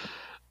best.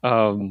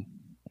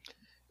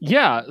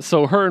 Yeah,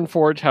 so her and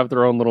Forge have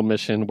their own little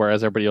mission,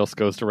 whereas everybody else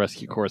goes to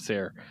rescue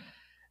Corsair.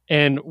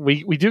 And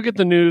we do get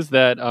the news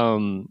that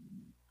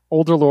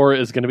older Laura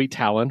is going to be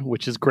Talon,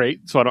 which is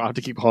great, so I don't have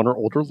to keep calling her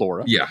older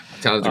Laura. Yeah,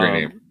 Talon's a great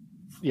name.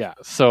 Yeah,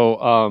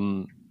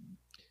 so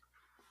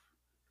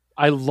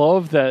I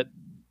love that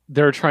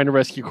they're trying to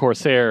rescue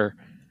Corsair,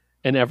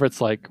 and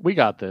Everett's like, we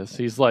got this.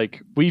 He's like,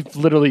 we've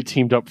literally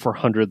teamed up for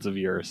hundreds of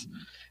years.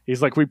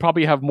 He's like, we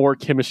probably have more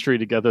chemistry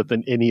together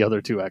than any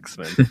other two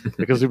X-Men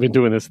because we've been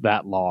doing this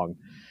that long.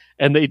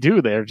 And they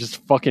do. They're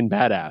just fucking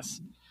badass.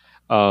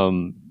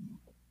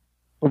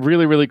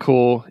 Really, really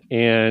cool.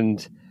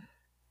 And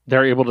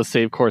they're able to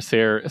save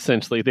Corsair,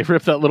 essentially. They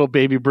ripped that little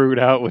baby brood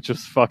out, which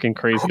was fucking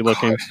crazy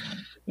looking.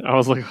 I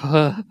was like,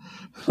 I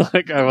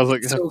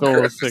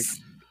feel sick.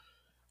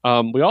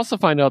 We also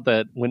find out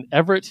that when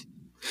Everett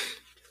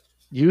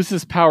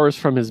uses powers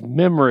from his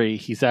memory,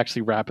 he's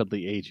actually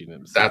rapidly aging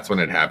himself. That's when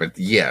it happened.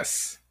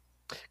 Yes.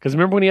 Because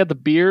remember when he had the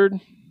beard?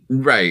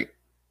 Right.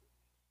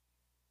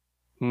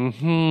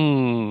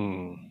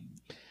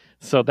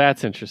 So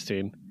that's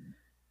interesting.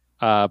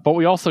 But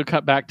we also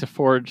cut back to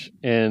Forge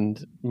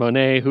and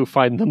Monet, who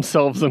find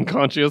themselves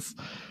unconscious,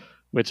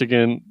 which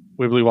again,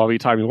 wibbly wobbly,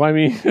 timey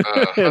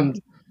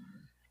wimey,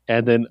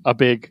 and then a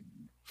big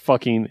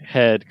fucking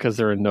head because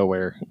they're in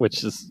nowhere,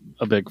 which is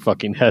a big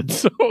fucking head.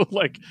 So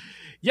like,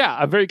 yeah,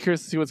 I'm very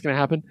curious to see what's going to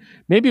happen.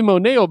 Maybe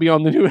Monet will be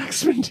on the new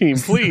X-Men team,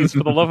 please,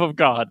 for the love of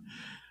God.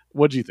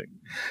 What do you think?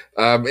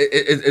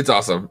 It's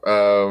awesome.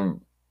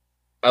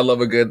 I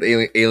love a good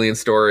alien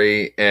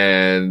story,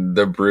 and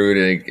the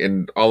Brood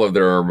and all of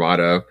their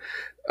armada.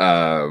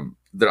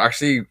 They're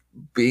actually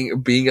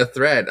being a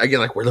threat again.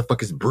 Like, where the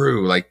fuck is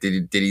Brew? Like,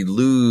 did he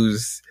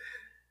lose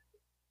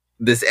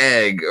this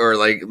egg or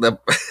like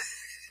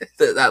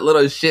that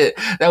little shit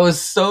that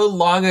was so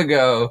long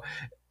ago,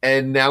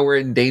 and now we're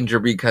in danger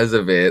because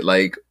of it?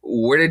 Like,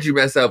 where did you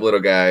mess up,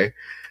 little guy?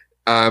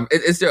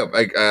 It's dope.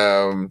 Like,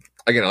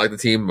 again, I like the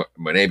team.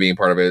 Monet being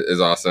part of it is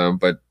awesome,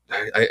 but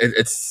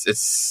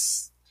it's.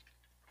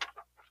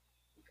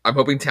 I'm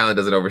hoping Talon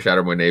doesn't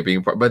overshadow Monet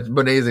being part, but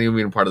Monet isn't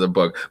even part of the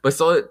book. But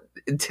so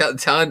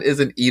Talon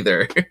isn't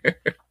either.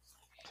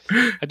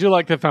 I do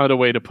like they found a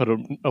way to put a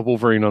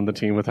Wolverine on the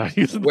team without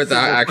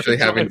actually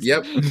having.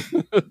 Yep,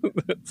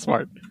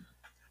 smart.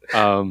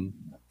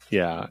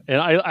 Yeah,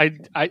 and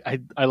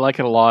I like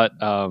it a lot.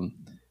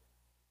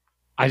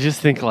 I just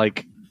think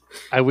like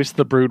I wish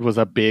the Brood was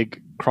a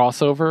big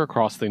crossover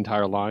across the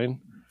entire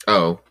line.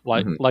 Oh,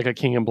 like a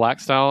King in Black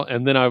style.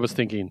 And then I was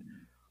thinking,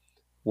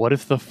 what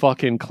if the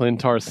fucking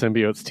Clintar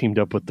symbiotes teamed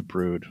up with the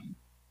Brood?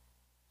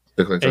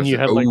 And you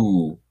had like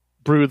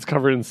Broods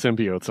covered in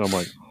symbiotes, and I'm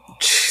like,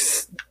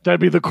 that'd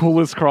be the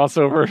coolest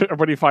crossover.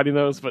 Everybody fighting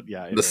those, but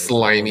yeah, the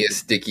slimiest,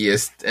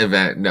 stickiest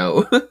event.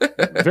 No,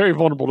 very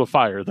vulnerable to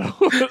fire though.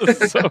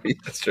 So,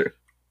 that's true.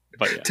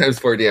 But yeah. Times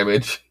 4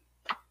 damage.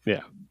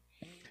 Yeah.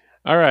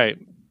 All right.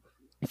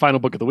 Final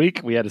book of the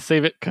week. We had to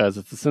save it because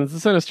it's the Sins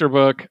of Sinister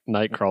book,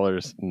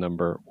 Nightcrawlers #1.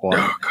 Oh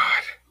God.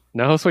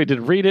 Now, Josue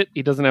did read it.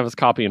 He doesn't have his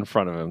copy in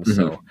front of him.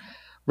 So,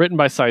 written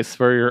by Cy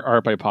Spurrier,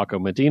 art by Paco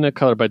Medina,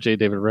 color by J.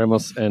 David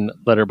Ramos, and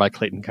letter by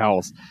Clayton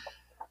Cowles.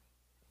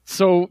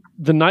 So,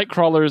 the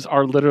Nightcrawlers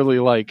are literally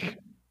like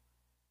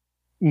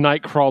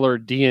Nightcrawler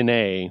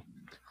DNA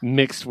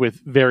mixed with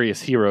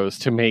various heroes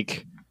to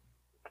make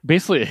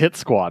basically a hit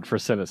squad for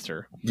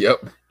Sinister.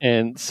 Yep.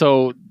 And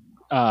so,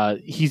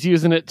 he's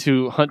using it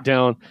to hunt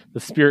down the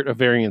spirit of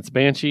Variance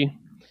Banshee.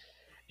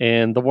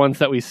 And the ones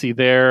that we see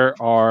there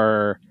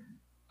are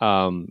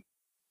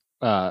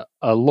Laura,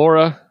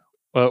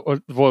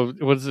 what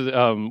is it?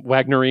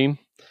 Wagnerine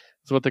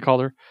is what they call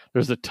her.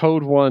 There's a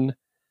Toad one,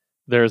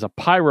 There's a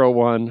Pyro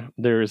one.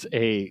 There's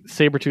a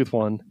Sabretooth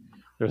one.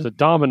 There's a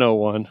Domino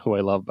one, who I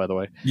love, by the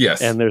way.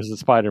 Yes. And there's a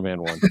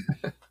Spider-Man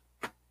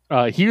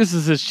one. He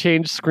uses his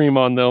change scream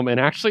on them and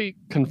actually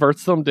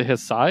converts them to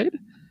his side,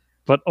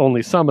 but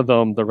only some of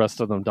them. The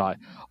rest of them die.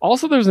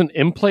 Also, there's an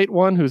Implate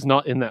one who's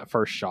not in that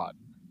first shot,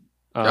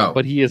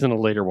 but he is in a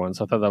later one,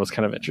 so I thought that was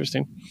kind of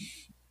interesting.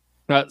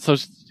 So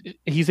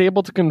he's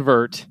able to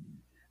convert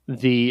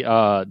the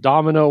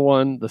Domino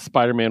one, the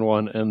Spider-Man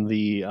one, and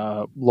the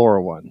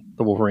Laura one,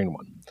 the Wolverine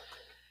one.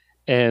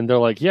 And they're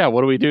like, yeah,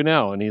 what do we do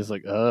now? And he's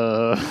like,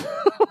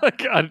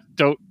 like, I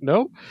don't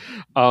know.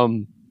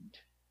 And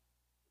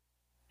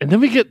then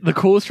we get the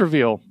coolest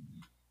reveal.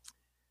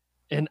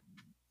 And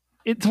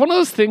it's one of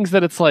those things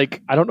that it's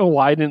like, I don't know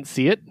why I didn't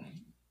see it.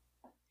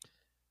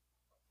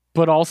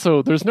 But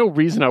also, there's no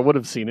reason I would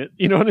have seen it.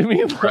 You know what I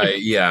mean? Like,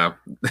 right, yeah.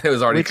 It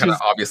was already kind of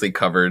obviously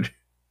covered.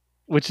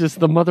 Which is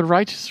the Mother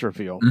Righteous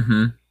reveal.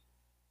 Mm-hmm.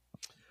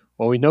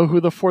 Well, we know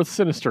who the fourth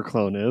Sinister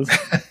clone is.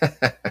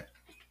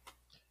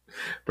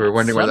 We're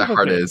wondering where that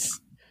heart is.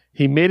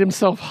 He made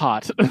himself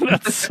hot.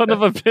 That son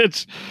of a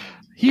bitch.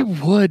 He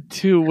would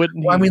too, wouldn't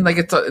he? Well, I mean,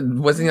 like,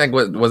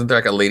 wasn't there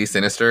like a Lady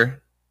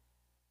Sinister?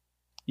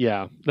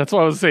 Yeah, that's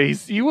what I was saying.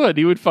 He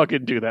would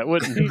fucking do that,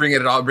 wouldn't he?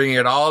 bringing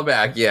it all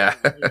back. Yeah.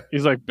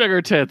 He's like,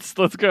 bigger tits.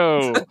 Let's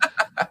go.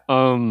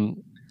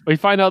 We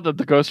find out that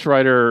the Ghost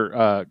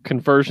Rider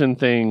conversion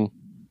thing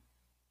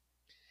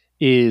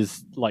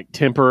is like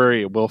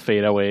temporary. It will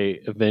fade away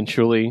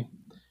eventually.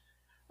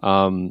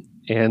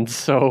 And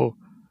so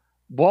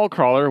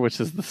Wallcrawler, which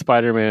is the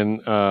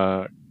Spider-Man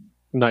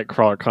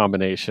Nightcrawler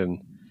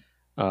combination,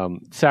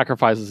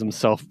 sacrifices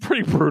himself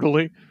pretty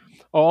brutally.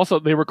 Also,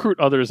 they recruit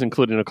others,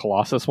 including a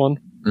Colossus one.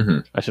 Mm-hmm.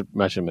 I should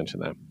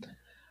mention that.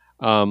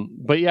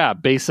 But yeah,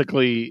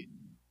 basically,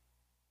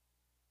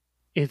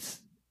 it's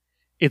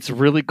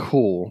really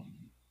cool.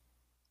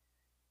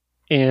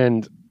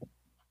 And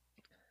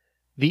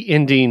the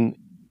ending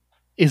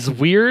is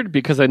weird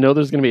because I know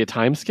there's going to be a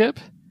time skip.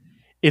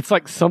 It's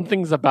like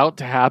something's about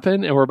to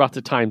happen and we're about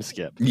to time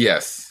skip.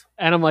 Yes.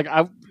 And I'm like,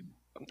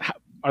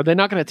 are they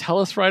not going to tell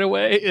us right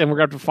away? And we're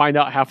going to have to find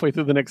out halfway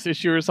through the next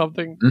issue or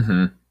something.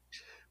 Mm-hmm.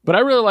 But I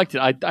really liked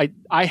it.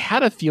 I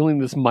had a feeling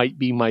this might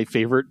be my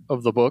favorite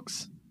of the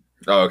books.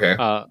 Oh, okay.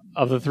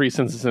 Of the 3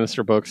 Sins of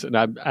Sinister books. And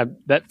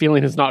that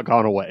feeling has not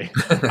gone away.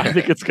 I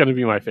think it's going to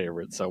be my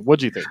favorite. So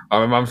what'd you think?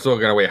 I'm still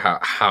going to wait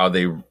how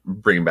they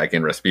bring back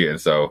in Rasputin.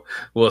 So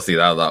we'll see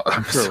that.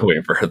 I'm still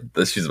waiting for her.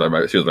 She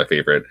was my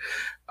favorite.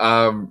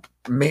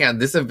 Man,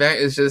 this event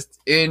is just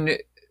in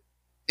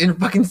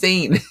fucking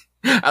insane.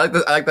 I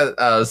like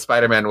that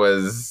Spider-Man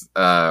was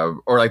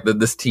or like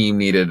this team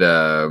needed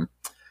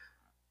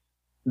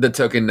the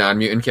token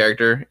non-mutant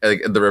character,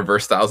 like the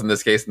reverse styles in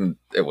this case, and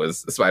it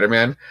was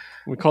Spider-Man.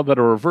 We called that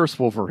a reverse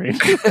Wolverine.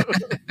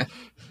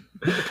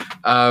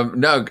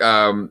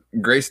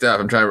 Great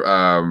stuff. I'm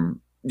trying.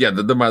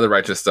 The Mother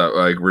Righteous stuff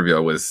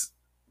reveal was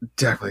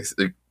definitely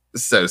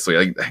so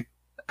sweet. Like,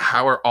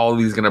 how are all of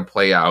these gonna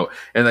play out?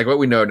 And like what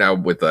we know now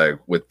with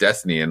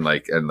Destiny and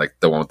the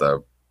one with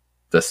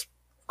this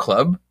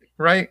club,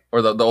 right?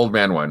 Or the old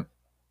man one.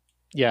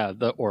 Yeah,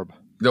 the orb.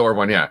 The orb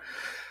one, yeah.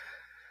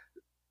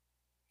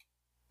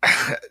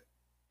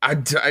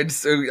 I'm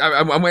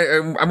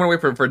gonna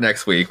wait for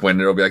next week when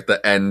it'll be like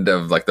the end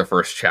of like the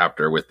first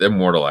chapter with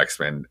Immortal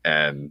X-Men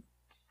and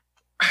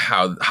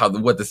how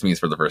what this means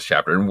for the first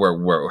chapter and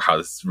where how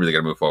this is really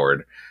gonna move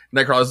forward.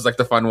 Nightcrawler is like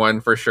the fun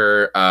one for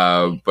sure,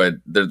 but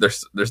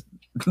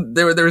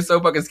they were so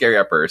fucking scary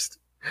at first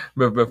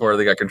before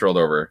they got controlled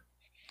over.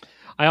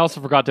 I also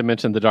forgot to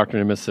mention the Dr.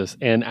 Nemesis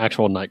and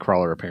actual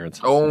Nightcrawler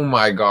appearances. Oh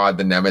my god,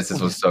 the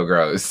Nemesis was so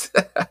gross.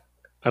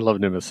 I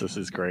love Nemesis.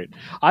 He's great.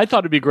 I thought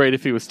it'd be great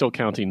if he was still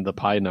counting the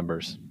pi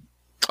numbers.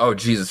 Oh,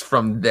 Jesus.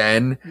 From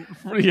then?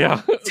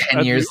 Yeah.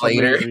 10 years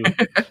later?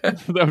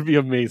 That would be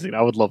amazing.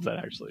 I would love that,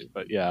 actually.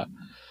 But yeah.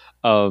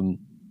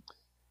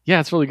 Yeah,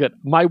 it's really good.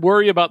 My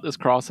worry about this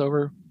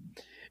crossover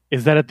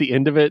is that at the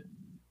end of it,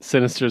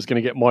 Sinister is going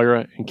to get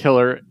Moira and kill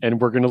her, and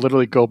we're going to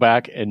literally go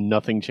back and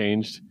nothing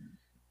changed.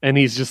 And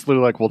he's just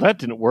literally like, well, that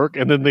didn't work.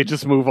 And then they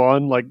just move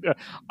on. Like,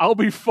 I'll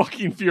be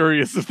fucking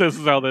furious if this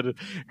is how that is.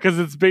 Because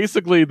it's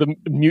basically the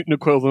mutant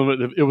equivalent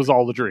of it was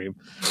all a dream.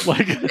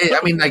 Like, I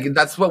mean, like,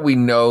 that's what we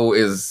know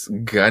is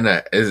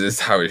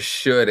how it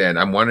should end.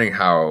 I'm wondering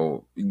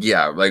how,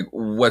 like,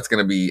 what's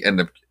going to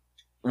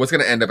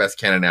end up as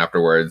canon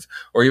afterwards,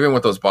 or even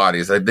with those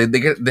bodies. Like,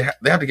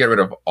 they have to get rid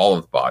of all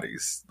of the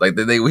bodies. Like,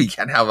 we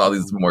can't have all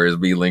these warriors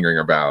be lingering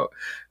about.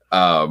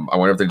 I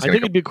wonder if they're just I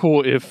think it'd be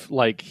cool if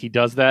like he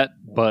does that,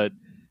 but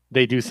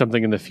they do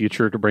something in the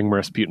future to bring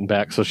Rasputin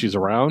back so she's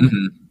around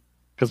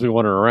because we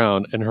want her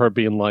around, and her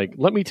being like,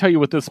 "Let me tell you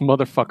what this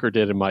motherfucker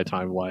did in my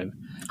timeline."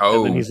 Oh,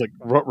 and then he's like,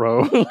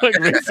 "Ruh-roh." Like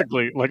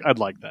basically, like I'd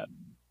like that.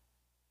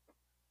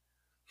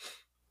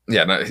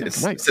 Yeah, no,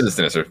 it's nice.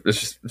 Sinister.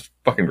 It's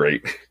fucking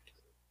great.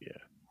 Yeah,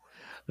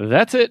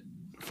 that's it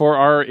for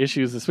our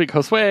issues this week.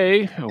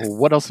 Josue,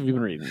 what else have you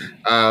been reading?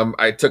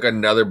 I took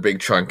another big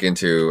chunk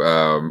into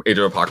Age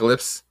of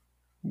Apocalypse.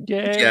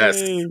 Yay!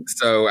 Yes.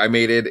 So I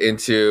made it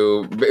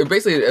into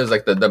basically it was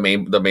like the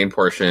main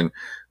portion,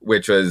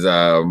 which was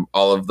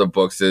all of the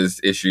books is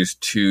issues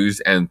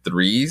 2s and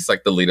 3s,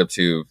 like the lead up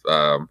to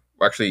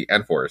actually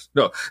and 4s.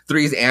 No,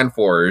 3s and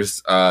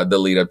 4s, the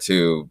lead up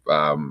to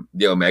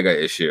the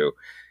Omega issue.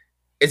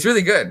 It's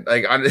really good.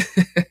 Like I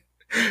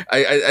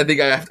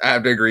think I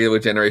have to agree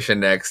with Generation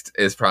Next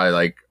is probably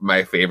like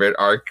my favorite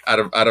arc out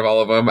of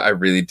all of them. I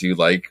really do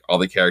like all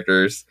the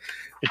characters.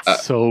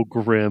 It's so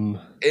grim.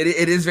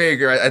 It is very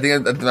good. I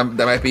think that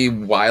might be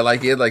why I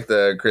like it. Like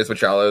the Chris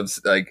Machalo's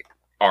like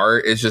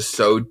art is just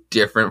so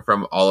different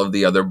from all of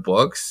the other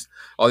books.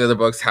 All the other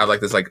books have like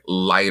this like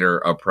lighter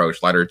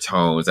approach, lighter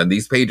tones, and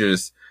these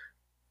pages,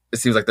 it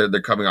seems like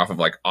they're coming off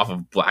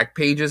of black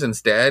pages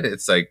instead.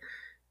 It's like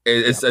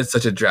it's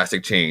such a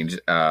drastic change.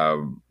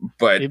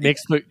 But it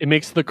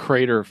makes the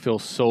creator feel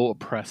so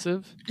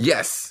oppressive.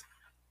 Yes,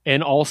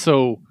 and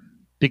also,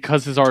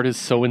 because his art is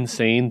so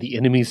insane, the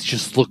enemies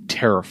just look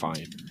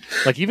terrifying.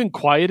 Like, even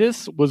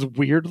Quietus was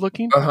weird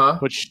looking,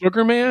 but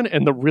Sugarman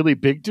and the really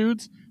big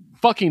dudes,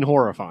 fucking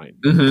horrifying.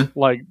 Mm-hmm.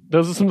 Like,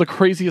 those are some of the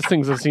craziest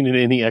things I've seen in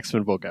any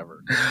X-Men book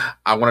ever.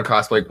 I want to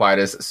cosplay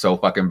Quietus so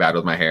fucking bad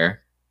with my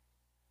hair.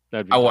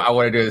 I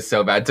want to do it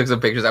so bad. I took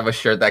some pictures. I have a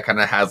shirt that kind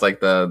of has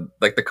like the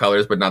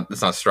colors, but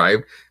it's not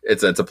striped.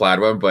 It's a plaid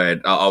one, but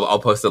I'll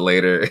post it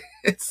later.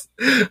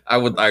 I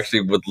would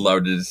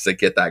love to just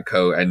get that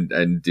coat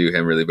and do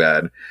him really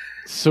bad.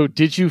 So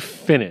did you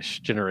finish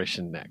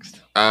Generation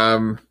Next?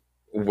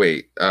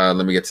 Wait,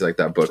 let me get to like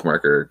that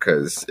bookmarker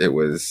because it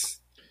was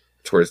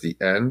towards the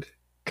end.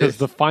 Because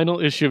the final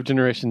issue of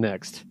Generation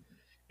Next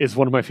is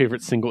one of my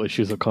favorite single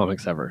issues of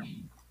comics ever.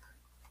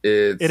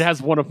 It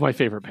has one of my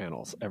favorite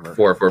panels ever.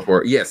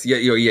 444. Yes,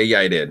 yeah,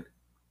 I did.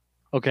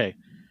 Okay,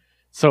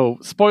 so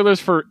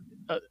spoilers for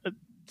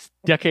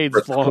decades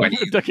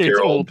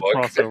old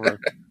crossover.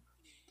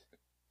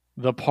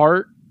 The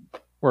part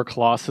where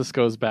Colossus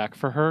goes back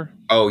for her.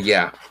 Oh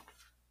yeah.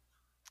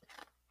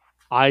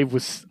 I've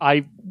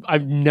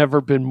never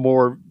been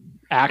more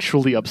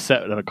actually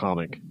upset at a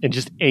comic and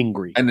just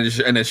angry. And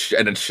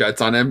it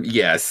shuts on him.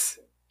 Yes.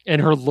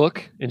 And her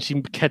look, and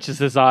she catches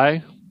his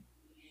eye.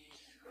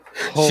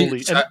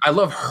 Holy! I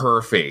love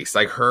her face.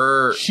 Like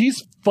her,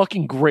 she's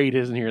fucking great,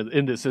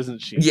 in this,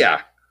 isn't she?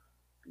 Yeah.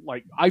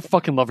 Like, I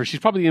fucking love her. She's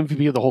probably the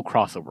MVP of the whole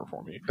crossover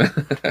for me.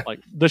 Like,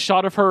 the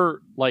shot of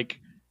her like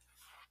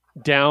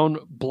down,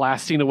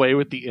 blasting away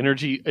with the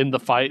energy in the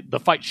fight. The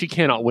fight she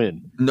cannot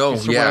win. No,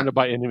 she's surrounded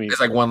by enemies.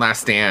 It's like one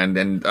last stand,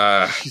 and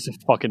she's a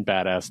fucking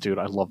badass, dude.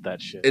 I love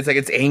that shit. It's like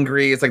it's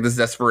angry. It's like this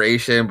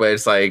desperation, but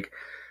it's like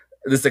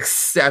this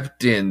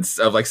acceptance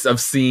of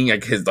seeing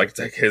like his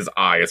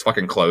eye is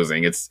fucking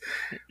closing. It's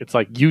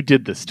like, you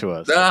did this to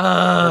us.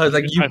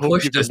 Like you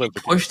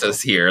pushed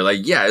us here.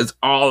 Like, yeah, it's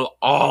all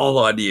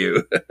on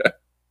you.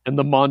 And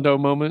the Mondo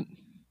moment.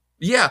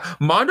 Yeah,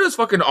 Mondo's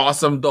fucking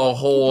awesome the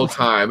whole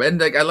time, and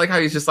like I like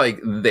how he's just like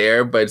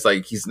there, but it's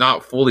like he's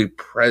not fully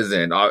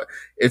present.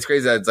 It's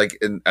crazy that it's like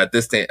in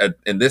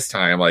this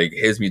time, like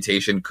his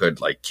mutation could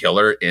like kill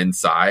her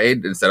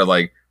inside instead of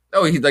like,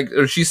 oh, he's like,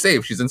 she's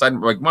safe, she's inside,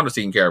 like Mondo's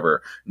taking care of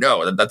her.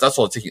 No, that's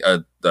also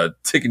the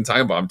ticking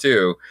time bomb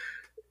too.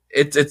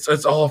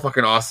 It's all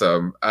fucking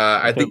awesome.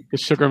 I think the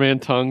Sugarman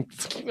tongue.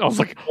 I was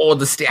like, oh,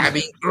 the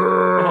stabbing,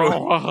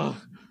 and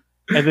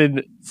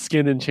then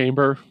Skin and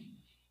Chamber.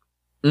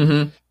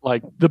 Mm-hmm.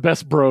 Like the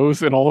best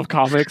bros in all of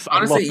comics.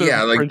 Honestly,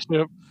 yeah, like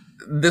friendship.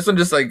 This one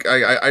just like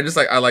I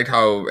liked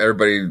how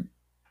everybody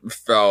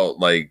felt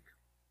like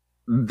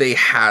they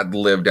had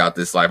lived out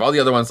this life. All the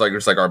other ones like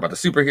just like are about the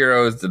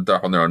superheroes,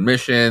 they're on their own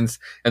missions,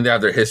 and they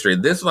have their history.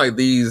 This one, like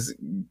these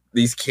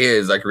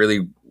kids like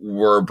really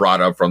were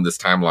brought up from this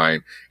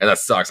timeline, and that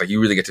sucks. Like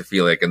you really get to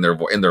feel like in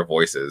their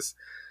voices.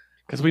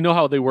 Because we know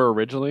how they were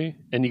originally,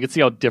 and you can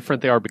see how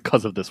different they are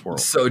because of this world.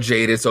 So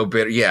jaded, so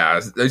bitter. Yeah,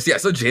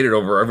 so jaded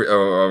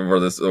over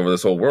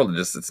this whole world.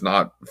 It's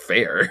not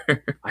fair.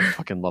 I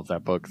fucking love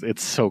that book.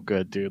 It's so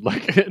good, dude.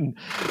 Like, and,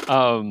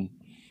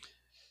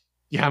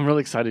 yeah, I'm really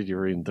excited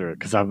you're reading through it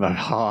because I'm like,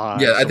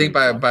 I think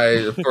by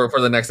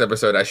for the next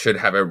episode I should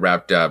have it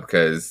wrapped up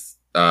because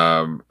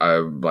I'm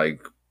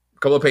like a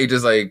couple of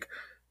pages like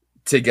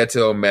to get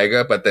to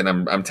Omega, but then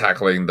I'm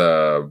tackling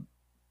the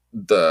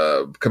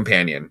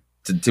companion.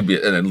 To be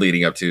and then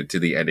leading up to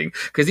the ending,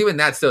 because even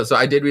that still. So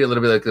I did read a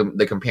little bit like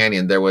the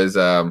companion. There was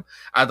I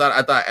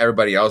thought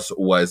everybody else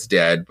was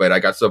dead, but I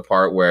got to the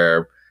part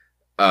where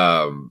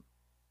the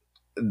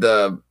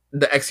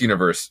X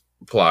universe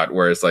plot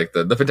where it's like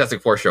the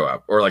Fantastic Four show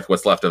up, or like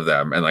what's left of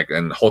them,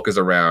 and Hulk is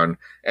around,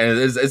 and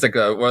it's like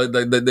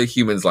the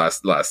humans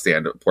last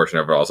stand portion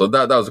of it all. So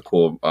that was a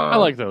cool. I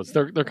like those.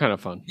 They're kind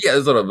of fun. Yeah,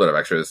 there's a little bit of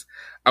extras.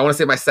 I want to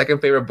say my second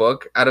favorite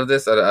book out of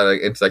this,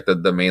 into like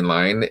the main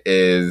line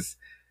is.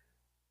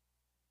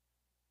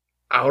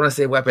 I want to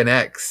say Weapon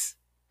X.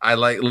 I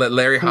like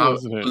Larry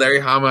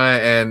Hama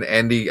and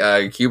Andy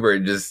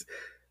Kubert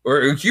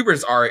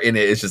Kubert's art in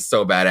it is just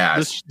so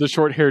badass. The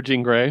short hair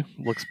Jean Grey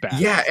looks bad.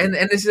 Yeah, and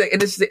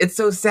it's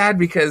so sad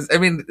because I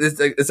mean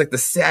it's like the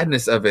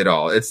sadness of it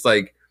all. It's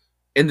like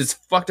in this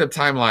fucked up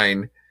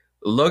timeline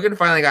Logan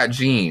finally got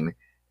Jean,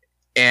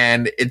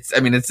 and it's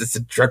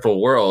a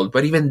dreadful world.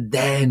 But even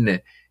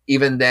then,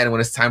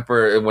 when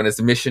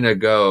it's mission to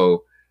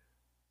go,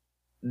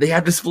 they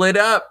have to split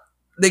up.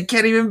 They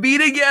can't even be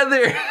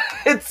together.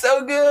 It's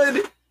so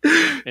good.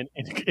 And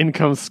in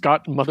comes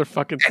Scott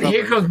motherfucking And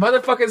here comes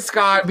motherfucking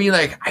Scott being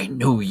like, I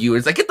know you.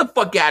 It's like, get the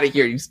fuck out of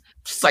here, you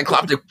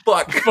cycloptic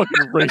fuck.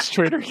 Fucking race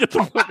traitor. Get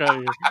the fuck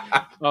out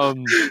of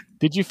here.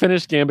 Did you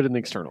finish Gambit and the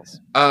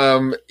Externals?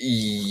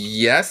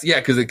 Yes.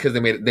 Yeah, because they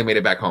made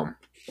it back home.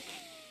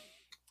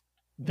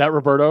 That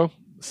Roberto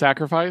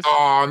sacrifice?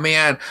 Oh,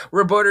 man.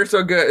 Roberto's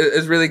so good.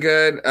 It's really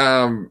good.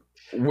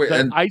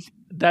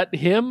 That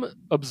him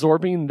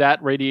absorbing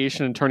that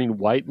radiation and turning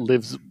white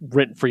lives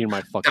rent free in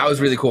my fucking. That was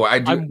really cool.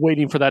 I'm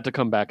waiting for that to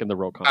come back in the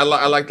real content.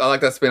 I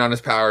like that spin on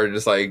his power.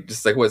 Just like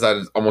was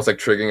that almost like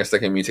triggering a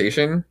second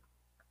mutation?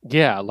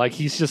 Yeah, like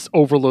he's just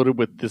overloaded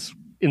with this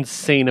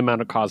insane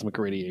amount of cosmic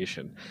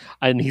radiation,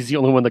 and he's the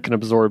only one that can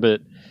absorb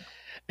it.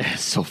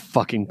 It's so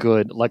fucking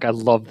good. Like I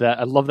love that.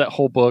 I love that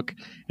whole book.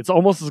 It's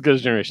almost as good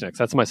as Generation X.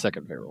 That's my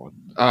second favorite one.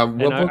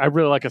 I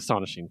really like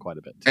Astonishing quite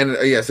a bit. And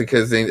yes,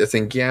 because it's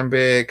in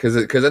Gambit.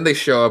 Because then they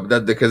show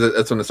up. Because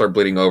that's when they start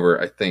bleeding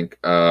over. I think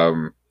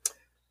the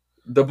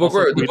book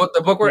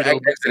where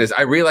Exodus.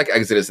 I really like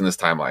Exodus in this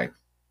timeline.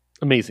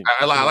 Amazing.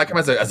 I like him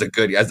as a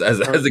good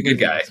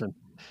guy.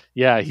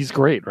 Yeah, he's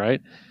great.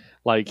 Right.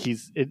 Like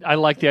I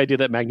like the idea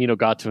that Magneto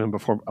got to him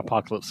before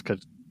Apocalypse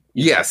could.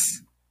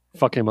 Yes.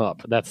 Fuck him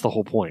up. That's the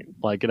whole point.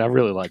 Like, and I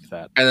really like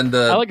that. And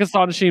then I like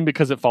Astonishing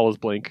because it follows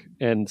Blink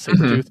and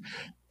Sabretooth.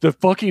 The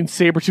fucking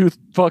Sabretooth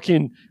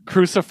fucking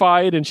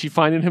crucified and she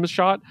finding him a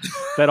shot.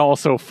 That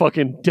also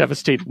fucking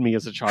devastated me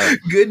as a child.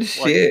 Good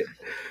shit.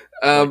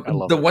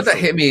 The one that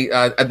hit me,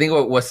 I think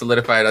what was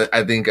solidified,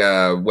 I think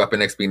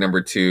Weapon XB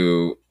number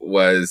 2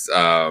 was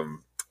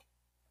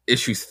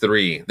issue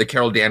 3, the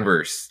Carol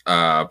Danvers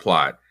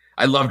plot.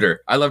 I loved her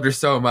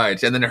so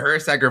much. And then her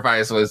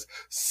sacrifice was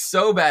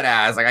so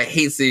badass. Like, I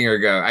hate seeing her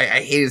go.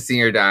 I hated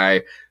seeing her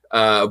die.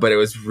 But it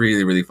was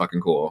really, really fucking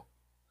cool.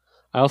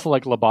 I also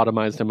like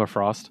lobotomized Emma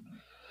Frost.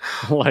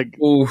 Like,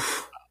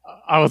 oof.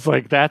 I was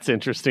like, that's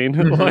interesting.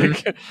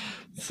 Like,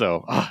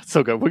 so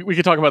good. We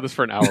could talk about this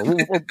for an hour.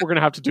 We're going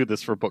to have to do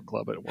this for book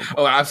club at one point.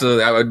 Oh,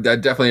 absolutely.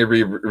 I'd definitely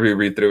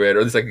reread through it.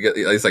 Or at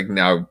least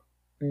now,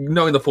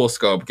 knowing the full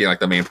scope, getting like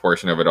the main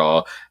portion of it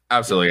all.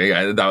 Absolutely.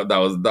 Yeah,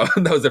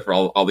 that was it for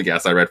all the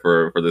gas I read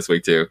for this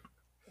week too.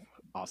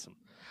 Awesome.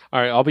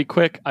 All right, I'll be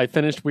quick. I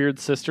finished Weird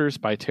Sisters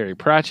by Terry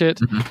Pratchett.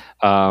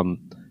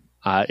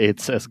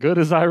 It's as good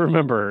as I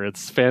remember.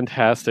 It's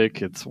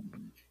fantastic.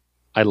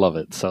 I love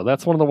it. So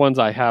that's one of the ones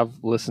I have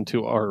listened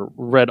to or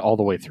read all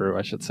the way through,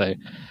 I should say.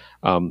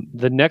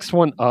 The next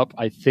one up,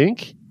 I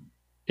think,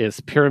 is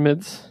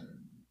Pyramids.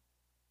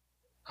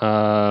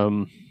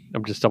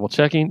 I'm just double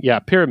checking. Yeah,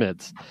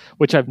 Pyramids,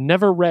 which I've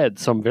never read,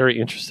 so I'm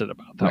very interested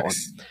about that one.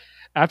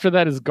 After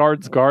that is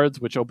Guards,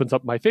 which opens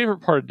up my favorite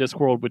part of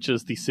Discworld, which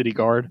is the City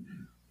Guard.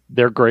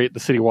 They're great. The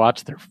City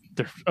Watch, they're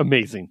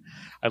amazing.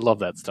 I love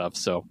that stuff.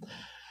 So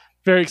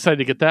very excited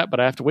to get that, but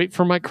I have to wait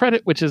for my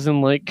credit, which is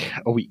in like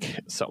a week.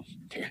 So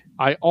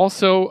I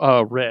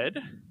also read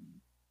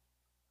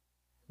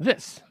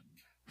this,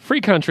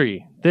 Free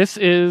Country. This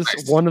is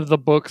one of the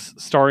books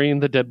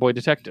starring the Dead Boy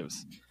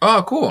Detectives.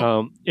 Oh,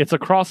 cool. It's a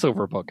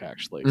crossover book,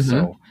 actually.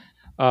 So,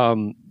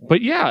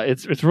 but yeah,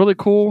 it's really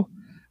cool.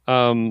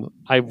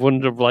 I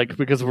wanted to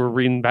because we're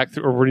reading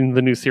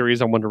the new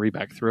series. I wanted to read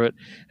back through it,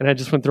 and I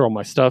just went through all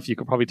my stuff. You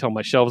could probably tell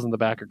my shelves in the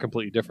back are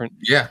completely different.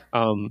 Yeah.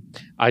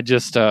 I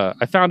just I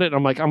found it, and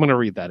I'm like, I'm going to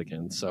read that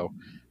again. So,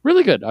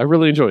 really good. I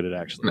really enjoyed it,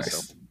 actually.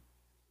 Nice. So.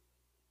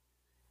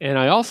 And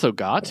I also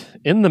got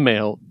in the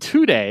mail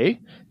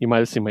today. You might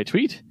have seen my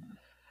tweet.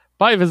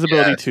 Buy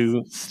Visibility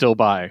 2, still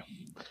buy.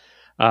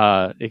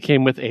 It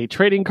came with a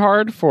trading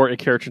card for a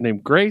character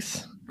named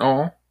Grace.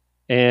 Oh.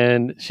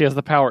 And she has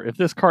the power. If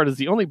this card is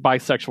the only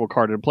bisexual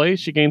card in play,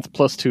 she gains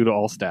 +2 to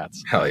all stats.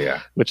 Hell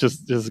yeah. Which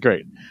is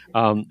great.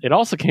 It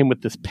also came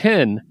with this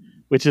pen,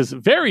 which is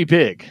very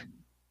big.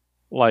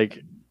 Like,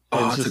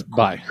 it's just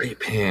a great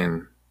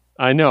pen.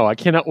 I know. I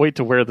cannot wait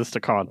to wear this to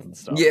cons and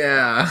stuff.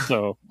 Yeah.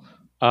 So,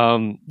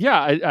 I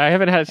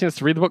haven't had a chance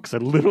to read the book because I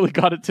literally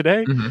got it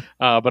today.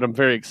 But I'm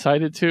very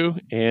excited to.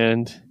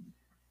 And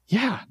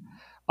yeah.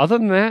 Other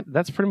than that,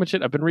 that's pretty much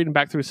it. I've been reading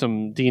back through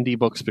some D&D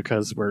books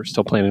because we're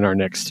still planning our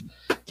next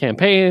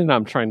campaign.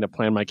 I'm trying to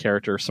plan my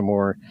character some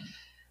more.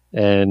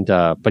 And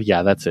but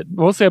yeah, that's it.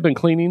 Mostly I've been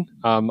cleaning.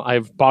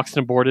 I've boxed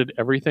and boarded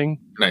everything.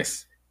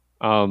 Nice.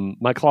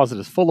 My closet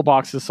is full of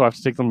boxes, so I have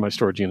to take them to my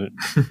storage unit.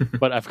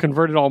 But I've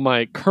converted all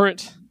my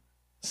current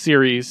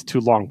series to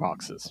long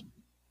boxes.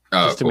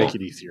 Just to make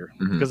it easier.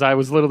 Because I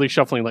was literally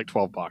shuffling like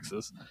 12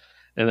 boxes.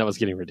 And that was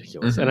getting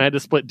ridiculous. And I had to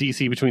split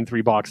DC between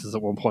 3 boxes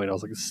at one point. I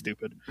was like, it's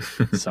stupid.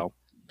 So,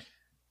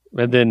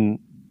 and then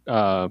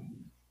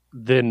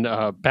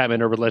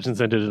Batman Urban Legends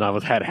ended, and I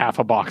had half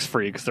a box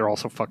free because they're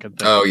also fucking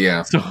things. Oh,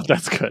 yeah. So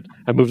that's good.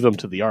 I moved them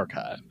to the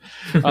archive.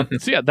 So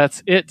yeah,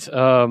 that's it.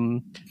 All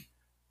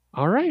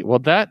right. Well,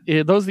 those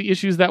are the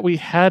issues that we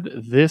had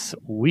this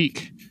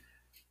week.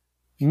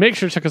 Make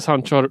sure to check us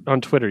on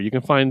Twitter. You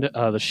can find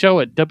the show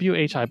at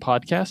WHI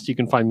Podcast. You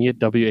can find me at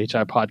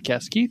WHI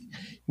Podcast Keith.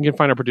 You can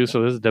find our producer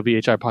Liz at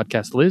WHI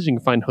Podcast Liz. You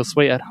can find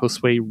Josue at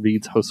Josue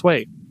Reads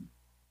Josue.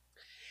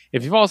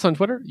 If you follow us on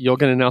Twitter, you'll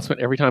get an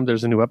announcement every time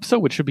there's a new episode,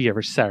 which should be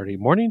every Saturday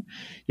morning.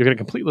 You'll get a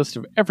complete list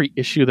of every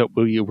issue that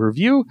we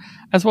review,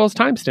 as well as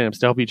timestamps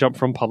to help you jump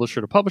from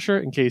publisher to publisher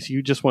in case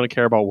you just want to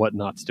care about what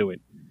Not's doing.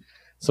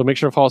 So make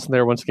sure to follow us in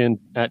there once again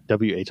at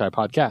WHI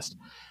Podcast.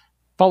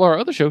 Follow our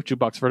other show,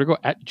 Jukebox Vertigo,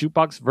 at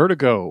Jukebox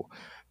Vertigo.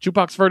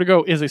 Jukebox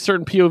Vertigo is a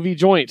certain POV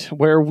joint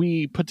where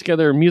we put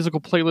together musical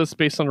playlists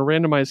based on a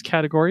randomized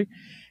category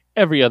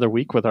every other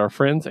week with our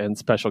friends and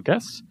special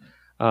guests.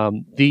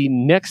 The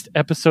next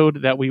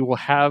episode that we will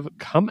have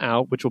come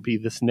out, which will be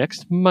this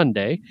next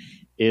Monday,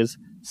 is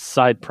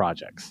Side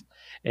Projects.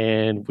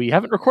 And we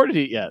haven't recorded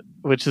it yet,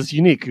 which is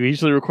unique. We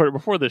usually record it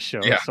before this show.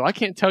 Yeah. So I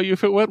can't tell you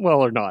if it went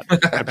well or not.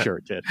 I'm sure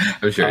it did.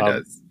 I'm sure it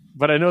does.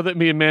 But I know that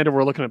me and Amanda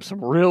were looking up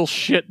some real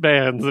shit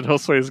bands, and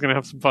Josue is going to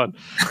have some fun.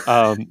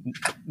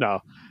 No,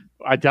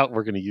 I doubt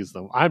we're going to use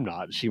them. I'm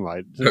not. She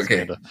might.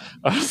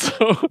 It's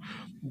okay.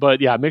 But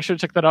yeah, make sure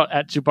to check that out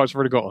at Jukebox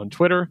Vertigo on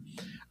Twitter.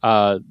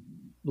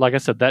 Like I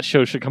said, that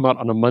show should come out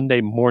on a Monday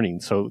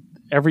morning. So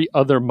every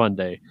other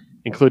Monday,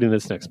 including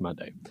this next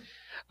Monday.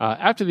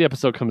 After the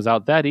episode comes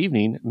out that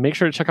evening, make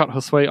sure to check out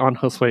Josue on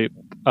Josue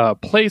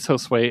Plays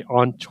Josue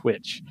on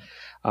Twitch.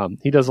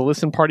 He does a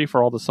listen party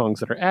for all the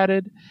songs that are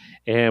added,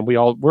 and we're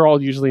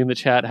all usually in the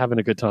chat having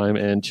a good time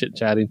and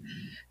chit-chatting.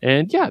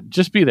 And yeah,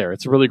 just be there.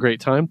 It's a really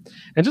great time.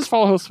 And just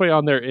follow Josue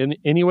on there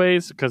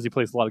anyways, because he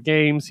plays a lot of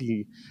games.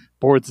 He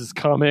boards his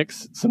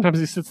comics. Sometimes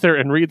he sits there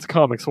and reads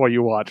comics while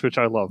you watch, which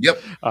I love.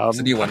 Yep. It's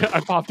a new one. I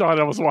popped on.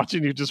 I was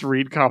watching you just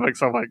read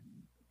comics. I'm like,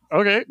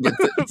 okay.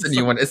 It's a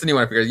new one. It's a new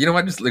one. I figured, you know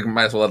what? Just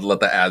might as well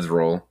let the ads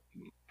roll.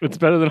 It's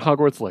better than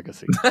Hogwarts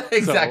Legacy.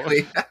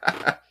 Exactly.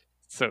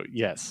 So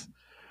yes.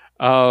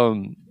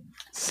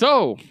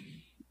 So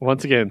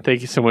once again,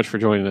 thank you so much for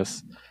joining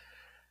us.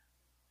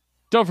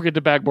 Don't forget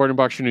to backboard and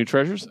box your new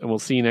treasures, and we'll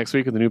see you next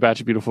week with a new batch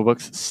of beautiful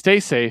books.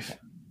 Stay safe,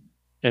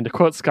 and to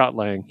quote Scott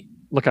Lang,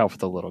 look out for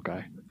the little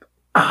guy.